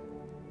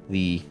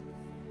the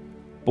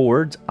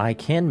boards, I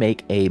can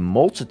make a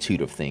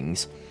multitude of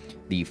things.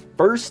 The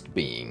first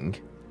being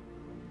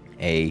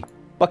a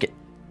bucket.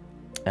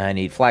 I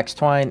need flax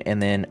twine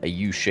and then a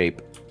U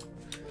shape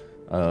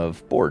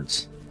of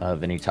boards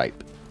of any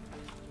type.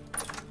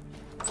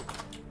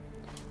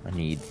 I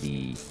need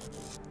the...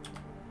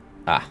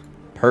 Ah,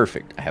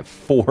 perfect. I have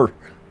 4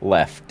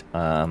 left.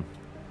 Alright,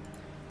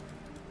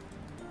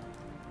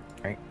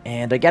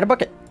 and I got a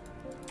bucket.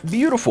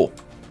 Beautiful.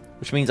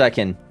 Which means I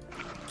can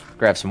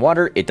grab some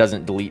water. It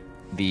doesn't delete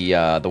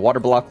the water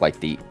block like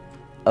the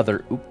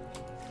other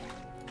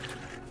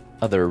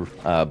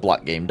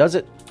block game does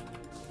it.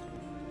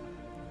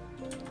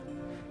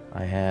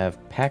 I have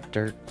packed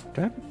dirt.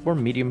 Do I have more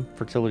medium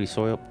fertility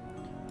soil?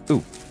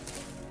 Ooh,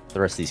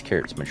 the rest of these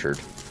carrots matured.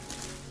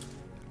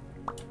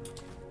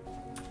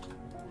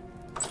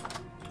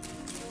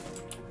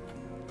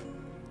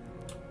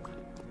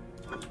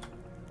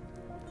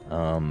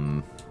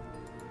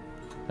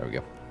 There we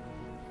go.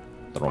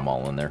 Throw them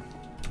all in there.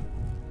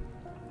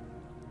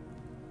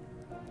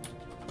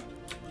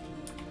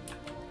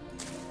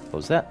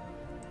 Close that.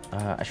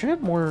 I should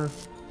have more...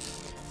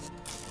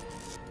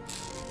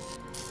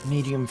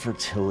 Medium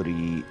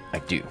fertility, I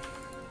do.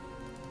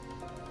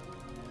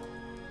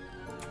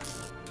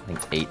 I think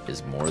 8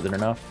 is more than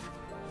enough.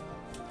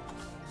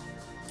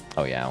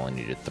 Oh yeah, I only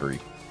needed 3.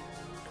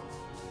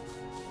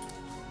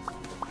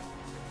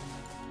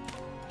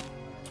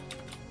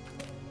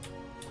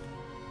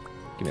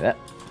 Give me that.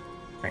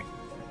 Right.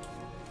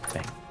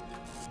 Bang.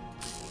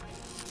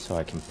 So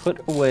I can put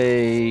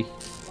away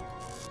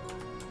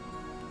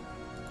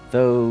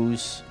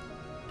those.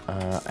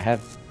 I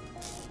have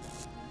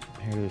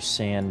here's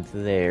sand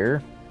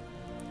there.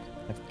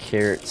 I have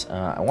carrots.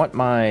 I want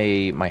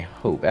my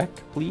hoe back,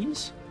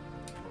 please.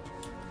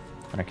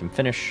 And I can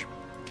finish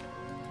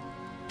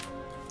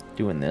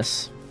doing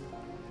this.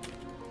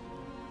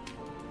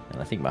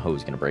 And I think my hoe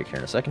is going to break here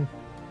in a second.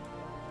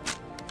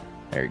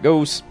 There it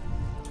goes.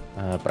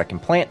 But I can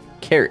plant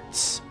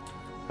carrots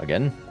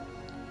again.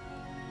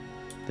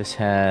 This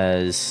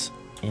has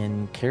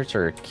carrots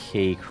are a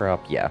K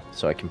crop. Yeah,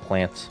 so I can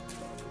plant.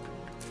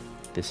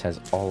 This has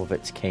all of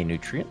its K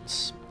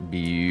nutrients.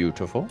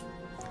 Beautiful.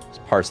 These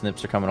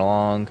parsnips are coming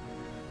along.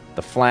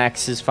 The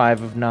flax is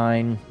 5 of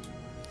 9.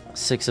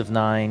 6 of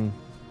 9.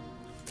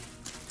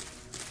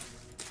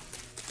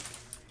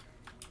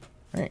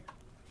 Alright.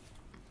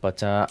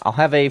 But I'll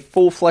have a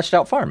full fleshed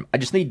out farm. I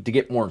just need to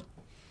get more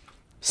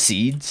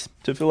seeds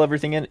to fill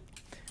everything in.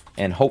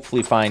 And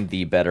hopefully find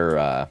the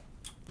better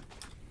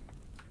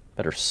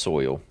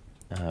soil.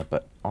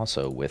 But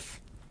also with,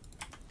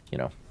 you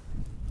know,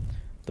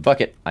 the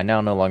bucket, I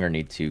now no longer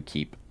need to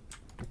keep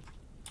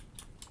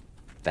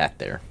that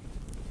there.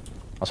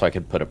 Also, I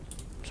could put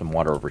some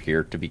water over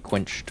here to be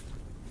quenched.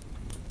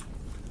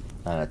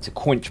 To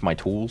quench my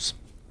tools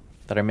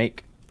that I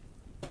make.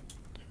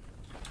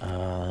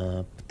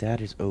 But that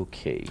is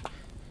okay.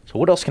 So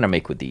what else can I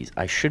make with these?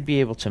 I should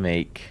be able to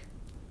make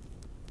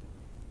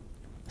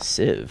a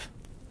sieve.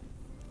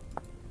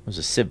 What was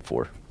a sieve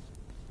for?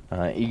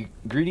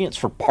 Ingredients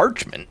for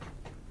parchment.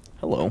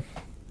 Hello.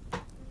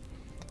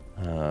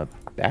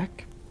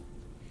 Back.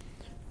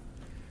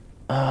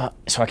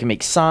 So I can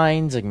make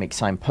signs. I can make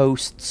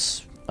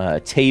signposts.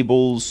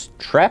 Tables.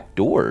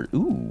 Trapdoor.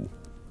 Ooh.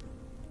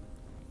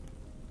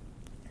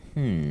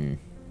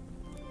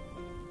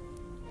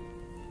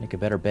 Make a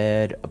better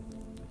bed.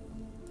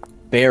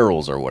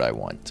 Barrels are what I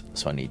want.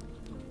 So I need...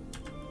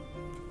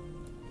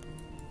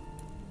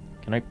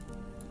 Can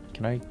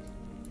I...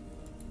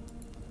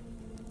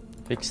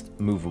 Fixed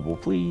movable,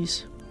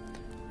 please.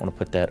 I want to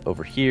put that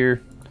over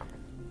here.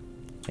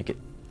 Make it...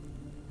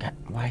 God,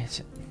 why is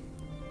it...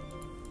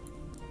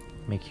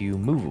 Make you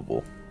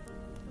movable.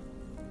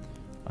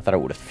 I thought I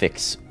would have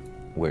fixed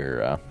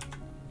where...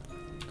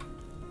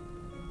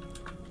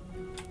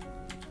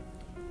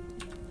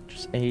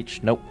 Just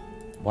H. Nope.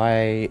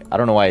 Why... I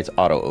don't know why it's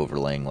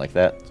auto-overlaying like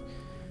that.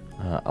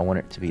 I want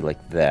it to be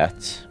like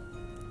that.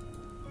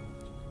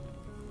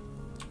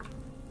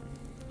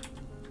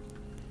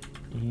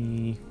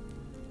 E...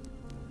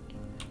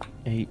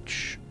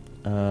 H.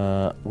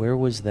 Where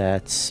was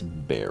that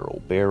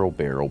barrel? Barrel.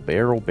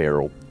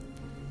 Barrel!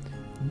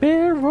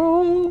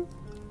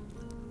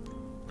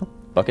 Oh,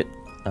 bucket.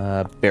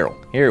 Barrel.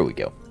 Here we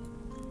go.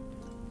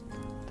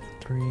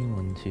 3,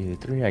 1, 2,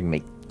 3. I can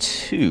make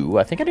 2.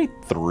 I think I need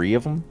 3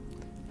 of them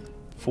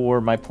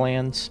for my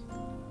plans.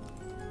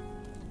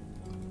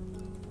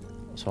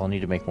 So I'll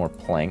need to make more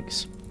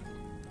planks.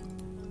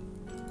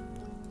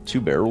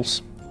 2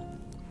 barrels.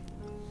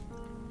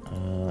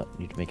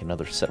 Need to make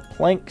another set of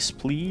planks,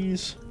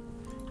 please.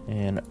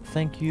 And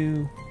thank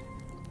you.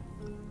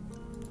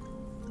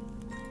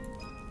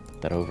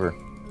 Put that over.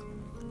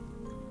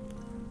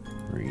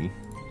 3.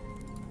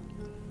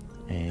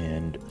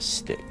 And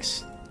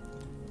sticks.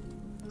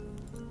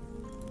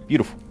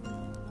 Beautiful.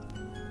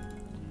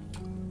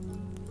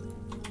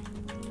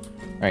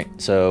 Alright,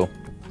 so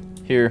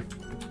here,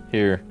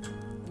 here,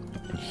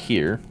 and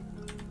here.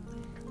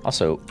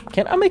 Also,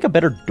 can I make a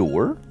better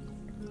door?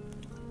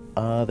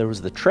 There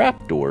was the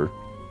trap door,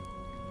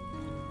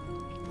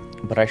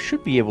 but I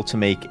should be able to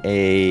make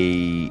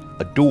a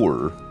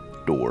door,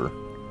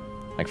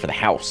 like for the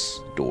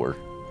house door.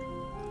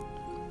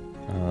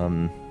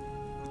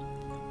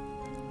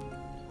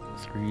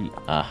 3.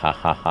 Ah ha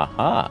ha ha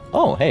ha.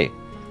 Oh, hey,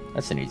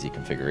 that's an easy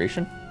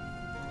configuration.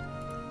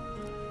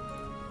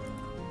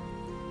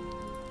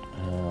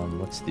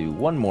 Let's do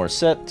one more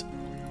set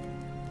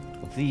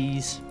of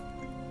these.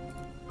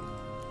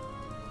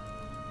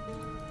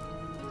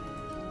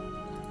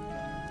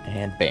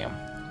 And bam.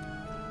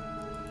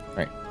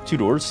 Alright, 2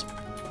 doors.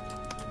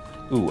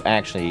 Ooh,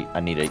 actually,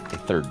 I need a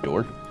 3rd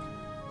door.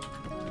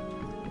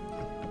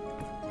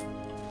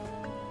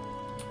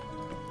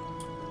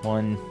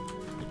 One.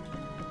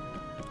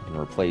 I'm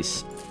gonna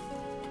replace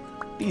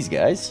these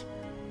guys.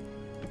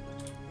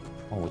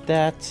 All with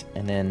that,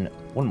 and then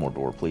 1 more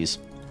door, please.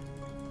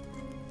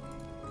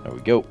 There we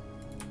go.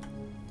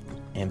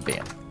 And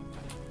bam.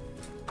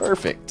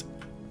 Perfect.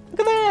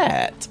 Look at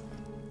that.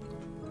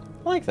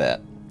 I like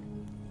that.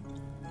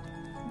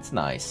 It's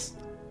nice.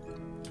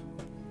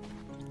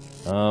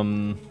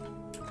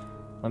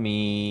 Let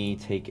me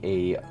take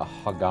a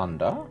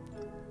Haganda.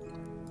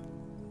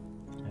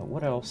 I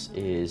What else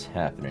is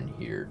happening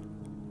here?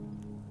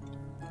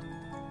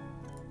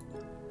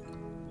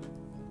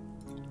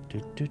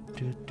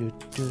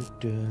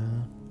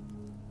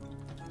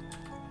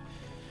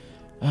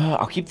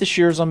 I'll keep the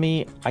shears on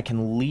me. I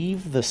can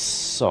leave the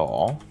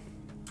saw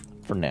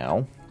for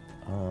now.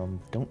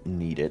 Don't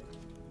need it,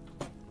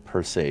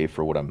 per se,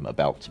 for what I'm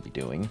about to be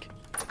doing.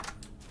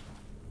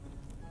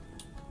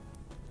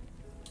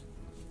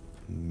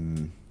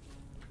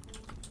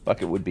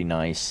 Bucket would be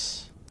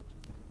nice.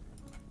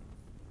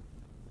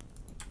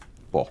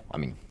 Well, I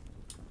mean,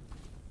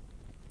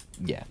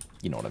 yeah,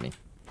 you know what I mean.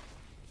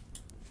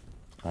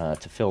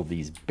 To fill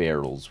these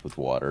barrels with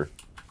water.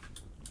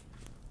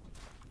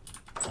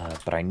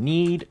 But I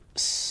need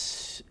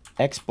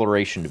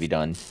exploration to be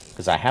done,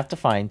 because I have to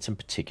find some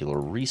particular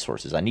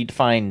resources. I need to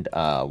find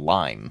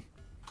lime,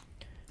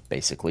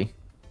 basically.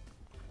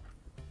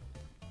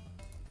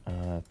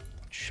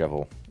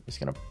 Shovel is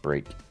going to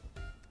break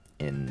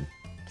in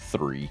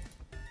 3.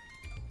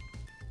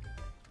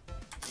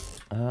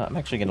 I'm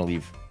actually going to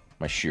leave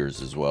my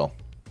shears as well.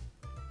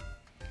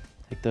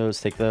 Take those,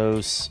 take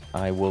those.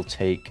 I will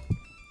take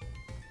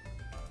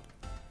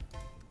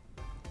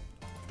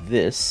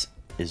this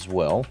as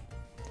well.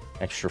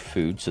 Extra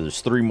food. So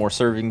there's 3 more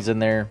servings in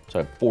there. So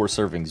I have 4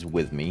 servings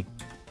with me.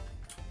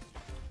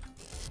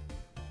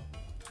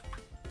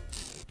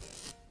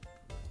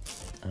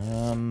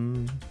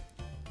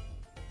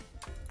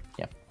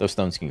 Yeah, those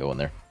stones can go in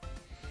there.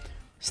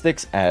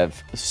 Sticks, I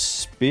have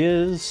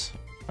spears.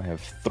 I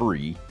have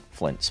 3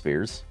 flint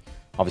spears.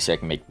 Obviously I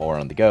can make more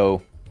on the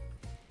go.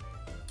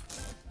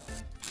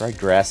 Dried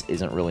grass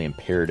isn't really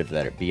imperative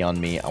that it be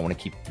on me. I want to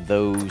keep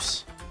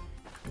those.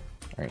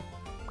 Alright,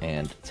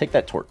 and take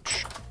that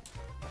torch.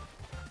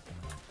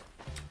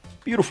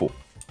 Beautiful.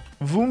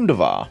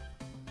 Wunderbar.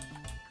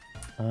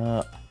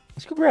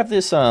 Let's go grab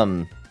this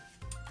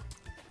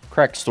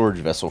cracked storage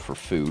vessel for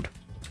food.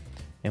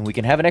 And we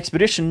can have an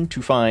expedition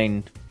to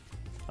find...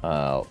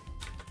 go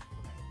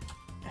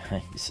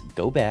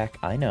back,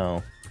 I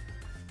know.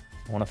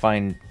 I want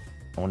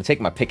to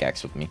take my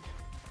pickaxe with me.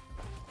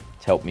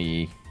 To help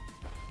me...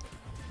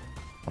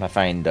 when I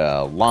find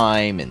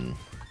lime and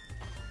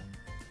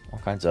all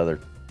kinds of other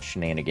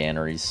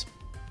shenaniganeries.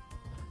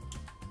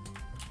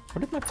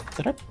 Where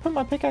did I put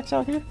my pickaxe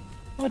out here?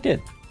 Oh, I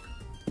did.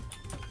 I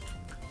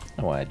don't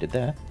know why I did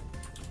that.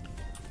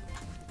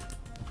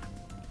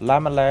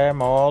 Lime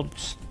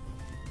mods.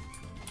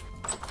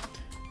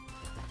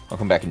 I'll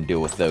come back and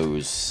deal with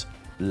those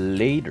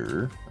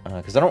later,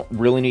 because I don't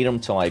really need them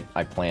until I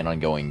plan on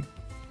going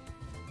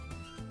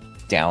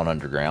down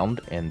underground,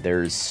 and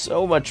there's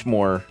so much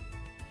more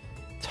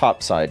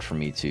topside for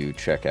me to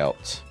check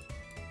out.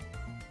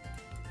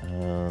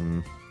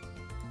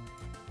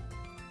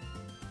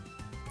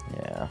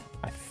 Yeah,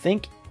 I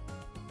think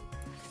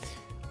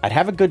I'd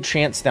have a good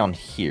chance down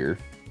here,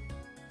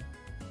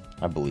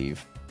 I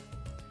believe,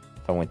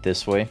 if I went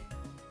this way.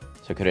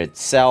 So I could head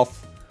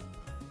south,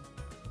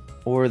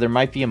 or there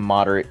might be a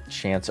moderate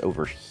chance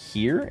over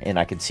here, and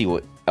I can see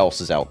what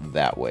else is out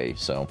that way.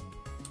 So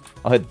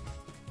I'll head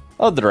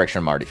the direction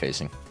I'm already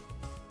facing.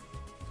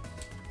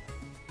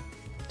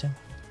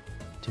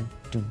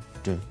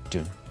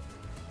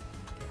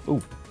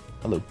 Oh,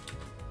 hello.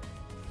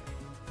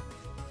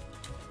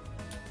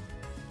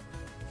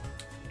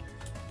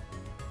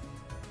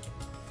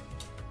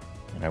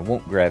 And I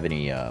won't grab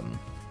any,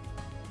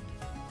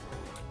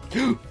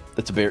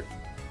 that's a bear.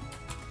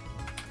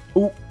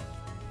 Oh,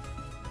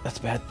 that's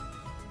bad.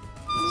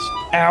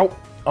 Ow.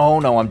 Oh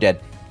no, I'm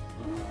dead.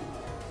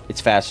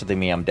 It's faster than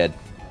me, I'm dead.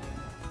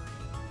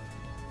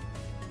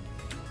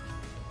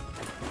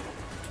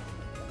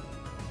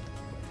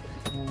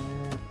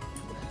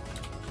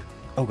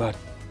 Oh god.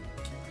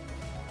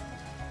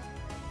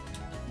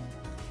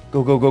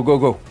 Go, go, go, go,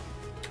 go.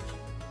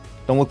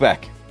 Don't look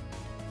back.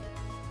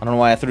 I don't know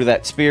why I threw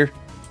that spear.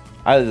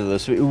 Either of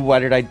those. Ooh, why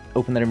did I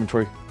open that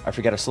inventory? I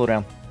forgot to slow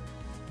down.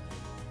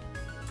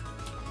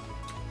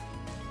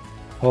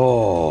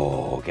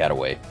 Oh, got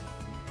away.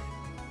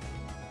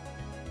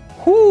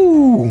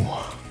 Whoo!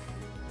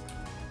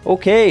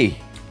 Okay.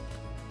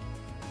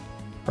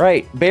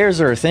 Right,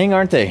 bears are a thing,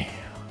 aren't they?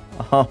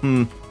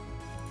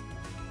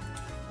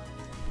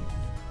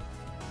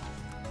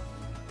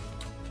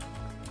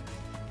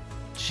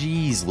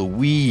 Jeez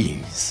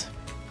Louise.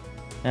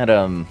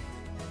 That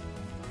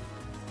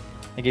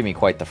gave me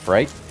quite the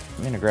fright.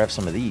 I'm gonna grab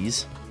some of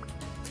these.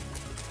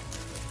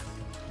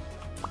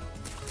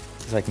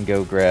 Because I can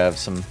go grab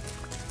some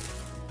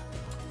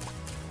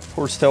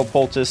horsetail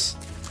poultice.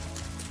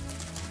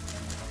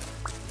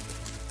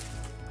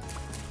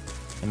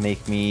 And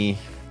make me...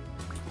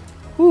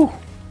 whew!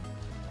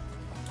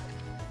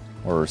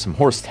 Or some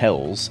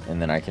horsetails,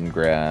 and then I can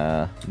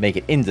make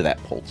it into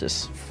that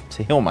poultice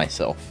to heal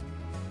myself.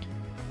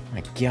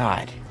 My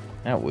god,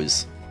 that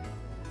was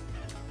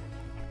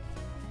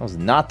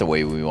not the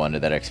way we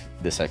wanted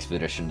this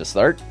expedition to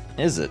start,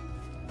 is it?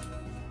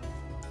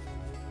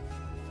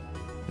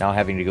 Now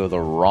having to go the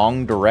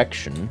wrong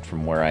direction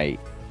from where I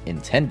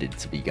intended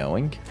to be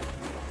going,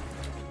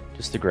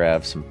 just to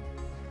grab some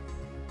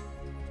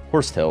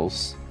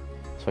horsetails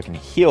so I can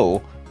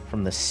heal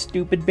from the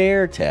stupid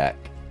bear attack.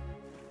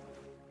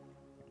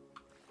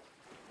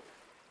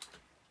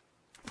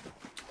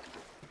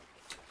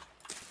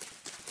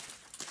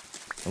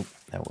 Oh,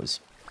 that was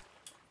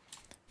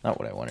not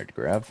what I wanted to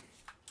grab.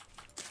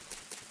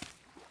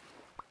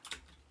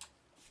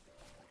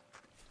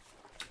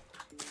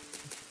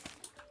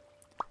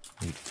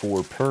 Need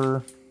 4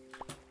 per.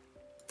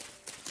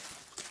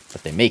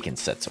 But they make in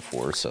sets of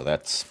 4, so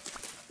it's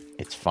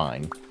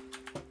fine.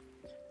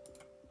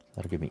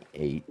 That'll give me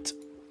 8.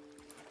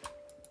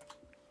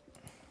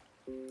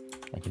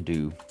 I can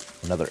do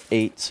another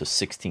 8, so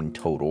 16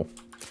 total.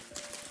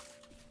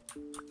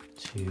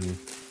 2,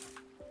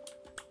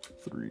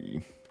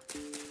 3.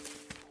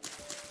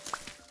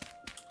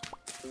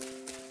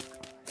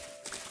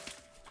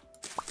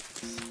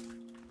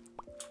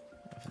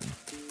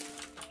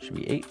 Should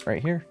be 8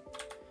 right here.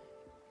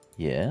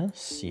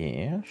 Yes,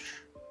 yes.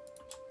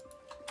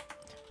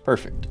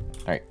 Perfect.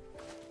 Alright.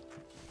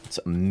 Let's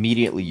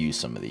immediately use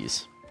some of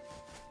these.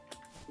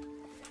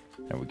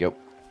 There we go.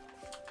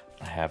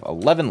 I have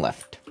 11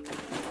 left.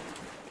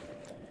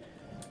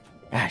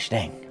 Gosh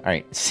dang.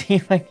 Alright, see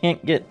if I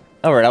can't get...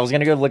 Alright, I was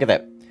going to go look at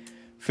that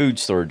food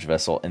storage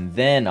vessel, and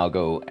then I'll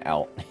go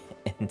out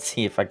and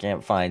see if I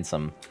can't find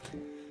some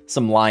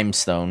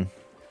limestone.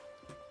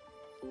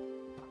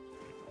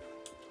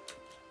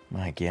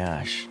 My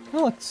gosh.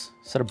 Oh, look, it's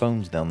a set of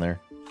bones down there.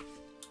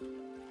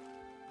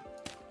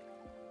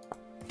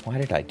 Why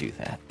did I do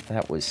that?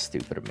 That was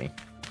stupid of me.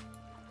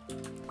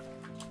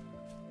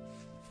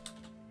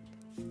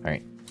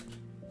 Alright.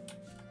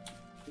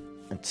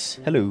 It's...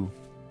 Hello.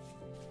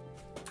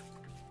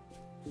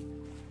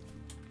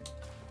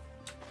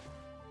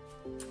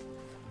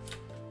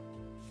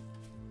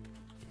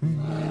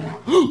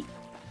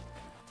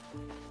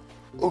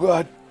 Oh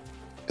god.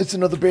 It's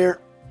another bear.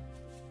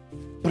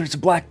 But it's a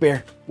black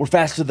bear. We're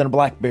faster than a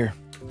black bear.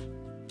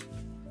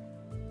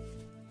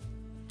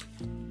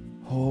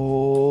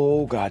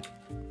 Oh, God.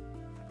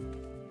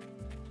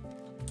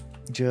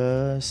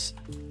 Just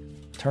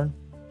turn.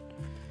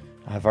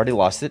 I've already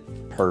lost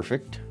it.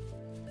 Perfect.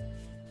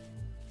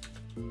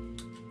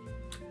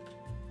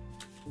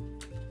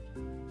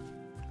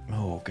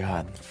 Oh,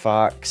 God.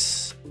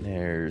 Fox.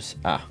 There's...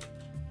 Ah,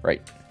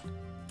 right.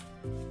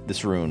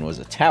 This ruin was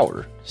a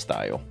tower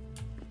style.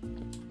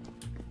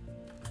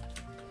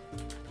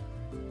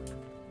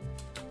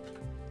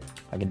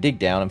 I can dig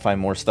down and find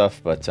more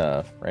stuff, but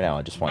right now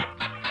I just want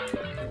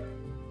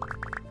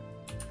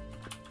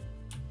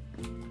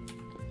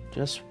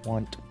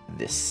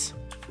this.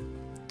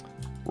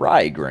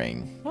 Rye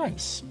grain.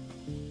 Nice.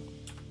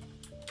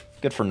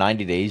 Good for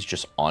 90 days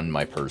just on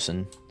my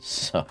person.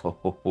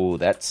 So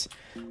that's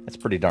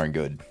pretty darn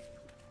good.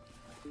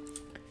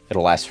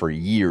 It'll last for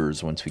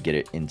years once we get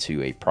it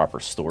into a proper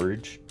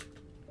storage.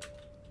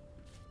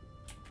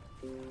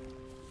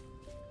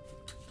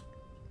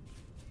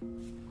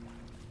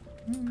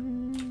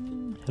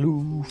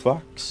 Hello,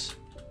 fox.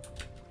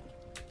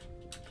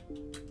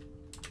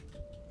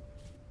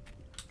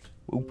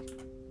 Ooh.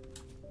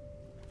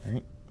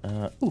 Alright.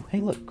 Ooh,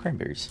 hey, look,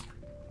 cranberries.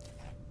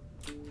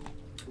 Give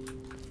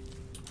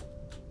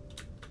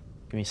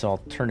me some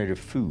alternative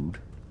food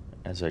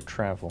as I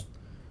travel.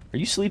 Are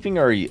you sleeping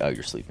or are you... Oh,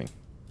 you're sleeping.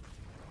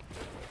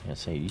 I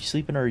say, are you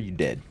sleeping or are you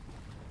dead?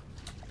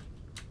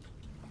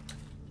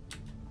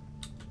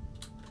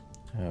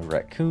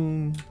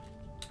 Raccoon.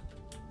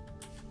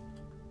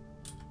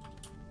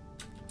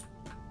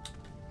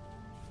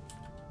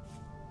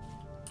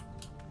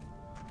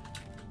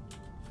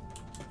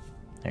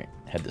 Alright,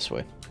 head this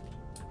way.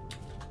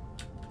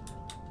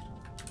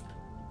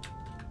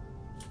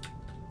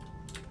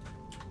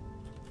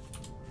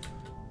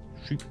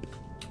 Sheep.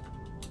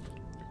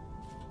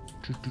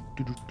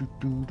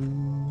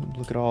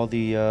 Look at all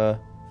the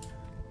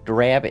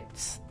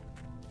rabbits.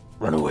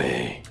 Run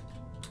away.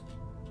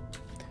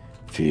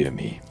 Fear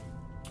me.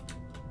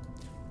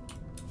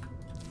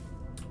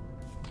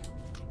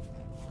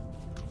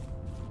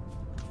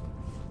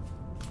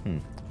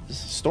 Is it a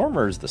storm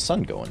or is the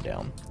sun going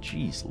down?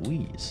 Jeez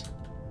Louise.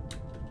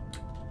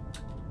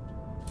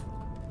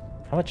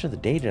 How much of the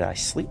day did I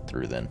sleep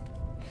through then?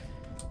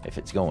 If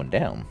it's going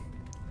down.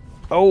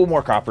 Oh,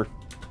 more copper. Go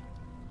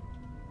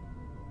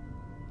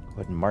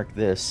ahead and mark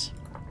this.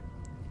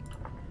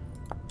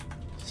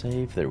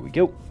 Save. There we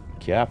go.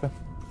 Kappa.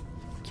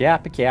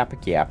 Kappa, kappa,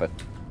 kappa.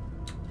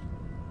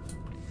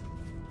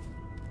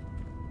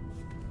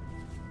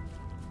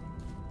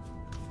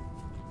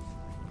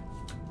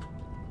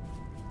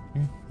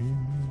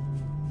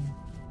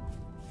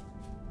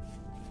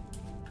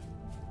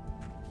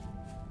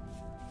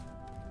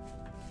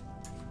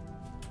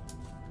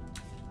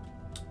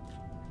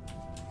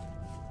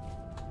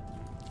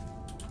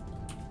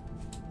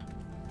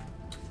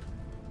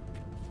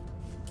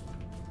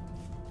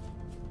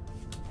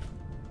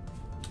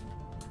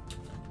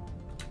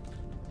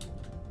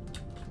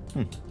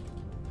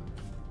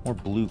 More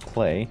blue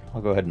clay.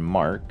 I'll go ahead and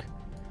mark.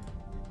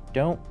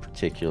 Don't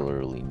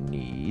particularly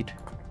need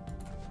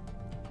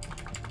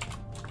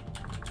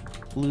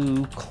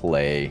blue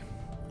clay.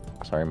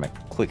 Sorry, my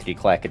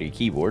clickety-clackety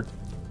keyboard.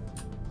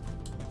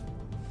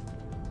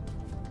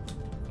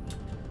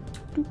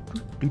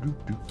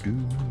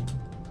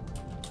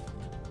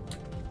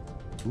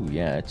 Ooh,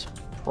 yeah, it's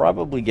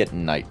probably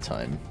getting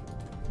nighttime,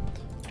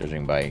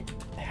 judging by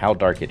how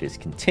dark it is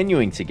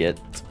continuing to get.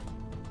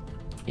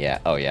 Yeah,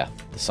 oh yeah,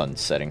 the sun's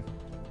setting.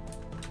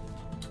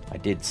 I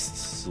did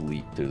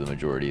sleep through the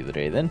majority of the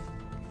day then,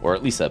 or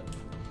at least a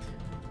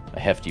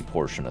hefty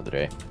portion of the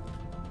day.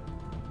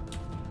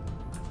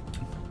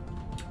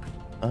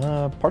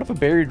 Part of a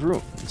buried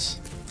ruins.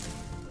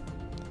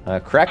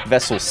 Cracked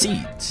vessel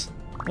seeds.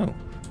 Oh,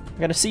 what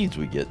kind of seeds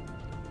we get?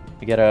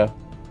 We get a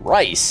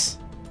rice.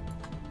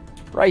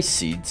 Rice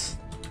seeds.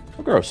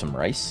 We'll grow some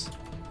rice.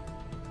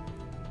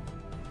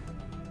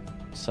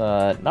 It's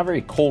not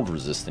very cold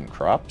resistant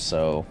crop,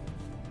 so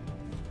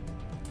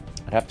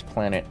I'd have to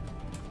plant it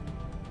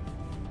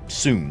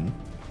soon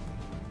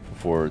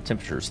before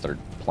temperatures start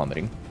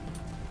plummeting.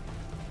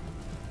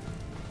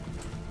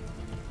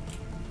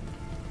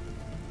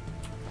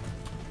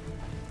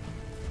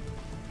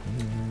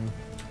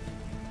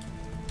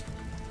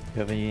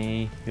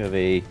 You have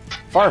a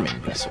farming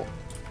vessel.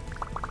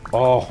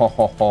 Oh, ho,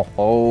 ho, ho,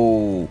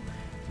 ho.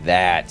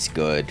 That's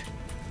good.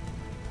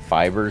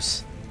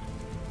 Fibers.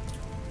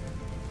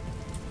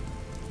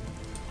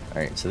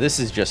 Alright, so this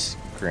is just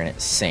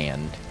granite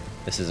sand.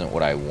 This isn't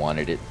what I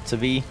wanted it to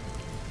be.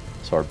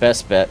 So our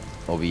best bet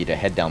will be to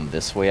head down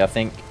this way, I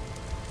think.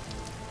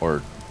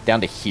 Or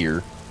down to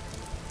here.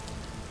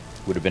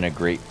 Would have been a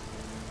great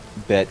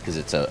bet because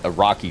it's a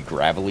rocky,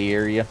 gravelly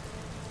area.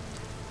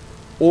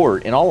 Or,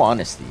 in all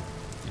honesty,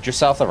 just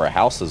south of our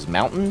house, those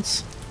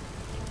mountains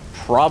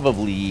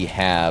probably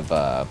have,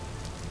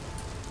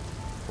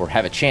 or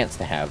have a chance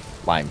to have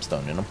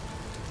limestone in them.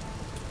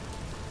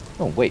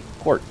 Oh, wait,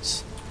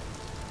 quartz.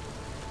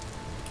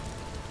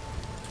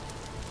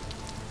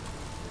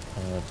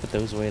 Put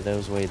those away,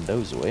 those away, and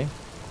those away.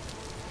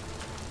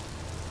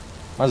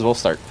 Might as well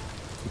start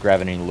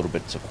grabbing a little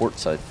bits of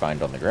quartz I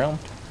find on the ground.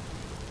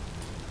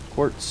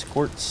 Quartz,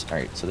 quartz.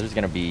 Alright, so there's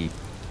going to be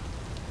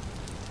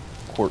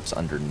quartz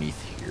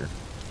underneath here.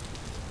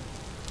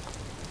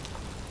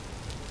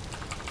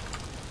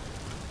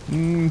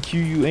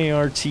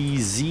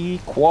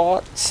 Q-U-A-R-T-Z,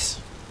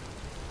 quartz.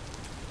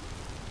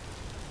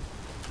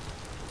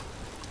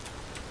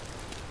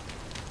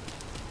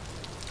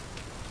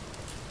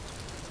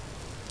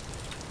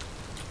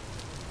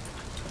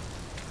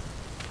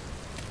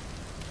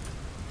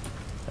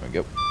 There we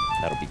go.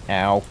 That'll be,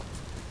 ow.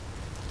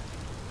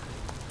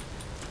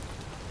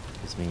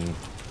 Gives me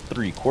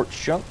 3 quartz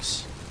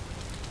chunks.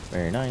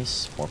 Very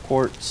nice. More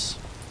quartz.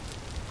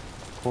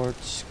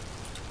 Quartz.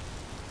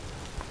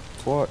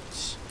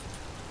 Quartz.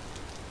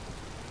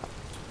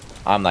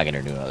 I'm not going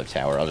to do another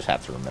tower. I'll just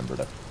have to remember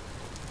to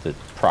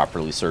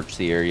properly search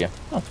the area.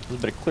 Oh, there's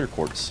a bit of clear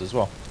quartz as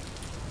well.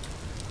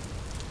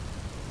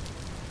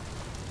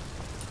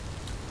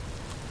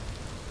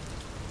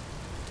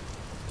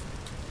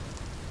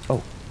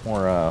 Oh,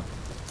 more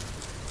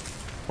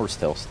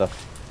horsetail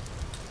stuff.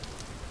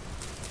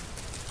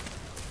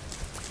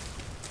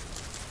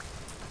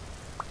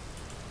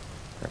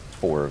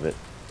 4 of it.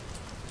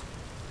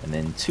 And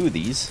then 2 of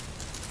these.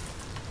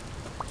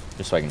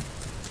 Just so I can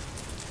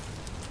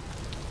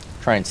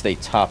try and stay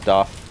topped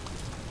off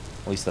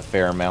at least a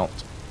fair amount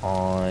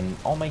on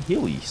all my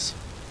healies.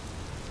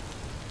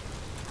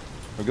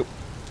 There we go.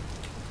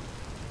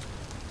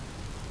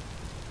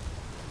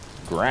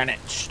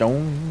 Granite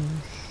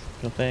stones.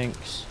 No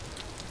thanks.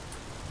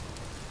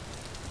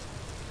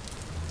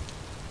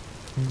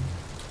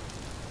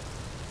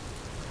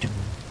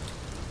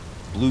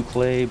 Blue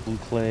clay, blue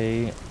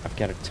clay. I've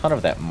got a ton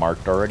of that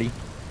marked already.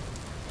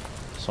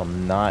 So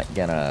I'm not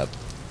gonna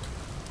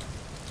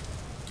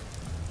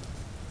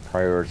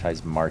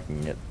prioritize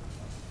marking it.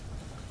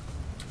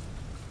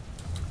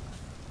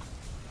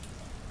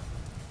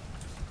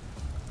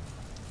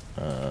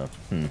 I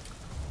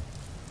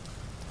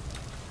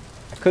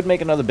could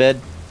make another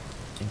bed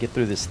and get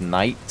through this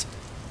night.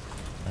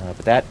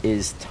 But that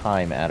is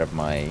time out of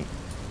my...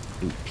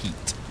 Ooh,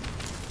 peat.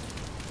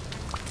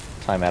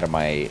 Time out of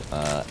my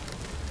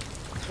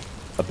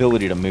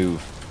ability to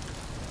move.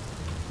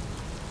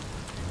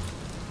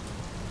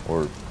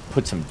 Or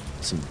put some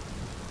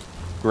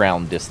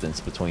ground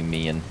distance between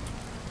me and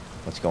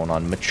what's going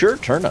on. Mature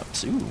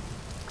turnips. Ooh.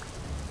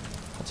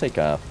 I'll take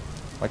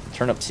like the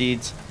turnip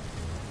seeds.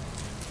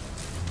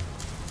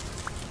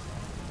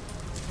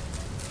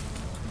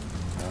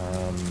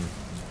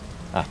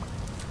 Ah.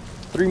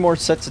 3 more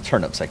sets of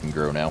turnips I can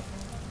grow now.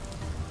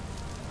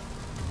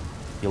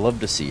 You'll love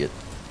to see it.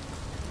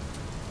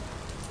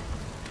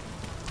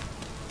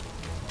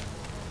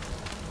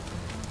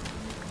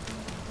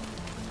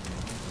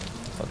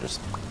 I'll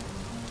just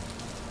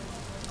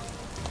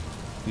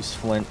use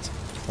flint.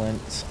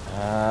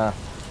 I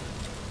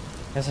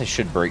guess I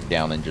should break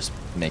down and just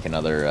make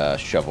another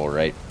shovel,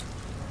 right?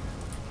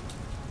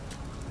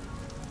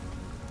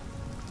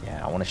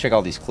 Yeah, I want to check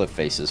all these cliff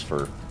faces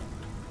for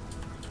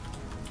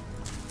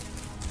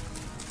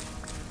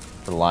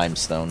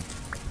limestone.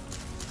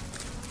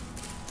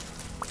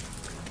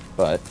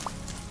 But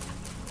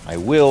I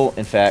will,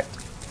 in fact,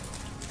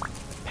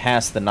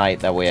 pass the night.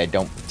 That way I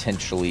don't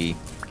potentially...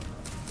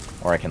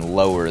 Or I can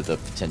lower the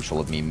potential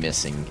of me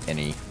missing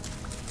any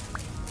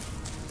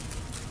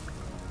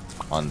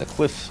on the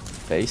cliff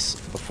face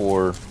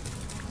before,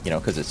 you know,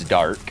 because it's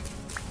dark. 1,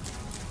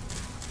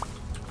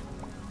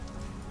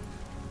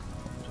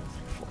 2,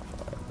 3, 4,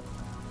 5,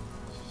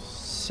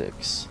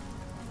 6.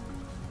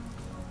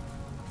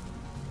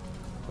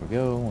 There we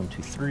go. 1,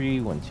 2, 3.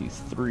 1, 2,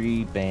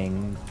 3.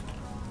 Bang.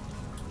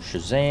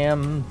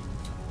 Shazam.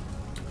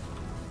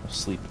 I'll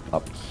sleep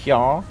up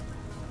here.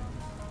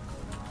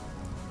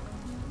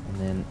 And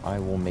then I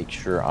will make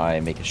sure I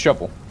make a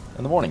shovel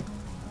in the morning.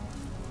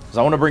 Because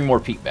I want to bring more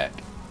peat back.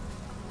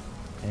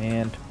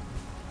 And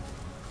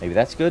maybe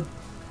that's good.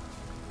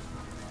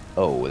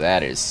 Oh,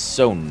 that is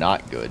so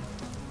not good.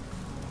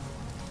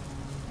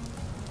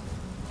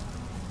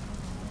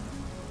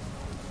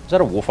 Is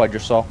that a wolf I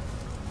just saw?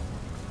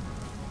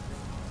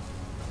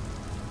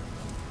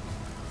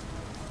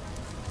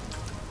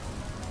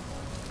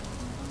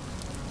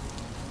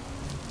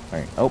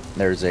 Alright, oh,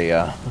 there's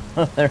a,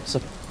 there's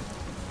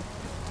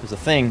a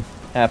thing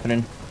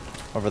happening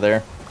over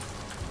there.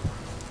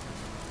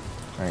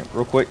 Alright,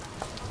 real quick,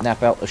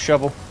 nap out the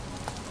shovel.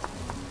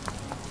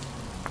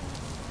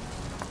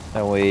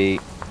 That way,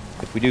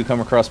 if we do come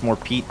across more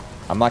peat,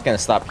 I'm not going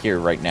to stop here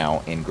right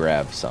now and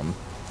grab some,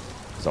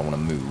 because I want to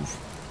move.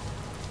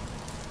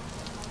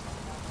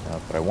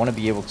 But I want to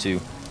be able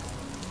to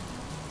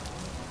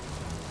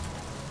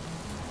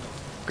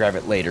grab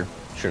it later,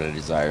 should I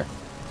desire.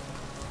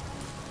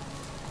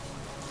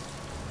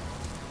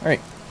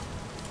 Alright.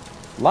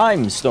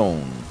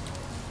 Limestone.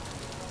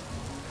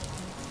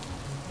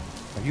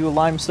 Are you a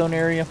limestone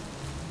area?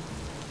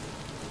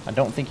 I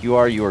don't think you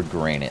are. You are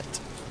granite.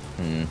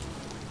 Yeah.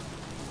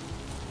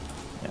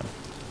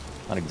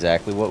 Not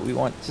exactly what we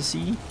want to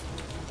see.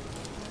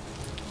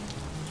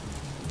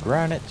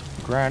 Granite.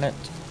 Granite.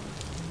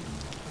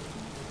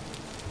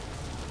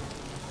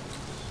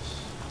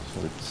 So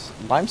it's...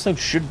 Limestone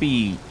should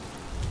be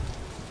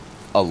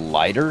a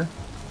lighter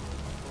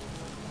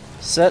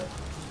set.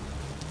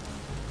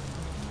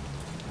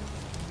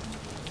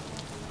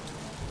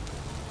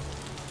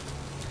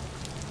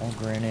 All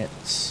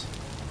granites.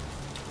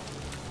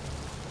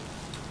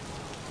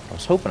 I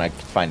was hoping I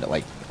could find it,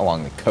 like,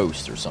 along the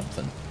coast or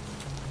something.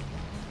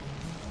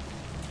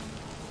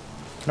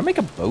 Can I make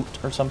a boat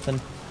or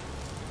something?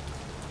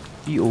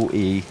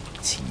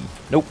 B-O-A-T.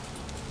 Nope.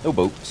 No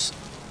boats.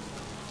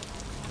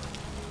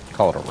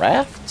 Call it a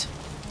raft?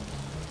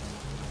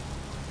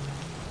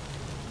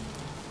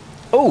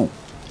 Oh!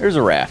 There's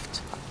a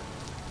raft.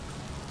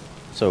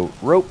 So,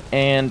 rope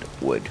and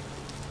wood.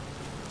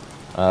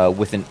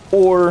 With an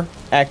ore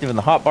active in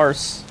the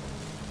hotbars.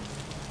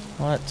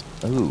 What?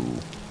 Ooh.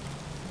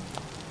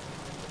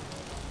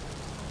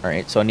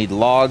 Alright, so I need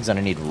logs and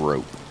I need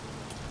rope.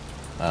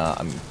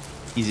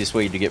 Easiest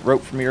way to get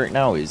rope from me right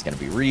now is going to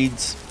be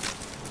reeds.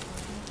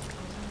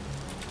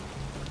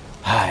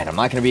 And I'm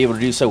not going to be able to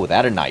do so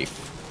without a knife.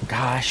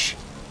 Gosh.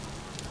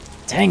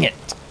 Dang it.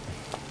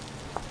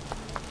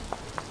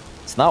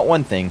 It's not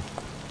one thing.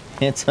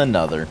 It's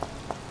another.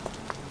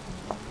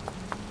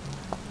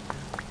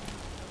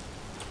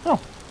 Oh.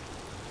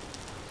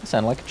 That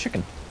sounded like a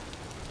chicken.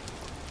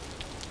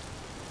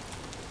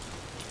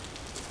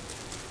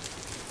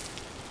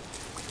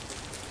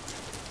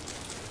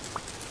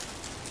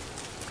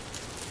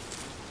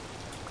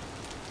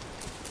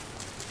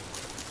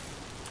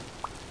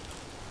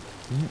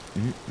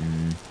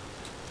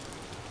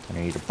 I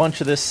need a bunch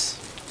of this.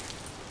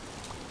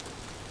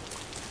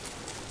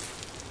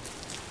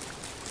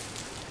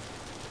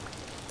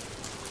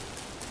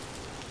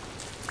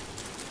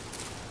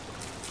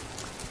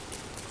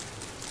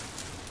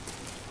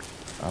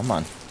 Come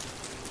on.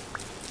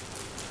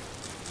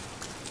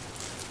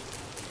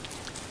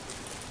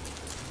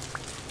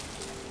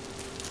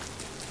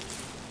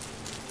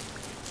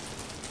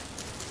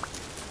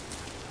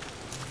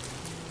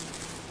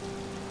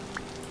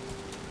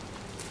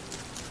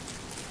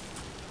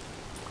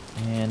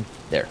 And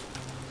there.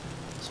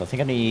 So I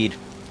think I need...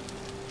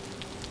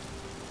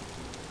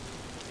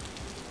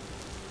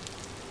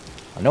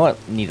 I know I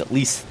need at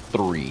least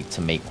 3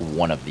 to make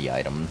one of the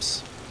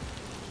items.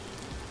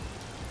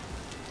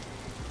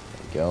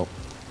 There we go.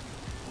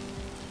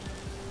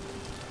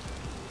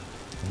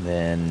 And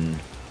then...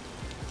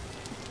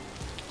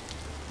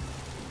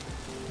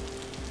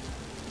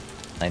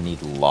 I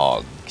need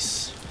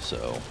logs,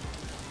 so...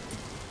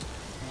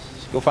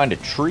 Let's go find a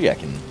tree I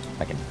can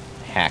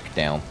hack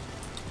down.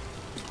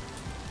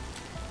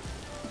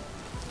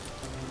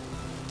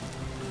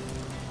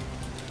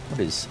 What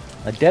is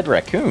a dead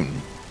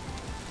raccoon?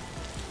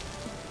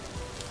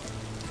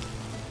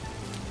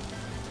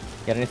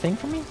 Got anything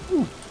for me?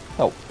 Ooh,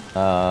 help.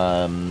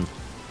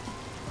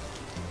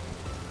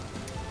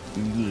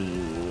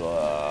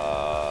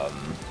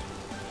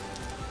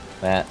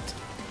 That.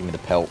 Give me the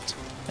pelt.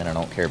 And I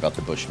don't care about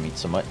the bush meat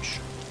so much.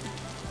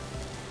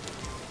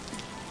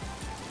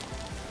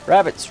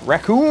 Rabbits!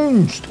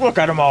 Raccoons! Look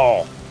at them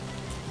all!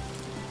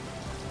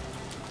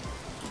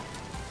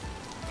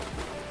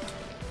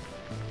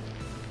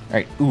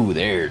 Alright, ooh,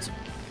 there's a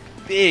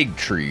big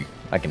tree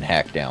I can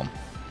hack down.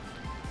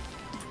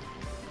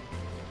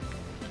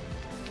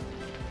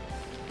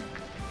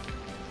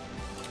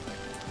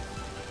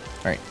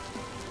 Alright.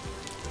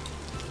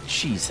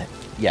 Jeez,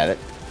 yeah,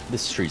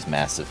 this tree's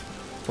massive.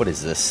 What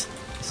is this?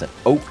 It's an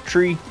oak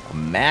tree? A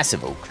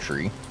massive oak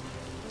tree.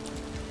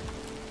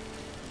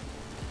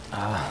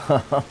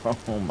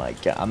 Oh my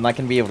god. I'm not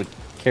going to be able to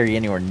carry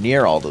anywhere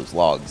near all those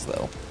logs,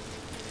 though.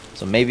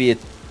 So maybe it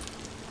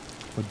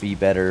would be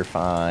better if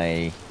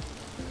I...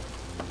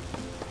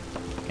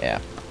 Yeah.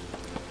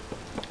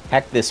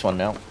 Hack this one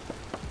now.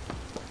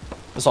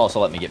 This also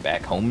let me get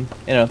back home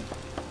in a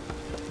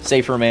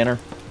safer manner.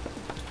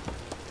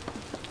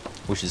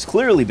 Which has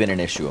clearly been an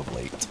issue of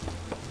late.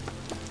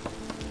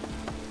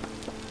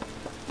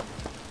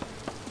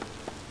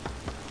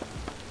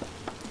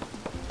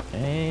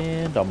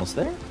 And almost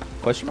there?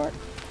 Question mark?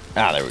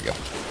 Ah, there we go.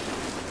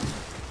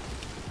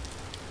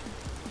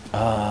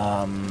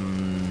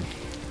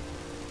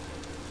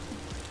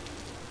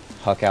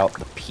 Huck out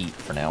the peat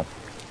for now.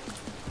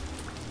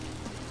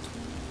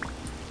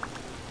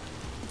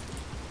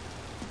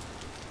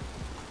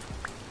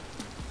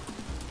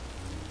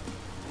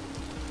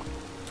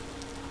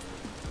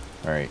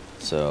 Alright,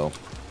 so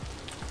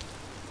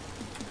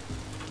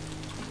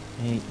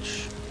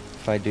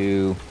if I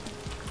do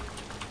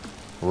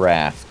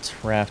raft,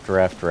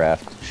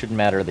 shouldn't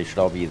matter, they should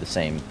all be the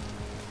same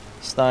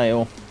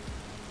style.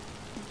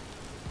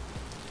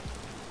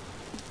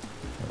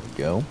 There we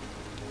go.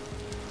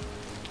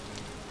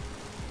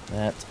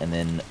 That, and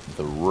then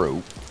the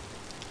rope.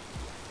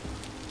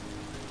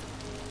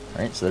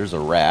 Alright, so there's a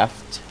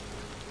raft.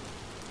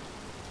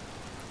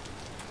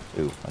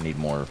 Ooh, I need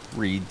more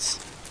reeds.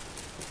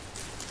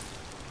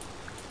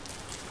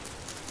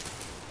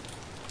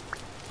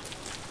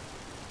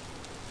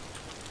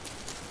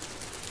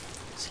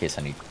 In this case,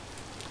 I need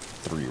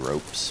 3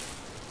 ropes.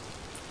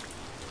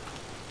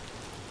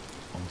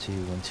 1, 2,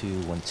 1,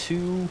 2, 1,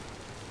 2.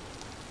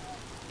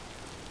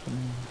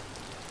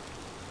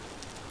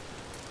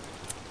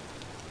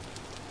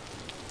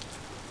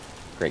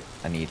 Great,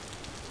 I need...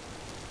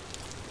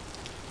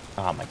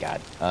 Oh my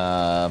god.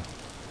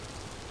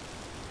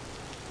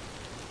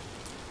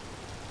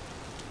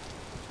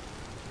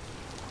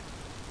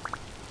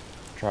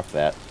 Drop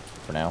that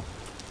for now.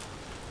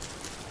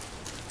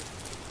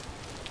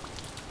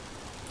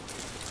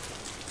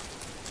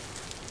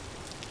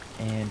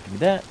 And give me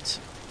that.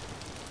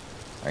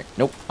 Alright,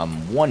 nope,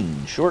 I'm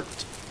 1 short.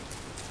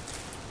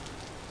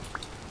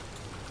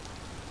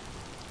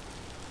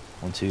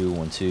 1, 2,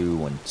 1, 2,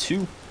 1,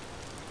 2.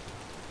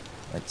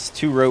 That's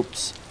 2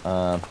 ropes.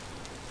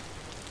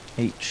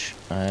 H.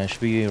 I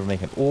should be able to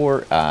make an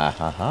ore. Ah,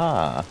 ha,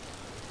 ha.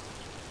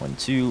 1,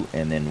 2,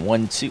 and then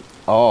 1, 2.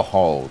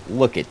 Oh,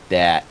 look at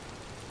that.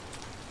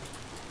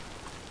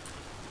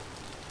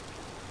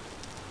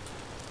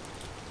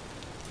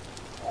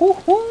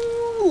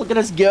 Woohoo! Look at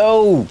us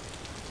go.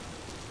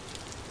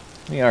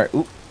 We are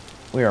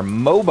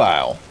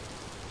mobile.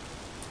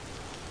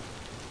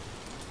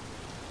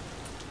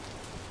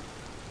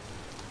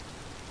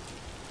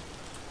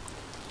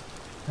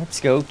 Let's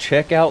go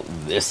check out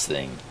this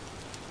thing.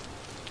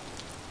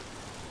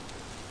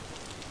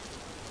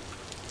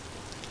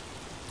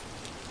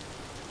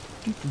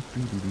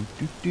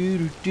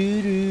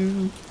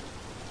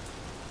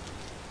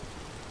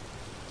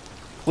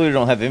 Clearly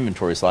don't have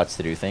inventory slots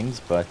to do things,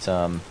 but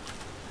and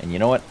you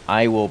know what?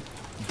 I will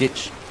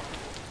ditch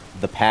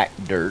the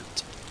packed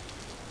dirt.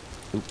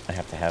 Oop, I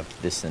have to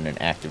have this in an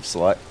active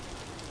slot.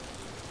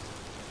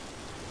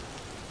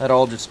 That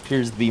all just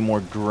appears to be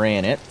more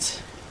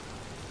granite.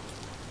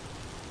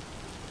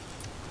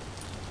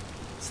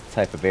 It's the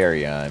type of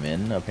area I'm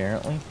in,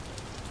 apparently.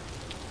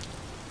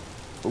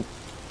 Oop.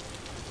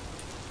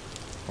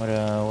 What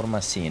am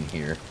I seeing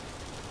here?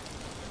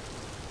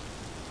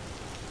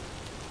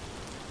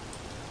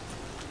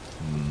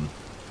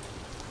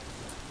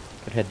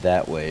 Could head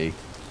that way,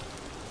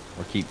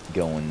 or keep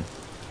going.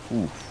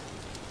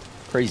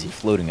 Oof. Crazy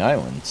floating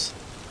islands.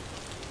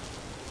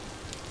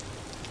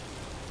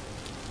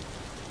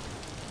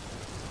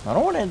 I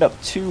don't want to end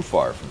up too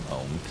far from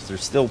home, because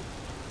there's still...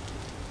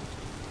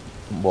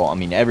 Well, I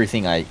mean,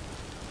 everything I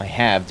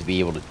have to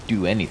be able to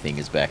do anything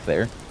is back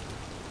there.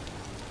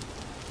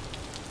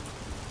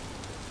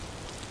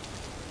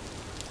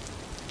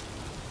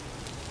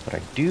 But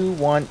I do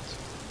want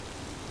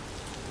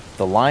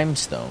the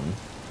limestone.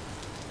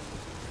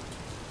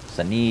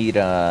 So I need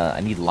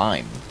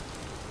lime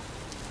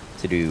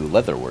to do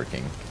leather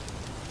working.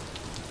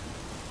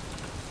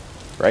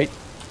 Right?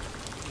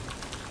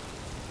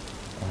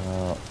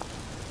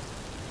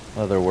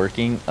 Leather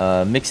working.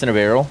 Mix in a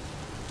barrel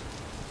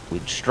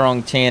with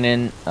strong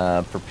tannin.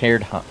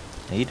 Prepared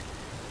hide.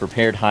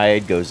 Prepared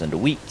hide goes into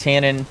weak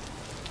tannin.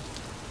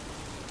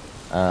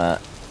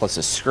 Plus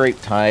a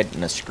scraped hide,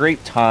 and a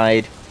scraped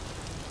hide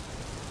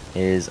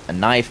is a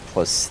knife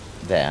plus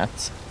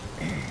that.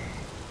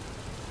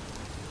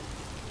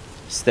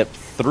 Step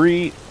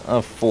 3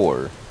 of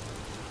 4.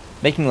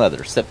 Making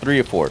leather. Step 3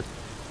 of 4.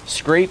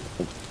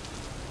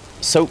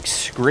 Soak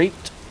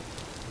scraped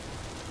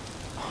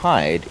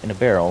hide in a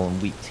barrel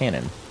and wheat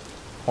tannin.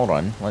 Hold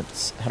on, how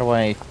do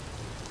I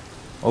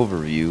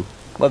overview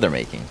leather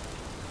making?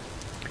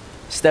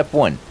 Step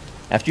 1.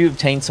 After you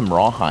obtain some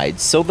raw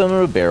hides, soak them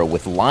in a barrel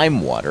with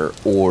lime water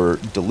or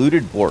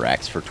diluted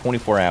borax for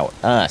 24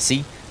 hours.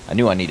 See? I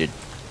knew I needed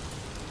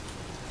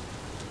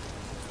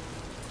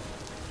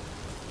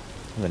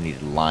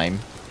lime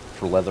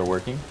for leather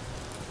working.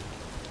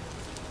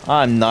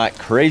 I'm not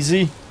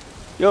crazy.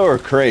 You're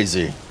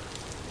crazy.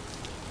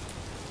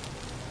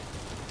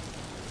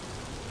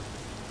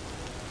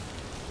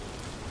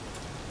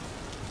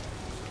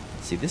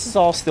 See, this is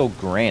all still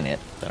granite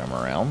that I'm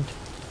around.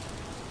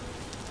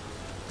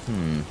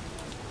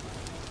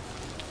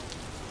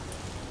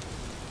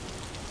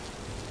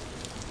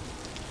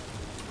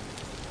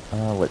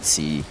 Let's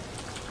see.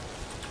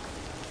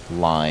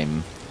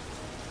 Lime.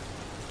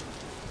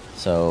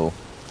 So,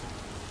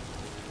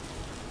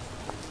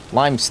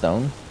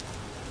 limestone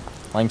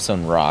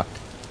rock,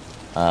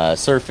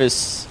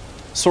 surface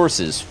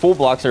sources. Full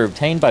blocks are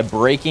obtained by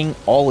breaking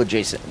all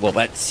adjacent. Well,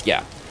 that's,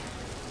 yeah.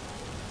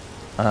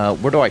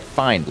 Where do I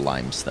find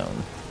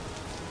limestone?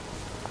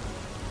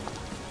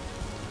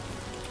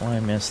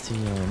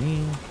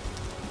 Limestone.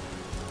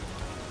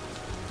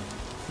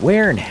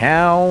 Where and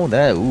how?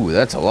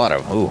 That's a lot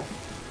of. Ooh,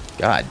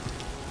 God.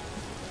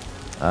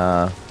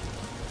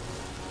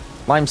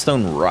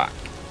 Limestone rock.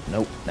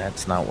 Nope,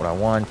 that's not what I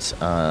want.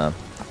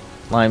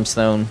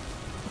 Limestone.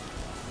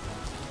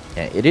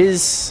 Yeah, it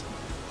is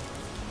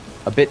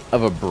a bit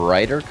of a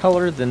brighter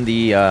color than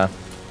the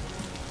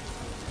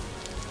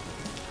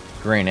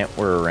granite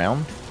we're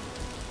around.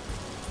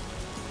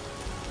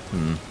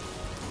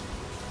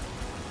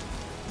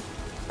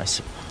 I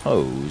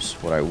suppose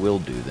what I will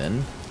do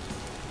then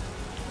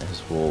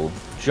is we'll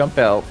jump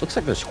out. Looks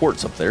like there's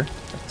quartz up there.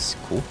 That's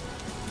cool.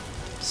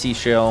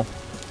 Seashell.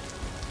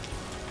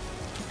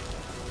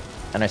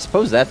 And I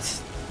suppose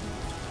that's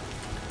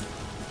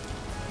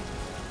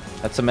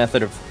a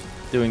method of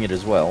doing it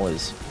as well,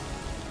 is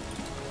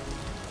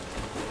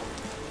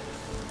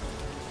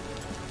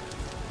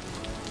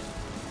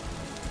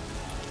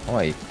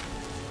Oi.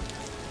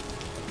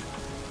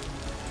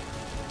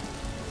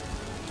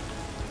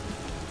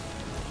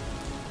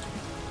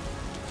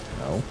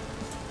 No.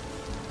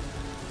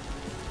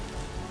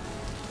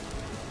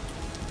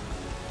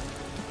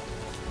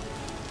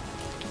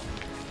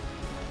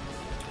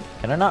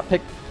 Can I not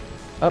pick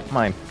up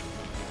my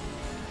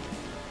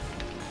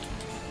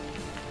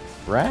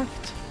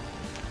raft?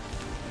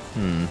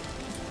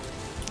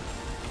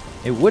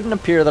 It wouldn't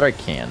appear that I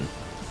can.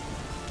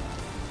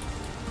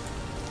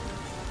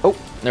 Oh,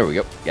 there we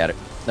go. Got it.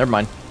 Never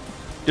mind.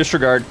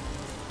 Disregard.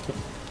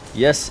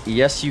 Yes,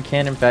 you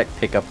can in fact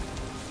pick up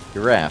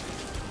your raft.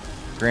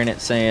 Granite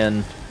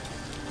saying...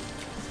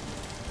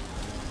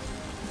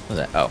 What is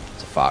that? Oh,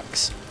 it's a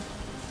fox.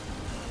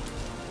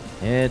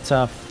 It's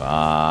a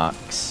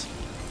fox.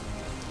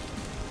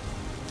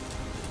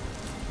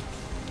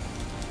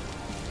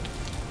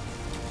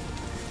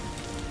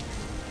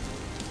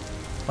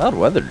 Loud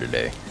weather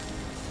today.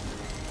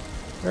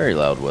 Very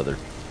loud weather.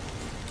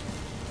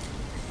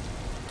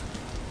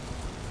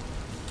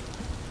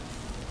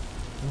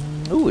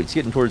 Ooh, it's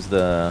getting towards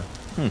the...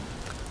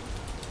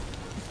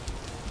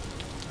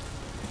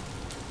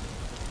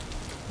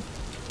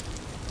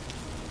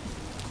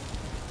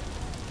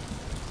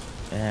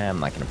 I'm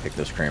not gonna pick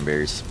those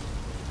cranberries.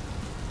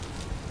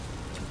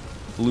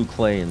 Blue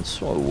clay and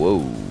soil.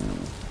 Whoa.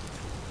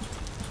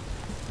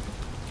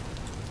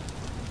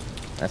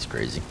 That's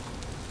crazy.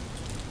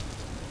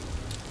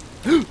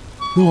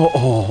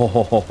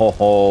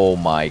 Oh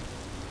my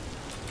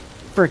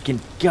freaking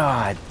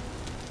God.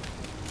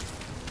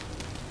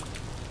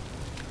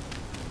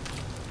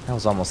 That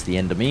was almost the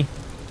end of me.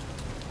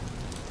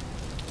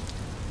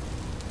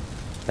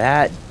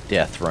 That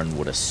death run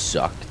would have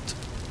sucked.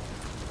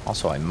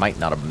 Also, I might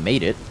not have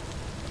made it.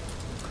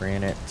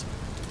 Granite.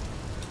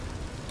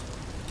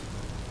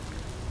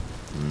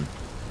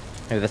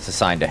 Maybe that's a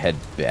sign to head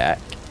back.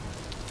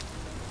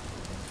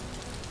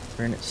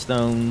 Granite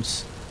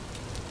stones.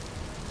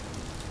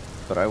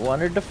 But I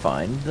wanted to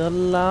find the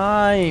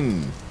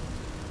lime.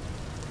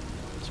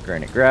 It's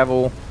granite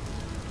gravel.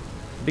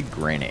 Big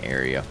granite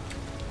area.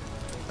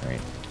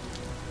 Alright.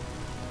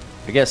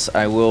 I guess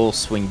I will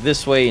swing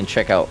this way and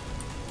check out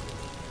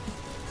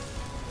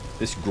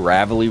this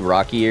gravelly,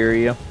 rocky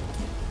area.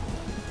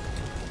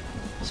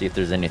 See if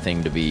there's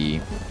anything to be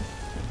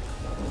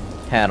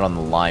had on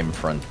the lime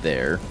front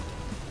there.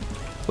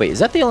 Wait, is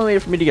that the only way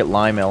for me to get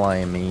lime?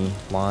 L-I-M-E?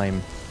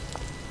 Lime.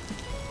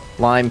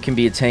 Lime can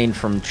be attained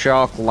from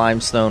chalk,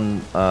 limestone,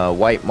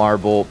 white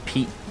marble,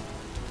 pink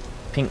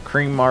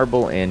cream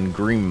marble, and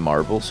green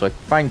marble. So I can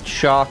find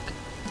chalk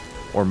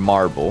or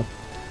marble.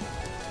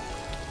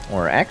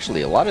 Or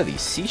actually, a lot of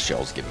these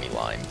seashells give me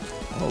lime.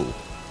 Oh.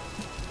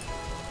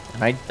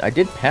 And I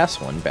did pass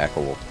one back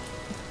a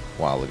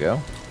while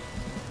ago.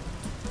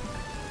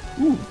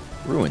 Ooh,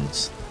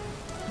 ruins.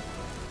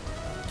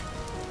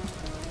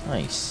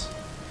 Nice.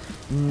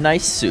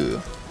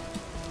 Nice-oo.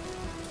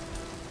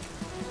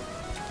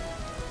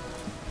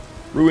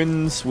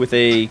 Ruins with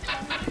a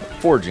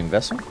foraging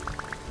vessel.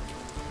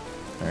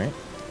 Alright.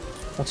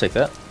 We'll take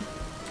that.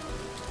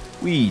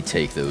 We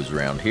take those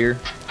around here.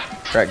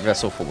 Cracked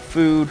vessel full of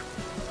food.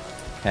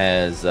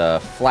 Has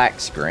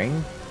flax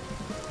grain.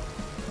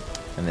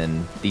 And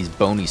then these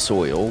bony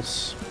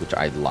soils, which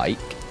I like.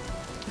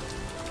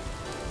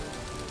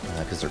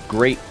 Because they're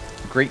great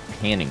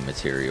panning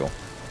material.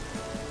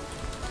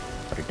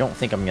 But I don't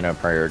think I'm going to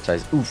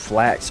prioritize... Ooh,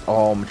 flax.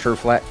 Oh, mature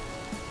flax.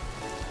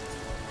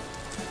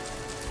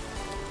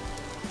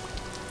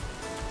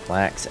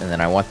 Flax, and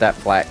then I want that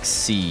flax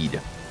seed.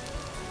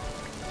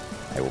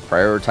 I will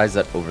prioritize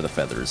that over the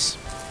feathers.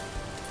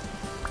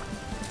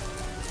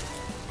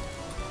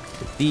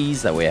 Take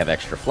these, that way I have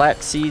extra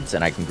flax seeds,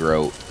 and I can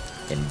grow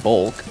in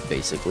bulk,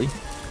 basically.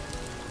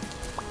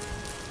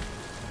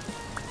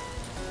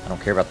 I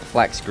don't care about the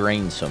flax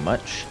grain so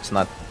much. It's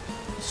not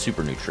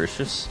super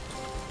nutritious.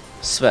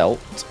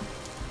 Svelte.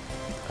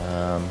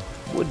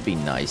 Would be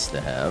nice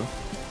to have.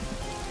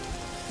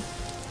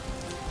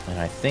 And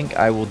I think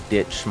I will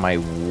ditch my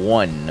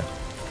one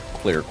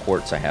clear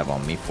quartz I have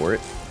on me for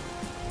it.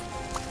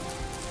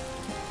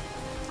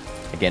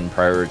 Again,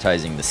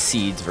 prioritizing the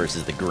seeds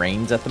versus the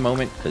grains at the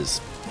moment,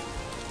 because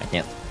I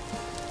can't...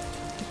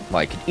 Well,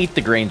 I could eat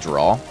the grains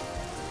raw,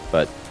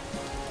 but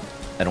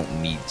I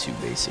don't need to,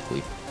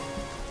 basically.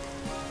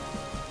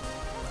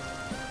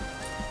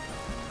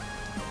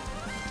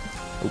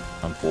 Oh,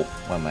 I'm full.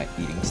 Why am I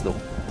eating still?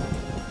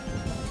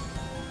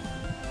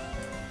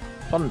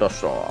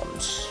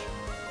 Thunderstorms.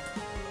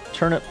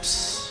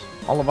 Turnips.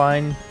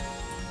 Olivine.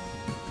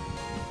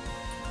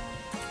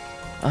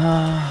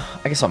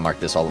 I guess I'll mark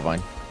this olivine.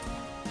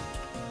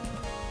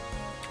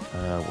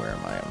 Where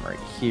am I? I'm right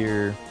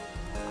here.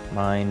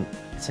 Mine.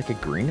 It's like a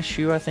greenish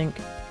hue, I think.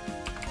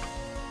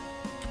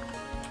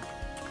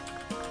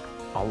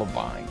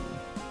 Olivine.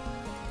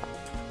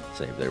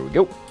 Save. There we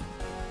go.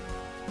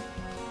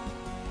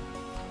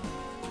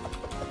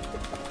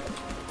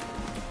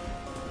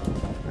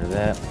 Where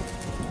that?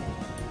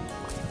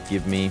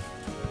 Give me.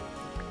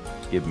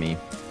 Give me.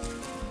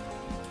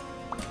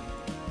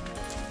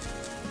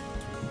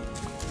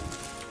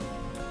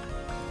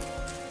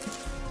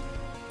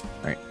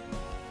 Alright.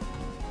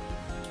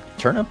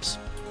 Turnips.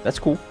 That's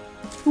cool.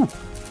 Ooh,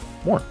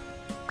 more.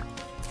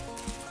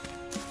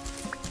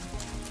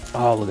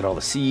 Oh, look at all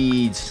the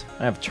seeds.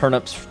 I have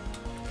turnips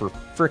for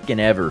frickin'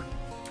 ever.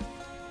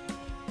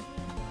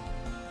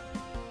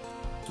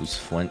 Who's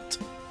flint?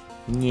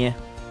 Yeah.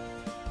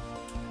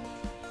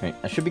 Alright,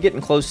 I should be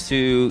getting close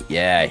to...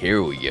 Yeah,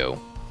 here we go.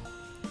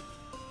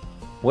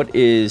 What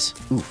is...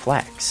 Ooh,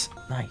 flax.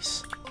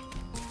 Nice.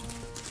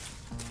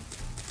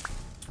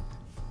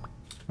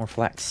 More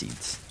flax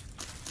seeds.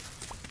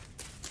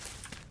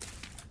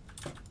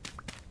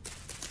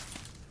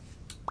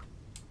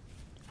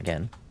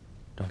 Again,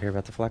 don't care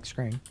about the flax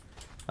grain.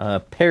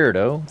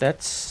 Peridot.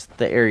 That's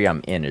the area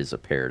I'm in is a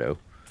peridot.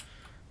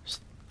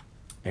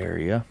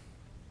 Area.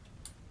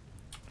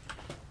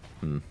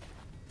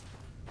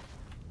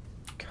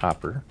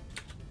 Copper.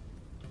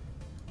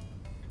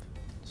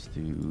 Let's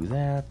do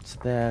that.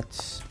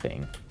 That's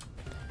bang.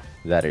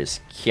 That is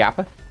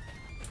Kappa.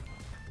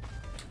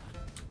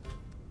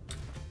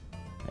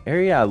 The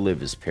area I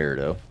live is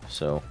peridot,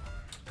 so,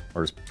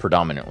 or is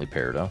predominantly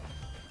peridot.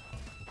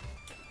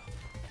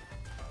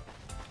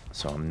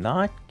 So I'm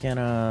not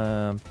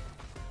gonna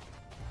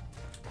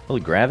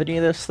really grab any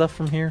of this stuff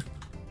from here.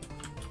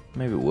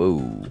 Maybe.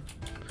 Whoa.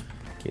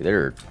 Okay,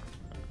 there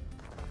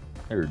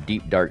are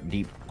deep, dark,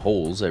 deep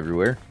holes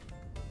everywhere.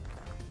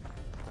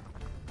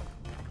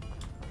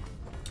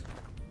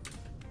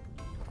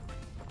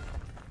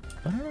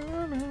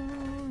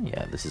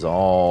 Yeah, this is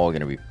all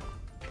gonna be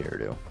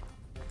peridot.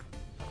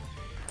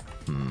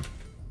 I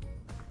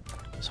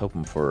was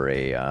hoping for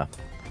a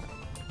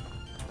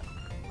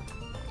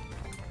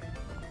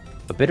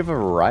bit of a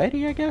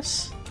variety, I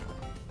guess,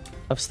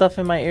 of stuff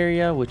in my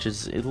area, which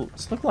is,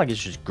 it's looking like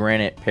it's just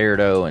granite,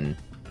 peridot, and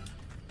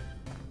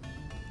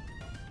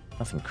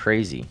nothing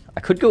crazy.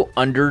 I could go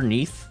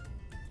underneath.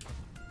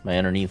 By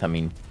underneath, I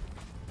mean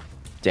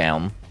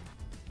down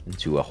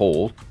into a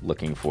hole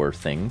looking for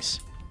things.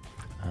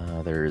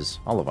 There's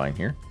olivine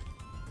here.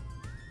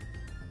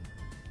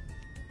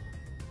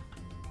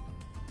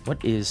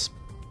 What is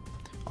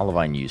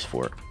olivine used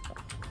for?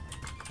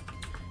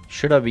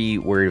 Should I be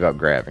worried about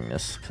grabbing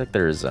this? Looks like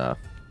there's a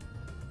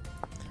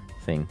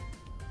thing.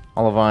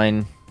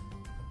 Olivine.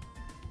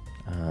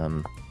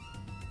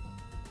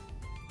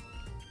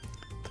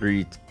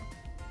 3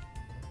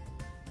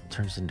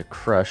 turns into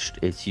crushed.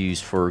 It's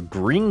used for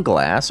green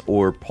glass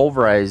or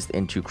pulverized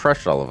into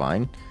crushed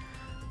olivine.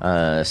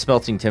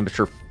 Smelting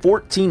temperature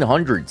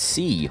 1400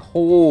 C.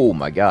 Oh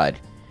my god.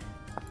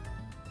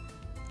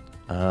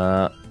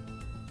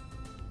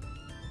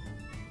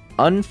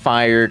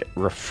 Unfired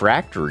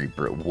refractory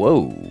brick.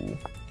 Whoa.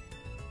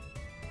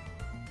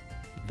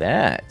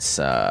 That's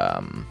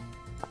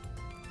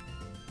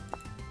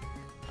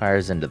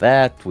fires into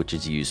that, which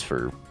is used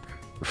for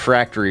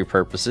refractory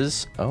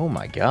purposes. Oh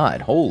my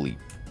god. Holy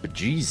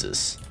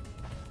bejesus.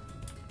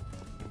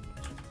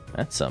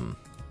 That's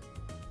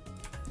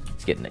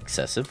it's getting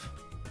excessive.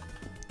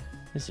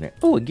 Isn't it?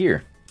 Oh, a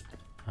gear.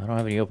 I don't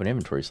have any open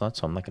inventory slots,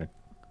 so I'm not going to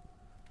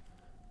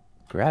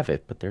grab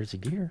it, but there's a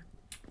gear.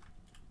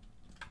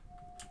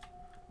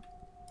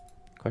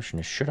 Question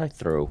is, should I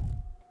throw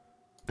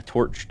a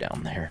torch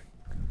down there?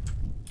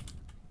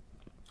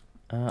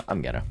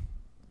 I'm gonna.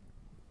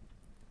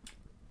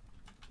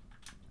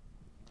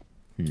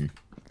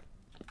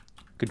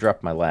 Could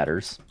drop my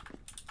ladders.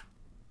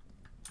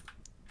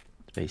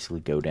 Basically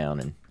go down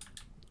and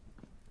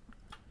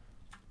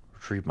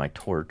retrieve my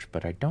torch,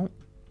 but I don't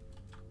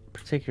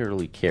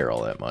particularly care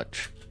all that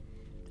much.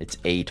 It's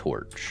a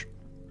torch.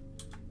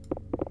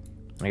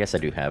 I guess I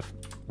do have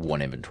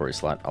one inventory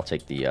slot. I'll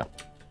take the...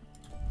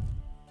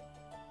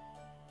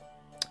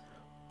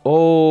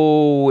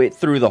 Oh, it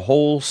threw the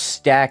whole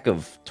stack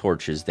of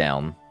torches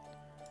down.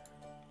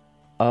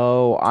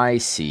 Oh, I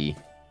see.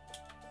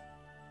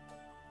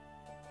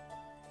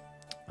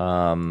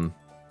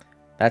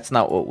 That's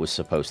not what was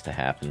supposed to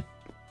happen.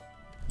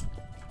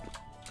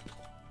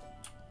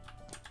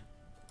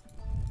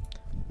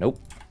 Nope.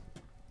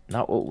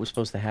 Not what was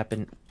supposed to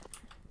happen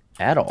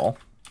at all.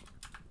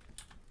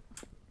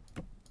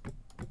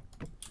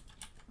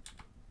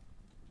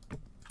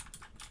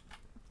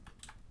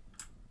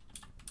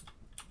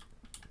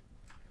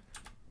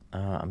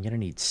 I'm gonna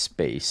need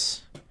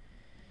space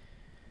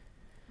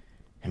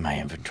in my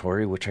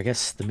inventory, which I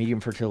guess the medium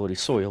fertility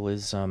soil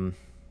is, I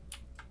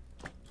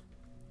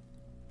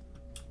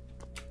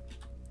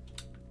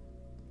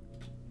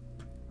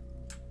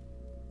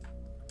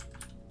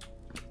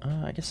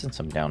guess since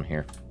I'm down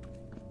here,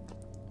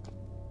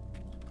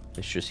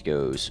 this just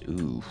goes,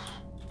 ooh,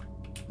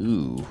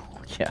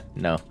 yeah,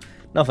 no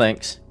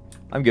thanks,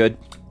 I'm good.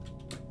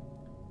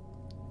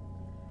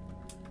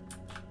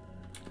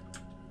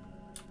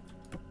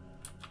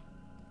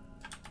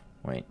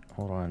 Wait,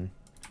 hold on,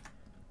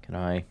 can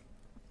I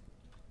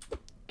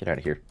get out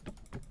of here?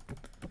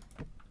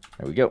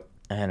 There we go.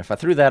 And if I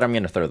threw that, I'm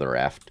gonna throw the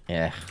raft.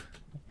 Yeah,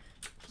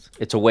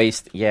 it's a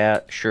waste, yeah,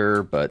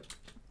 sure, but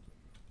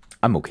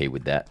I'm okay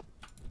with that.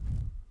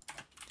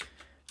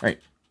 Alright,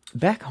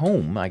 back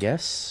home, I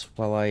guess,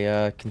 while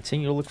I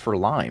continue to look for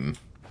lime.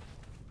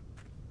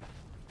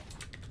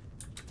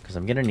 Because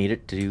I'm going to need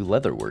it to do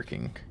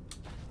leatherworking.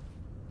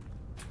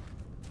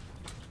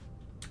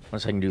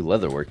 Once I can do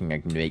leatherworking, I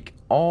can make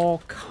all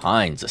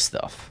kinds of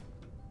stuff.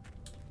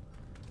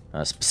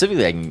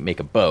 Specifically, I can make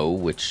a bow,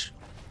 which...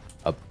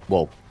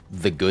 well,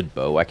 the good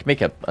bow. I can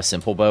make a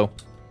simple bow.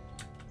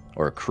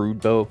 Or a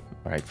crude bow.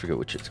 I forget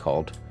which it's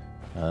called.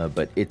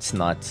 But it's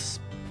not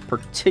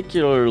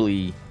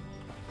particularly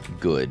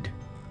good.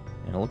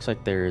 And it looks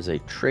like there is a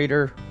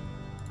trader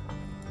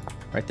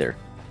right there.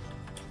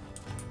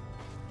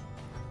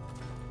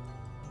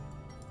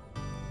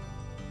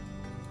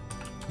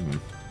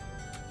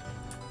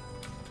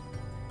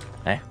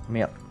 Hey, let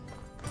me up.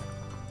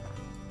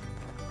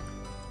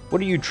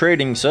 What are you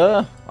trading,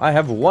 sir? I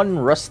have one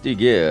rusty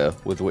gear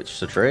with which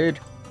to trade.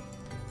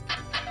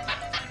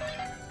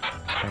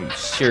 Are you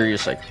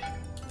serious? I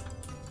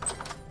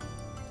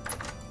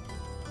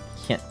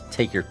can't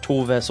take your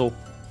tool vessel.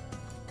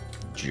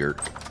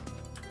 Jerk.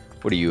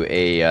 What are you,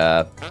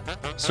 a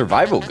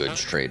survival goods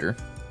trader?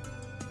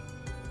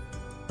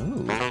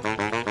 Ooh.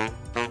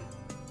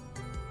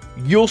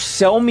 You'll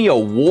sell me a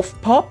wolf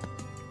pup?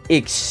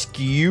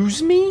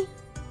 Excuse me?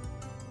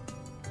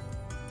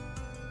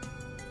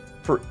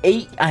 For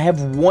 8, I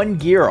have 1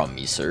 gear on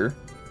me, sir.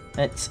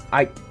 That's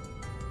a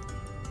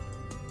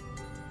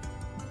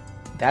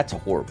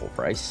horrible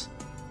price.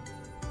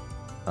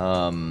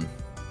 What?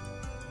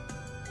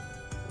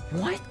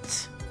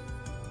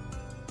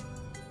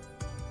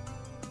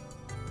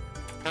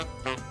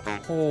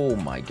 Oh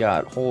my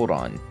god, hold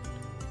on.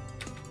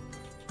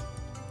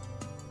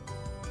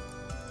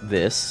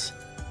 This.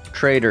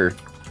 Trader.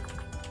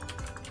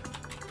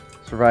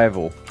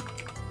 Survival.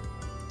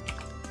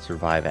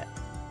 Survive it.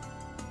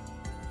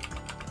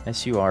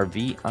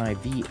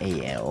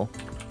 S-U-R-V-I-V-A-L.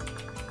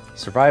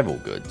 Survival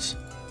goods.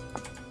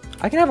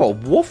 I can have a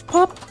wolf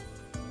pup?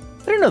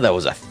 I didn't know that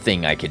was a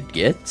thing I could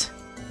get.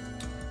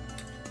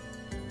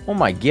 Oh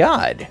my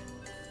god.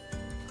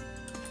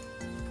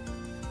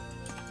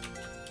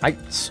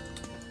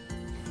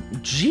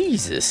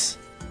 Jesus.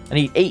 I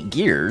need 8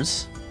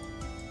 gears.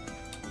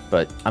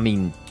 But, I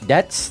mean,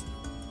 that's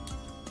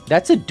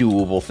a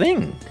doable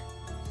thing.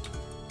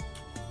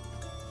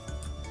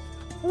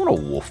 I want a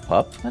wolf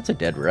pup. That's a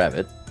dead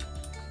rabbit.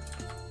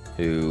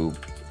 Who,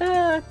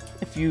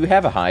 if you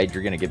have a hide,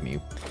 you're going to give me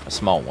a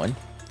small one.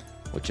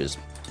 Which is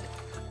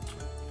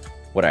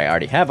what I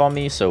already have on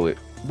me, so it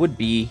would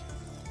be,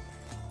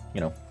 you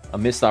know, a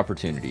missed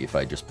opportunity if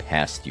I just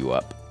passed you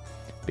up.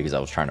 Because I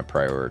was trying to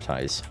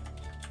prioritize.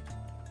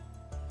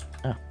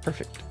 Ah,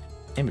 perfect.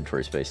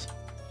 Inventory space.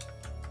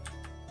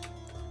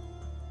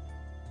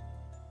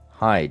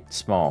 Hide,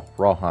 small.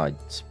 Raw hide,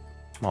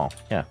 small.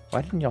 Yeah,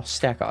 why didn't y'all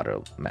stack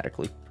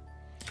automatically?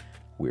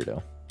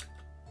 Weirdo.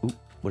 Ooh,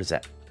 what is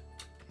that?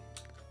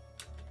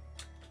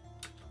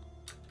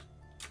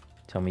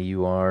 Tell me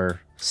you are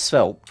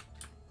svelte.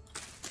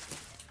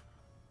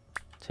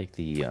 Take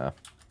the,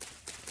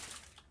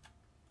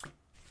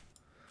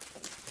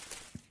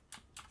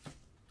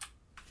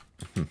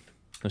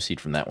 No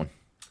seed from that one.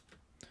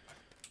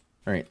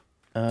 Alright.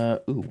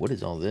 Ooh, what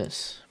is all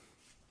this?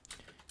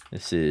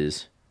 This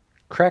is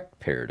cracked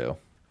peridot.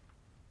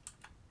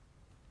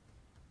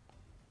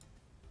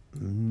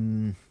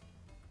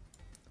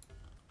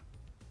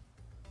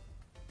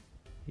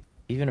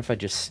 Even if I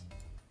just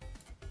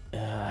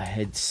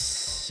head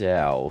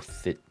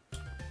south, it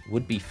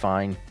would be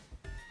fine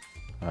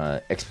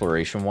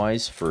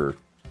exploration-wise for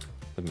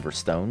looking for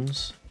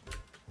stones.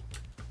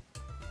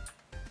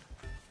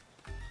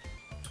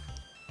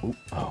 Ooh,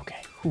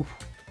 okay. Whew.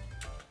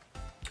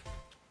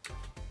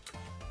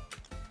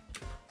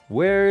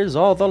 Where is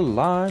all the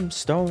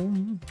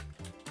limestone?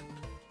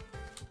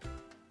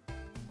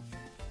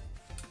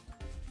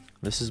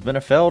 This has been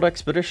a failed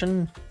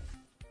expedition.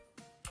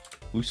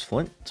 Loose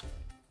flint.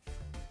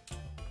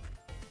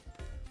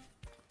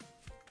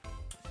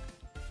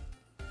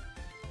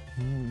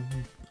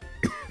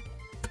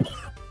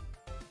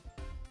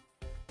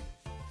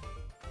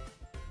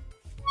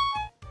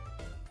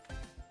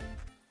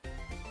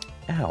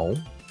 Ow.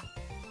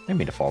 I didn't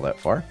mean to fall that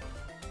far.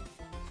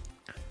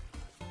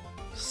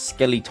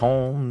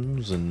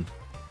 Skeletons and...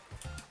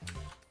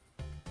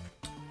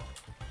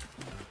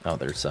 Oh,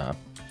 there's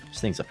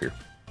things up here.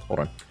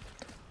 Hold on.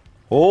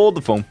 Hold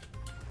the phone.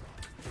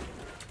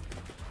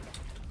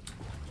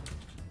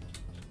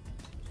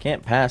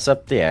 Can't pass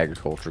up the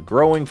agriculture.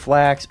 Growing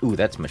flax. Ooh,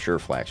 that's mature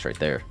flax right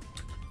there.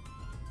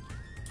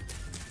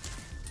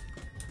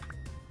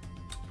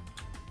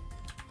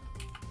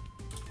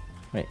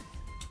 Wait.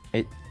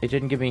 It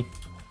didn't give me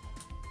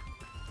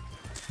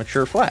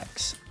mature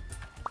flax.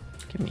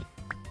 Give me.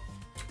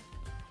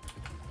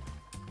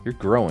 You're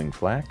growing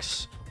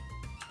flax.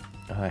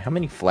 How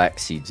many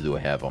flax seeds do I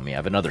have on me? I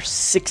have another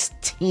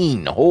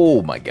 16.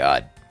 Oh my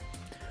god.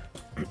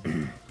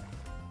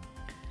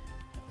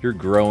 You're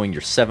growing.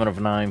 You're 7 of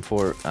 9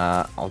 for...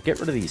 I'll get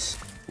rid of these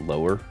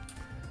lower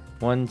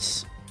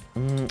ones.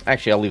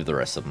 Actually, I'll leave the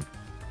rest of them.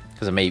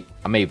 Because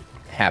I may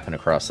happen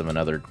across them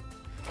another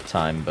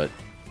time, but...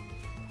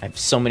 I have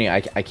so many...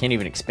 I can't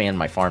even expand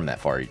my farm that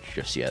far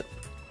just yet.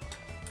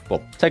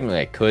 Well, technically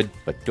I could,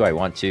 but do I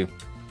want to?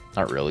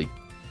 Not really.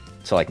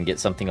 So I can get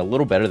something a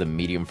little better than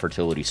medium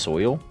fertility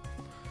soil.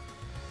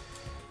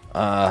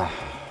 God,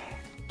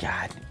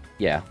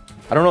 yeah.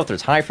 I don't know if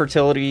there's high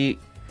fertility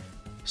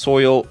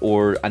soil,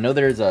 or I know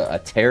there's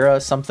a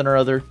Terra something or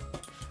other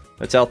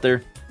that's out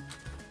there.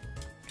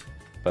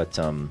 But,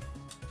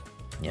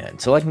 yeah,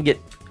 until I can get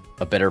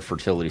a better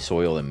fertility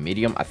soil than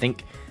medium, I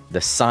think the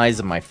size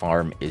of my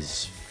farm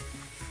is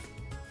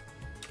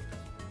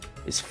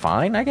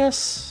fine, I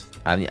guess.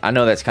 I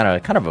know that's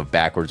kind of a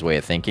backwards way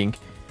of thinking.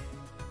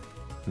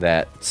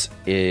 That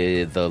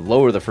the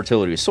lower the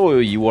fertility of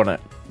soil, you want to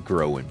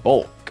grow in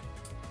bulk,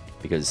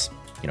 because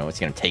you know it's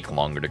going to take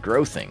longer to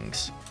grow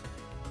things.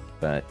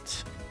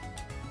 But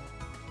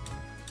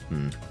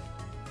the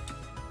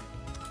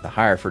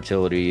higher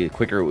fertility, the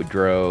quicker it would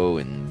grow,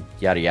 and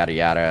yada yada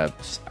yada.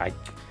 I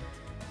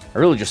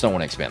really just don't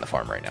want to expand the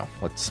farm right now.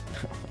 Let's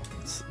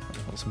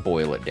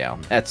boil it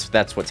down.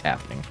 That's what's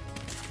happening.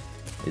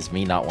 Is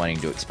me not wanting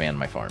to expand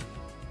my farm.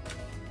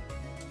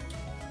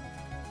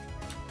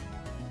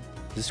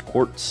 Is this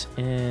quartz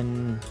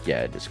in...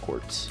 Yeah, it is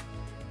quartz.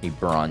 Need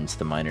bronze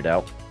to mine it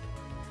out.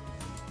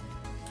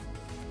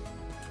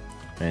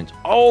 And...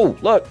 Oh,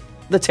 look!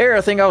 The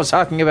Terra thing I was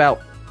talking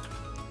about!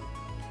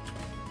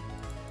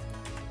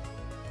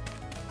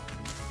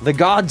 The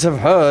gods have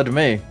heard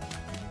me.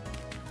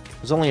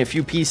 There's only a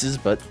few pieces,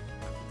 but...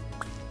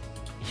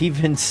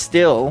 Even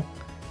still...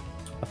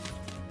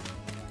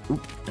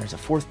 Oop, there's a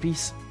 4th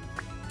piece.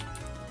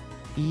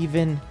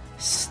 Even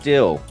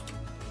still...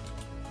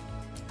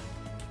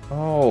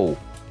 Oh.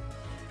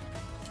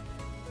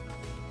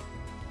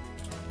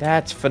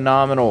 That's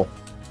phenomenal.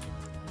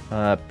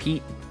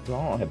 Peat. I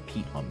don't have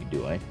peat on me,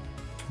 do I?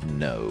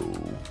 No.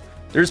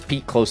 There's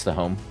peat close to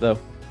home, though.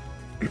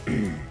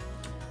 I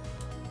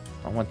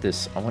want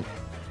this. I want...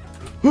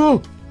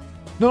 Oh!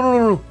 No, no,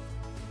 no, no.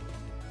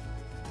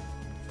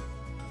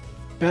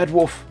 Bad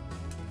wolf.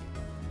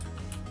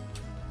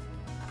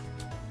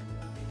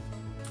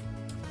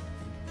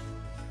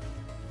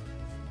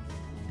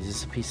 Is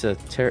this a piece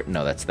of terra?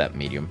 No, that's that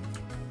medium.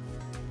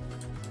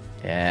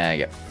 Yeah, I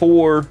got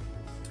 4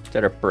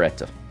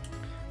 terrapreta,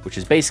 which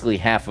is basically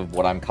half of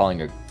what I'm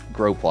calling a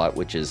grow plot,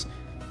 which is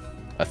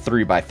a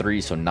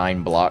 3x3, so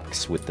 9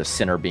 blocks with the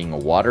center being a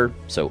water.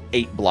 So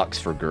 8 blocks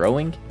for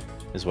growing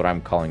is what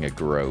I'm calling a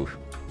grow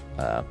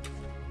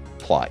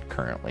plot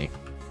currently.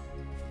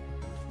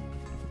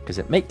 Because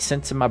it makes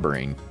sense in my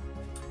brain.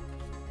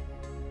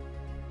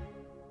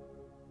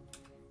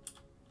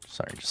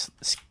 Sorry,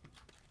 just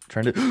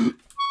trying to...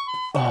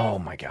 Oh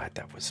my god,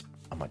 that was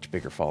a much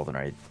bigger fall than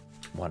I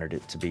wanted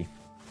it to be.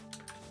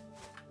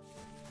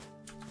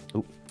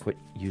 Oh, quit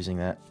using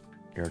that.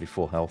 You're already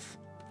full health.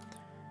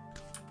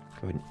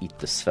 Go ahead and eat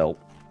the svelte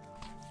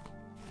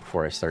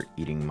before I start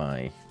eating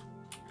my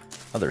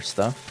other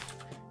stuff.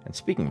 And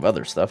speaking of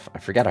other stuff, I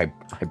forgot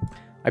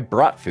I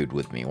brought food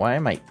with me. Why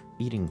am I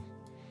eating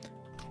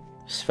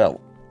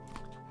svelte?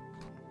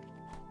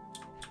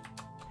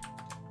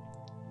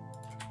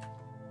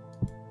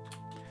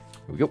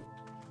 we go.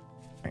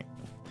 Alright.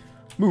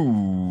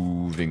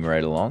 Moving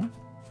right along.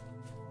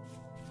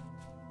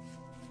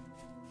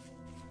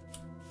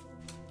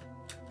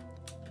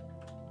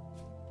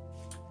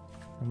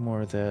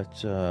 More of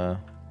that,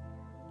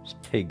 there's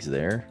pigs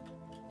there.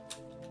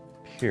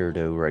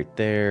 Peardo right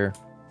there.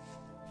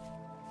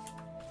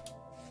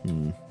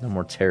 No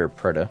more Terra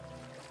Preta.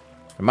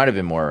 There might have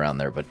been more around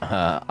there, but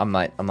I'm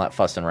not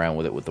fussing around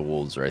with it with the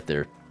wolves right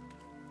there.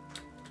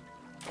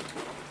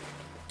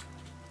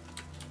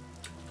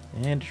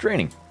 And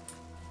training.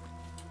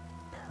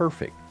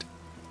 Perfect.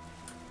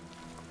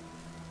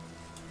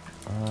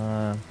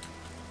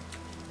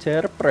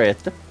 Terra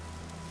Preta.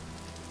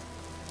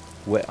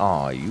 Where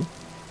are you?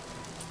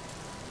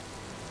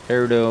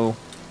 Peardo.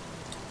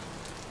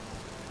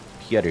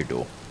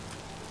 Peardo.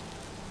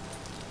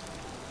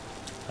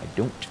 I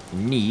don't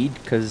need,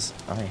 because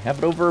I have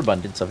an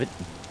overabundance of it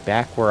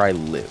back where I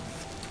live.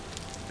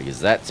 Because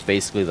that's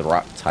basically the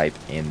rock type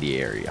in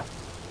the area.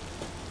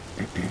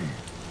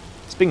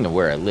 Speaking of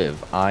where I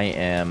live, I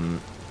am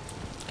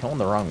going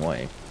the wrong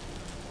way.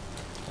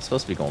 I'm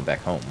supposed to be going back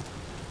home.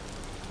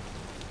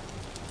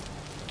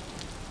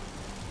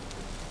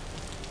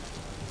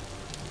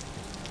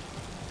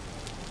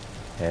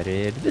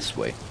 Headed this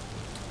way.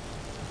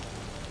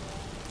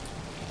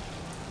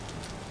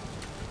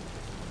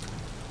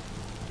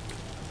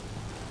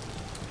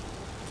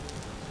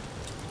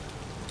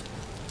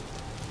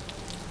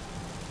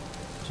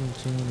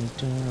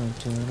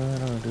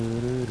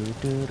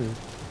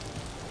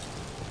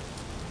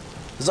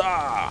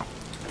 Huzzah!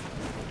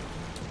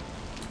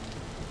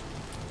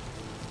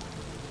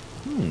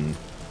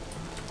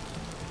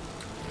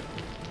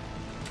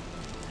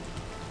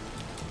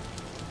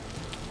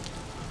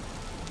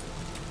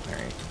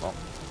 Alright, well,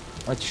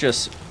 let's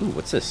just... Ooh,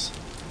 what's this?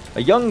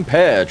 A young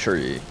pear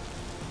tree.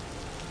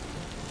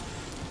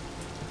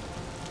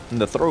 In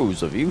the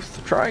throes of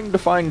youth, trying to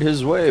find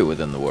his way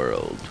within the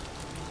world.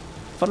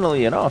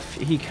 Funnily enough,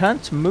 he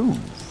can't move.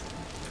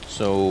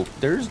 So,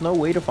 there's no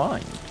way to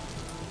find.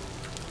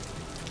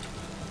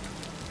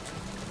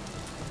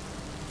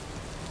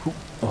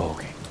 Oh,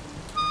 okay.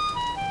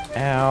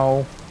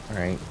 Ow.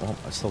 Alright, well,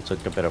 I still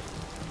took a bit of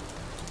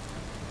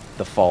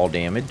the fall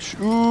damage.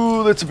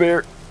 Ooh, that's a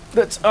bear.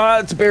 It's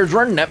a bear's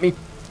running at me.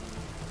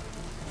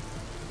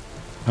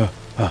 Go,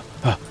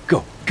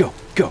 go, go,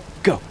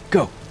 go,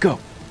 go, go.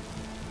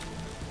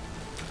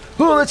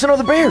 Oh, that's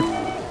another bear.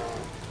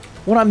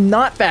 When I'm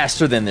not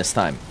faster than this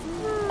time.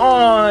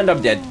 Oh, and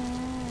I'm dead.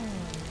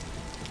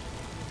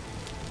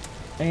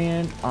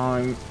 And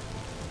I'm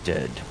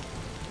dead.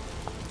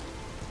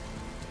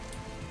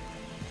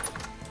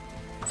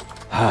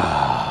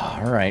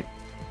 Alright.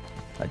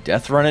 A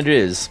death run it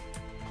is.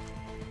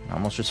 I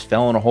almost just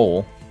fell in a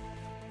hole.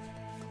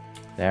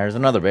 There's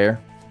another bear.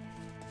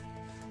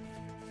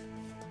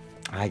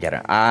 I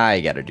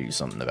gotta do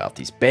something about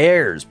these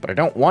bears, but I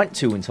don't want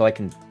to until I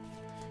can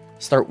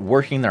start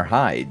working their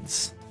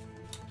hides.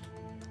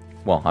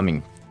 Well, I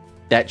mean,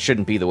 that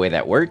shouldn't be the way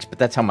that works, but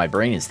that's how my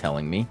brain is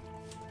telling me.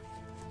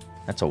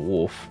 That's a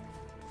wolf.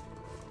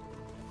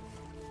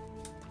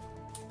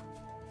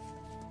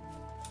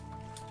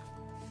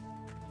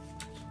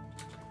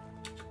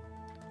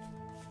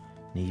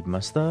 Need my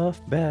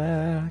stuff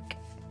back.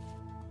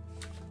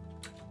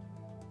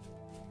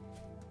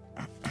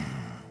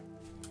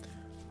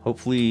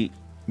 Hopefully,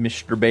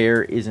 Mr.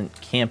 Bear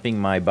isn't camping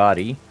my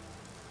body.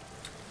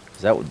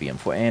 Because that would be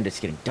important. And it's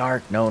getting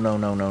dark. No, no,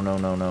 no, no, no,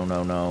 no, no,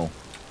 no, no.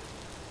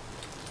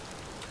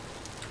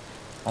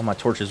 All my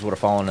torches would have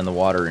fallen in the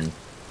water and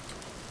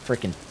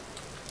freaking...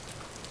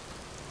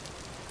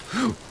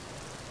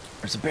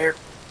 There's a bear.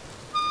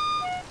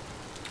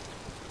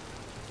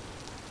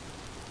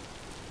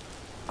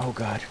 Oh,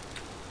 God.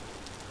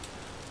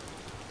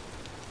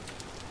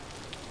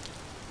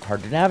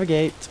 Hard to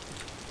navigate.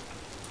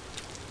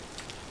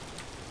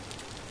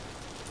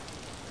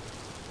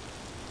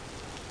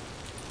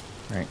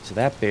 Alright, so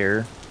that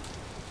bear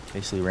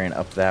basically ran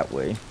up that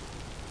way.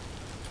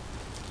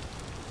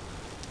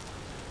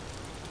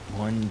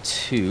 1,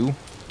 2.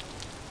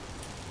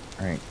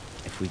 Alright,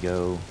 if we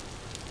go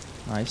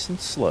nice and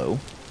slow.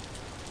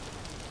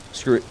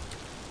 Screw it.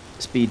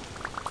 Speed.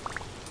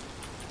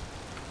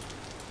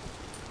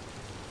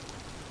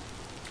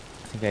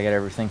 I think I got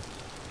everything.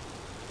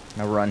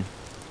 Now run.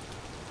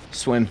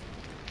 Swim.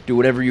 Do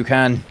whatever you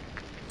can.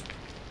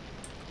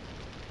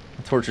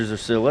 The torches are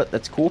still lit.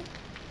 That's cool.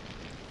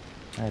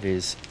 That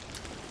is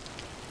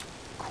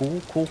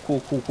cool, cool, cool,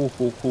 cool, cool,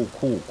 cool, cool,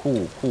 cool,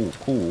 cool, cool,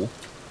 cool.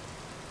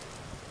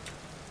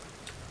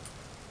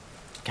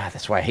 God,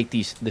 that's why I hate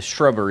the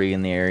shrubbery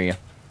in the area.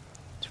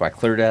 That's why I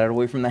cleared that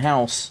away from the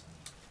house.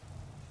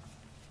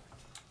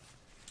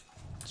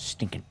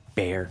 Stinking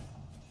bear.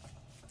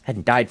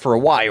 Hadn't died for a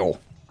while.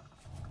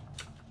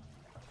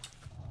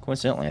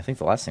 Coincidentally, I think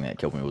the last thing that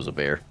killed me was a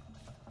bear.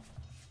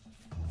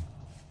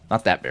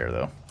 Not that bear,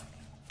 though.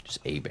 Just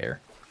a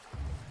bear.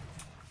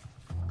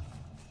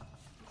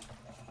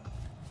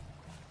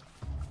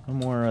 No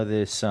more of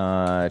this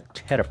terra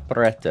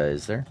preta,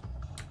 is there?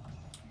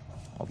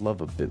 I'd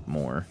love a bit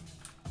more.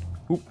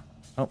 Oop.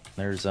 Oh,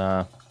 there's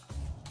a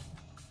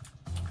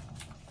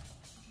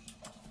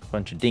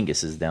bunch of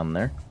dinguses down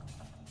there.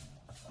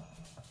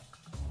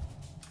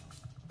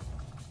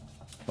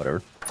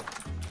 Whatever.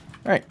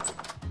 Alright.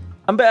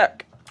 I'm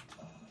back.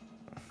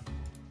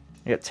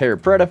 I got Terra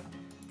Preta.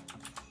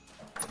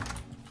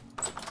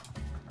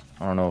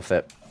 I don't know if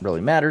that really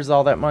matters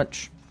all that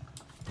much,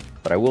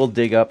 but I will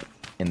dig up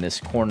in this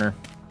corner,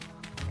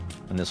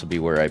 and this will be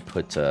where I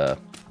put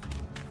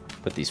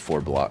these 4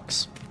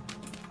 blocks.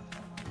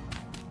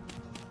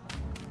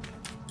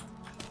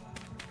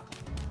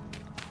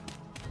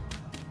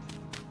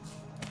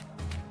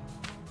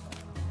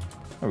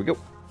 There we go.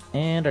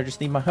 And I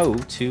just need my hoe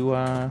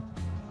to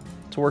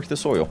work the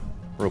soil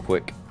real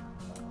quick.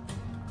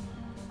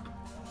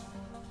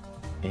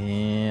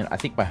 And I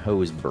think my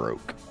hoe is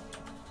broke.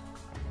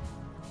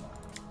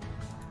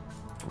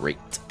 Great.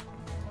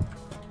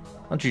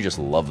 Don't you just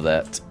love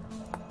that?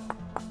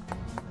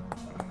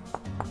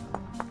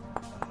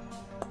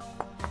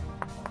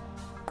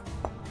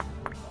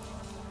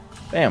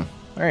 Bam.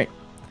 Alright.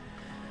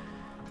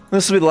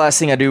 This will be the last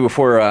thing I do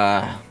before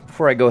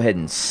I go ahead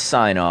and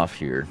sign off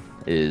here.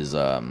 Is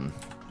let's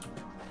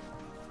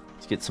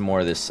get some more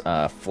of this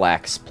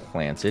flax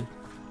planted.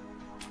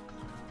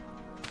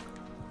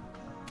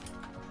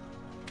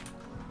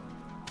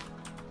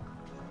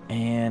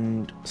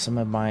 And some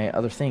of my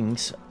other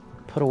things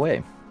put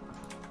away.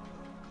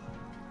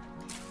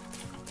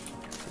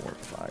 4,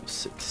 5,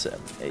 6,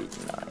 7, 8,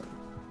 9,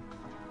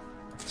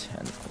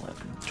 10,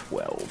 11,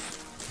 12,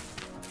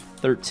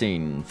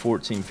 13,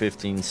 14,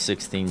 15,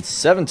 16,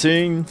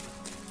 17.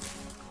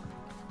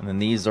 And then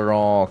these are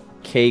all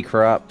K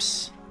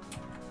crops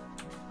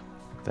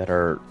that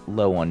are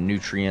low on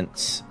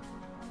nutrients.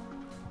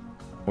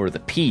 Or the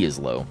P is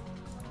low.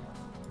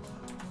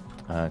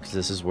 Because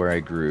this is where I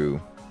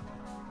grew...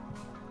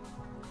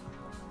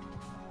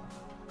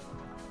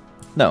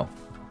 No,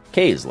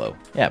 K is low.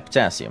 Yeah,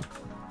 potassium.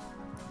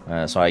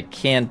 So I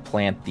can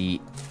plant the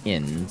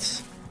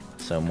ends.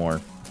 So more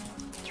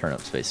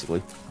turnips,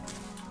 basically.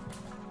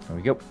 There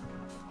we go.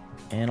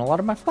 And a lot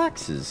of my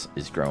flax is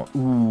growing.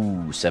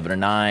 Ooh, 7 or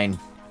 9.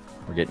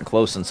 We're getting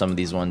close on some of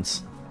these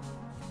ones.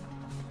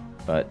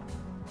 But,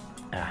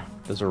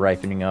 those are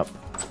ripening up.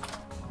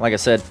 Like I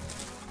said,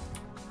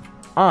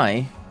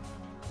 I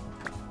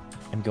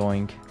am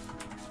going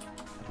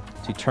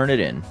to turn it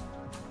in.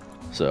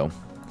 So...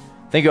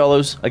 thank you all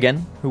those,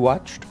 again, who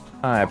watched.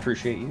 I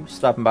appreciate you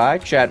stopping by,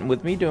 chatting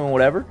with me, doing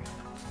whatever.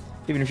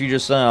 Even if you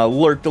just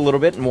lurked a little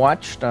bit and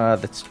watched.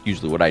 That's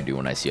usually what I do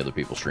when I see other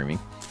people streaming.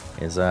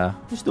 Is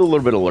just do a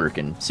little bit of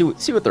lurking. See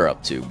what they're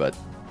up to. But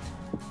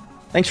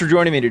thanks for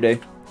joining me today.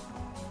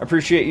 I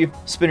appreciate you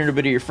spending a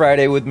bit of your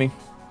Friday with me.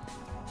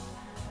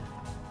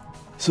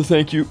 So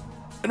thank you.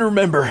 And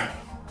remember,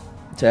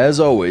 to, as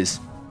always,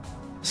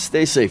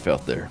 stay safe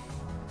out there.